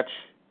rematch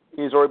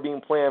is already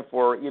being planned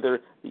for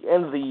either the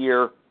end of the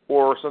year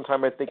or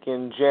sometime, I think,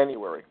 in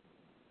January.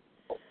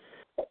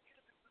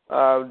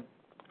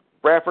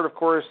 Bradford, of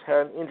course,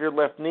 had an injured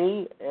left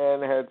knee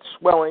and had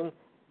swelling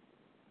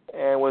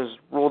and was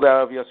ruled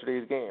out of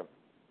yesterday's game.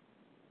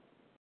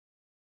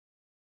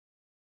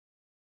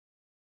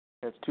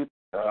 It's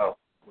 4-10.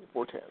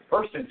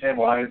 1st and 10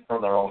 Lions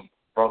from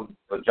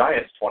the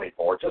Giants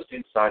 24, just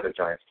inside the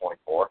Giants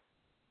 24.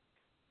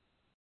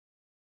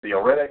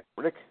 Theo Riddick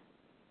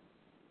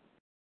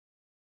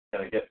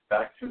going to get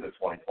back to the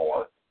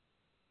 24.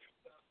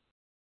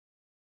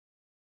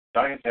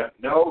 Giants have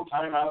no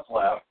timeouts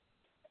left.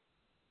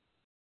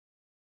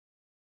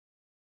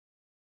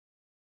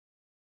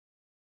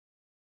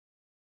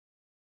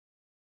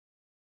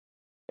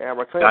 Yeah,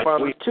 we're trying to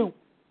find 2.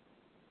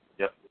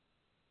 Yep.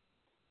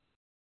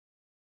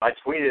 I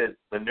tweeted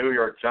the New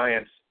York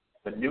Giants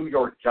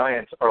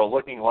are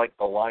looking like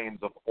the Lions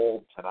of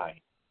old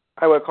tonight.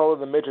 I would call it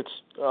the midgets.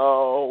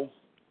 Oh.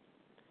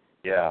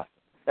 Yeah.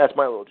 That's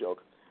my little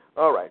joke.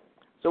 All right.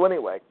 So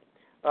anyway,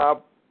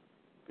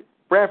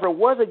 Bradford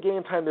was a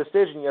game-time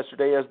decision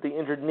yesterday as the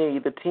injured knee.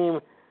 The team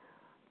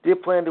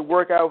did plan to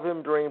work out with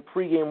him during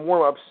pregame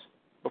warm-ups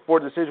before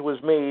the decision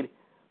was made.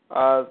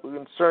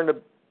 Concerned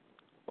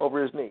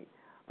over his knee.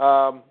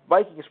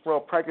 Vikings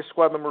promote practice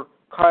squad member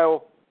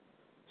Kyle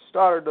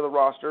Stoddard to the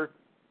roster.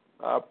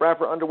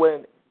 Bradford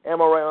underwent an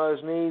MRI on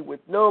his knee with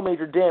no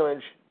major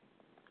damage,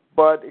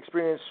 but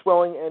experienced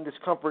swelling and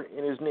discomfort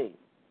in his knee.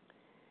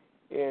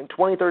 In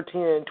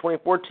 2013 and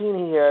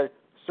 2014, he had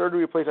surgery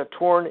to replace a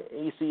torn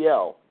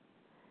ACL.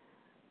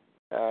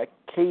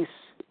 Case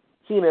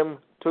Keenum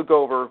took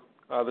over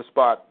the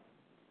spot,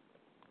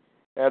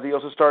 as he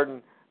also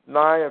started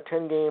 9 of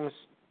 10 games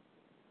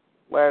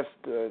last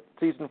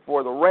season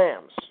for the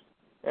Rams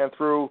and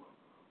threw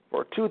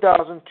for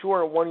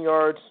 2,201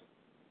 yards,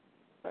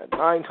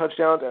 9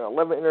 touchdowns, and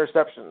 11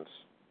 interceptions.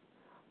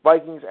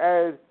 Vikings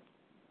added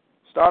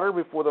Stoddard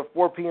before the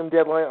 4 p.m.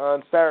 deadline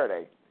on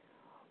Saturday.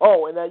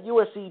 Oh, and that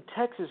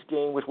USC-Texas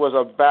game, which was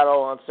a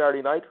battle on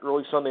Saturday night,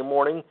 early Sunday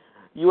morning,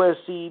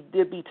 USC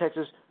did beat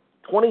Texas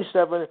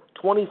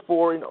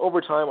 27-24 in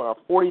overtime on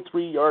a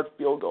 43-yard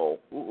field goal.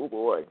 Ooh,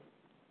 boy.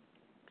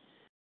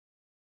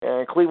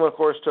 And Cleveland, of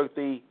course, took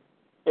the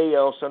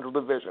AL Central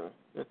Division.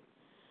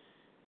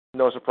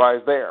 No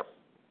surprise there,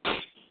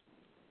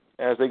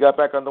 as they got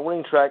back on the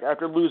winning track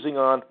after losing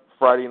on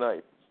Friday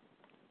night.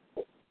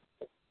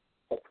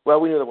 Well,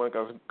 we knew that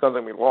wasn't going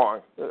to be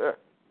long.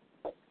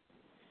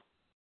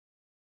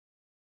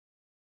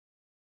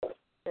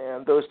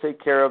 And those take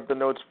care of the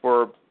notes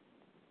for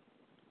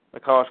the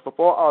college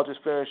football. I'll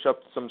just finish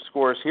up some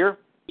scores here.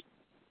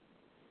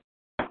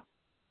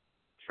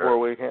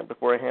 Sure.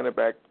 Before I hand it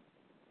back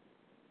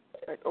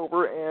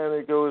over, and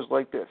it goes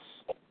like this.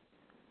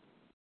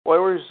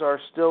 Oilers are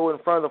still in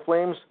front of the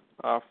Flames,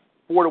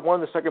 4-1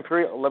 the second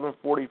period,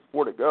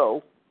 11:44 to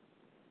go.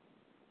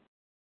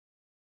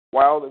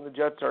 Wild and the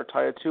Jets are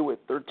tied at 2 with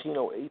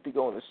 13:08 to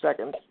go in the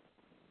second.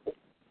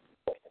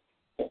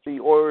 The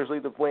Oilers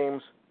lead the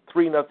Flames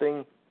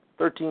 3-0,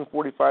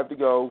 13:45 to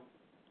go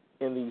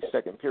in the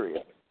second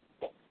period.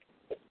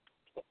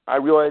 I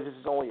realize this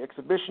is only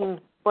exhibition,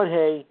 but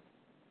hey,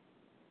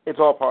 it's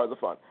all part of the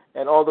fun.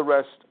 And all the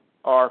rest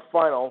are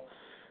final.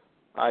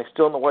 I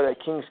still don't know why that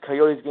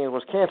Kings-Coyotes game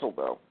was canceled,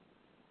 though.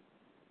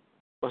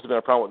 Must have been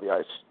a problem with the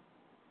ice.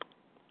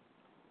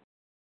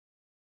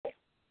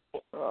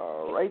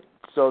 All right,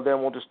 so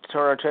then we'll just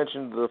turn our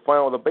attention to the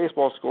final of the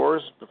baseball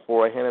scores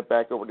before I hand it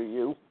back over to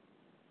you.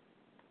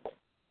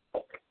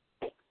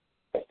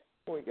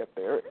 When we get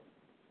there.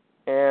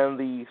 And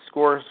the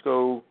scores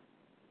go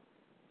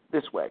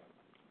this way.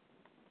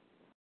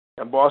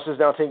 And Boston's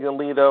now taking the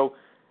lead, though.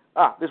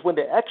 This went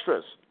to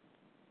extras,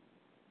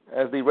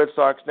 as the Red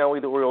Sox now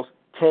lead the Orioles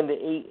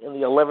 10-8 in the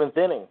 11th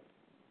inning.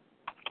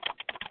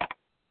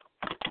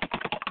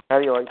 How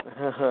do you like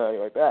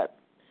that?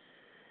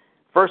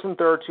 First and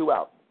third, 2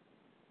 out.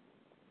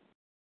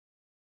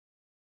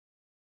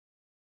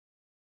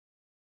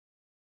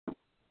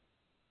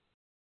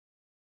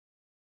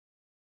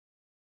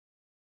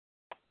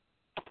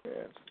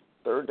 It's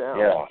third down.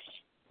 Yeah.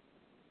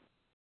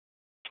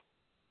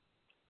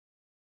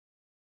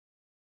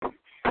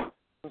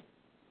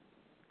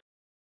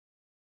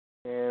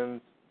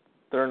 And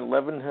third and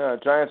 11.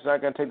 Giants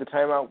not going to take the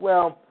timeout.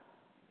 Well,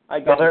 I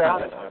guess they're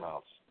out of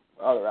timeouts.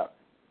 Oh, they're out.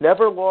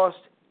 Never lost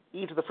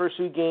each of the first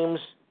 2 games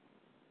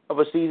of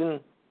a season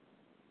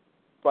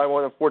by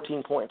more than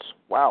 14 points.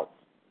 Wow.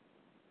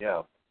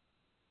 Yeah.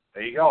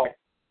 There you go.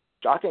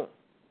 Shocking.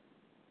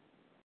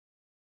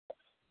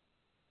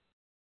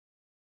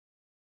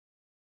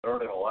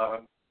 Third and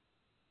 11.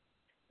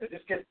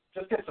 Just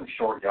get some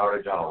short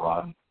yardage on a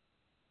run,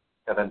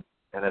 and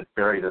then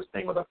bury this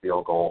thing with a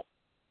field goal.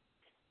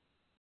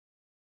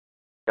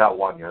 Got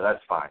 1 year.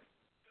 That's fine.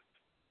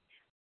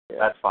 Yeah.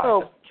 That's fine.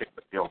 Oh. Just kick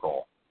the field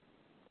goal.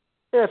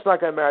 Yeah, it's not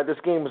going to matter. This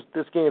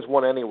game is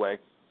won anyway.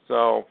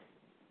 So.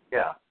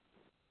 Yeah.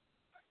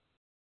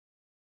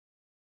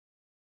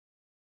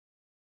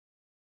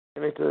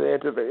 And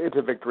it's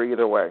a victory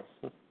either way.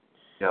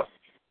 Yep.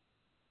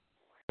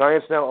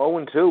 Giants now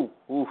 0-2.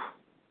 Oof.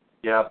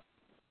 Yeah.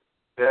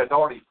 It's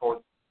already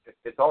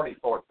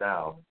fourth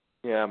down.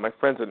 Yeah, my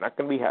friends are not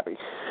going to be happy.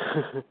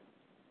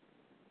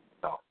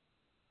 No.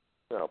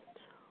 No.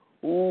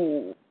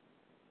 Ooh.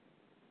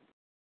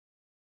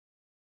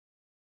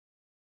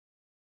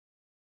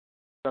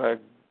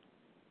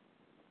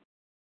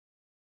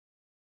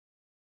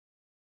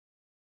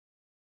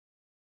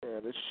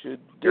 This should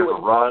do Here's it.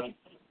 a run.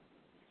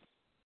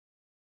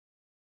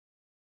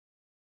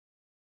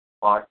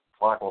 Clock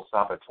will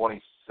stop at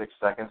 26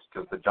 seconds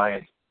because the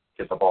Giants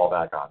get the ball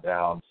back on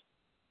downs.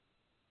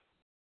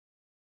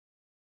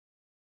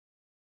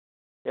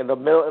 In the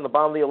bottom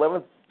of the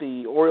 11th,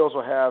 the Orioles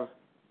will have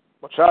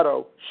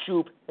Machado,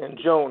 Shoop, and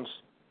Jones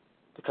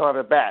to come out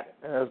at bat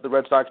as the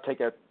Red Sox take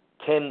a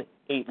 10-8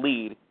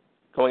 lead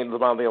going into the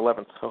bottom of the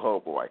 11th. Oh,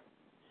 boy.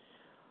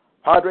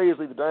 Padres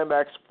lead the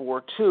Diamondbacks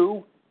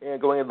 4-2, and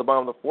going into the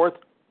bottom of the 4th,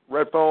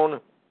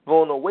 Redbone,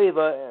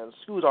 Villanueva, and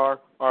Skudar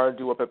are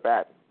due up at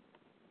bat.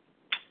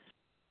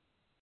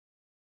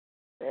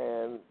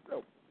 And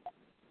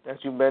as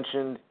you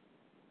mentioned,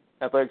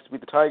 Athletics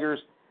beat the Tigers.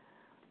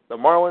 The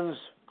Marlins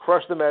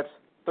crushed the Mets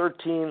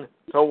 13-1.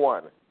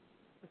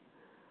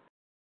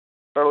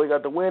 Starley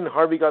got the win,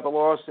 Harvey got the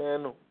loss,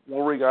 and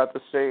Wolverine got the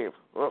save.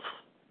 Ugh.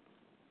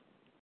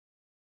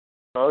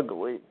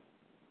 Ugly.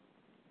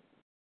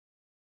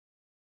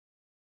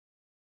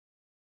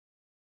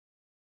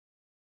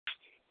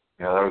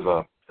 Yeah,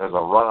 there's a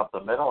run up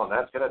the middle, and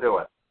that's going to do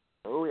it.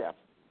 Oh, yeah.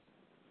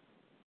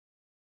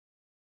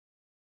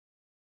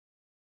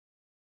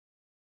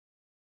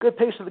 Good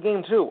pace of the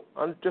game, too,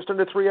 just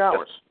under 3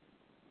 hours.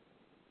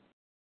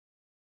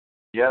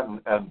 Yeah,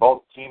 and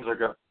both teams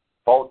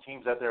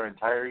at their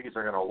entireties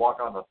are going to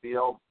walk on the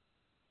field.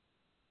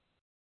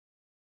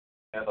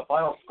 And the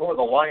final score,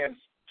 the Lions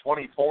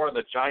 24 and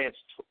the Giants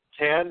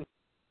 10.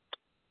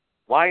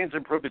 Lions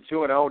improved to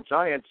 2-0.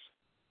 Giants,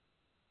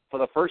 for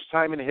the first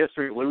time in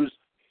history, lose.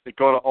 They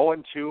go to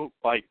 0-2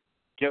 by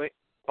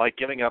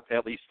giving up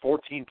at least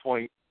 14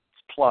 points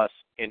plus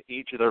in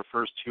each of their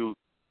first 2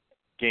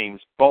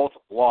 games, both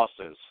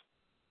losses.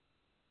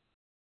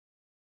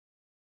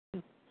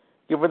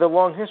 Given the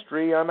long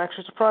history, I'm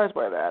actually surprised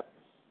by that.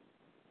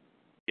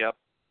 Yep.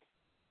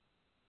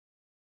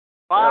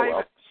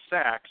 5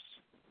 sacks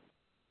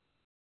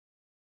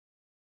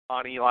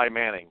on Eli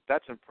Manning.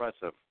 That's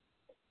impressive.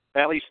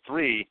 At least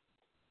three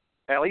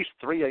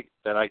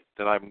that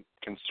I'm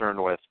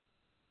concerned with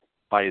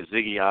by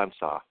Ziggy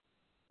Ansah.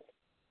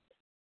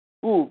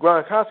 Ooh,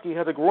 Gronkowski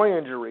has a groin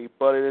injury,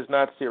 but it is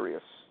not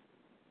serious.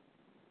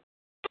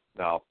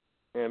 No.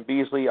 And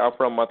Beasley out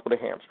for a month with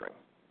a hamstring.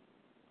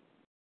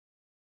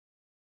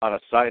 On a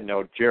side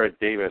note, Jarrad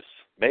Davis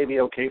may be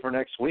okay for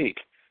next week.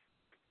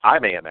 I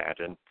may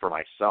imagine, for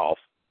myself.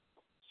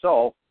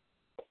 So,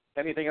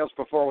 anything else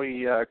before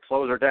we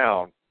close her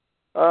down?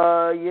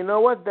 You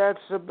know what? That's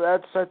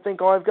I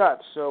think all I've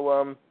got.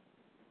 So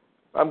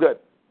I'm good.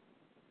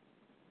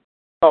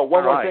 Oh,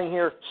 one more thing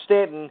here.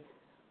 Stanton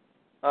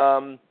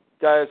got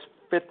his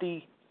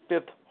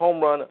 55th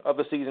home run of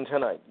the season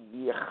tonight.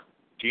 Yeah.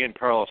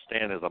 Giancarlo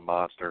Stanton is a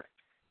monster.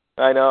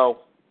 I know.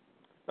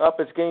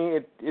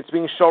 It's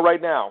being shown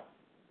right now.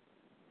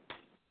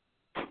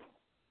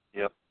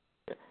 Yep.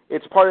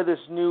 It's part of this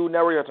new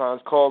networkathon.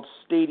 It's called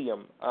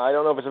Stadium. I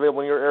don't know if it's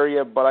available in your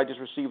area, but I just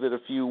received it a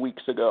few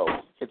weeks ago.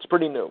 It's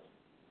pretty new.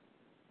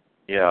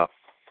 Yeah.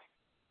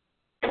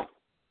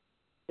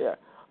 Yeah.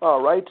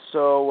 All right,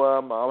 so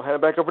I'll hand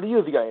it back over to you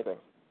if you got anything.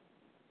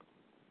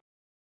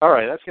 All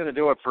right, that's going to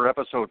do it for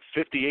episode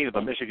 58 of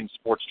the Michigan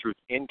Sports Truth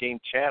in-game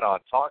chat on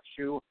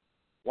TalkShoe.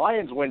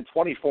 Lions win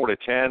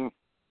 24-10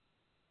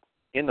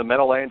 in the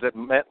Meadowlands at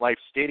MetLife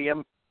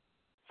Stadium.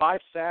 5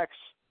 sacks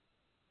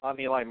on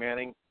Eli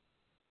Manning.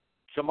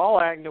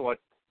 Jamal Agnew,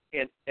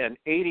 an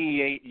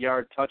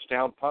 88-yard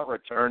touchdown punt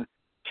return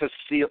to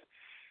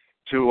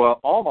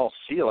almost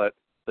seal it.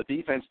 The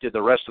defense did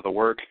the rest of the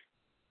work.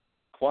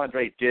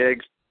 Quandre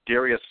Diggs,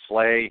 Darius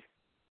Slay,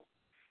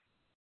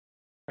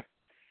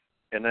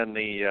 and then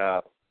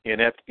the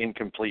inept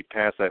incomplete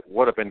pass that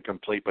would have been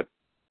complete, but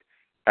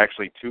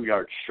actually 2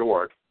 yards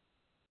short.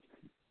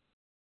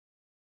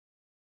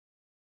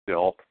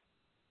 Still,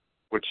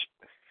 which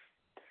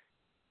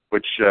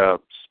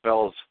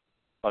spells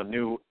a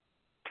new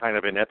kind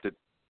of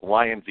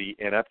Lionsy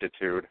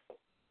ineptitude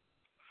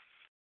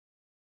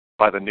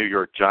by the New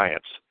York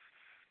Giants.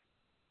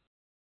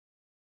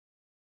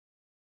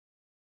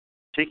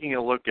 Taking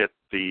a look at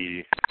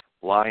the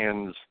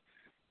Lions'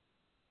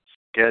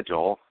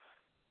 schedule,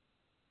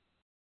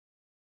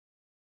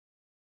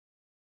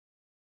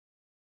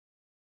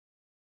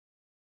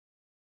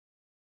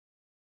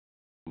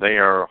 they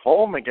are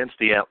home against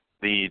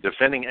the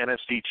defending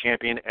NFC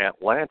champion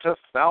Atlanta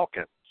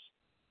Falcons.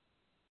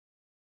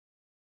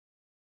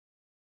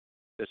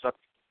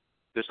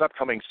 This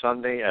upcoming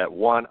Sunday at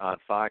 1 on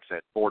Fox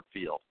at Ford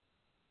Field.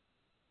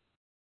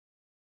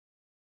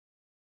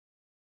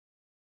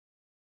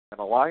 And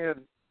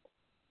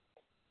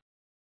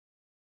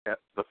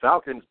the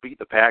Falcons beat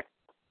the Packers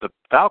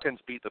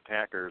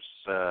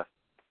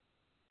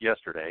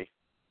yesterday.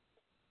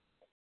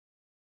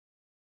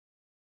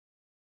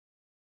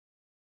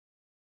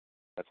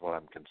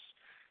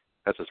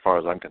 That's as far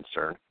as I'm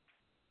concerned.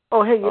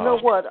 Oh, hey, you know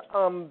what?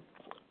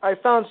 I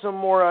found some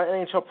more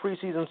NHL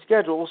preseason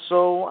schedules,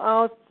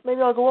 so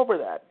maybe I'll go over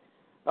that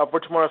for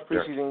tomorrow's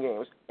preseason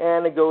games.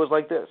 And it goes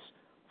like this.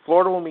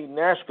 Florida will meet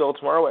Nashville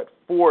tomorrow at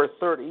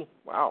 4:30.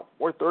 Wow,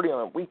 4:30 on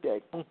a weekday.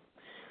 And,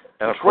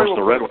 of course,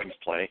 the Red Wings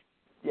play.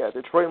 Yeah,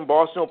 Detroit and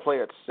Boston will play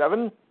at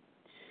 7.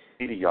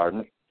 Edie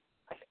Yarden.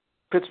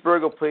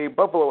 Pittsburgh will play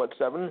Buffalo at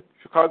 7.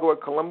 Chicago at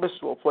Columbus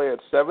will play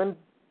at 7.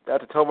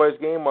 That's a televised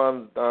game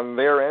on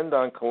their end,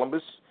 on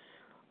Columbus.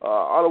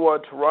 Ottawa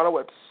at Toronto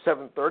at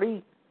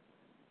 7:30.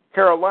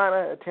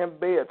 Carolina at Tampa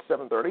Bay at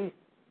 7:30.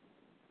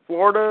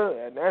 Florida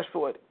at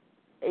Nashville at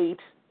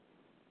 8.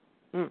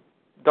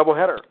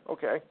 Doubleheader,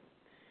 okay.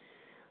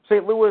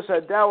 St. Louis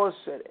at Dallas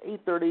at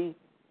 8:30.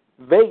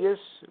 Vegas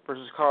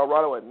versus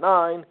Colorado at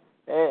 9.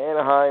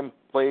 Anaheim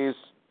plays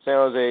San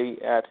Jose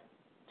at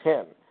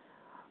 10.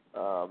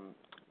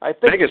 I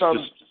think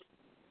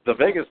the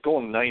Vegas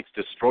Golden Knights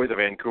destroyed the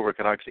Vancouver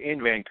Canucks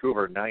in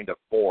Vancouver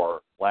 9-4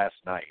 last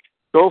night.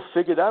 Go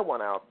figure that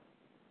one out.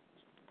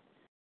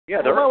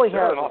 Yeah, they're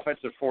an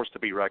offensive force to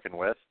be reckoned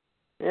with.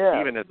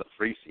 Yeah. Even in the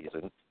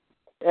preseason.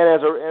 And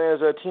as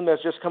a team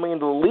that's just coming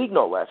into the league,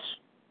 no less.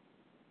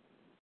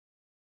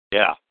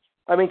 Yeah.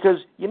 I mean, because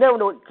you never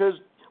know. Because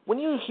when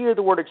you hear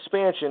the word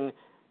expansion,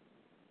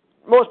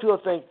 most people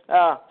think,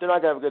 they're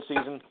not going to have a good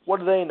season. What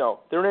do they know?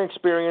 They're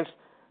inexperienced.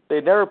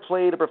 They've never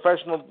played a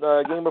professional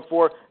game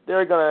before.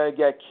 They're going to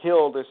get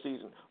killed this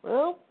season.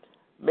 Well,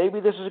 maybe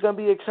this is going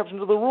to be an exception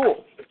to the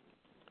rule.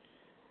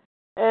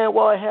 And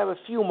while I have a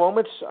few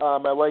moments,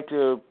 I'd like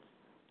to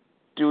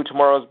do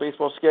tomorrow's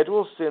baseball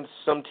schedule. Since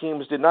some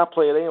teams did not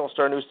play today, we'll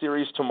start a new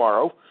series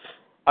tomorrow.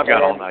 I've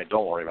got all night.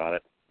 Don't worry about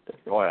it.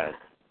 Go ahead.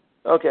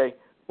 Okay.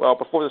 Well,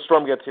 before the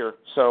storm gets here.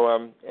 So,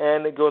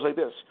 and it goes like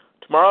this.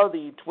 Tomorrow,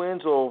 the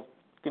Twins will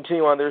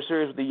continue on their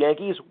series with the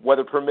Yankees,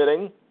 weather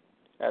permitting,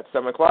 at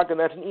 7 o'clock, and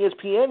that's an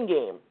ESPN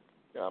game,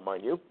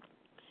 mind you.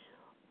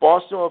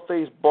 Boston will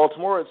face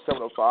Baltimore at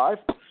 7:05.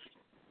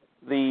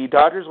 The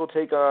Dodgers will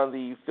take on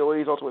the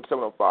Phillies also at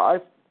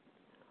 7:05.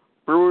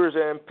 Brewers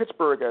and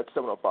Pittsburgh at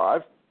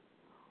 7:05.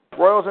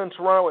 Royals and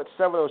Toronto at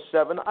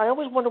 7:07. I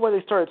always wonder why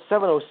they start at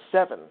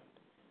 7:07.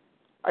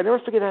 I never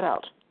figured that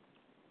out.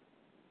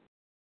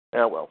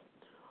 Yeah, well.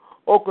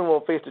 Oakland will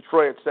face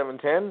Detroit at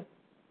 7:10.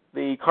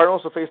 The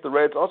Cardinals will face the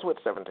Reds also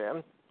at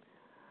 7:10.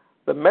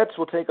 The Mets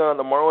will take on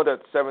the Marlins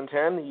at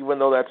 7:10, even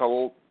though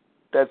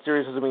that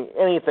series doesn't mean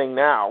anything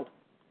now.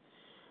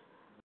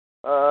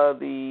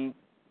 The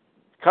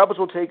Cubs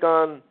will take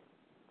on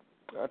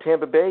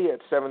Tampa Bay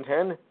at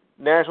 7:10.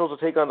 Nationals will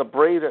take on the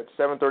Braves at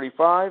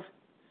 7:35.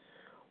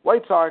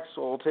 White Sox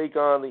will take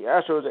on the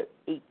Astros at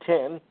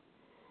 8:10.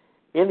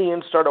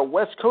 Indians start a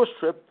West Coast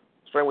trip,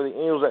 starting with the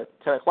Angels at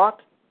 10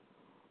 o'clock.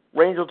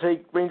 Rangers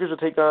will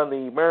take on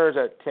the Mariners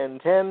at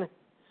 10:10.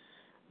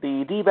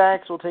 The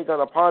D-backs will take on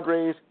the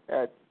Padres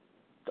at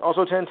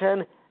also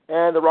 10:10,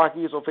 and the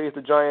Rockies will face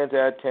the Giants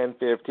at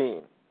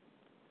 10:15.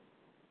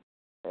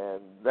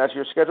 And that's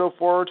your schedule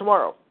for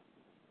tomorrow.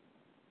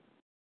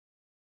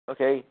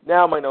 Okay,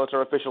 now my notes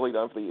are officially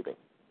done for the evening.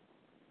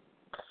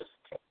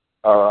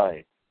 All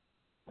right.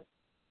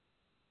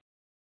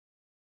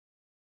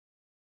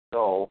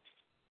 So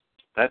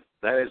that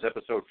is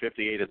episode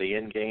 58 of the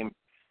End Game.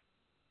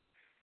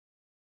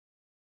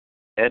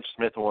 Ed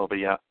Smith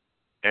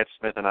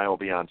and I will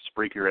be on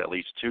Spreaker at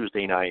least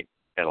Tuesday night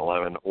at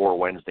 11 or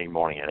Wednesday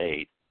morning at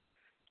 8.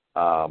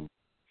 And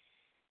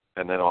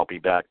then I'll be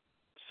back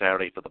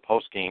Saturday for the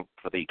postgame,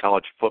 for the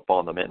college football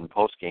in the Mitten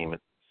postgame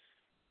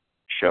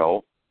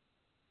show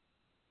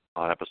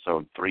on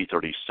episode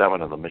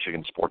 337 of the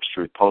Michigan Sports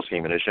Truth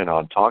postgame edition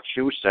on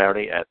TalkShoe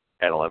Saturday at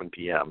 11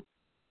 p.m.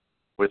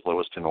 with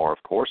Louis Tenor,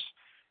 of course.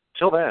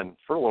 Till then,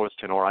 for Louis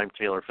Tenor, I'm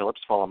Taylor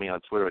Phillips. Follow me on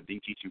Twitter at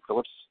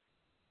DT2Phillips.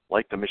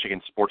 Like the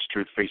Michigan Sports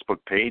Truth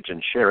Facebook page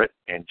and share it,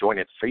 and join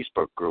its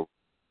Facebook group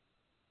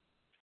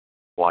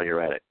while you're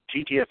at it.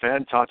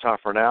 TTFN, ta-ta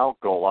for now.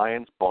 Go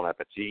Lions. Bon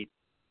appetit.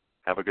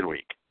 Have a good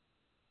week.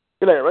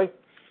 Good night, everybody.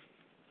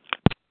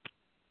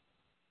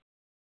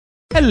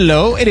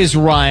 Hello, it is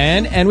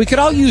Ryan, and we could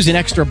all use an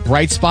extra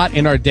bright spot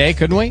in our day,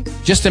 couldn't we?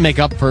 Just to make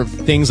up for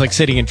things like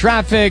sitting in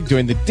traffic,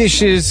 doing the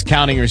dishes,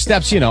 counting your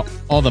steps,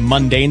 all the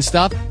mundane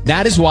stuff.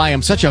 That is why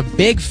I'm such a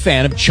big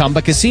fan of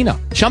Chumba Casino.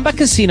 Chumba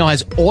Casino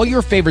has all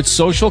your favorite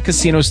social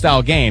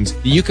casino-style games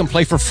that you can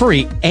play for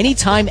free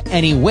anytime,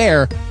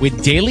 anywhere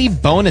with daily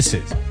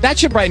bonuses. That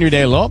should brighten your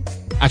day a little.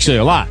 Actually,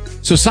 a lot.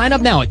 So sign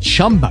up now at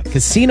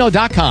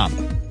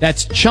ChumbaCasino.com.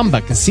 That's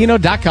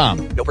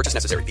ChumbaCasino.com. No purchase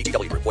necessary.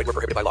 VGW Group. Void where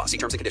prohibited by law. See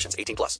terms and conditions. 18+.